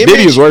image. me. His image.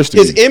 Diddy was worse to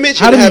His me. image.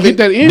 How and did he having- get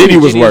that image? Diddy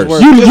was Diddy was worse.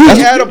 worse. You Because he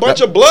you- had a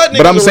bunch of blood niggas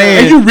But I'm around. saying-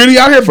 and you really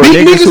out here For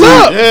beating niggas niggas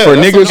up. Yeah, for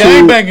that's niggas some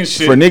who gangbanging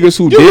shit. for niggas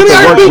who You did really the out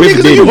here work beating with niggas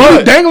and Diddy. you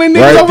What? dangling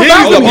niggas Right. over Diddy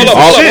balconies. was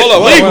Hold up, shit hold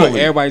up. legally.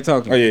 Everybody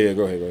talking. Oh yeah,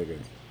 go ahead.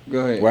 Go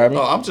ahead. What happened?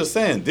 No, I'm just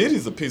saying,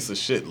 Diddy's a piece of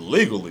shit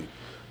legally.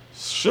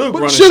 Suge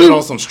But running Suge- shit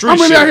on some street I'm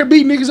really shit. out here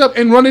beating niggas up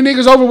and running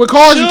niggas over with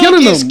cars and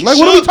killing them. Like,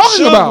 what are we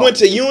talking Suge about? went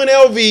to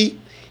UNLV.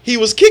 He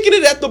was kicking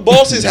it at the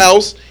boss's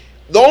house.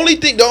 The only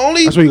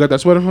That's where you got that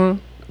sweater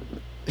from?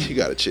 you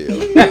gotta chill.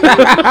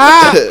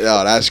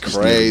 Oh, that's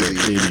crazy.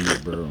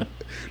 Idiot, bro.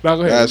 No,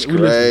 go ahead. That's We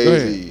listening. Go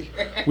ahead. crazy.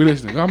 We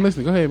listening. I'm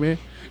listening. Go ahead, man.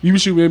 You been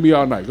shooting at me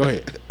all night. Go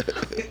ahead.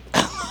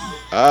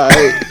 All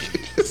right.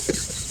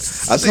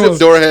 I see the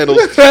door handles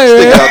Hey,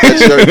 sticking out that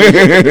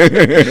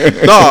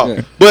shirt. No,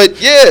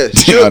 but yeah,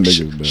 Y'all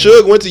niggas bad.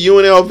 Suge went to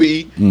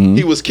UNLV.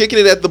 He was kicking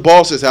it at the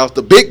boss's house,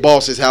 the big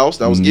boss's house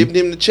that was giving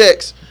him the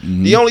checks.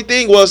 The only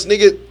thing was,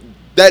 nigga,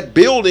 that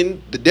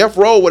building, the Death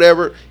Row,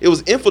 whatever, it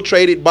was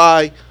infiltrated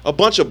by a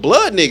bunch of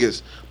blood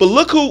niggas. But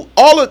look who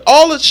all of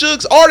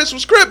Suge's artists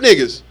was Crip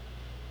niggas.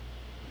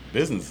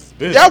 Business is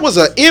business. That was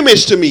an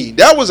image to me.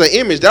 That was an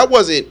image. That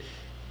wasn't.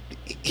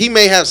 He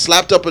may have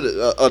slapped up a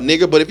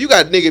nigga, but if you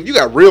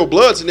got real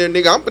bloods in there,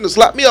 nigga, I'm finna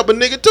slap me up a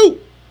nigga too.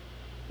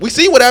 We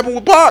see what happened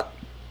with Pac.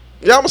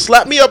 Yeah, I'm gonna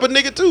slap me up a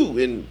nigga too,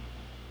 and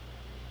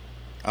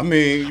I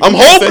mean, I'm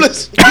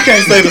hopeless. You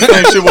can't say the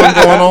same shit wasn't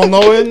going on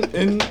though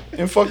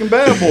in fucking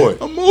Bad Boy.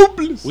 I'm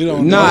hopeless. We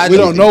don't Nah, know. We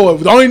don't know.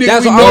 The only nigga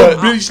That's we all-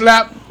 know Billy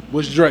slapped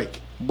was Drake.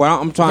 But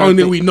I'm trying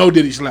Only to nigga we know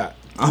Diddy slap.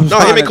 I'm No,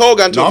 trying him and to- Cole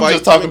got into No, a I'm fight.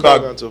 just talking Him and Cole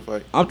about- got into a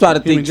fight. I'm trying to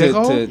Him think and J.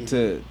 Cole?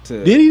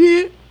 to Diddy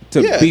did?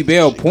 Yeah, B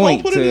Bell Cole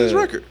point put it in his to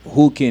record.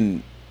 who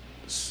can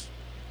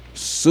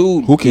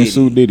sue Who can Diddy.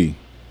 sue Diddy?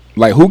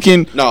 Like who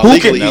can? No, who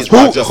legally can? he's Who,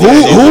 not just-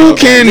 who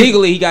can?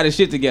 Legally, he got his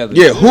shit together.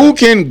 Yeah, who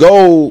can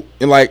go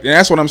and like? And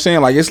that's what I'm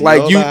saying. Like it's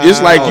like you.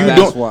 It's like you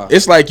That's doing. why.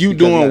 It's like you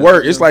Because doing he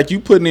work. got- It's like you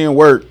putting in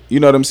work.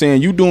 You know what I'm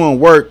saying? You doing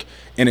work,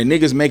 and the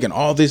niggas making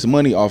all this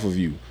money off of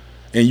you,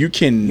 and you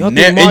can You don't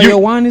never. think Mario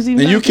Wine is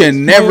even and you out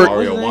can there? never.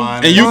 Mario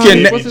Wine, And you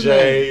can Baby what's his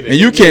J, And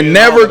you the can Kid,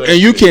 never. all that And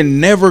you shit. can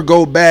never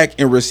go back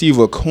and receive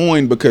a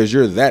coin because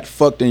you're that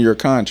fucked in your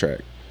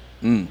contract.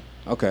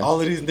 Okay. All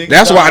of these niggas.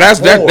 That's why. got That's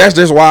poor.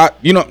 just why.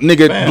 You know,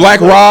 nigga. Man,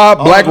 Black look, Rob,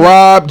 all Black these-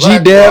 Rob, G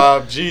Black Dep.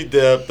 Rob, G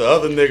Dep, the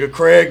other nigga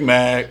Craig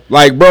Mack.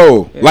 Like,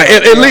 bro, like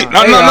at least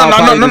no.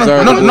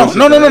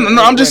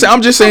 I'm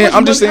just saying. How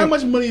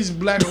much money is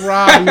Black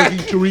Rob and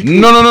Tariq?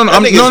 No.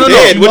 That nigga's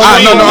dead.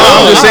 What you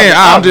mean?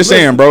 I'm just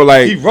saying, bro. He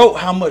Like, wrote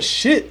how much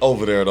shit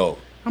over there though.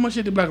 How much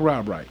shit did Black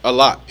Rob write? A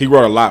lot. he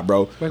wrote a lot,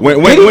 bro. He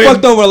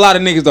fucked over a lot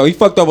of niggas though. He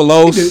fucked over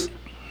Los.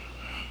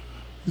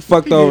 He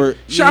fucked over.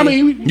 I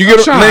mean, You get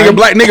a nigga,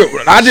 black nigga.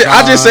 I just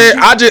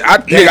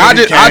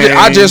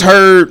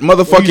heard He's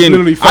literally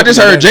motherfucking. I fucking just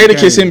heard Danny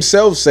Jadakiss Kane.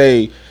 himself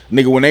say,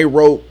 nigga, when they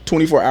wrote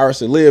 24 Hours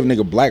to Live,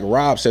 nigga, Black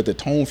Rob set the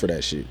tone for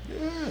that shit.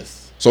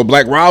 Yes. So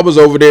Black Rob was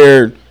over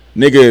there,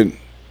 nigga,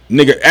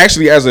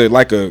 actually as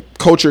a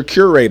culture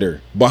curator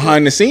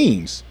behind the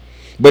scenes.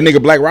 But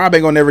nigga, Black Rob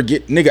ain't gonna never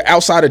get nigga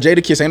outside of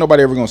Jadakiss. Ain't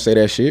nobody ever gonna say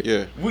that shit.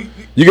 Yeah.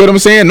 You get what I'm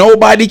saying?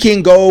 Nobody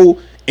can go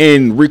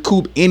and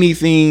recoup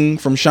anything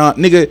from Sean.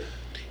 Nigga,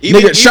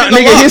 Even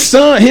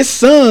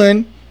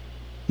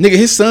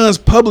his son's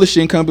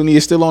publishing company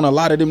is still on a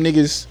lot of them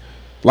niggas.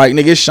 Like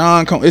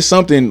nigga, it's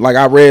something like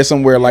I read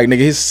somewhere. Like nigga,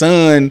 his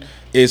son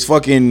is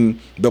fucking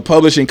the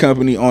publishing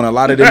company on a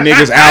lot of them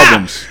niggas'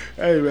 albums.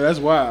 Hey man, that's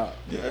wild.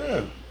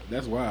 Yeah,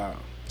 that's wild.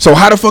 So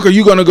how the fuck are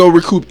you gonna go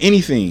recoup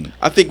anything?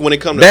 I think when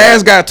it comes to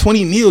Daz got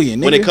 20 million.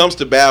 Nigga. when it comes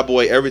to Bad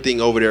Boy, everything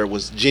over there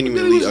was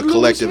genuinely a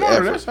collective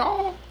effort. That's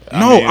all.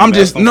 No, I'm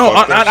just no.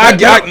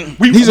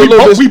 He's a we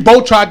little both, bit. we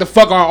both tried to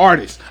fuck our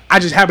artists. I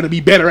just happen to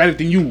be better at it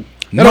than you.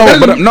 No,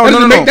 That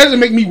no. doesn't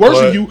make me worse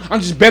But- than you. I'm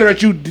just better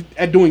at you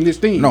at doing this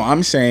thing. No,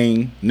 I'm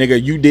saying, nigga,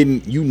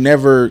 you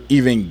never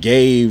even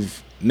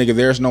gave, nigga,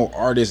 there's no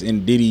artist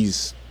in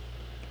Diddy's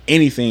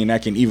anything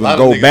that can even Lot of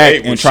go niggas back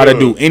ate and with try to Suge.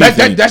 do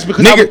anything. That's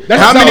because nigga,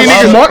 that's how many because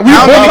I was niggas? smart. We were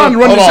both trying to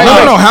run the hold same.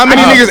 on. No, how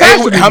many I was niggas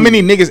faster ate? than How you.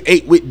 many niggas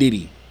ate with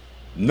Diddy?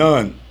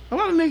 None. A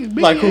lot of niggas.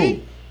 Big Like who?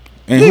 A.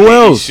 And who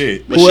else?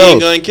 Shit. Who Machine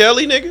else? Gun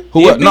Kelly, nigga.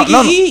 Who else? No.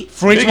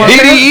 French Big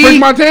Montana. Diddy French eat.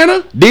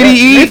 Montana. Diddy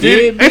eat.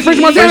 Ain't French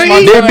Montana French eat?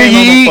 Montana Biggie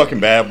ain't E. no fucking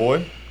bad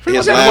boy. French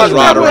His Montana last was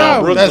ride not around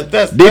around. Brooklyn.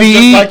 That's Did he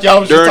just eat? like y'all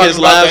was just During talking his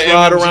about last that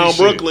ride MMG around shit.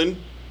 Brooklyn.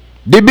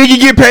 Did Biggie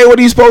get paid what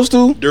he's supposed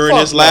to? During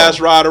Fuck his no. last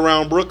ride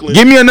around Brooklyn.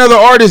 Give me another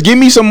artist. Give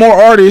me some more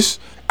artists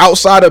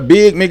outside of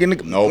Big,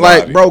 nigga. Nobody.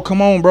 Like, bro,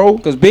 come on, bro.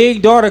 Cause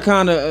Big Daughter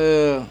kind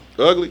of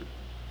Ugly.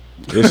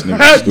 This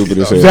nigga stupid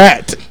as hell.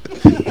 That.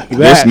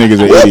 This nigga's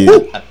an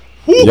idiot.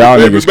 Y'all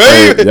baby, niggas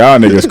baby. crazy. Y'all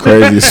niggas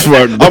crazy as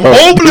fuck. I'm bro.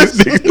 hopeless.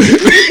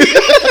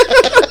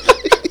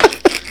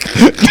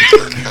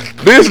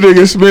 This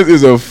nigga Smith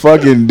is a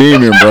fucking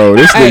demon, bro.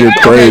 This Hey, nigga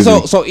okay,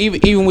 crazy. so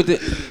even with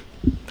the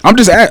I'm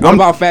just asking. what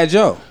about Fat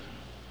Joe?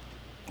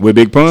 With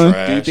Big Pun?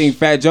 Trash. Do you think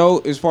Fat Joe,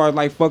 as far as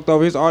like fucked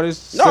over his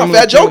artists? No, similar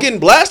Fat Joe to- getting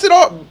blasted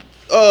off.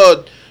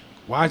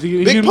 Why is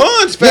he Big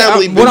Pun's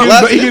family Yeah, been what I'm-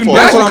 blasted he him getting for. blasted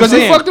That's what I'm because he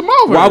saying. fucked him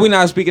over. Why we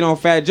not speaking on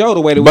Fat Joe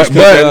the way that we But- speak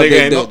but- of Nigga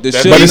ain't no- the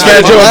that- shit? But is He's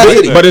Fat not Joe a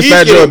blasted. bi- but is He's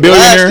Fat Joe a getting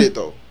billionaire? blasted,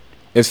 though.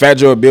 Is Fat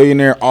Joe a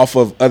billionaire off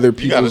of other You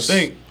gotta people's?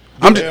 think.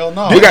 I'm Hell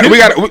no.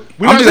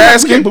 I'm just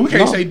asking. But we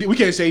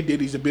can't say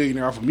Diddy's a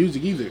billionaire off of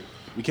music either.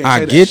 We can't I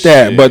say get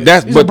that, but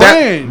that's It's a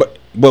brand.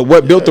 but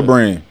what built the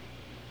brand?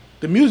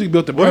 The music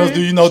built the What brand. else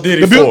do you know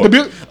Diddy The for?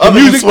 music, Other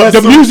than sweatsuits-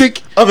 the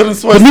music. Other than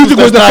sweatsuits, the music was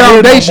that's the not here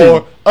no foundation.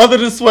 more. Other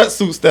than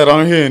sweatsuits that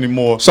aren't here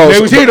anymore. So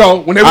They was here though.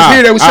 When they was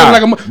here, they was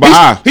selling like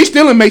a. He's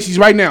still in Macy's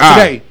right now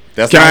today.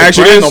 That's Can not I his ask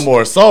you brand this? no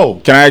more.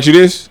 So Can I ask you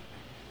this?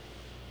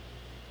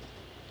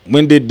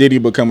 When did Diddy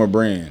become a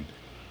brand?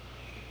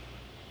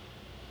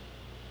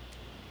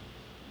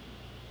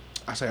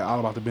 I say all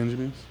about the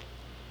Benjamins.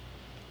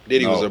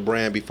 Diddy No. was a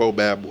brand before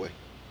Bad Boy,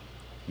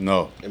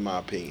 no. in my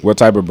opinion. What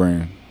type of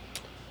brand?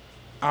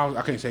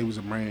 I can't say he was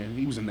a brand.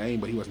 He was a name,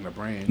 but he wasn't a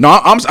brand. No,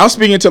 I'm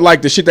speaking to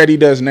like the shit that he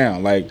does now.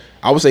 Like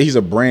I would say he's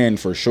a brand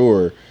for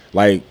sure.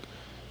 Like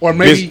Or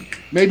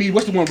maybe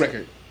what's the one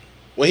record?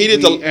 When he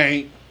did We the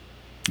ain't.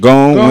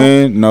 Gone Go.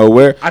 win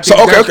nowhere. I So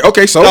think okay, that's-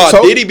 okay. So no,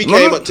 so Diddy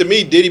became no. to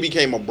me. Diddy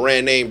became a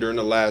brand name during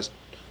the last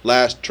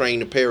train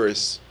to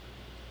Paris.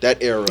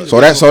 That era.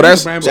 So that's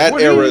that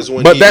era is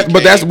when. But he that's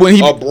became when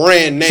he a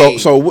brand name.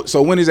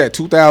 So when is that?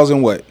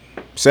 2000 what?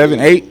 7,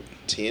 8?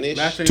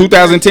 10ish.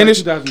 2010-ish?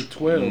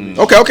 2012.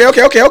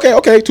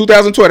 Okay.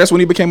 2012. That's when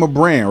he became a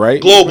brand,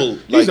 right? Global.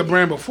 He was Like, a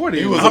brand before that.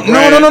 He was a No.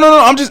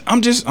 brand.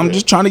 I'm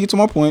just trying to get to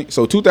my point.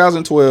 So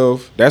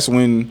 2012. That's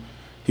when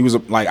he was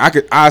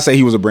I say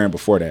he was a brand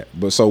before that.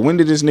 But so when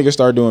did this nigga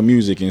start doing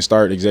music and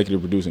start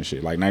executive producing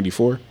shit? Like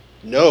 94?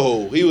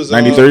 No, he was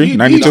 93,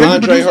 92.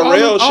 Andre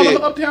Harrell shit.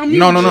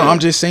 No. I'm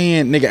just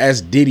saying, nigga,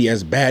 as Diddy,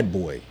 as Bad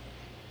Boy.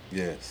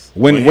 Yes.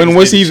 When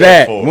was he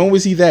that? When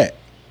was he that?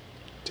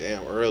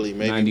 Damn, early,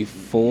 maybe.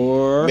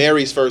 94.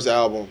 Mary's first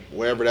album,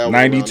 wherever that was.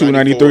 92,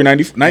 93,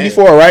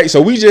 94, right?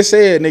 So we just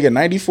said, nigga,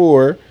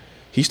 94,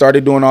 he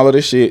started doing all of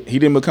this shit. He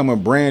didn't become a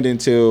brand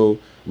until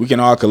we can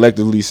all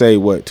collectively say,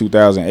 what,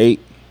 2008?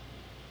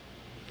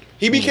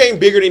 He became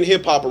bigger than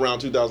hip hop around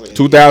 2008.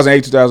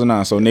 2008,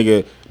 2009. So,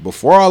 nigga,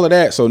 before all of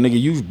that, so, nigga,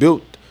 you've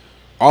built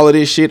all of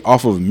this shit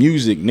off of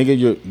music. Nigga,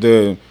 you're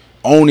the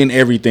owning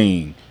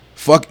everything.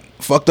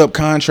 Fucked up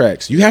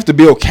contracts. You have to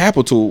build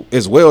capital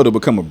as well to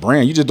become a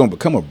brand. You just don't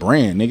become a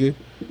brand, nigga.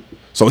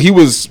 So he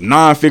was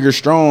 9-figure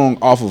strong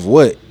off of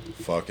what?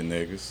 Fucking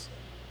niggas.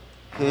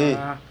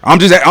 I'm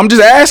just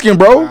asking,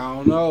 bro. I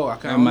don't know.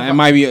 It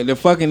might be the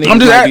fucking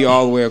niggas might be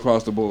all the way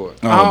across the board.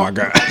 Oh my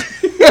god.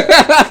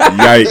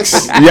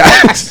 Yikes.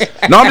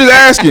 No, I'm just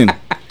asking.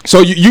 So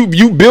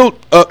you built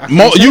a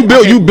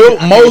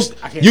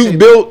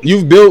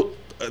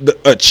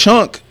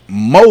chunk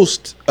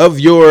most of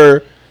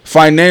your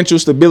financial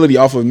stability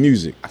off of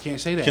music. I can't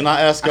say that. Can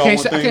I ask y'all one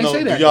thing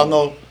though? Do y'all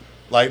know?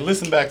 Like,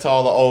 listen back to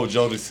all the old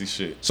Jodeci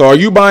shit. So are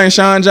you buying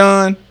Sean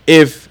John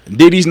if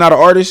Diddy's not an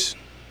artist?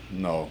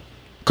 No.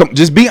 Come,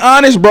 just be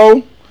honest,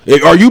 bro.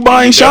 Are you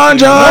buying Sean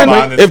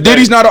John if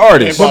Diddy's not an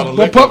artist?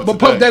 But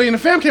Puff Daddy and the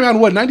Fam came out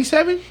in what,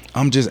 97?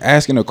 I'm just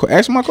asking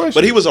ask my question.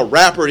 But he was a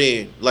rapper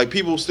then. Like,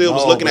 people still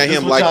was looking at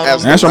him like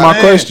as answer my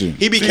question.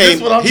 He became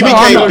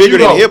bigger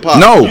than hip hop.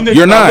 No,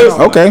 you're not.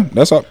 Okay,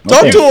 that's all.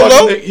 Talk to him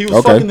though. He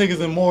was fucking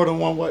niggas in more than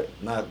one way.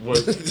 Not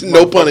what.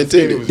 No pun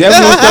intended.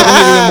 Definitely fucking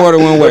niggas in more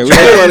than one way.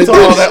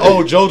 All that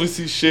old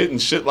Jodeci shit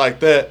and shit like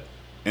that.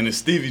 And it's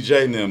Stevie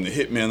J and them, the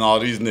Hitman, all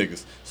these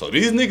niggas. So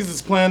these niggas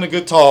is playing the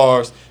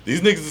guitars.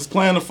 These niggas is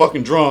playing the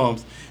fucking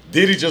drums.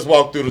 Diddy just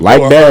walk through the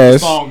door, heard the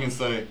song and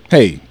say,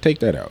 "Hey, take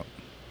that out."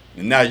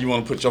 And now you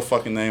want to put your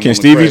fucking name. Can on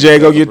Stevie J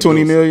go get 20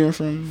 producer. million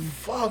from?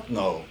 Fuck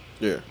no.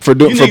 Yeah. For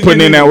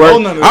putting in that work.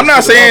 I'm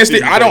not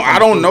saying I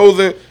don't know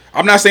the.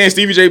 I'm not saying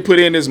Stevie J put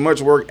in as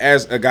much work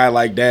as a guy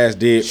like Daz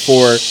did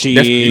for.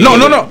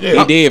 No.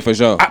 He did for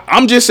sure.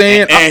 I'm just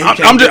saying.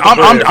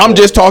 I'm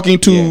just talking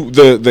to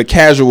the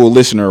casual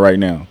listener right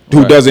now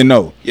who doesn't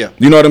know. Yeah.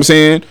 You know what I'm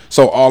saying?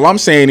 So all I'm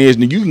saying is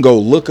you can go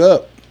look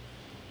up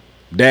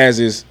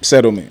Daz's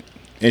settlement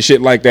and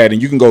shit like that, and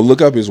you can go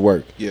look up his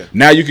work. Yeah.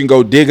 Now you can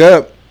go dig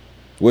up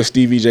what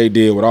Stevie J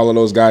did, what all of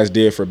those guys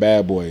did for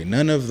Bad Boy.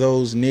 None of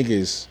those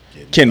niggas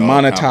can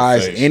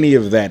monetize any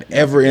of that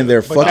ever in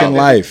their fucking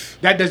life.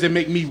 That doesn't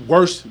make me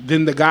worse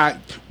than the guy.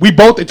 We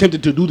both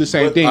attempted to do the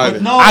same thing.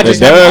 I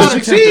just does.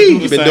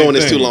 succeed. You've been doing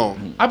this too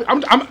long. No.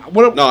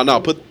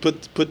 Put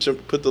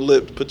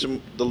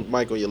the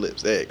mic on your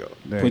lips. There you go.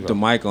 Put the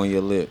mic on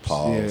your lips.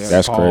 Yeah,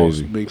 That's pause,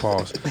 crazy. Big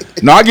pause.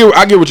 No, I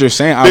get what you're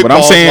saying, but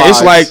I'm saying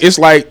it's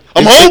like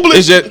I'm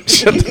homeless.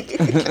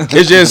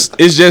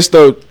 It's just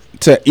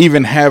to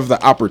even have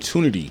the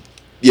opportunity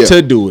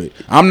to do it.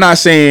 I'm not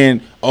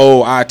saying,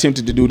 oh, I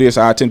attempted to do this,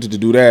 I attempted to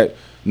do that,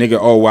 nigga.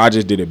 Oh, well, I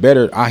just did it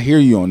better. I hear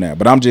you on that,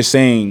 but I'm just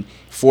saying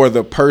for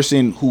the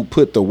person who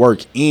put the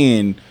work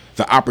in,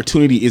 the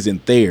opportunity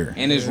isn't there.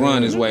 And his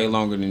run is way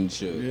longer than it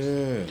should.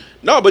 Yeah.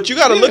 No, but you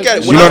got to look at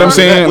it. You know what I'm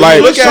saying?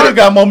 Like, look at it,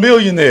 got more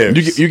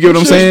millionaires. You get what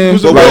I'm saying?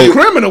 Was a real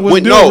criminal.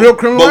 Was doing real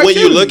criminal but when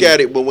activity. you look at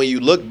it, but when you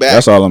look back,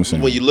 that's all I'm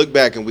saying. When you look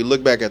back and we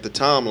look back at the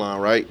timeline,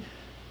 right?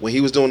 When he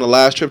was doing the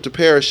last trip to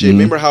Paris shit,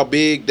 remember how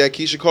big that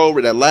Keisha Cole,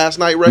 that Last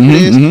Night record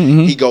is?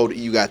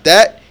 You got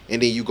that,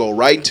 and then you go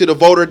right into the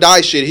Vote or Die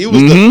shit. He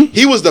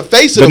was the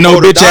face of the no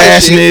Vote or bitch Die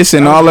assness shit.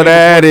 and all of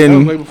that,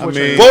 and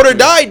Vote or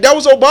Die. That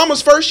was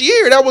Obama's first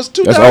year. That was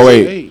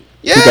 2008.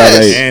 Yes.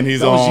 2008. And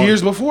he's that was on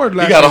years before. He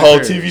got a whole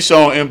TV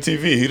show on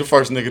MTV. He the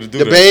first nigga to do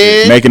the that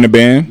band. shit.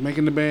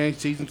 Making the band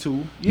season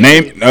 2. Yeah.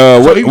 Name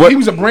so he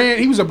was a brand.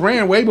 He was a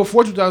brand way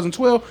before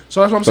 2012.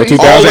 So that's what I'm saying.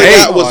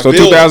 2008. So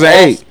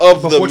 2008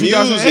 of the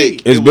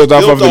music. It's built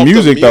off of the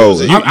music though.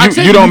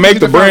 You don't make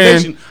the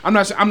brand. I'm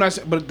not.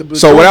 But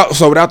so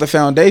without the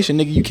foundation,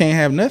 nigga, you can't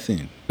have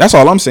nothing. That's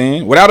all I'm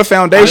saying. Without a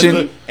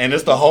foundation, and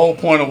it's the whole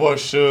point of what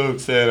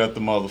Suge said at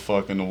the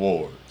motherfucking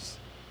awards.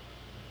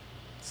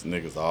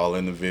 Niggas all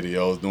in the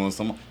videos doing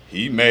some.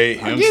 He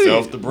made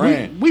himself the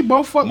brand. We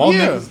both fuck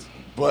niggas,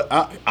 but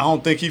I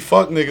don't think he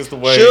fucked niggas the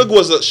way.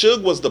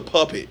 Suge was the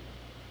puppet.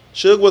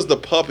 Suge was the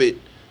puppet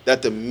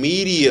that the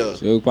media.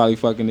 Suge probably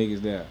fucking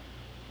niggas there.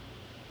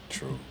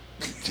 True.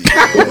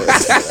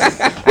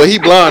 Well, he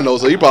blind though,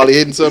 so he probably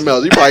hitting something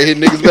else. He probably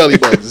hitting niggas' belly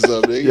buttons or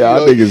something. Yeah,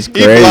 I think it's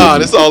crazy. He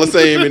blind. It's all the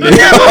same in there.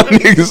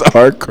 Niggas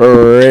are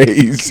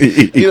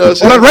crazy. You know,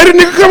 that rated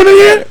nigga coming in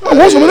here? I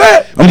want some of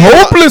that. I'm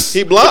hopeless.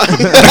 He blind.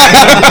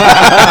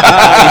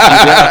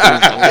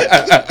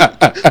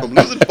 I'm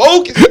losing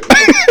focus.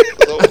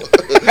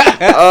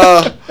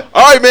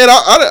 All right, man.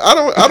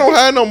 I don't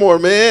have no more,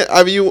 man.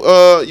 I mean, you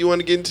want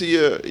to get into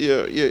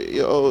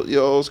your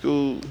old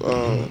school?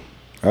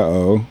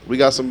 We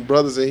got some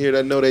brothers in here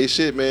that know they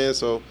shit, man.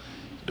 So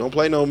don't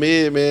play no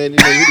mid, man. You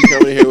know, you be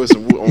coming in here with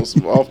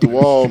some off the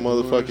wall,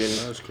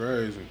 motherfucking. That's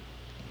crazy.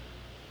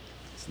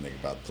 This nigga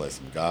about to play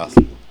some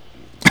gospel.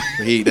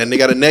 That nigga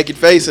got a naked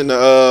face in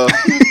the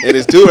in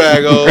his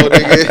do-rag old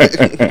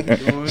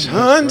nigga.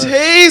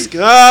 Shantae's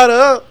got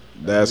up.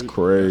 That's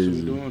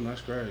crazy.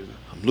 That's crazy.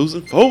 I'm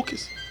losing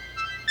focus.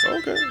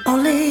 Okay.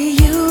 Only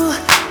you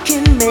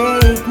can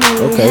make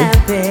me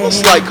happy. A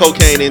slight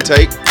cocaine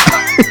intake.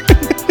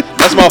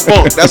 That's my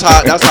funk. That's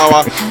how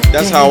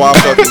I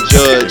fucking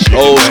judge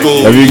old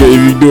school. If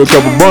you do a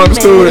couple bumps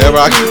to it, Whatever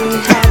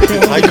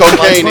I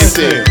cocaine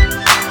intake.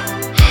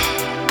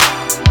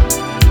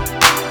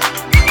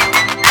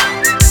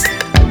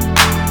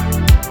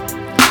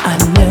 I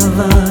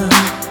never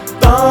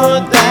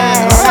thought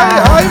that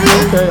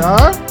okay, all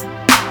right.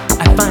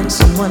 I'd find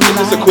someone like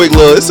It's a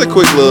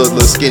quick little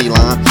skinny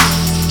line.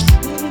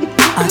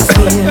 I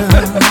feel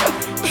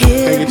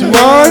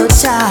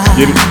hypnotized.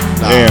 Get it?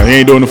 Damn, he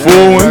ain't doing the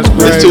full one.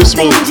 It's too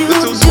smooth. It's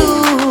too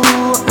smooth.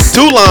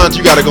 2 lines,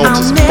 you gotta go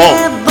into some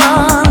funk.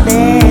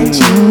 Let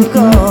you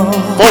go.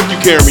 Funk, you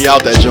carry me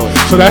out that joint.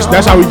 So that's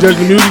how we judge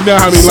the music now.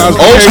 How many lines?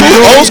 Old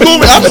school,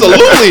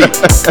 absolutely.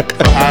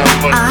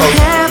 I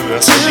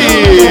have to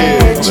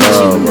Shit. let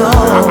you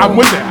know. I'm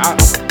with that.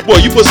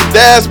 Boy, you put some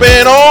Daz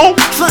Band on.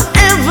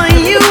 Forever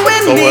you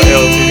and So what me.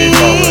 LTD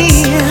call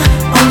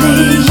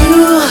Only you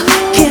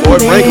can Boy,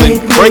 make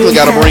Franklin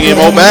got to bring in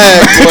more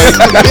bags.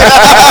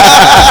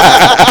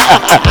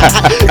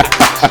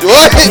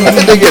 What?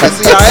 Nigga, the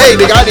CIA,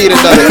 nigga, I need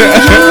another.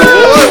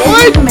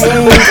 What?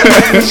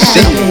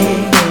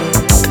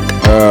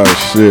 Oh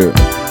shit.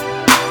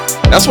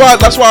 That's why,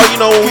 you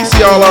know, when we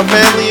see all our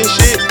family and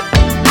shit,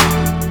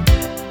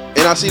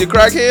 and I see the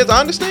crackheads,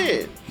 I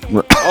understand.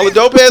 All the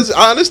dope heads,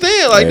 I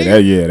understand. Like, Yeah,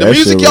 nigga, the that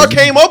music shit y'all was-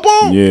 came up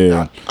on.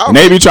 Yeah. And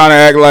they be trying to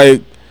act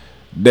like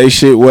they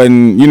shit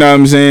wasn't, you know what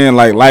I'm saying?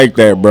 Like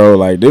that, bro.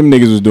 Like them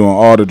niggas was doing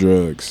all the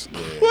drugs.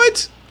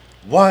 What?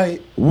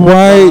 White.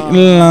 White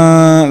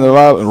line,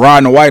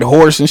 riding a white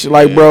horse and shit.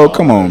 Like, bro,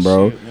 come on,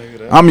 bro.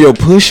 I'm your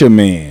pusher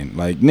man.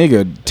 Like,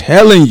 nigga,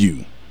 telling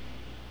you.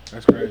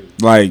 That's crazy.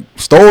 Like,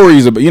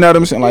 stories about, you know what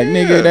I'm saying? Like,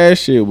 nigga, that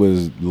shit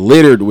was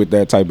littered with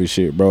that type of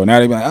shit, bro. Now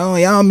they be like, oh,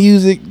 y'all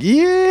music.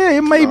 Yeah,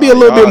 it may be a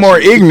little bit more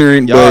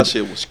ignorant, Y'all but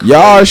shit was crazy.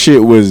 y'all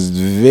shit was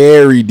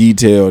very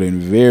detailed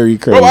and very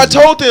crazy. Bro, I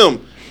told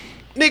them,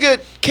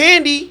 nigga,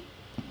 Candy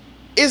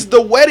is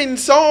the wedding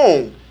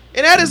song.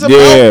 And that is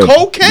about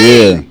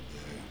cocaine.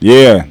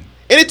 Yeah.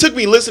 And it took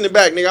me listening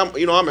back,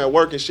 nigga. I'm at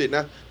work and shit.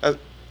 Now,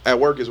 at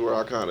work is where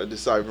I kind of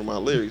decipher my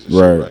lyrics and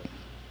shit, right?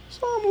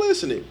 So I'm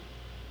listening.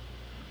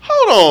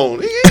 Hold on,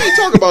 nigga, you ain't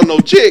talking about no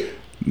chick.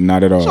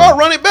 Not at all. So I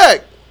run it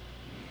back.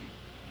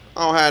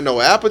 I don't have no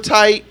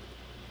appetite.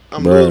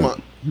 I'm losing my.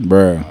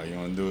 Bruh. All you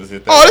want to do is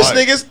hit that Oh, this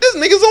white.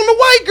 nigga's on the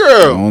white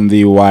girl, On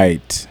the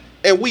white.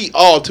 and we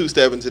all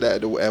 2-step into that.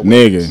 At Nigga,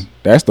 weddings.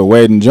 that's the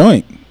wedding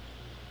joint.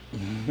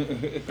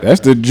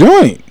 That's the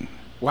joint.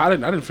 Well, I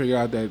didn't figure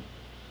out that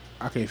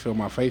I Can't Feel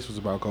My Face was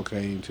about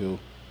cocaine until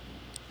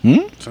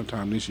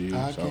sometime this year.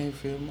 I So. can't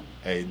feel my.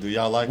 Hey, do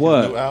y'all like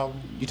What? his new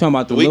album? You talking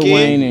about the The Lil Weeknd?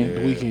 Wayne The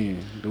and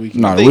weekend.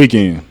 Nah, the think-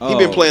 weekend. He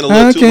been playing a I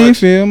little too can't much.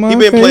 feel my He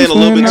been playing a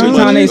little face bit too every much.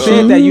 time they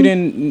said that, you uh,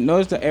 didn't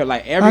notice that.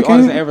 Like every I can't-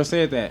 artist that ever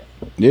said that.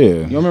 Yeah.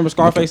 You remember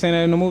Scarface saying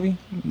that in the movie?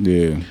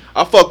 Yeah.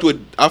 I fucked with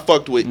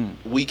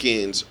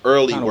Weeknd's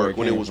early Kinda work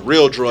where when it it came was from.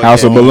 real drug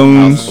House of heavy.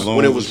 Balloons.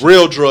 When it was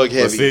real drug But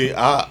heavy. see,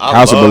 I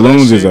House of love that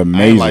Balloons is shit. I ain't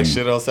amazing. like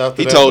shit else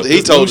after He that. told but he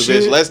this told new the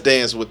bitch, shit- let's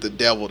dance with the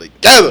devil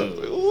together.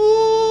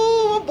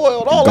 Ooh, my boy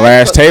on all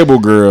Glass that. table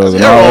girls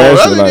and That's all heroin.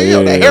 that shit. That's Like, nigga,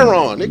 yeah, that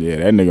heroin, nigga. Yeah,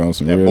 that nigga on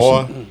some That real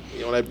boy. shit.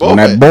 You on that boy. On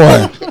that boy.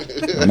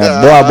 On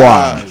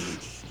that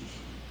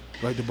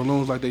boy. Like the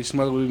balloons, like they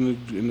smuggled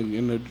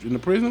in the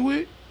prison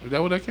with. Is that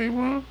where that came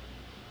from?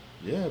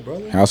 Yeah,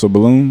 brother. House of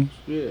Balloons.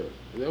 Yeah. Is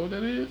that what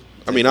that is?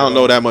 I mean, I don't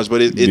know that much,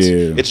 but it's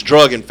Yeah. it's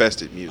drug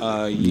infested music.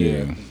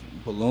 Yeah.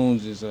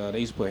 Balloons is they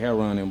used to put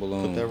heroin in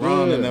balloons. Put that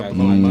round in that Back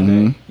balloon. in the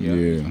Mhm. day. Yeah. They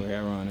used Yeah. to put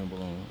heroin in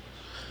balloons.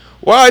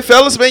 Well, all right,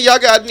 fellas, man, y'all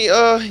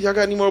got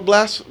any more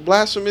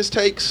blasphemous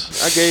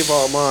takes? I gave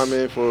all mine,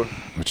 man. For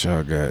What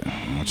y'all got?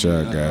 What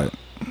y'all got?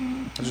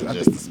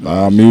 Just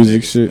All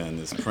music shit. Man,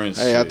 this Prince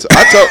hey, shit.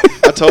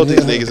 I told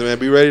these niggas, man,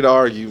 be ready to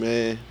argue,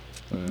 man.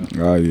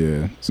 Oh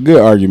yeah, it's a good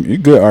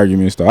argument. Good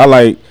arguments though. I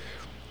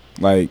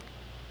like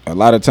a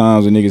lot of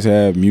times when niggas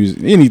have music,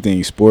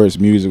 anything, sports,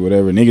 music,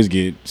 whatever. Niggas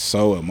get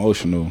so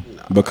emotional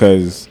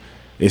because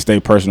it's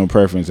their personal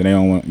preference and they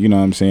don't want, you know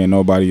what I'm saying,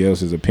 nobody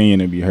else's opinion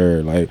to be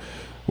heard. Like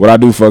what I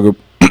do fuck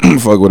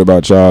with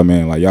about y'all,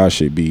 man. Like y'all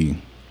should be.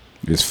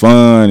 It's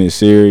fun. It's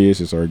serious.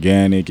 It's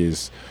organic.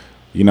 It's,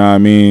 you know what I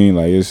mean.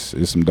 Like it's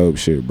some dope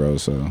shit, bro.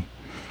 So.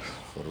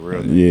 For the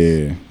real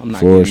niggas. Yeah, I'm not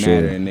for getting mad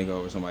sure. at a nigga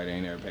over somebody that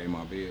ain't never paid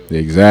my bill.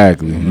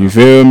 Exactly. You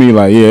feel me?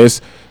 Like, yeah, it's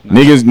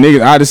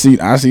niggas.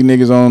 I see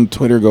niggas on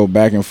Twitter go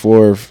back and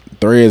forth.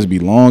 Threads be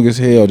long as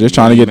hell, just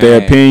trying to get their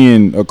Mad.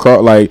 opinion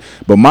across. Like,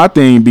 but my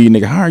thing be,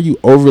 nigga, how are you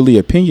overly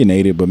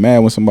opinionated but mad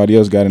when somebody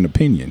else got an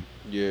opinion?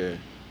 Yeah,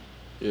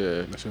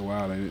 yeah. That shit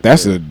wild, ain't it?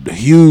 That's a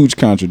huge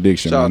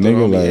contradiction, Shout out my to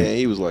nigga. Romy, Like, yeah,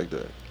 he was like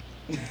that.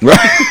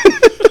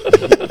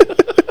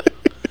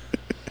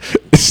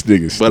 this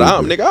nigga. But stupid.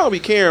 nigga, I don't be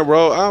caring,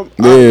 bro. Yeah.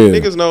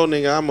 Niggas know,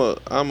 nigga.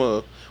 I'm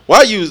a. Well,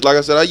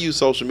 I use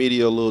social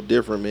media a little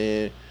different,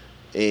 man.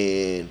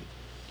 And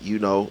you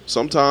know,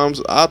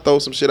 sometimes I throw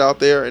some shit out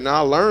there and I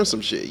learn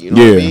some shit. You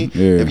know what I mean?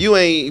 Yeah. If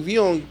you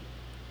don't,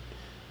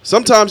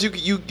 sometimes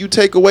you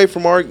take away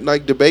from our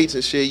like debates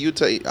and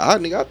shit. I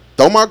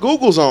throw my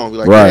Googles on. Be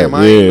like, Right. damn,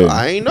 I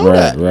ain't know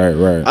that.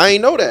 Right. I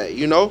ain't know that.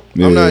 You know,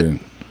 Yeah. I'm not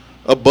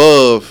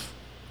above.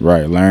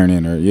 Right,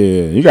 learning or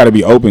you got to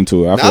be open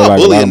to it. I feel Now I like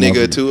bully a a lot of nigga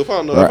motherfuckers- too. If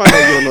I know Right.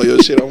 you don't know your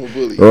shit, I'm gonna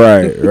bully.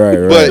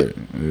 Right. But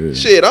Yeah.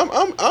 shit,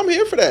 I'm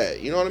here for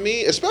that. You know what I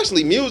mean?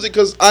 Especially music,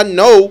 because I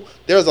know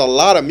there's a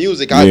lot of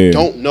music I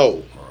don't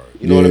know.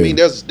 You know what I Yeah. mean?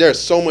 There's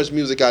so much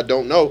music I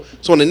don't know.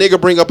 So when a nigga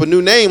bring up a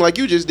new name like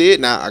you just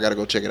did, I gotta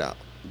go check it out.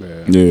 Yeah.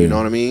 You know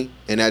what I mean?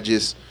 And that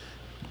just,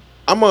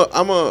 I'm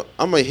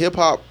a hip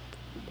hop,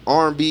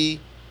 R&B,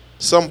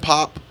 some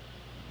pop,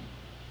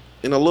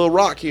 and a little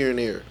rock here and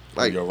there.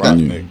 Like Your rock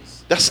Yeah.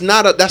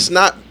 niggas. that's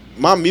not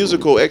my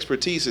musical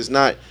expertise. Is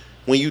not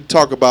when you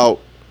talk about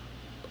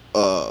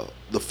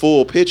the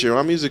full picture.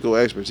 My musical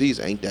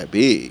expertise ain't that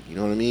big. You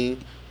know what I mean?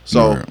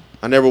 So Right.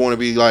 I never want to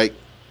be like,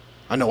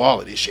 I know all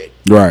of this shit.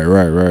 Right.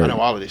 I know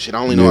all of this shit. I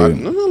only know Yeah.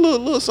 a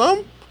little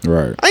something.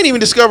 Right. I ain't even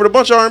discovered a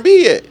bunch of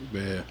R&B yet.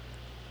 Yeah.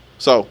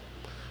 So,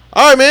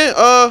 all right, man.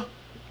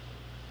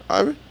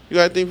 Ivan, you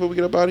got anything before we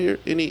get up out of here?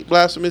 Any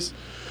blasphemous?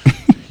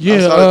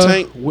 Yeah,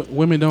 Outside of Tank?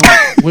 women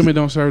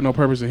don't serve no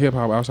purpose in hip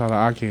hop outside of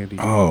eye candy.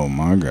 Oh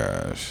my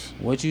gosh,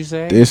 What you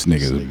say? this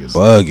nigga's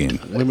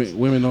bugging.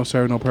 Women don't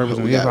serve no purpose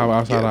in We hip hop gotta-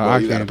 outside of bro, eye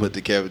you gotta candy. put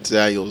the Kevin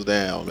Samuels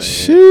down, man.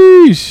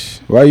 Sheesh.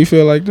 Why you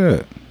feel like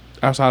that?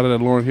 Outside of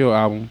the Lauryn Hill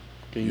album.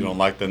 You don't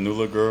like the new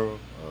little girl,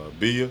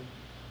 Bia?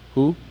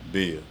 Who?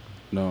 Bia.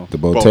 No. The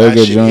Bro, Bottega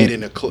that shit joint. hit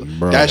in the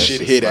Bro, that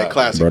shit hit at slap.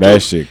 classic. Bro, Dude.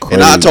 that shit crazy.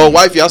 And I told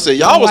wifey, I said,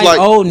 y'all was like,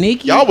 old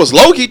Nicki, y'all was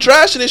low key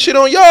trashing this shit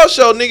on y'all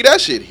show, nigga.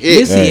 That shit hit.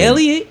 Missy Hey.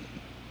 Elliott.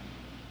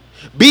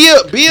 Bia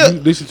You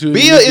listen to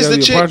Bia Missy is the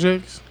Elliott chick.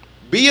 Projects?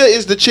 Bia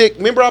is the chick.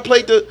 Remember, I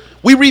played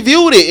we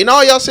reviewed it, and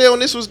all y'all said on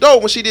this was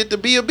dope when she did the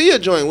Bia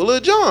joint with Lil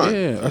Jon. Yeah,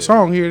 a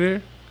song here or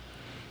there.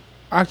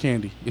 Eye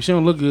candy. If she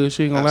don't look good,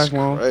 she ain't gonna That's last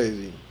long.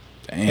 crazy.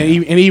 Damn.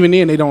 And even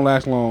then, they don't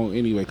last long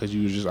anyway because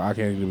you was just eye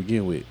candy to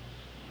begin with.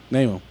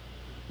 Name them.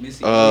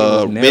 Missy Elliott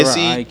was never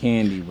Missy- eye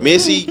candy, bro.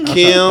 Missy,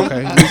 Kim.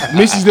 Okay.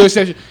 Missy's the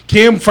exception.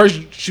 Kim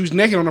first, she was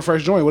naked on the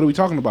first joint. What are we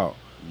talking about?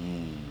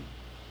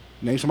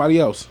 Name somebody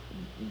else.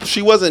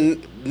 She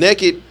wasn't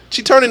naked.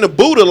 She turned into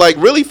Buddha like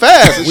really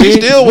fast, and she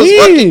When? still was When?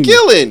 fucking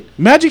killing.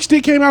 Magic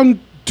Stick came out in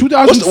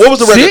 2006. What was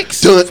the record?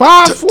 Dun,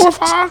 5, dun, 4,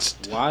 5.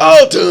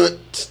 Oh, dun.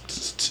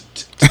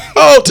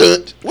 Oh,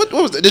 dun. What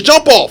was that? The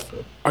jump off,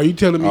 Are you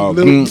telling me, Oh,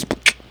 little?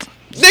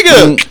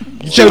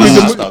 nigga. You telling me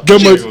I thought the the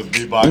chick was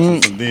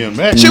beatboxing some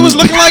DMX. She was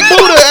looking like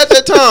Buddha at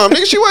that time,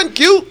 nigga. She wasn't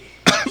cute.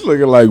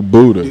 Looking like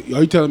Buddha.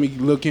 Are you telling me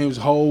Lil Kim's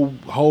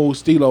whole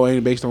stilo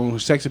ain't based on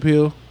sex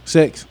appeal?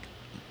 Sex?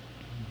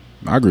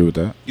 I agree with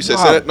that. You said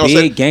How say that. No,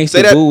 big say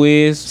Gangsta that. Boo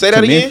is say that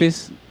to again?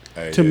 Memphis.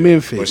 Hey, To yeah.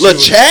 Memphis. But she Lil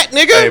was- Chat,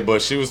 Hey, nigga.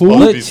 but she was supposed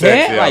to Lil be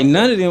sexy. Chat, like out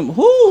none of them.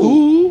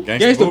 Who? there.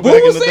 Gangsta Gangsta Boo Boo back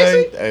in was the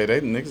sexy? day. Hey, they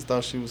niggas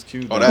thought she was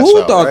cute. Oh, though. that's Who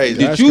thought? outrageous.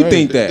 Did That's you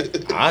crazy. think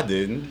that? I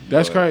didn't.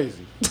 That's but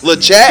crazy. Lil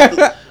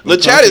Chat. Lil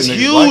Chat is niggas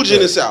huge like in that.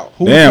 the South.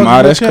 Who Damn, the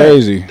fuck is that's Lil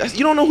Chat? crazy.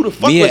 You don't know who the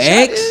fuck Mia Lil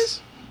Chat X?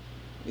 is?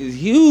 It's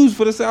huge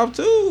for the South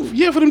too.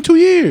 Yeah, for them 2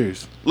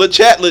 years. Lil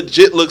Chat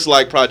legit looks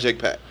like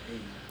Project Pat.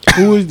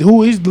 Who is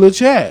Lil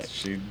Chat?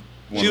 she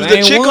She was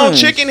Same the chick on ones.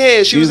 Chicken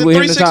Head. She She was was in with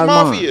 3 6 Hypnotize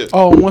Mind. Mafia.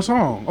 Oh, one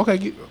song. Okay,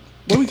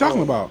 what are we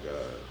talking about?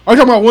 Are you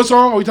talking about one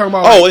song? Or are we talking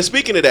about? Oh, and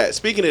speaking of that,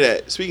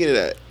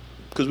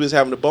 because we was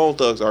having the Bone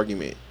Thugs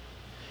argument.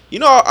 You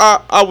know,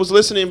 I was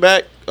listening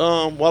back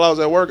while I was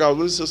at work. I was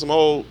listening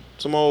to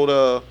some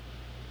old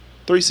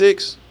 3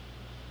 6.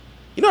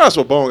 You know that's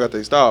what Bone got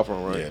their style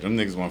from, right? Yeah, them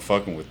niggas weren't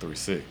fucking with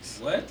 3-6.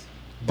 What?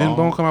 Didn't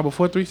Bone come out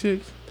before 3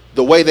 6?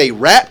 The way they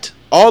rapped,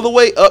 all the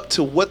way up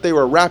to what they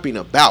were rapping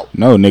about,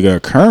 No, nigga, a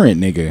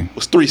current nigga.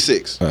 was 3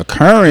 6. A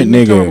current Didn't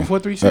he come out nigga. before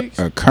 3 6?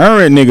 A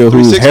current nigga 3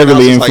 who's 6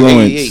 heavily like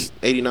influenced. 88,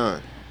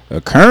 89.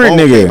 A current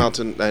Bone came nigga. out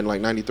in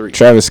like 93.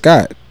 Travis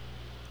Scott.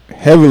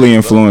 Heavily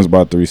influenced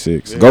by 3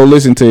 6. Go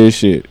listen to his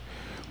shit.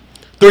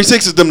 3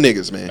 6 is them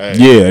niggas, man. Hey,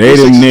 Yeah, they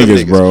 3 6 them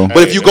is niggas, bro.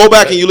 But if you go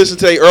back and you listen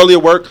to their earlier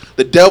work,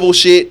 the devil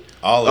shit,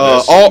 all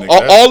of that shit,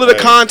 nigga, all of the hey.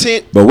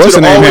 content, But what's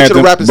to the all name way had to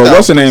them? rapping But style,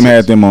 what's the name 3 6.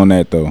 had them on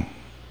that though?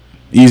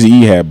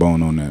 Eazy-E had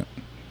Bone on that.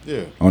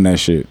 Yeah. On that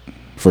shit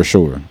for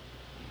sure.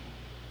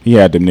 He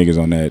had them niggas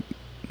on that.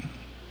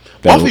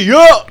 Mafia.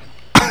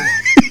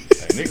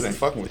 Hey, niggas ain't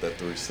fucking with that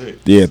 3-6.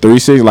 Yeah, 3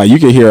 6. Like you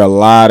can hear a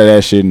lot of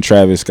that shit in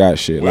Travis Scott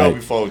shit. Well, Like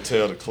before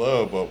Tell the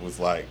Club Up was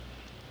like,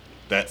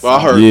 that's Well,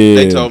 I heard Yeah.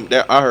 they told me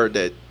that. I heard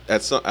that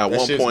at That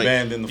one shit's point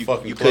banned in the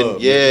fucking you club,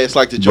 couldn't. Yeah, nigga. it's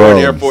like the Jordan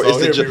Bro. Air Force. So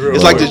It's, here we real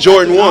it's like the quick.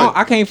 Jordan 1.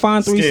 I can't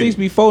find 3 6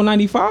 before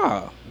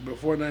 95.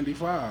 Before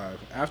 95.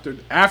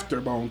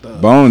 After Bone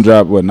Thugs. Bone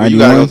dropped what You gotta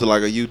go 91? to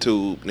like a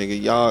YouTube,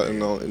 nigga. Y'all, you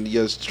know, and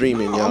you're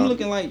streaming, No, y'all. I'm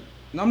looking like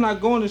I'm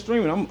not going to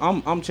streaming.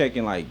 I'm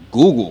checking like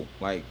Google.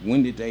 Like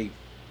when did they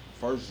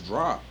first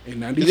drop? In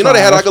 95. You know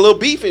they had like a little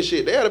beef and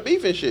shit. They had a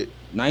beef and shit.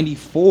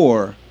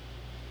 94.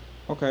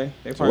 Okay.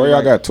 They probably Where y'all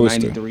like got Twister?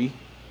 93.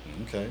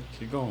 Okay,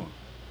 keep going.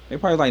 They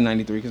probably like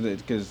 93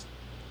 because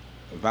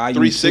Volume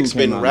 3 6 2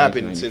 came been out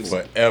rapping 1994.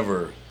 since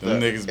Forever.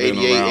 Them niggas been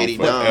 88, around 89.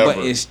 forever.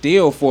 But it's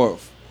still for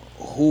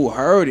who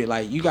heard it.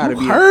 Like you gotta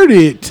Who be heard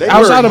it They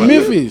outside heard of it.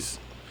 Memphis?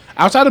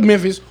 Outside of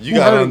Memphis, You who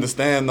gotta heard it?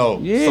 understand though.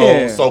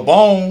 Yeah. So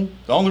Bone,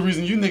 the only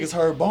reason you niggas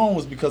heard Bone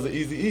was because of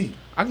Eazy-E.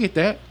 I get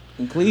that.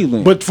 in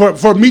Cleveland. But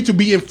for me to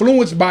be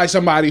influenced by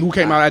somebody who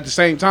came out at the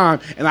same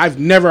time and I've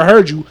never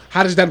heard you,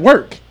 how does that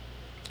work?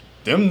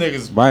 Them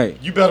niggas, Right.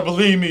 You better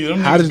believe me. Them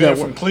How niggas does that been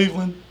from work?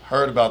 Cleveland,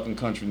 heard about them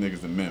country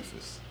niggas in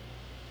Memphis.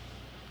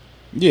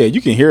 Yeah,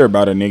 you can hear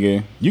about a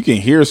nigga. You can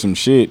hear some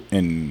shit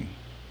and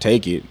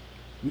take it.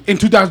 In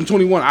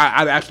 2021,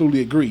 I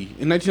absolutely agree.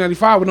 In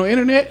 1995, with no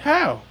internet,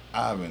 how?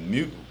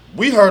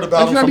 We heard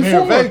about them from here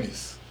in 1994.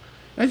 Vegas.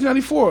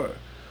 1994.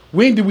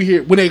 When did we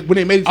hear when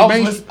they made it to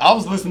mainstream? I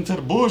was listening to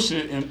the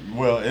bullshit, and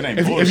well, it ain't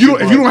bullshit. If you but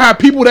don't have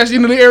people that's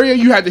in the area,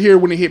 you have to hear it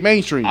when it hit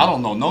mainstream. I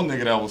don't know no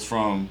nigga that was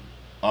from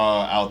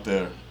out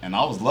there, and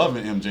I was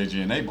loving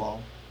MJG and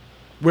A-Ball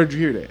Where'd you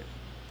hear that?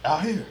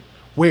 out here.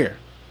 Where?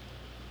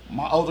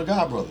 My older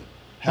god brother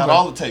had Okay.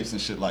 all the tapes and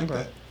shit like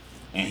that,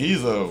 and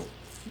he's a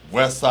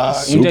West Side.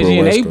 Super MJG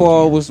and West A Coast,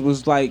 Ball man.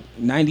 was like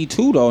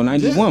 92 though,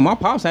 91. Yeah. My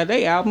pops had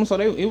their album, so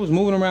it was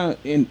moving around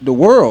in the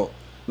world.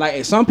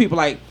 Like some people,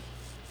 like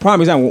prime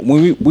example,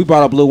 when we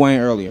brought up Lil Wayne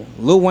earlier.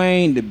 Lil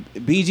Wayne, the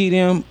BG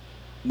them,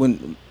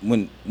 when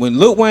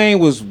Lil Wayne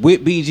was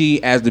with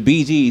BG as the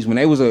BGs, when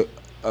they was a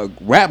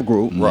rap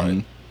group,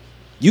 Right.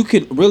 you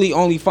could really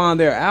only find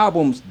their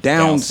albums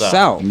down Down south.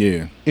 south.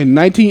 Yeah. In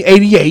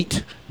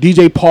 1988,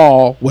 DJ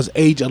Paul was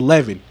age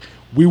 11.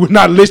 We were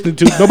not listening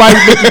to nobody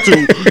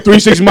listened to 3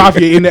 6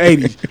 Mafia in the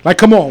 80s. Like,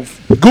 come on,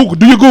 Google,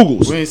 do your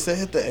Googles. We ain't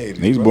said the 80s.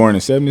 He's bro. born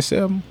in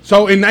 77.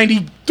 So in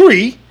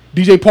 93,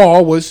 DJ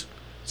Paul was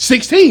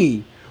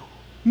 16.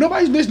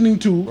 Nobody's listening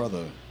to.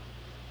 brother.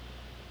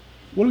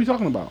 What are we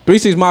talking about? 3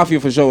 6 Mafia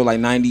for sure, like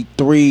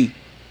 93,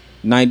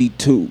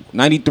 92,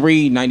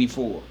 93,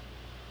 94.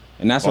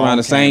 And that's Bone around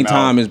the same came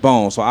time out. as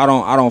Bone. So I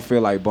don't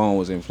feel like Bone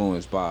was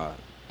influenced by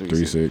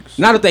 3 6.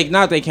 Not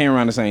that they came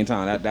around the same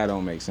time. That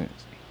don't make sense.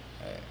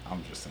 Hey,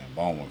 I'm just saying,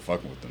 Bone wasn't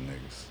fucking with them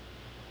niggas.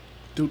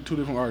 Two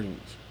different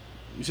arguments.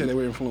 You said they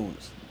were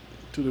influenced.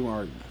 Two different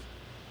arguments.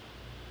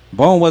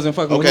 Bone wasn't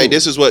fucking with Okay, who?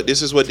 this is what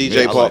DJ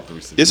Yeah, I Paul. like 3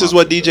 6 This is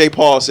what Mafia, DJ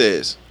Paul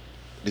says.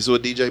 This is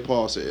what DJ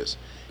Paul says.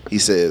 He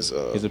says,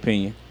 his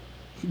opinion.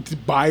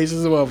 Bias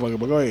as a motherfucker,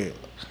 but go ahead.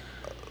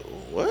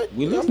 "What?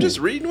 We I'm listening. just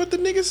reading what the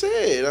nigga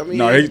said. I mean,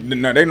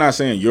 No, they're not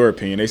saying your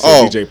opinion. They say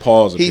Oh, DJ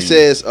Paul's he opinion.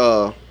 says,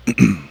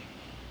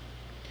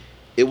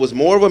 it was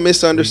more of a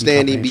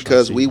misunderstanding Reading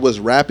because we was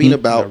rapping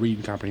about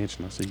reading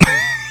comprehension. I see.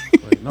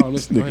 Wait, no,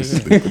 listen. Go ahead.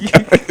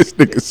 This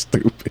nigga's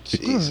stupid.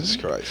 Jesus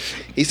Christ.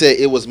 He said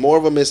it was more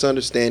of a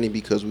misunderstanding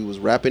because we was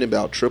rapping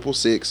about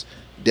 666,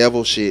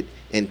 devil shit,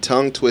 and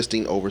tongue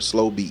twisting over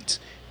slow beats.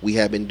 We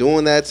have been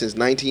doing that since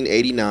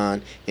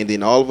 1989, and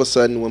then all of a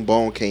sudden when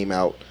Bone came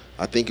out,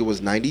 I think it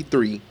was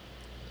 93,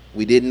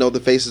 we didn't know the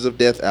Faces of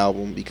Death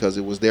album because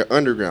it was their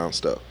underground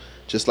stuff.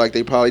 Just like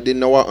they probably didn't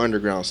know our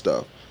underground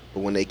stuff.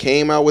 But when they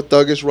came out with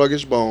Thuggish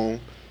Ruggish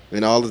Bone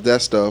and all of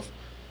that stuff,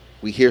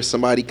 we hear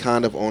somebody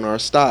kind of on our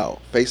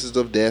style. Faces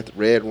of Death,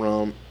 Red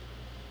Rum,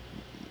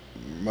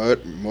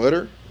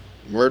 Murder,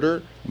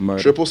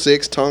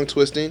 666, tongue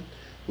twisting.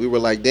 We were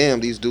like, damn,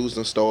 these dudes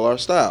done stole our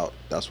style.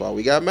 That's why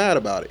we got mad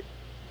about it.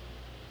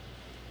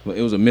 But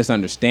it was a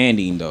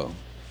misunderstanding though,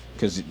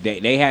 because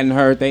they hadn't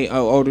heard they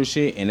older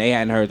shit and they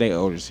hadn't heard they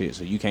older shit.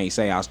 So you can't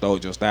say I stole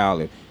your style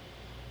if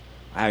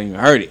I haven't even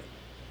heard it.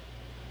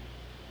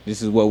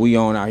 This is what we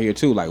on out here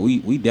too. Like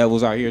we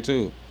devils out here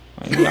too.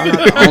 Like, y'all not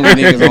the only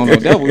niggas on no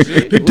devil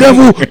shit. The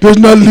devil does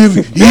not live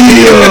here.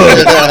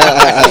 They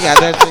got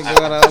that shit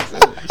going on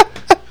too.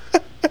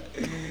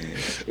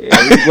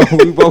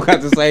 Yeah, we both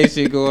got the same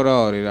shit going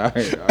on. All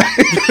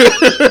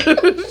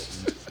right.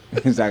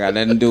 It's like I got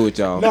nothing to do with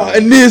y'all. Not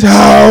in this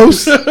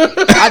house.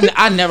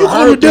 I never the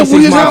heard them devil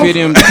in his Mafia house.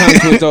 them tongue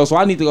twist though, so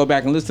I need to go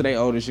back and listen to their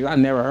older shit. I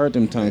never heard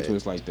them tongue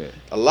twists like that.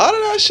 A lot of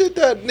that shit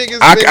that niggas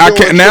I been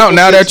doing can now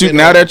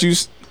 666 that you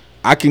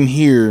I can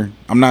hear.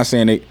 I'm not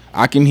saying it.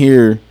 I can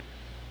hear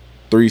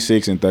 3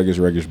 6 and Thuggish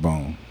Ruggish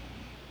Bone.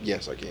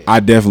 Yes, I can. I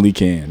definitely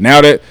can.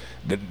 Now that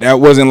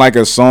wasn't like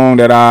a song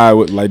that I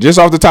would like just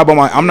off the top of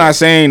my. I'm not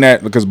saying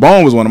that because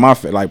Bone was one of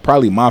my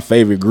probably my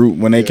favorite group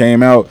when they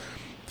came out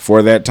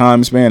for that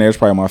time span. That's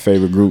probably my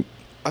favorite group.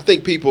 I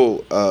think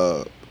people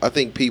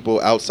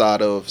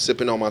outside of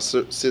sipping on my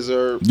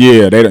scissor.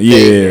 Yeah, they don't.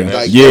 Yeah,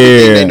 Like yeah,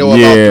 everything they know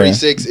yeah. about 3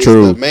 6 is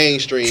True. the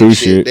mainstream True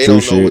shit. They true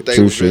don't know what they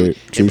true was really.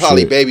 true And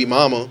probably shit. Baby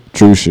Mama.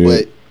 True shit.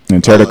 But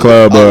And tear the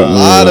club a up.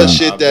 lot yeah. of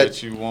shit I that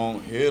bet you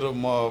won't hit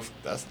them off.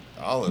 That's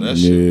all of that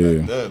Yeah. shit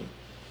back then.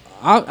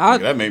 I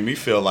That made me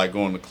feel like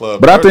going to the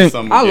club. But I 30 think-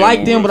 something I again like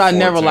when them, we but I was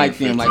never 14, liked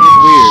them. 15. Like it's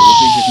weird with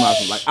 3 6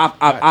 Mafia.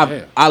 Like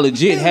damn. I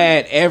legit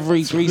had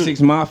every 3 6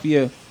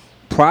 Mafia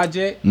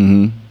project,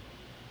 Mm-hmm.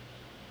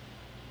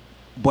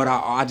 but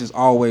I just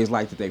always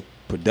liked that they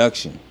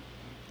production.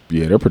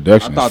 Yeah, their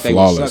production I thought is they would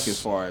flawless. suck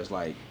as far as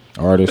like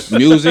Artists.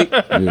 music,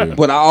 Yeah.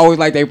 but I always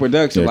like their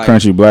production. Yeah, Like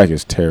Country Black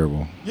is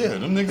terrible. Yeah,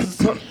 them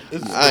niggas.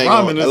 It's I ain't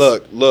rhyming gonna,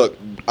 is- look.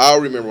 I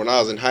remember when I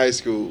was in high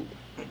school,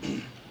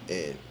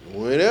 and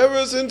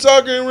whenever since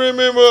I can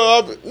remember,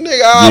 I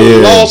Yeah.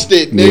 lost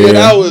it, nigga. Yeah.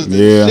 That was the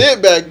Yeah.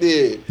 shit back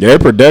then. Their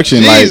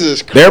production,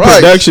 Jesus like their Christ.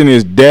 production,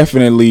 is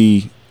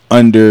definitely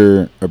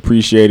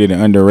underappreciated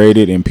and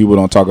underrated, and people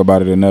don't talk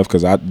about it enough.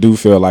 Because I do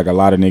feel like a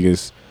lot of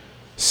niggas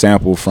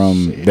sample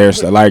from their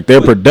like their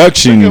Look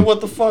production. at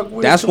what the fuck.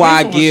 Wiz that's why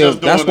I Khalifa was give.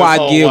 just doing That's why this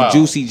I whole give while.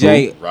 Juicy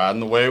J. Riding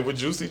the wave with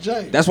Juicy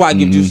J. That's why I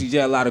give Mm-hmm. Juicy J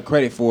a lot of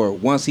credit for it.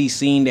 Once he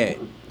seen that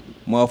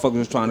motherfuckers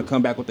was trying to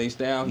come back with their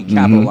style, he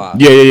capitalized.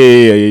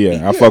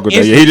 Yeah. I fuck with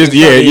that. Yeah, he just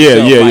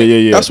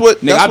yeah. That's what.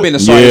 Nigga, That's I've been a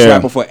what, sorry Yeah.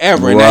 rapper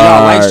forever, and now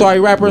y'all like Right. sorry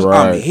rappers. I'm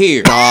Right.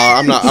 here. Nah,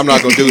 I'm not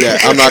gonna do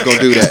that. I'm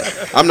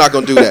not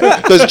gonna do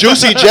that. Because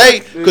Juicy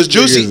J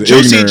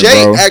ignorant,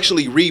 J bro.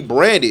 actually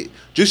rebranded.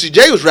 Juicy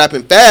J was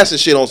rapping fast and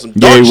shit on some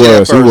Yeah, dark he shit at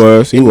was,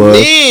 first. he And was.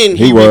 then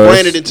He he was.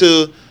 rebranded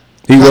into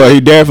He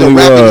definitely the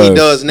rapping was. he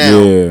does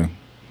now.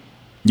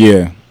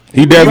 Yeah.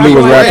 He definitely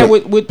was Like that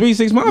rapping. with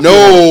 3-6 Mafia.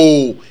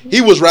 No,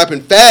 he was rapping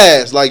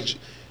fast. Like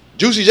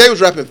Juicy J was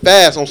rapping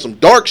fast on some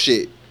dark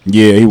shit.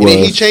 Yeah, he And then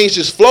he was. changed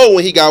his flow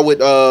when he got with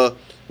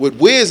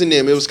Wiz and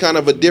them. It was kind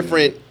of a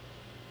different.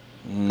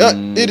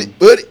 Did it,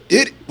 but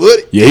it.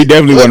 Yeah, he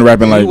definitely wasn't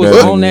rapping He like was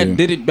that. on yeah. that.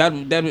 Did it?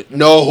 That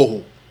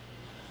No,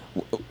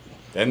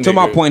 That to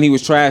my nigga- point, he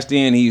was trashed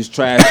in. He was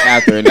trashed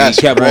after, and then he That's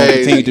kept on crazy.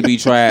 continuing to be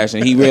trash.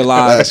 And he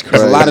realized That's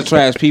there's a lot of crazy.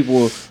 trash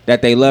people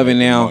that they loving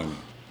now.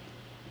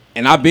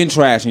 And I've been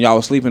trash, and y'all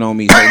was sleeping on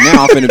me. So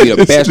now I'm finna be the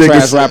This best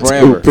nigga's trash rapper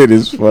ever. Stupid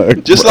as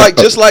fuck. just bro.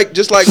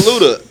 like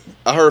Luda.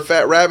 I heard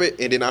Fat Rabbit,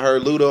 and then I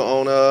heard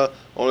Luda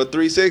on a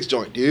 3-6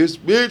 joint. This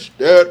bitch,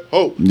 that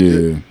hoe.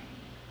 Yeah.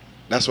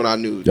 That's when I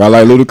knew. Y'all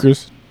like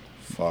Ludacris?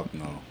 Fuck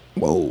no.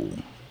 Whoa.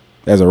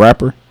 As a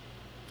rapper?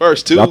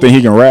 First two, Y'all think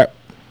he can rap?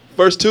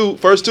 first two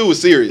was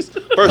serious.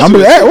 First I'm two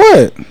was at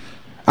serious. what?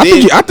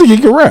 I think he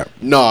can rap.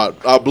 Nah,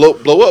 I blow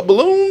up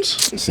balloons.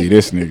 See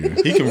this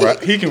nigga. He can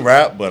rap. He can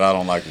rap, but I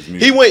don't like his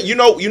music. He went. You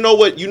know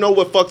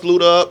what fucked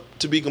Luda up.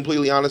 To be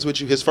completely honest with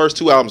you, his first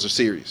two albums are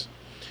serious.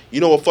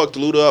 You know what fucked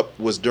Luda up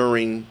was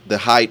during the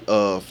height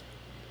of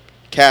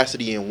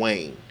Cassidy and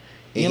Wayne,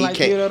 You and like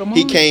Theater of the he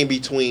Moment? came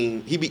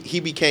between. He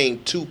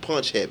became too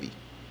punch heavy.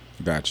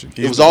 Got you.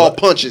 It was all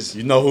punches.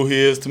 You know who he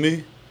is to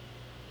me?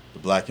 The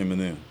Black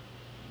Eminem.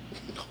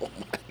 Oh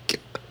my god.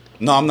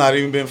 No, I'm not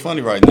even being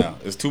funny right now.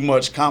 It's too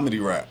much comedy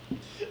rap.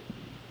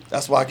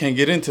 That's why I can't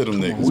get into them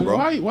niggas, bro.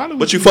 Why do we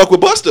But you fuck with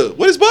Busta.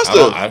 What is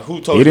Busta? Who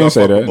told He you I didn't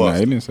say fuck that. with No, Busta?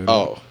 he didn't say that.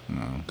 Oh,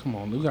 Come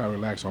on, we gotta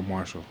relax on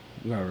Marshall.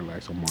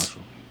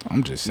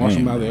 I'm just Marshall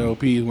saying. Mathers bro.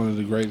 LP is one of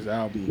the greatest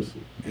albums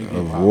in hip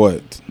Of hop.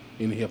 what?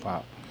 In hip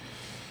hop.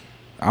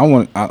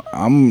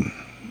 I'm.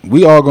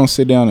 We all gonna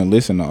sit down and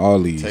listen to all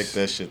these. Take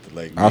that shit to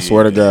Lake I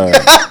swear to God.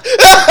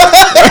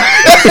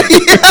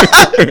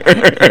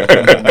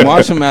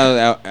 Marshall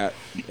Mathers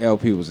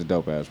LP was a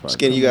dope ass project.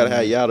 Skinny, you gotta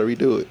have y'all to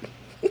redo it.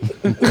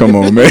 Come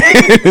on, man.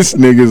 This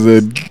nigga's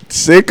a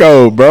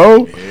sicko,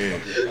 bro.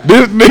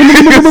 This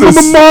nigga's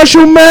a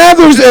Marshall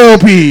Mathers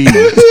LP.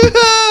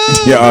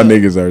 Y'all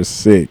niggas are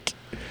sick.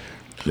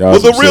 Y'all Will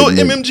the some real sick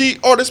niggas.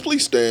 MMG artist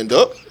please stand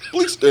up?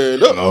 Please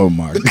stand up. Oh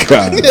my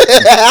God.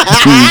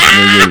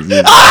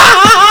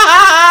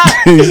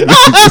 These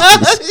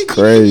niggas is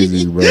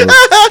crazy, bro. This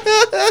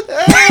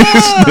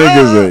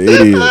nigga's an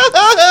idiot.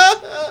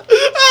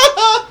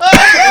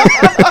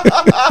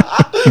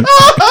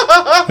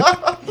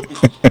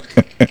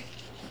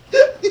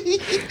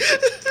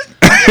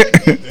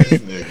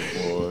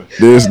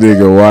 This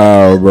nigga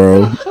wild, bro.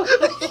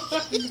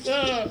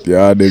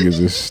 Y'all niggas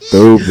is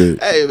stupid.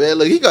 Hey man,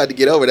 look, he got to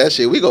get over that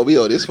shit. We gonna be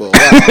on this for a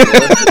while.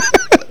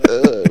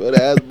 But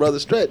ask brother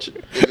Stretch.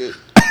 Nigga.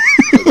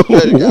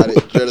 Stretch got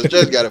it.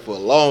 Stretch got it for a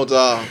long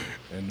time.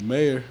 And the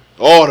mayor.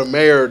 Oh, the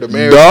mayor. Dog,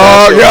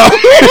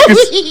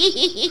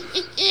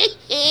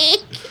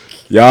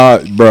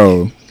 y'all,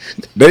 bro.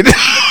 They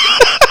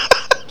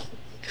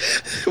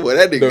Well,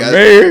 that nigga the got.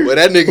 mayor. Well,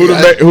 that nigga Who the,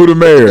 got. who the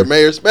mayor? The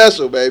mayor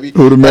special, baby.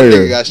 Who the mayor? That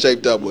nigga got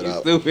shaped up with a.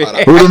 Stupid.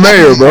 Who the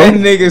mayor, bro? That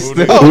nigga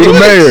stupid. Who the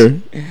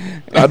mayor?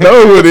 I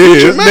know who it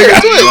is. Mayor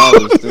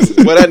Nigga.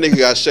 too. Well, that nigga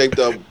got shaped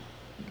up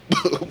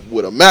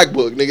with a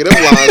MacBook, nigga.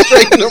 Them lines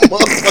straight in them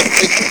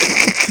motherfuckers.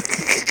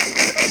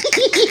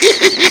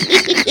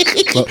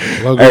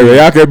 Hey, man,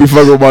 y'all can't be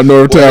fucking with my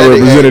Northtown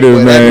representative,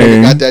 That nigga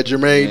man. got that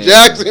Jermaine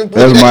Jackson. Boy.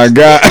 That's my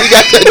guy. He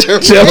got that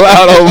Jermaine. Chill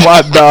out on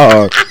my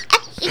dog.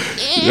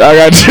 Y'all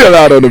gotta chill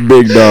out on the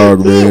big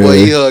dog, man. Boy,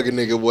 he hug a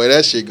nigga, boy.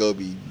 That shit gonna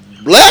be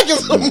black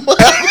as a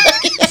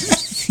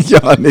motherfucker.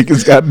 Y'all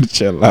niggas got to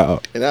chill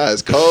out. And now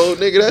it's cold,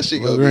 nigga. That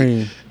shit gonna be.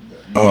 Green.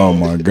 Oh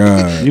my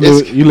God. You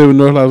live in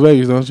North Las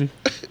Vegas, don't you?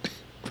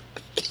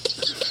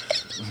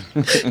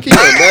 Can you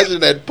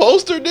imagine that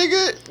poster,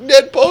 nigga?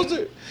 That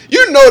poster.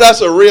 You know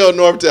that's a real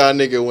Northtown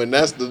nigga when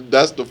that's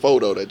the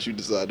photo that you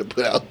decide to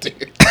put out there.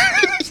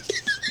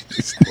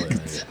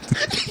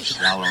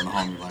 Y'all on the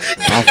homie like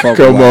that. I'm fucking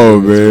Come with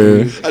on,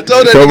 man. I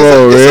told Come that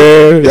nigga, on, it's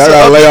man. it's Y'all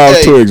gotta lay off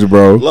hey, twigs,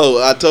 bro.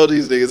 Lo, I told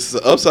these niggas it's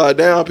an upside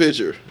down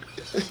picture.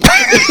 Man,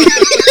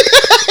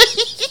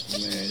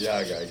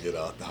 y'all gotta get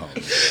out the home.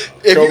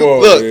 If Come you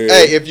on, look, man.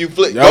 hey, if you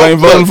flip, Y'all ain't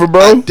voting for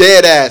bro?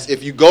 Dead ass.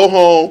 If you go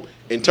home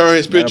and turn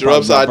his That'll picture probably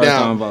upside be my first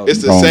down, time voting.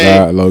 it's the Oh, same.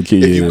 God, low key,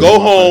 if you yeah. go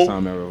My first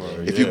time home, ever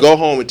voted. if you go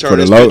home and For turn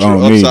the his low- picture on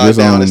me, upside just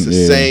down, on- it's the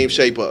yeah. same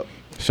shape up.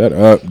 Shut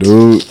up,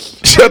 dude.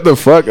 Shut the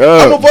fuck I'm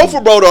up. gonna vote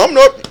for bro though.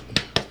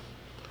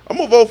 I'm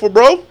gonna vote for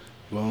bro.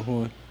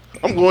 Longhorn.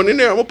 I'm going in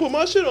there. I'm gonna put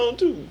my shit on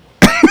too.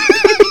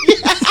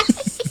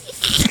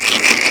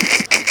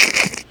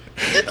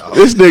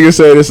 This nigga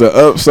said it's an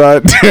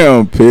upside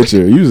down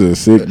picture. You's a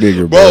sick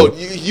nigga, bro. Bro,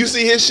 you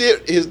see his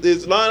shit, his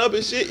lineup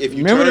and shit. If you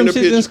Remember turn them the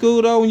shits in picture,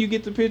 school though when you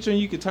get the picture and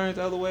you can turn it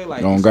the other way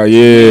like Oh, it's God, a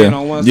yeah. man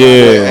on one Yeah. side,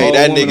 hey, an old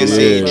that woman nigga on the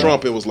seen other side.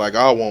 Trump and was like,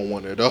 I want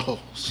one of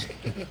those.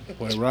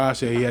 Boy, Rod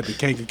said he had the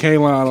K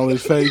line on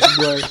his face,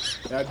 boy.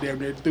 I damn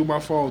near threw my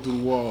phone through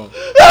the wall.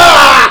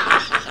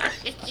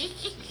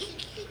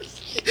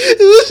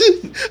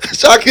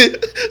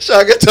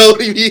 Shaka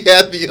told him he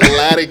had the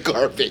Aladdin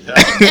carpet.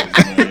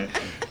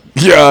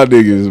 Y'all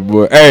niggas,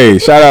 boy. Hey,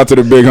 shout out to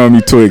the big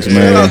homie Twix, Shout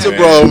man. out to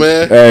bro,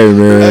 man. Hey,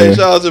 man. Hey,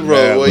 shout out to bro.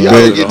 Yeah, Boy, big- y'all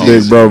gonna get big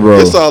these. bro.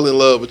 It's all in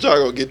love, but y'all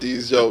gonna get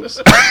these jokes.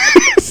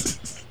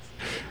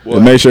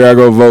 And make sure I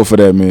go vote for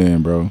that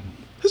man, bro.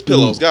 His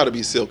pillows gotta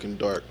be silk and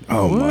dark.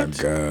 Oh, my What?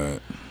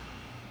 God.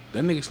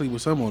 That nigga sleep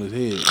with something on his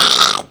head.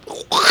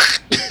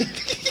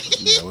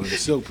 Yeah, one of the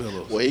silk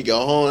pillows. When he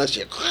go home, that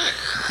shit.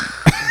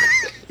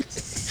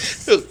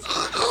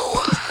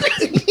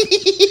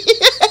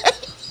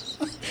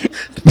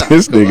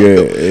 This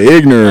nigga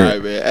ignorant. All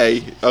right, man.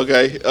 Hey,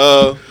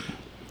 okay.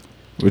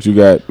 What you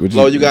got?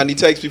 Lo, you got any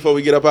takes before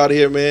we get up out of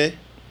here, man?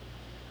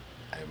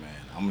 Hey man,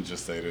 I'm gonna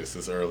just say this.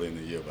 It's early in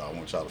the year, but I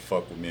want y'all to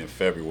fuck with me in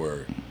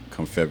February.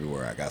 Come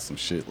February, I got some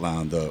shit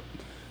lined up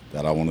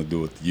that I want to do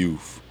with the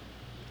youth.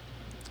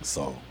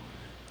 So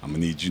I'm gonna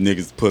need you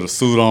niggas to put a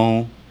suit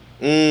on.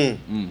 Hear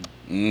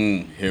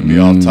me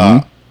off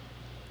top.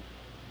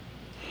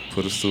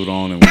 Put a suit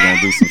on and we're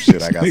gonna do some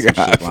shit. I got some shit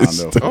lined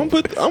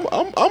up.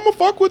 I'm gonna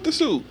fuck with the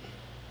suit.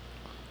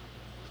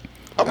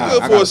 I'm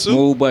good I for got a suit.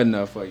 smooth button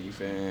up for you,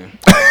 fam.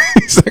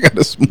 I got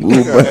a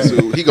smooth Got a button.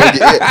 suit. He gonna get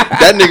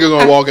that nigga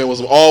gonna walk in with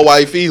some all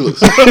white feelers.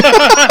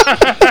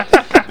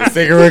 The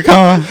cigarette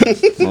con.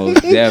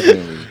 Most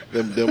definitely.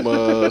 them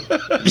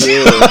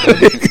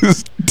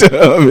Niggas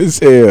dumb as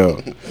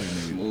hell.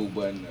 Smooth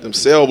button up. them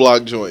cell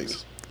block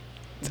joints.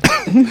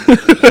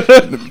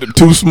 The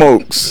two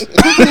smokes.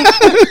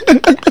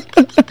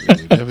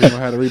 Definitely gonna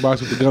have the Reeboks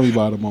with the gummy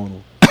bottom on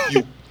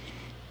them.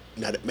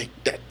 Now to make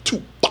that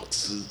 2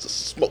 boxes of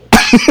smoke.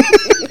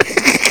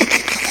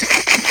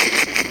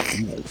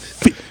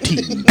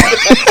 15.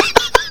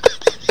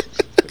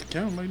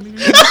 Count like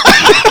nigga.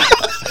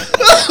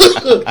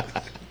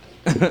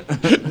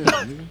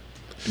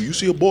 Do you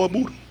see a boy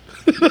booty?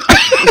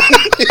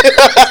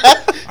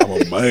 I'm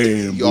a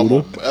man, Yo,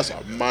 Buddha. that's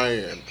a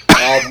man.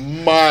 A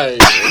man.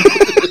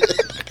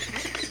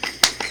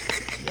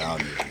 Y'all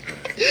niggas.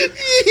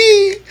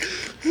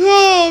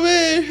 Oh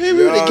man, hey,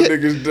 we Y'all gonna get.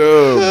 niggas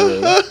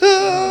dumb,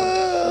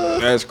 bro.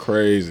 That's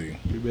crazy.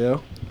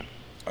 Bell.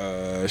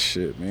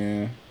 Shit,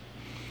 man.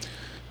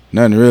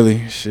 Nothing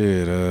really.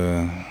 Shit,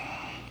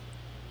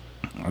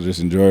 I just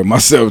enjoyed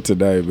myself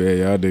today, man.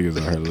 Y'all niggas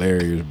are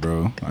hilarious,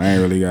 bro. I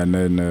ain't really got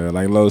nothing.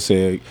 Like Lo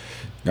said,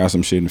 got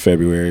some shit in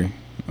February.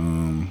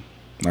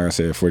 Like I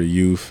said, for the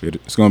youth,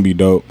 it's gonna be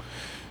dope.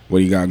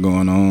 What he got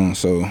going on?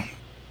 So,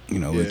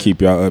 we'll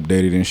keep y'all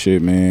updated and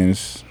shit, man.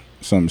 It's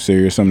something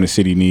serious, something the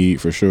city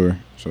need for sure.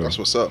 So That's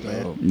what's up,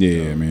 man.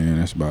 yeah, man.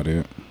 That's about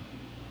it.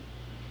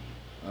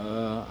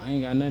 I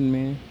ain't got nothing,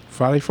 man.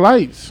 Friday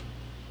flights.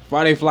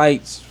 Friday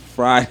flights.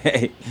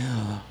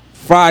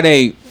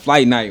 Friday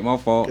flight night. My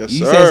fault. Yes,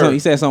 You sir. said something. You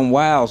said something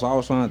wild, so I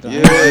was trying to.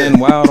 Yeah. Nothing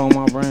wild on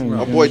my brain.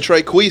 My boy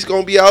Trey Queese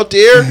gonna be out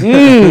there.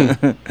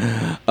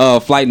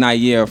 Flight night,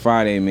 yeah,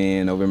 Friday,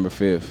 man, November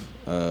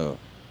 5th.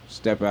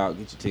 Step out,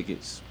 get your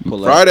tickets,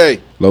 pull up.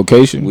 Friday.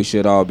 Location. We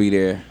should all be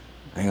there.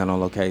 I ain't got no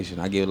location.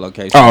 I give a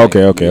location. Oh, like,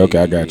 okay. yeah,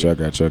 I got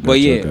you. But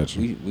yeah, I got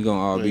you. we gonna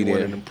all be Ain't one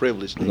there. of them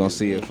privileged We gonna niggas.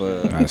 see if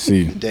I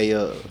see. Day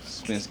of.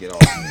 Spence get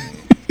off.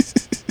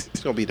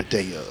 It's gonna be the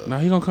day of. Nah,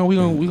 he gonna come. He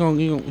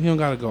don't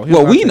gotta go. He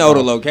Well, don't we gotta know take the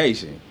off.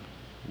 location.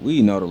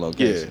 We know the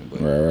location.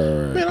 But,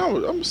 Right. Man, I'm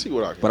gonna see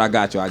what I can. but I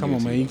got you. I Come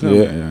give on, it man. to You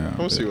you. come. Yeah. I'm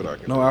gonna see what I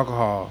can. No do.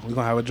 alcohol. We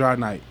gonna have a dry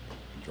night.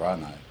 Dry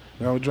night.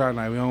 We have a dry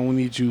night. We don't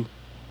need you.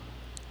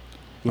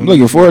 I'm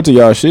looking forward to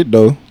y'all shit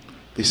though.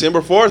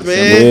 December 4th,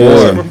 man. Yeah.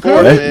 December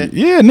 4th, That- man.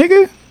 Yeah,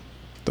 nigga.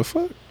 The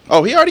fuck?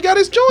 Oh, he already got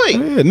his joint.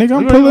 Yeah, nigga,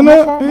 I'm You pulling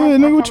ready? up. My fault, Yeah,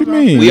 my nigga, what you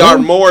apologize. mean? We bro? are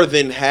more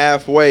than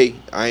halfway. We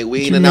ain't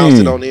you announced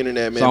mean? it on the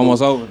internet, man. It's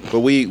almost over. But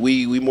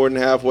we more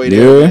than halfway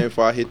there, Yeah. man. If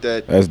I hit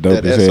that, That's dope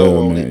that as SO hell,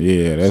 on man. it.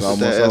 Yeah, that's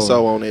almost That over.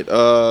 SO on it.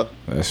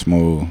 that's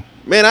smooth.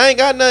 Man, I ain't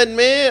got nothing,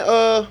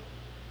 man.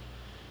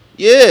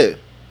 Yeah.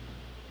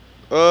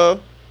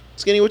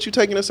 Skinny, what you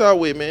taking us out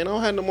with, man? I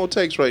don't have no more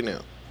takes right now.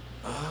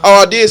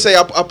 Oh, I did say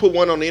I put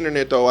one on the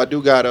internet though. I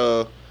do got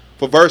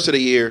for verse of the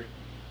year.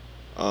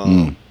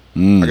 I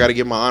got to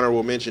give my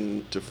honorable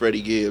mention to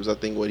Freddie Gibbs. I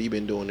think what he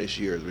been doing this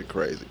year has been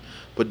crazy.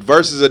 But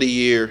verses of the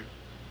year,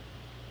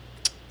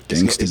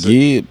 Gangsta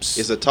Gibbs.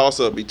 It's a toss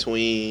up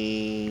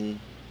between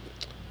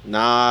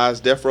Nas,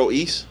 Death Row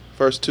East.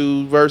 First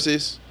two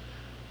verses.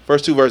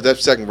 That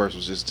second verse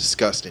was just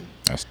disgusting.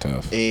 That's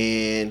tough.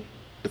 And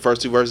the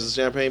first two verses of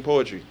Champagne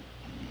Poetry.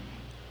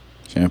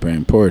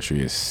 Champagne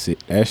Poetry is sick.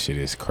 That shit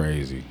is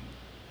crazy,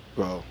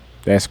 bro.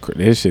 This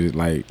shit is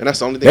like, and that's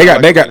the only thing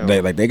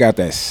they got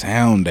that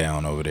sound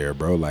down over there,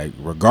 bro. Like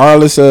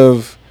regardless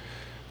of,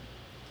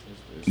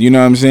 you know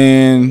what I'm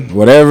saying,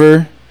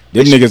 whatever,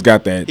 them niggas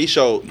got that. He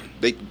showed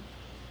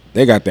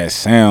they got that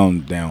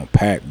sound down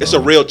pat. It's a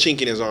real chink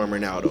in his armor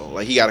now, though.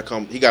 Like he gotta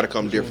come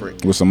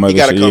different. With some other he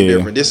gotta shit, come yeah.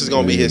 different. This is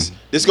gonna be his.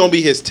 This is gonna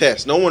be his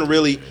test. No one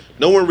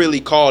really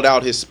called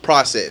out his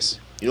process.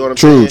 You know what I'm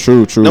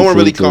saying? True. No one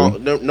really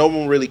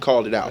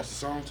called it out. That's the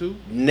song too.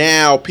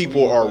 Now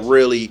people are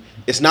really.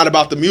 It's not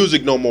about the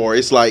music no more.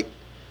 It's like,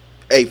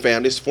 hey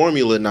fam, this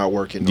formula not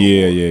working. No more.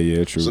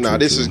 Yeah. True. So now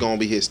this is gonna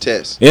be his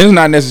test. It's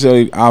not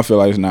necessarily. I feel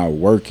like it's not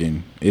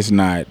working. It's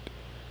not.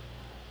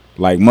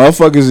 Like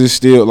motherfuckers is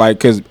still like,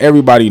 cause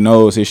everybody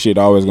knows his shit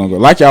always gonna go.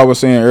 Like y'all was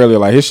saying earlier,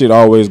 like his shit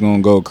always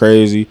gonna go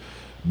crazy,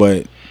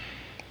 but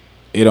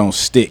it don't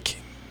stick.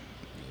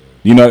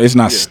 You know, it's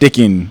not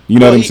sticking. You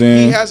know what I'm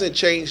saying? He hasn't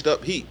changed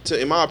up.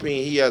 In my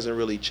opinion, he hasn't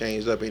really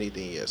changed up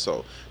anything yet.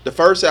 So the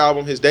first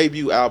album, his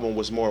debut album,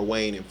 was more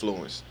Wayne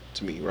influenced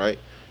to me, right?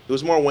 It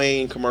was more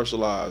Wayne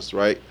commercialized,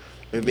 right?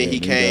 And then he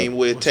came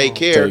with Take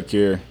Care.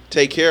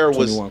 Take Care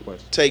was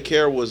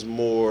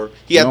more.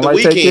 He had The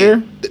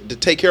Weeknd. The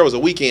Take Care was a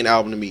Weeknd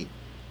album to me,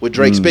 with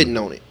Drake spitting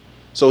on it.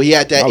 So he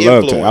had that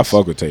influence. I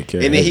fuck with Take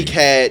Care. And then he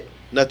had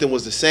Nothing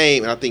Was the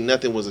Same, and I think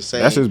Nothing Was the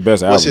Same. That's his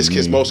best album. Was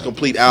his most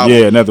complete album.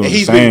 Yeah, Nothing Was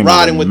the Same. And he's been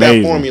riding with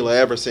that formula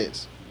ever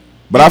since.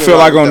 But I feel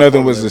like on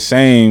Nothing Was the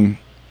Same,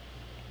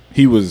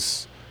 he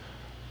was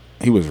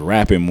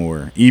rapping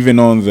more. Even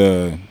on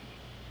the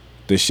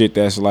shit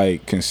that's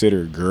like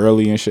considered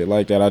girly and shit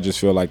like that, I just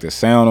feel like the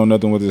sound on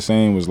Nothing Was the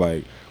Same was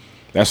like,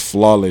 that's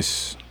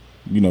flawless,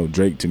 you know,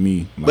 Drake to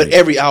me. Like, but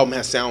every album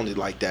has sounded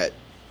like that,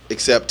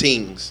 except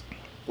Teens.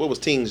 What was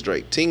Teens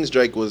Drake? Teens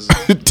Drake was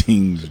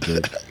Teens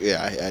Drake.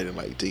 Yeah, I didn't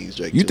like Teens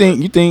Drake. You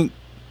think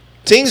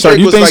Teens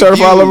Drake was like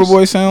Certified Lover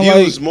Boy sound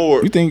like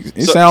more? You think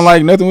it sound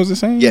like Nothing Was the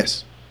Same?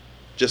 Yes,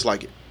 just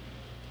like it.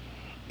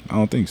 I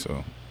don't think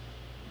so.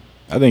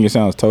 I think it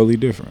sounds totally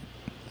different.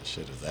 That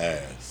shit is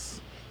ass.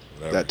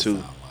 Whatever that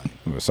too.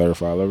 Like.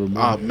 Certified Lover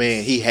Boy. Oh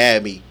man, he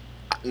had me.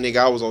 Nigga,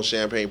 I was on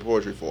Champagne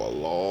Poetry for a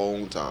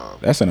long time.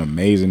 That's an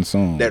amazing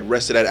song. That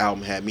rest of that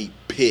album had me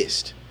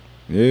pissed.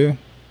 Yeah.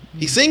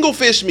 He single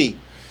fished me.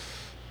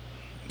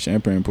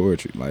 Champagne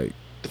Poetry, like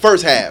the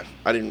first half.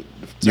 I didn't.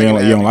 You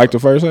don't like the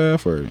first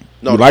half, or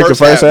no? You like the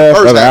first half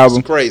of the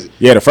album? Crazy.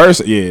 Yeah, the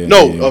first. Yeah.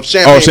 No, yeah. of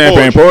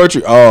Champagne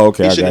Poetry. Oh,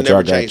 okay. He should have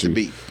never changed the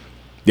beat.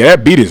 Yeah,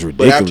 that beat is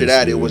ridiculous. But after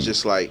that, it was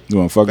just like,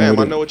 fam,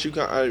 I know what you.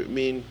 I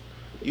mean,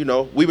 you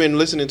know, we've been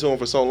listening to him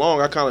for so long.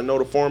 I kind of know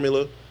the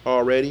formula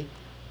already.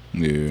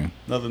 Yeah.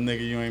 Another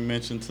nigga you ain't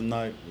mentioned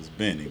tonight was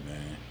Benny,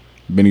 man.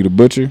 Benny the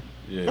Butcher.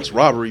 Yeah. That's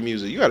robbery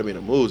music. You got to be in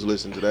the mood to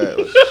listen to that.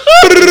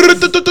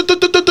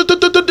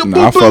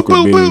 Nah, I fuck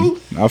with Benny.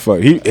 I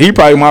fuck. He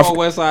probably my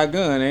West Side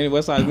Gun, ain't it?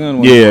 West Side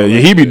Gun. Yeah,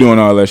 he be doing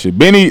all that shit.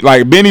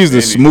 Benny's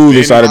the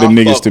smoothest out of them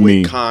niggas to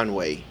me.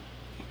 Conway.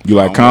 You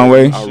like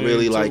Conway? I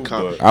really like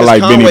Conway. I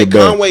like Benny the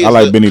best. I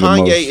like Benny the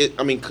most.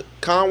 I mean,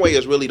 Conway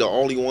is really the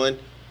only one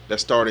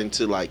that's starting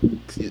to like.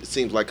 It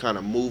seems like kind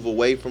of move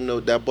away from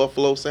that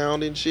Buffalo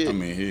sound and shit. I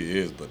mean, he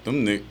is, but the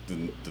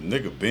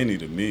nigga Benny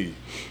to me,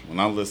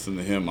 when I listen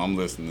to him, I'm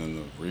listening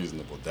to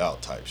Reasonable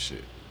Doubt type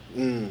shit.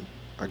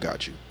 I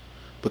got you.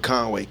 But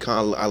Conway,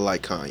 I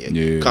like Kanye.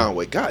 Yeah.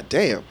 Conway,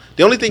 goddamn.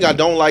 The only thing I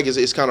don't like is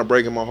it's kind of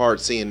breaking my heart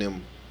seeing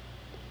them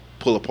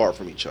pull apart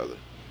from each other.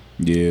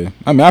 Yeah,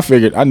 I mean,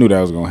 I knew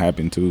that was gonna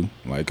happen too.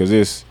 Like, cause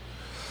it's,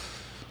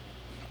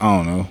 I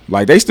don't know.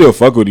 Like, they still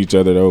fuck with each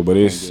other though, but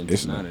it's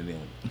none of them.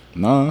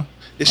 Nah.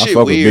 This I shit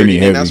fuck weird, with Benny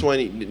and heavy. that's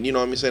when you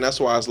know what I'm saying.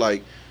 That's why it's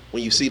like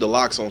when you see the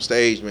Locks on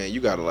stage, man,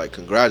 you gotta like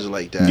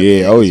congratulate that.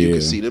 Yeah, man, oh you yeah.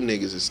 can see them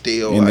niggas is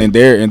still and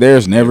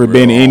there's never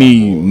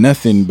been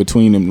nothing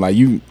between them. Like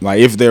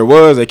if there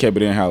was, they kept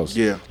it in house.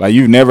 Yeah. Like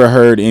you've never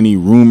heard any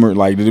rumor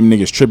like them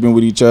niggas tripping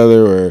with each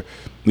other or.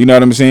 You know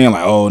what I'm saying?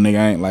 Like, oh, nigga,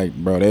 I ain't like,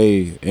 bro,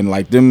 they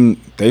some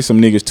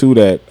niggas too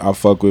that I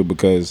fuck with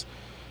because,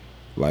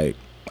 like,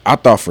 I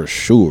thought for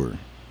sure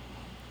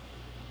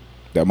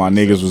that my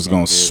niggas was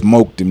gonna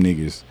smoke them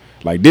niggas.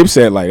 Like,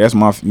 Dipset, like, that's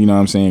my, you know what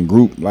I'm saying,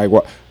 group. Like,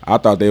 what I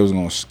thought they was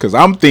gonna, cause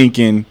I'm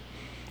thinking,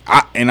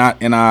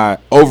 I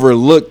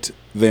overlooked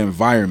the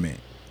environment.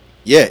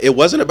 Yeah, it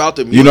wasn't about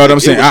the music. You know what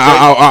I'm saying?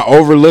 I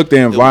overlooked the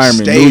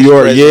environment. New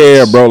York, presence.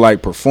 Yeah, bro,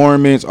 like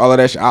performance, all of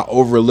that shit. I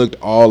overlooked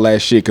all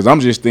that shit because I'm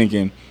just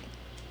thinking,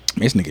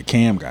 this nigga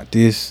Cam got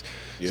this.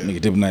 This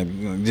nigga Dip, like,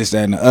 this,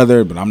 that, and the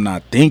other. But I'm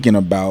not thinking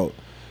about,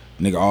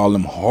 nigga, all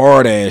them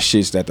hard ass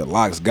shits that the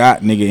Locks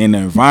got, nigga, in the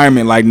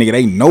environment. Like, nigga,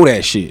 they know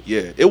that shit.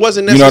 Yeah, it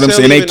wasn't necessarily. You know what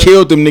I'm saying? They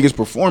killed them niggas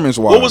performance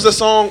wise. What was the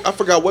song? I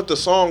forgot what the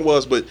song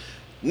was, but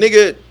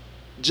nigga.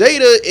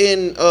 Jada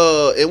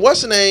and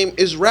what's the name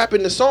is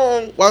rapping the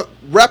song,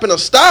 rapping a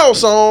style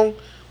song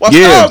While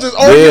Styles is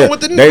arguing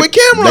with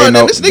Cameron,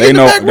 and this nigga in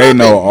the back They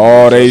know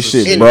all they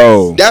shit, and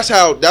bro.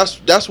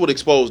 That's what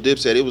exposed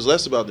Dipset. It was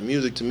less about the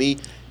music to me,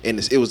 and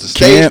it was the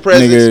stage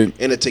presence nigga,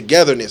 and the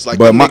togetherness. Like,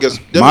 but them them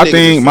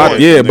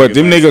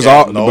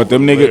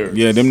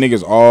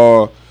niggas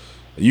all,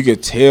 you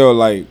could tell,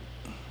 like,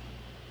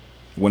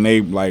 when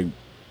they, like,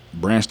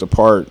 branched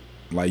apart,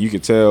 like, you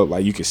could tell,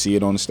 like, you could see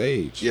it on the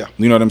stage. Yeah.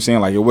 You know what I'm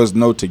saying? Like, it was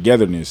no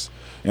togetherness.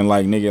 And,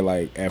 like, nigga,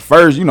 like, at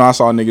first, you know, I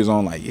saw niggas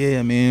on, like,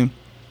 yeah, man,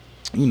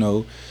 you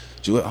know,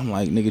 I'm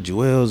like, nigga,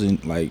 Joel's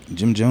and, like,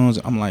 Jim Jones.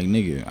 I'm like,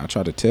 nigga, I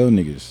try to tell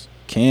niggas,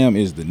 Cam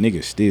is the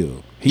nigga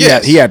still. He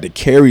had to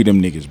carry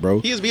them niggas, bro.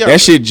 He is that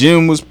shit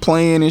Jim was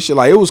playing and shit,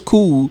 like, it was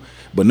cool,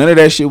 but none of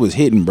that shit was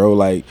hitting, bro.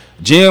 Like,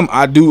 Jim,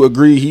 I do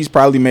agree, he's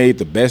probably made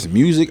the best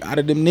music out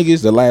of them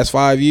niggas the last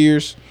 5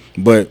 years.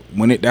 But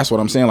that's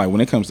what I'm saying. Like,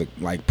 when it comes to,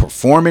 like,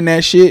 performing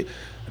that shit,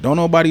 don't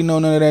nobody know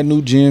none of that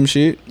new Jim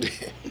shit.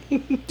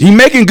 He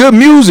making good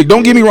music.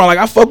 Don't get me wrong. Like,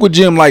 I fuck with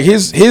Jim. Like,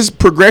 his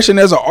progression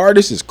as an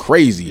artist is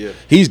crazy. Yeah.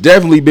 He's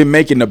definitely been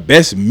making the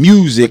best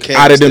music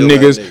out of them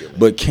niggas.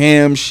 But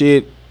Cam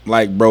shit,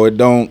 like, bro, it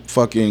don't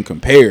fucking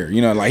compare.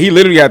 You know, like, he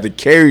literally had to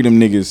carry them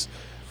niggas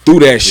through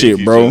that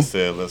shit, bro. Just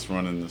said, let's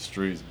run in the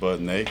streets butt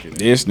naked.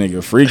 This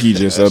nigga Freaky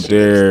just up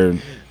there.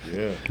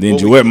 Yeah. Then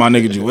my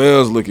nigga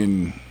Joel's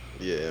looking.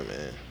 Yeah,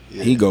 man.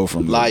 Yeah. He go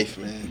from life,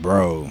 man.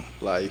 Bro.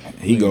 Life.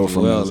 He go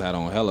from Joel's had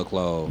on hella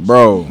clothes.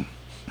 Bro.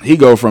 He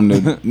go from the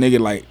nigga,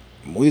 like,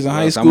 when we was in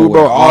high school,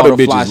 bro, all the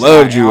bitches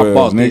loved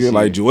Joel's, nigga.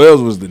 Like,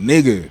 Joel's was the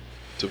nigga.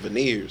 To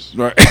veneers.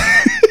 Right.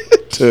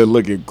 To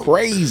looking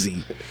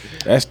crazy.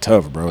 That's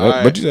tough, bro.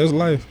 But that's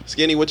life.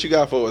 Skinny, what you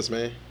got for us,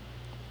 man?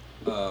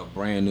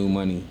 Brand New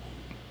Money,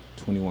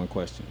 21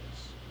 questions.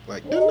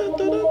 Like,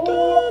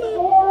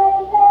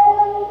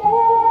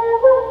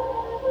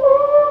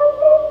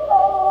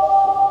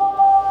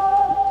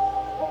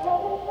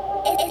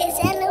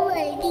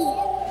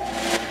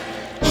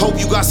 Hope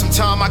you got some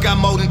time, I got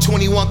more than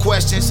 21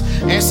 questions.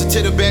 Answer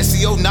to the best of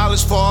your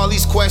knowledge for all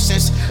these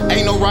questions.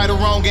 Ain't no right or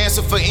wrong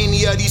answer for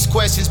any of these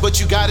questions, but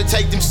you gotta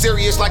take them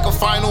serious like a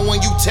final when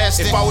you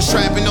test it. If I was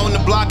trapping on the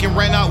block and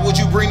ran out, would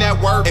you bring that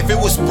work? If it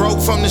was broke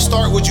from the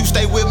start, would you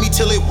stay with me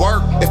till it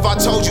worked? If I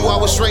told you I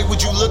was straight,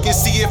 would you look and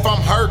see if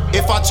I'm hurt?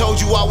 If I told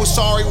you I was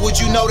sorry, would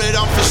you know that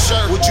I'm for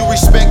sure? Would you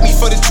respect me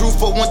for the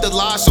truth or want the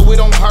lie so it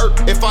don't hurt?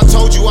 If I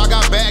told you I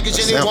got baggage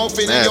and it won't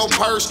fit in your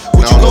purse,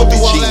 would you go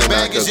through all that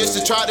baggage just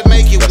to try to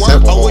make it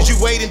work? Or would you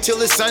wait until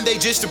it's Sunday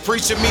just to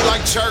preach to me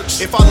like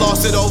church? If I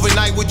lost it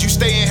overnight, would you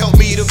stay and help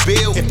me to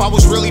build? If I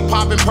was really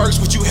popping perks,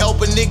 would you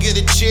help a nigga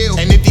to chill?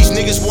 And if these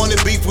niggas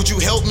wanted beef, would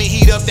you help me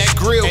heat up that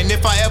grill? And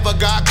if I ever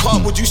got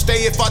caught, would you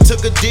stay if I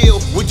took a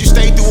deal? Would you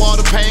stay through all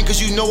the pain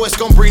cause you know it's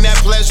gonna bring that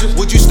pleasure?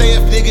 Would you stay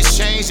if niggas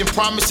change and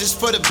promises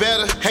for the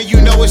better? And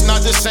you know it's not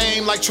the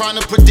same like trying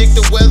to predict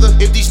the weather.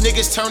 If these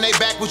niggas turn their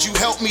back, would you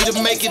help me to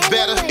make it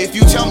better? If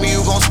you tell me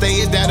you gon' stay,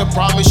 is that a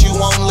promise you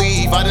won't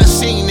leave? I done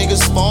seen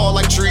niggas fall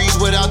like trees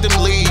without them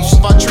leaves.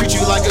 If I treat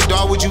you like a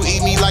dog, would you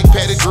eat me like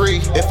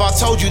pedigree? If I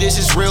told you this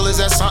is real, is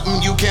that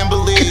something you can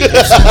believe?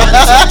 If somebody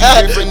told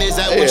you different, is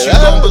that what you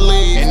gon'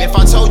 believe? And if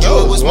I told you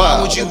it was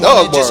mine, would you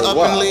want it just up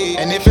and leave?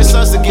 And if it's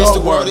us against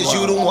the world, is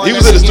you the one? He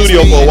was in the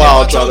studio for a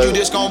while trying to. He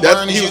was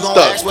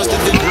stuck. What's the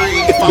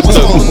degree? If I was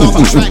falling off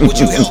the track, would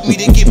you help me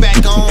to get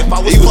back on? If I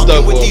was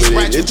fucking with these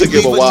rats, would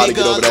you leave a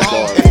nigga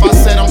alone? If I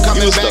said I'm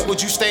coming back,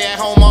 would you stay at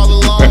home all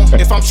alone?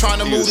 If I'm trying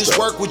to move this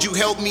work, would you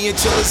help me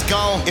until it's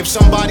gone? If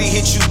somebody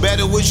hit you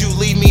better, would you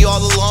leave me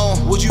all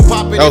alone? Would you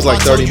pop it that was if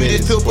like I told 30 you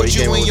this minutes pill put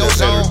you in your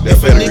zone?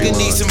 If a nigga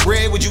needs some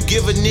bread, would you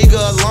give a nigga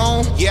a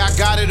loan? Yeah, I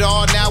got it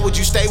all now, would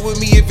you stay with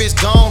me if it's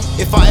gone?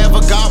 If I ever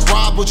got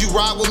robbed, would you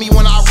ride with me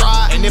when I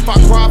ride? And if I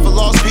cry for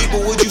lost people,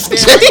 would you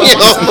stand right by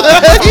my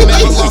side? If I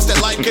never lost that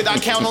life, could I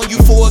count on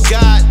you for a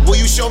guide? Will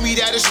you show me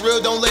that it's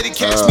real? Don't let it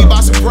catch me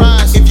by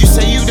surprise. If you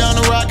say you down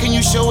the road, can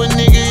you show a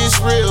nigga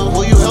it's real?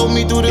 Will you help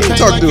me through the pain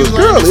like you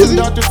learned from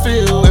Dr.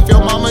 Phil? If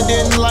your mama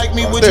didn't like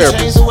me, would you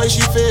change the way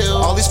she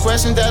feel? All these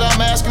questions that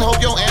I'm asking,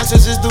 hope your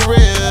answers is the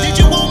real. Did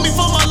you want me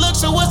for my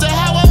looks or was that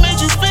how I made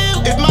you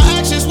feel? If my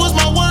actions was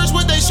my words,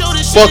 would they show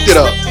this shit? Fucked it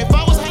up. If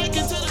I was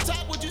hiking to the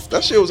top, would you?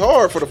 That shit was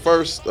hard for the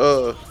first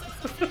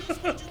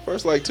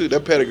like two.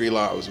 That pedigree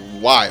line was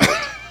wild.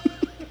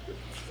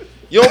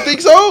 You don't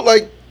think so?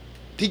 Like,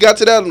 he got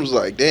to that and was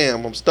like,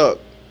 damn, I'm stuck.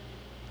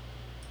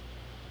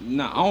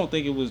 Nah, I don't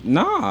think it was.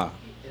 Nah.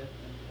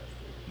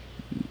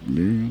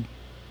 Mm.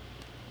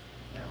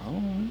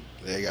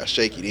 They got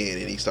shaky then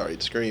and he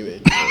started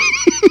screaming.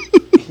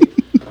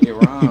 It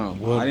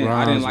rhymed.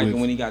 I didn't like it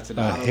when he got to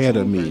the ahead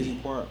of me.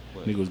 Part,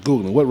 nigga was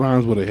googling what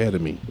rhymes with ahead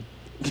of me.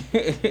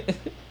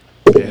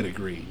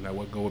 Pedigree. Now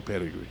what go with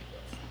pedigree?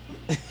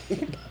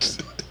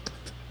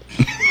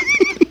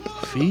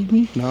 Feed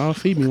me? No,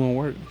 feed me won't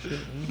work. Shit,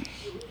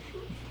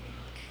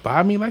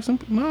 buy me like some.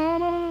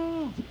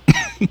 No.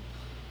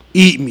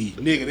 Eat me,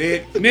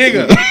 nigga.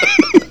 Nigga.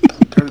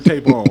 Turn the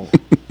tape on.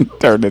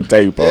 Turn the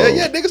tape on.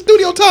 Yeah, nigga,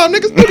 studio time,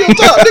 nigga.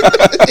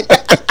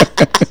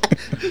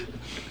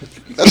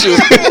 That shit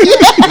was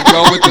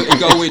it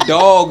go with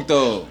dog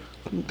though.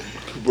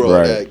 Bro,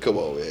 right. man, come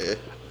on, man.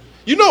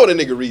 You know what a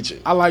nigga reaching.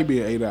 I like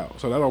being ate out,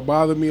 so that don't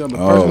bother me on the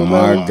Oh personal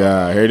my level.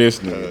 God, hear this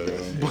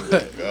nigga. But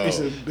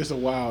that's a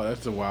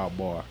wild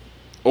bar.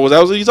 Oh, was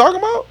that what you talking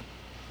about?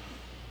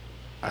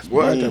 That's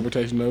my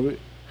interpretation of it.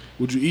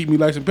 Would you eat me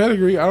like some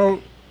pedigree? I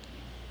don't.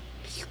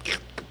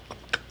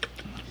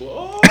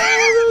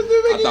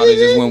 I thought he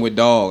just went with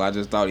dog. I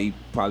just thought he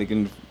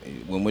probably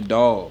went with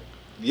dog.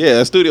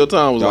 Yeah, Studio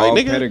Time was Dog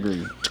like, nigga,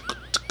 pedigree.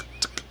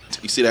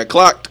 you see that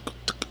clock?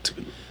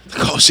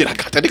 Oh shit, I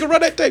got that nigga.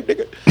 Run that tape,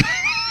 nigga.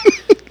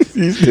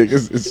 These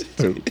niggas is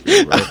stupid,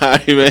 bro. All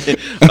right,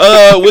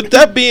 man. With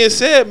that being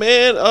said,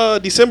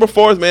 man, December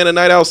 4th, man, a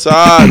night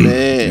outside,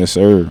 man. Yes,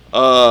 sir.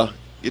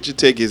 Get your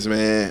tickets,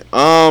 man.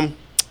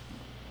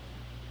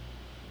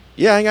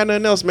 Yeah, I ain't got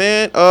nothing else,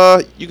 man.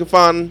 You can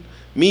find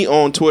me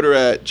on Twitter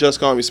at Just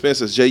Call Me Spence.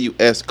 That's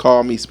JUS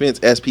Call Me Spence,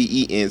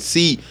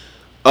 SPENC.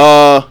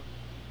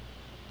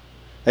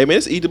 Hey, man,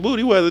 it's Eat the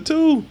Booty weather,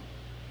 too.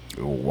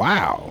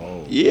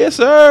 Wow. Yes,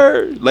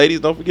 sir. Ladies,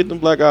 don't forget them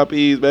black eyed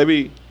peas,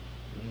 baby.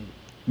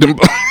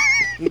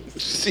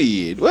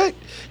 Shit, what?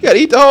 You gotta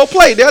eat the whole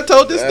plate. I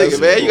told this nigga,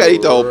 man. You gotta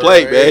eat the whole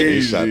plate, man.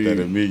 He shot that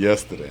at me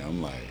yesterday.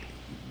 I'm like,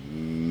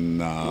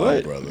 nah,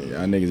 What? brother. Y'all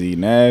niggas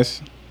eating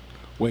ass.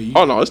 Wait,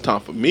 Oh, no, it's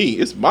time for me.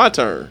 It's my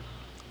turn.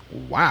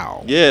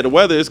 Wow. Yeah, the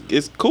weather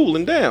is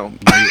cooling down.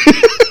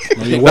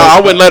 your No, I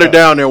wouldn't let her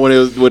down there when it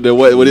was with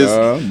his.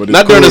 Nah, but it's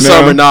Not during the cool now.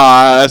 summer.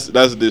 Nah, that's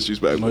know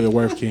disrespectful. your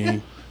worth,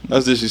 King.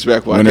 That's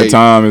disrespectful. I Winter hate-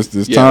 time is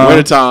this Yeah, time.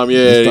 winter time. Yeah,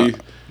 It's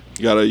time.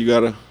 you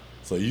gotta.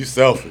 So you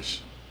selfish.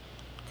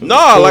 'Cause No,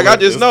 it's like, I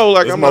cooler- just know,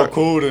 like, it's I'm more not-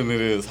 cool than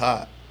it is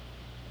hot.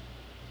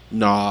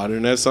 Nah,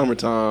 during that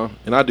summertime,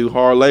 and I do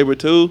hard labor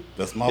too.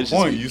 That's my It's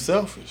just- point. You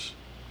selfish.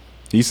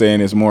 He's saying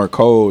it's more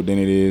cold than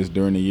it is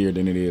during the year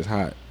than it is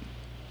hot.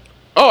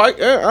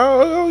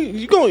 Oh,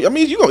 you gonna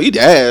eat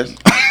the ass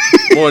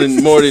more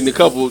than a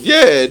couple.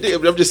 Yeah,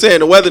 I'm just saying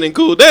the weather didn't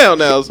cool down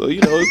now, so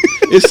you know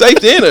it's safe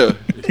to enter.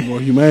 It's more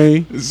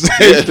humane.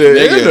 Yeah,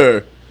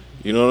 nigga.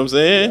 You know what I'm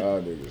saying?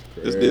 Y'all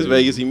niggas This crazy.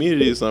 Vegas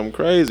humidity is something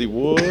crazy,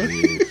 boy.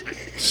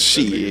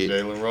 Shit.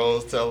 Jalen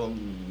Rose tell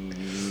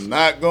him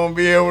not gonna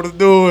be able to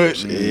do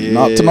it. Yeah.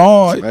 Not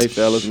tonight. Hey,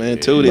 fellas, man,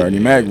 toot it. Bernie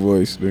Mac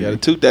voice. You gotta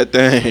Nigga. toot that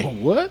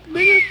thing. What,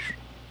 nigga?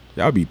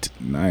 Y'all be.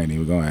 I ain't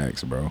even gonna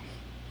ask, bro.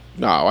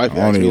 Nah, wife I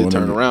don't asked me even to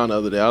turn wanna- around the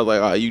other day. I was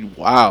like, "Oh, you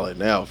wildin'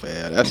 now,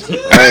 fam? That's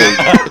crazy."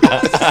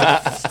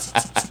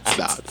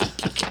 Nah.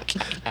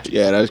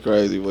 Yeah, that's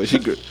crazy. Boy, she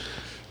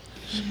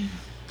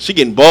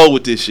getting bold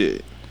with this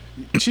shit.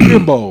 She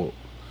been bold.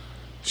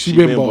 She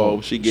been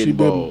bold. She getting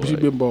bold, She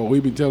like- been bold.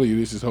 We've been telling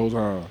you this whole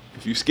time.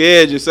 If you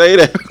scared, just say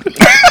that.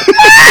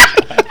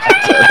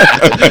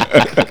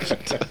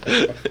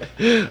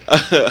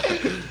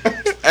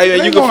 Hey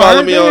man, you can gonna follow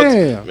hurt me on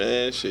them.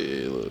 man.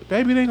 Shit, look.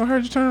 Baby, they ain't gonna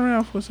hurt you. Turn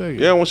around for a second.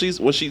 Yeah, when she's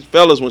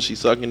fellas, when she's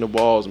sucking the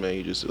balls, man,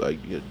 you just like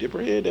you dip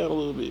her head down a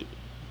little bit.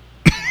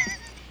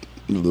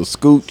 A little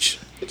scooch.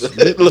 little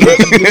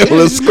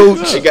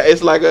scooch.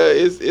 It's like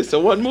it's a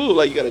one move.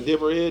 Like you gotta dip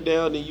her head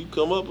down, then you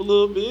come up a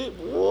little bit.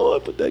 Boy,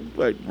 put that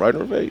like right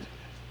in her face.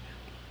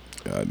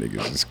 Y'all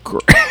niggas is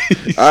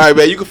crazy. All right,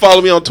 man. You can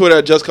follow me on Twitter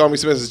at Just Call Me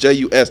Spence. It's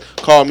JUS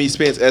Call Me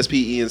Spence,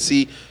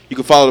 SPENC. You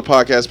can follow the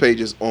podcast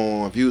pages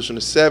on Views from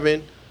the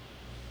 7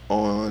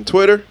 on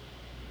Twitter,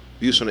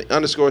 Views from the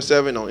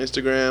 _7 on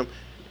Instagram,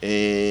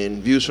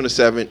 and Views from the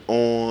 7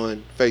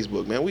 on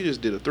Facebook. Man, we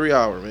just did a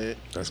 3-hour, man.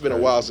 It's been a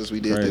while since we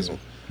did this one.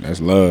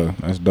 That's love.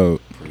 That's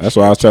dope. That's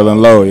why I was telling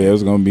Lo, yeah, it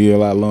was gonna be a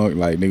lot long.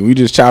 Like nigga, we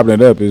just chopping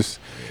it up.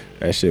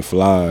 That shit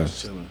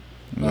flies.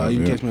 You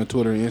can catch me on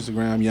Twitter and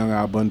Instagram, Young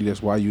Al Bundy.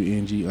 That's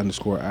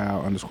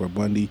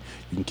YUNG_Al_Bundy. You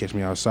can catch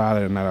me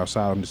outside at Night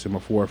Outside on December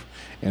 4th.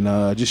 And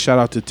just shout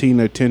out to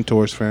Tina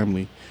Tentors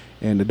family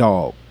and the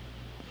dog.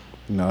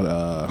 You know,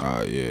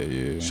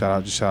 yeah.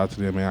 shout out to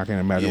them, man. I can't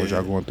imagine what Yeah.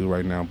 y'all going through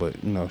right now, but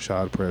you know,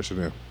 shout out prayers to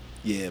them.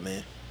 Yeah,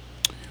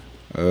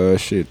 man.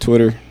 Shit,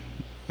 Twitter,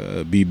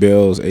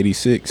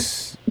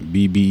 bbells86,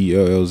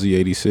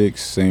 BBELLZ86.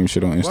 Same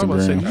shit on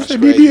Instagram. You say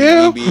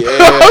BBL?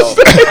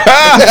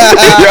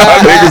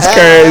 Y'all niggas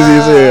crazy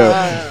as hell.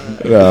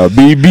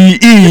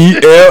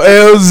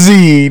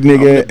 BBELLZ,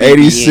 nigga,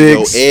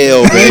 86.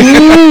 L,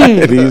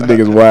 baby. These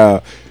niggas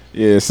wild.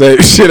 Yeah, same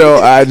shit on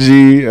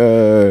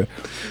IG.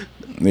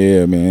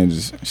 Yeah, man,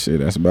 just shit.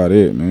 That's about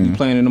it, man.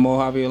 Playing in the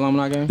Mojave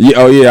alumni game? Yeah,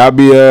 oh yeah, I'll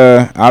be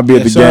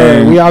at the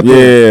sir, game. we out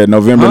there. Yeah,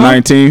 November Huh?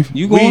 19th.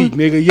 You We, going?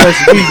 nigga, yes,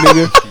 we,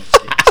 nigga.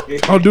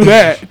 Don't do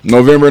that.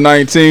 November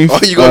 19th. Oh,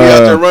 you gonna be out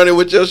there running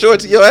with your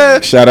shorts in your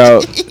ass? Shout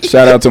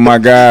out to my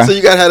guy. So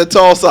you gotta have the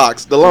tall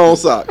socks, the long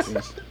socks.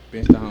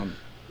 Bench the homie.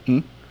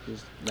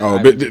 Oh,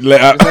 Just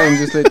let him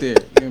just sit there.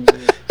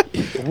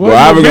 Well,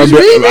 I've been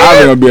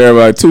gonna be there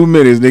about 2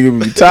 minutes, nigga.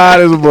 Be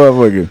tired as a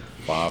motherfucker.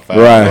 5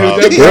 Right.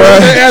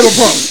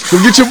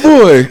 Come get your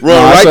boy.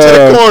 Run right to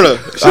the corner.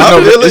 I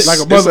feel it. It's,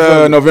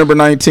 November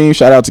 19th.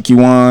 Shout out to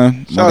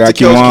Kiwan. Shout out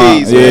to Coach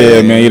Keys, Yeah,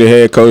 man. man. He the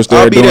head coach there,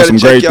 I'll be doing there some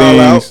to check great y'all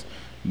out. things.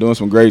 Doing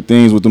some great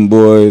things with them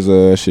boys.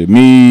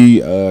 Me,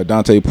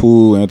 Dante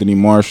Poole, Anthony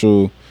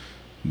Marshall,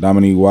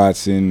 Dominique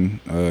Watson,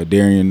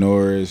 Darian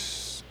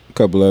Norris, a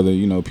couple other,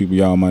 you know, people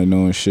y'all might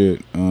know and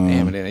shit.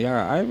 Damn, and then y'all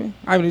got Ivan.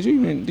 Ivan, did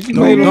you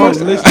No, play the no,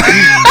 first? listen.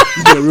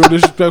 You being real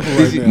disrespectful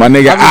right now. My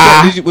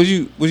nigga, Was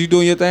you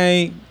doing your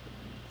thing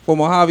for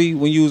Mojave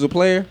when you was a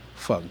player?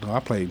 Fuck, no, I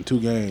played in 2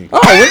 games. Oh,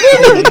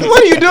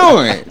 what are you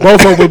doing?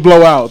 Both of them was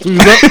blowouts.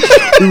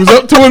 We was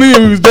up 20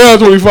 and we was down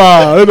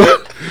 25.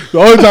 The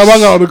only time I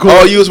got on the court.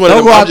 Oh, you was one of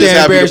Don't them. go I'm out just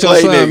there and happy to embarrass your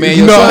play, son, man. nigga.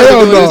 Your No, son hell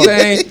doing no. his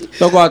thing.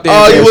 Don't go out there. Oh,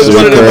 and you was embarrass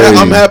one of your them. crazy.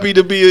 I'm happy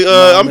to be.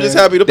 I'm just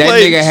happy to That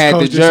play. nigga had Coach,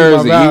 the you see my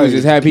jersey. He value. was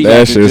just happy he that got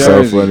the shit's so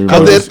jersey. funny, Out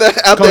bro. there,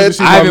 out Coach, you there.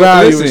 see my Ivan,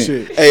 value and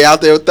listen. shit. Hey,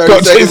 out there with 30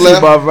 Coach, seconds see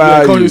left. my Yeah, Coach,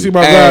 you value. see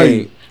my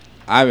value. Hey,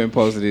 Ivan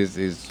posted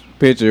his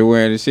picture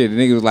wearing the shit. The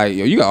nigga was like,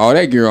 "Yo, you got all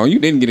that gear on. You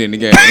didn't get in the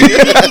game."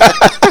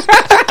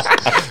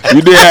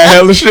 You did have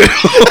hella shit.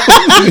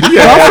 Freshman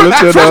year,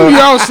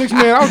 I was 6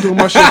 man. I was doing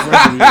my shit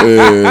freshman year.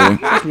 Yeah.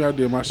 Freshman year, I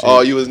did my shit.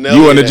 Oh, you was never.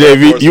 You in the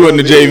JV? You in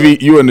the JV?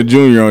 You in the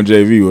junior on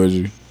JV? Was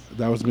you?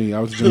 That was me. I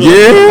was junior.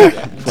 Yeah.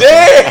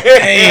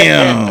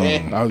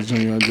 Damn. I was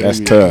junior on JV. That's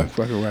tough.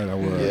 Fucking right, I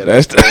was.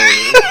 That's.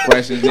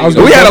 Freshman I was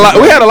nigga.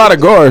 We had a lot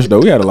of guards though.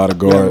 We had a lot of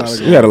guards.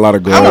 We had a lot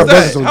of How was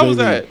guards. that? How was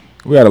that?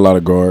 We had a lot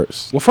of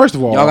guards. Well, first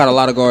of all, Y'all got a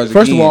lot of guards.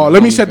 First of again. all,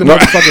 let me set the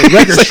motherfucking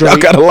record I straight.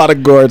 got a lot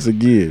of guards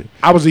again.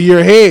 I was a year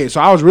ahead, so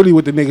I was really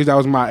with the niggas that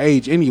was my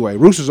age anyway.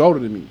 Rooster's older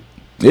than me.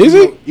 Is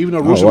he? Even though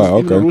Oh, Rooster, wow,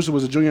 even though okay. Rooster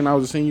was a junior and I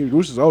was a senior,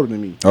 Rooster's older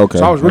than me. Okay,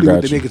 So I was I really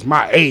got with the you. niggas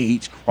my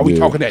age. Are we Yeah.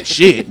 talking that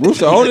shit?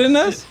 Rooster older than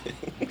us.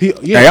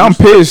 Hey, I'm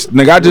pissed,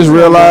 nigga. I just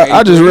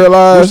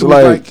realized, Rooster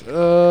like,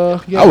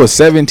 was yeah. I was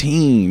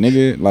 17,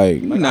 nigga.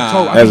 Like,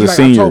 Nah. I as think a like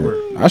senior, October.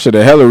 I should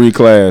have hella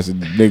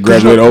reclassed. They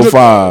graduated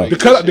 05. The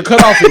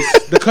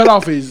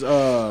cutoff is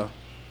the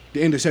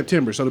end of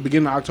September. So the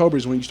beginning of October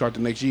is when you start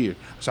the next year.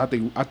 So I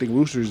think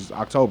Rooster's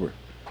October.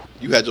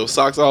 You had your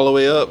socks all the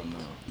way up.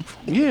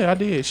 Yeah, I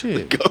did.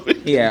 Shit.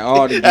 He had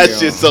all the gear. That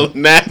shit's so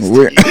nasty.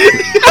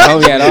 Oh,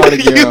 he had all the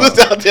gear. You on. was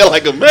out there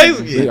like a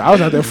Mexican. Yeah, I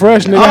was out there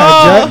fresh, nigga.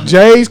 I had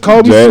J's,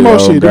 Kobe, some more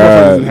shit.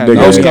 God. Them motherfuckers had Nigga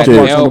no had scuff kids.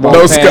 marks on the ball.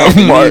 No scuff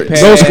marks.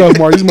 No scuff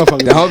marks. These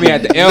motherfuckers. The homie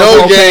had the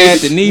elbow pad,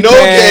 the knee no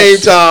pad, game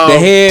time. the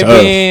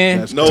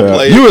headband. That's No tough.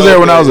 play. You was no there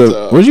when I was playing a.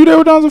 time. Was you there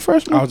when I was a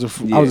freshman? I was a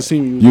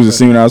senior. You was a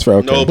senior when I was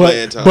freshman. No Okay.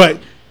 playing time. But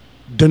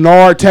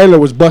Denard Taylor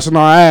was busting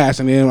our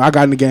ass, and then I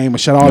got in the game and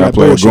shut all Y'all that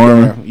played bullshit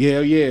Gorman? down.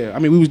 Yeah. I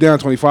mean, we was down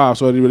 25,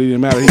 so it really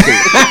didn't matter. He could,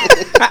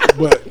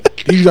 but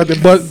he was out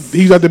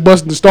there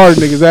busting the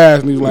starting niggas ass,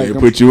 and he was like, Nigga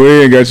put you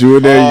in, got you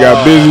in there, you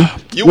got busy.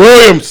 You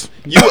Williams.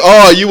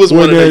 You was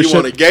one of there the and you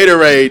want a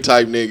Gatorade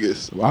type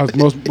niggas. I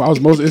was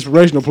most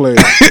inspirational player.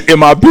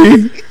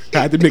 MIP.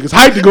 Had the niggas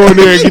hyped to go in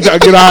there and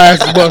get our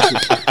asses busted.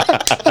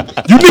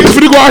 You niggas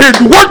finna go out here and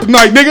do work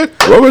tonight, nigga.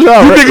 What was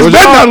y'all? You niggas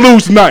better not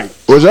lose tonight.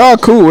 Was y'all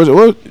cool?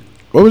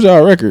 What was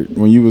y'all record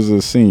when you was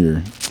a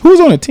senior? Who was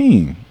on the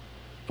team?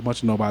 A bunch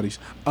of nobodies.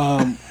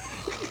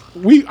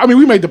 We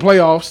made the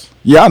playoffs.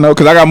 Yeah, I know,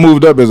 because I got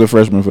moved up as a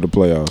freshman for the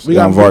playoffs. We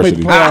Yeah, got on we made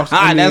the varsity. playoffs.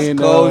 and That's then,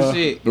 cold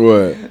shit.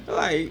 What?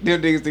 Like,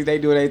 them niggas think they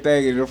do their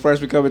thing and the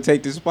freshman come and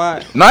take the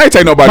spot. No, I ain't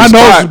take My nobody's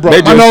nose spot. is broke.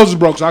 They My just, nose is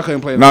broke, so I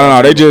couldn't play.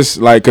 no. They just,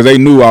 like, because they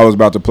knew I was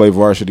about to play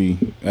varsity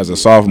as a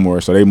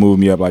sophomore, so they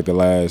moved me up, like, the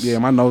last Yeah,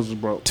 my nose is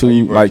broke.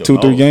 2,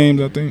 3 games,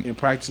 I think. In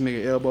practice,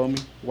 nigga elbowed me.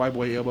 White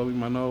boy elbowed me in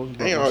my nose.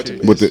 Broke Ain't my hard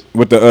shit. to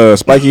With the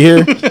spiky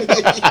hair?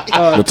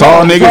 The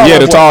tall nigga? tall Yeah,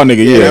 the boy. tall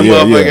nigga. Yeah, that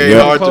motherfucker ain't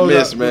yeah. hard to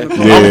miss, man.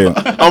 Yeah.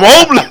 I'm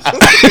hopeless.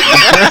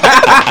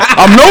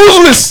 I'm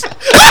noseless.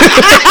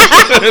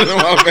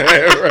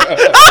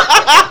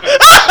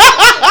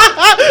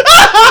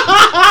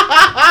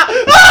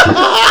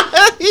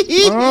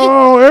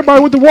 Oh,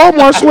 everybody with the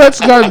Walmart sweats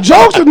got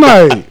jokes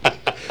tonight.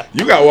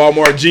 You got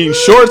Walmart jean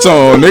shorts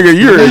on, nigga.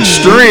 You're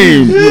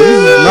extreme.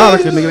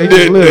 Nautica, nigga, they just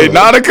They live.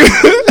 Nautica.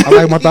 I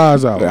like my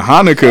thighs out. The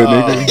Hanukkah,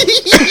 nigga.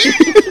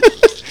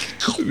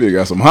 They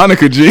got some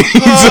Hanukkah jeans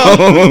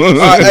on. All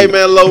right, hey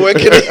man, Lo, where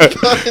can I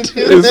find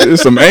you?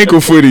 It's some ankle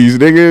footies,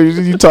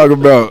 nigga. You talk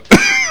about?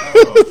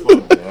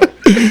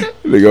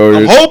 Nigga,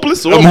 I'm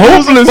hopeless. So I'm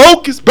I'm hopeless.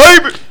 Focus,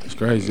 baby. It's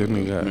crazy, that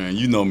nigga. Man,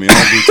 you know me. I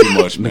don't do too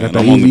much, man. Got the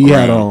I'm on the Easy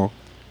hat gram. on.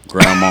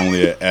 Gram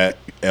only at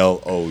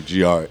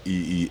LOGREEN_.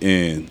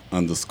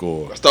 That's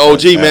the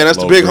OG, man. That's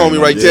the big homie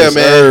right there,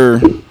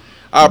 man.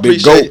 I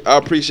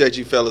appreciate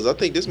you fellas. I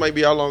think this might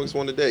be our longest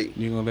one to date.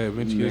 You gonna let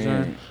Vinci get his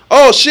turn?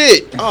 Oh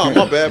shit. Oh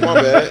my bad.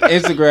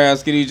 Instagram,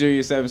 Skinny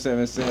Junior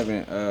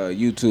 777,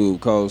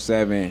 YouTube, Code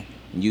 7,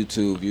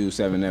 YouTube, View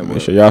 7 Network.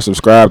 Make sure y'all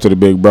subscribe to the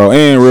big bro.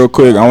 And real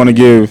quick, I want to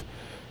give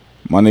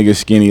my nigga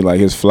Skinny like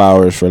his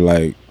flowers for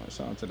like,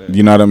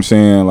 you know what I'm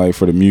saying, like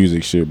for the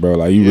music shit, bro.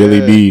 Like you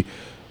really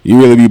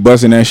be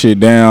busting that shit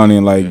down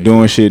and like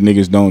doing shit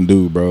niggas don't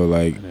do, bro.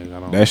 Like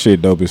that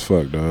shit dope as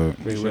fuck, dog.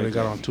 They really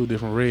got on 2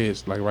 different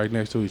reds, like right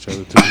next to each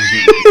other too.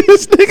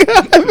 This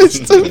nigga is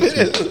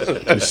stupid.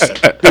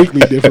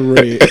 Distinctly different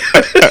red.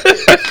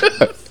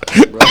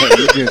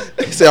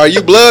 He said, "Are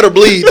you blood or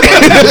bleed?"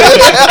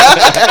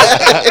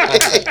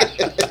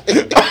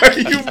 Are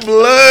you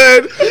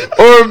blood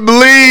or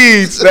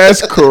bleeds?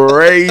 That's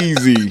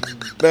crazy.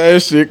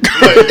 That shit.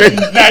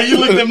 Now you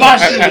looked at my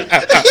shit.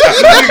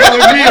 You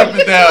gonna be up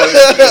and down.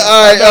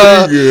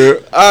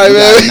 All right,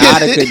 man.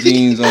 Nautica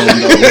jeans on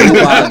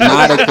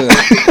though.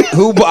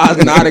 Who buys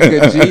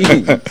Nautica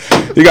jeans?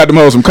 He got them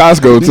hoes from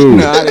Costco too.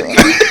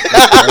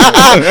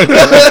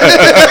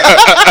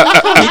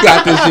 He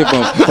got this shit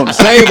from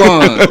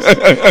Save-Ons.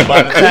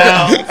 By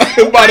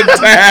the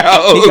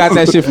town. He got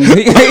that shit from.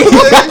 He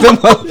got them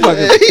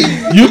motherfuckers.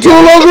 You too,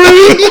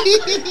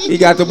 Green? He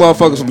got the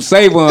motherfuckers from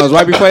Save-Ons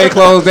right before they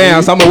close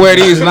down. So I'm gonna wear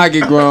these when I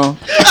get grown.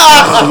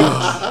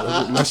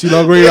 I see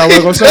no Green. I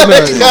wasn't gonna say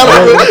that.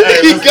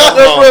 He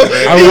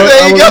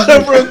got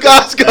them from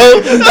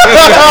Costco.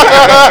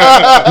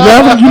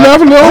 You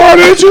laughing a little hard,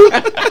 ain't you?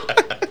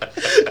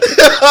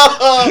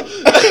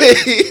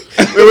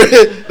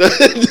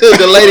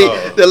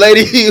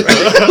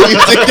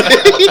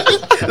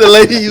 the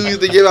lady who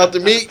used to give out the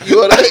meat. You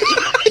know that?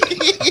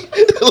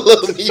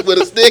 Little meat with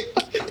a stick.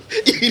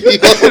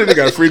 They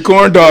got a free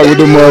corn dog with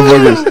them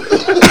motherfuckers.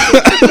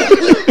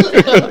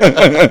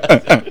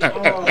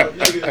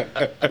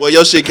 Well,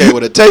 your shit came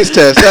with a taste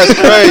test. That's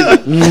crazy.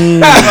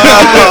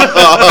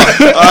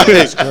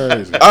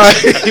 All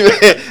right,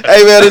 man.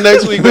 Hey, man. The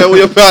next week, man.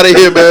 We up out of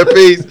here, man.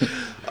 Peace.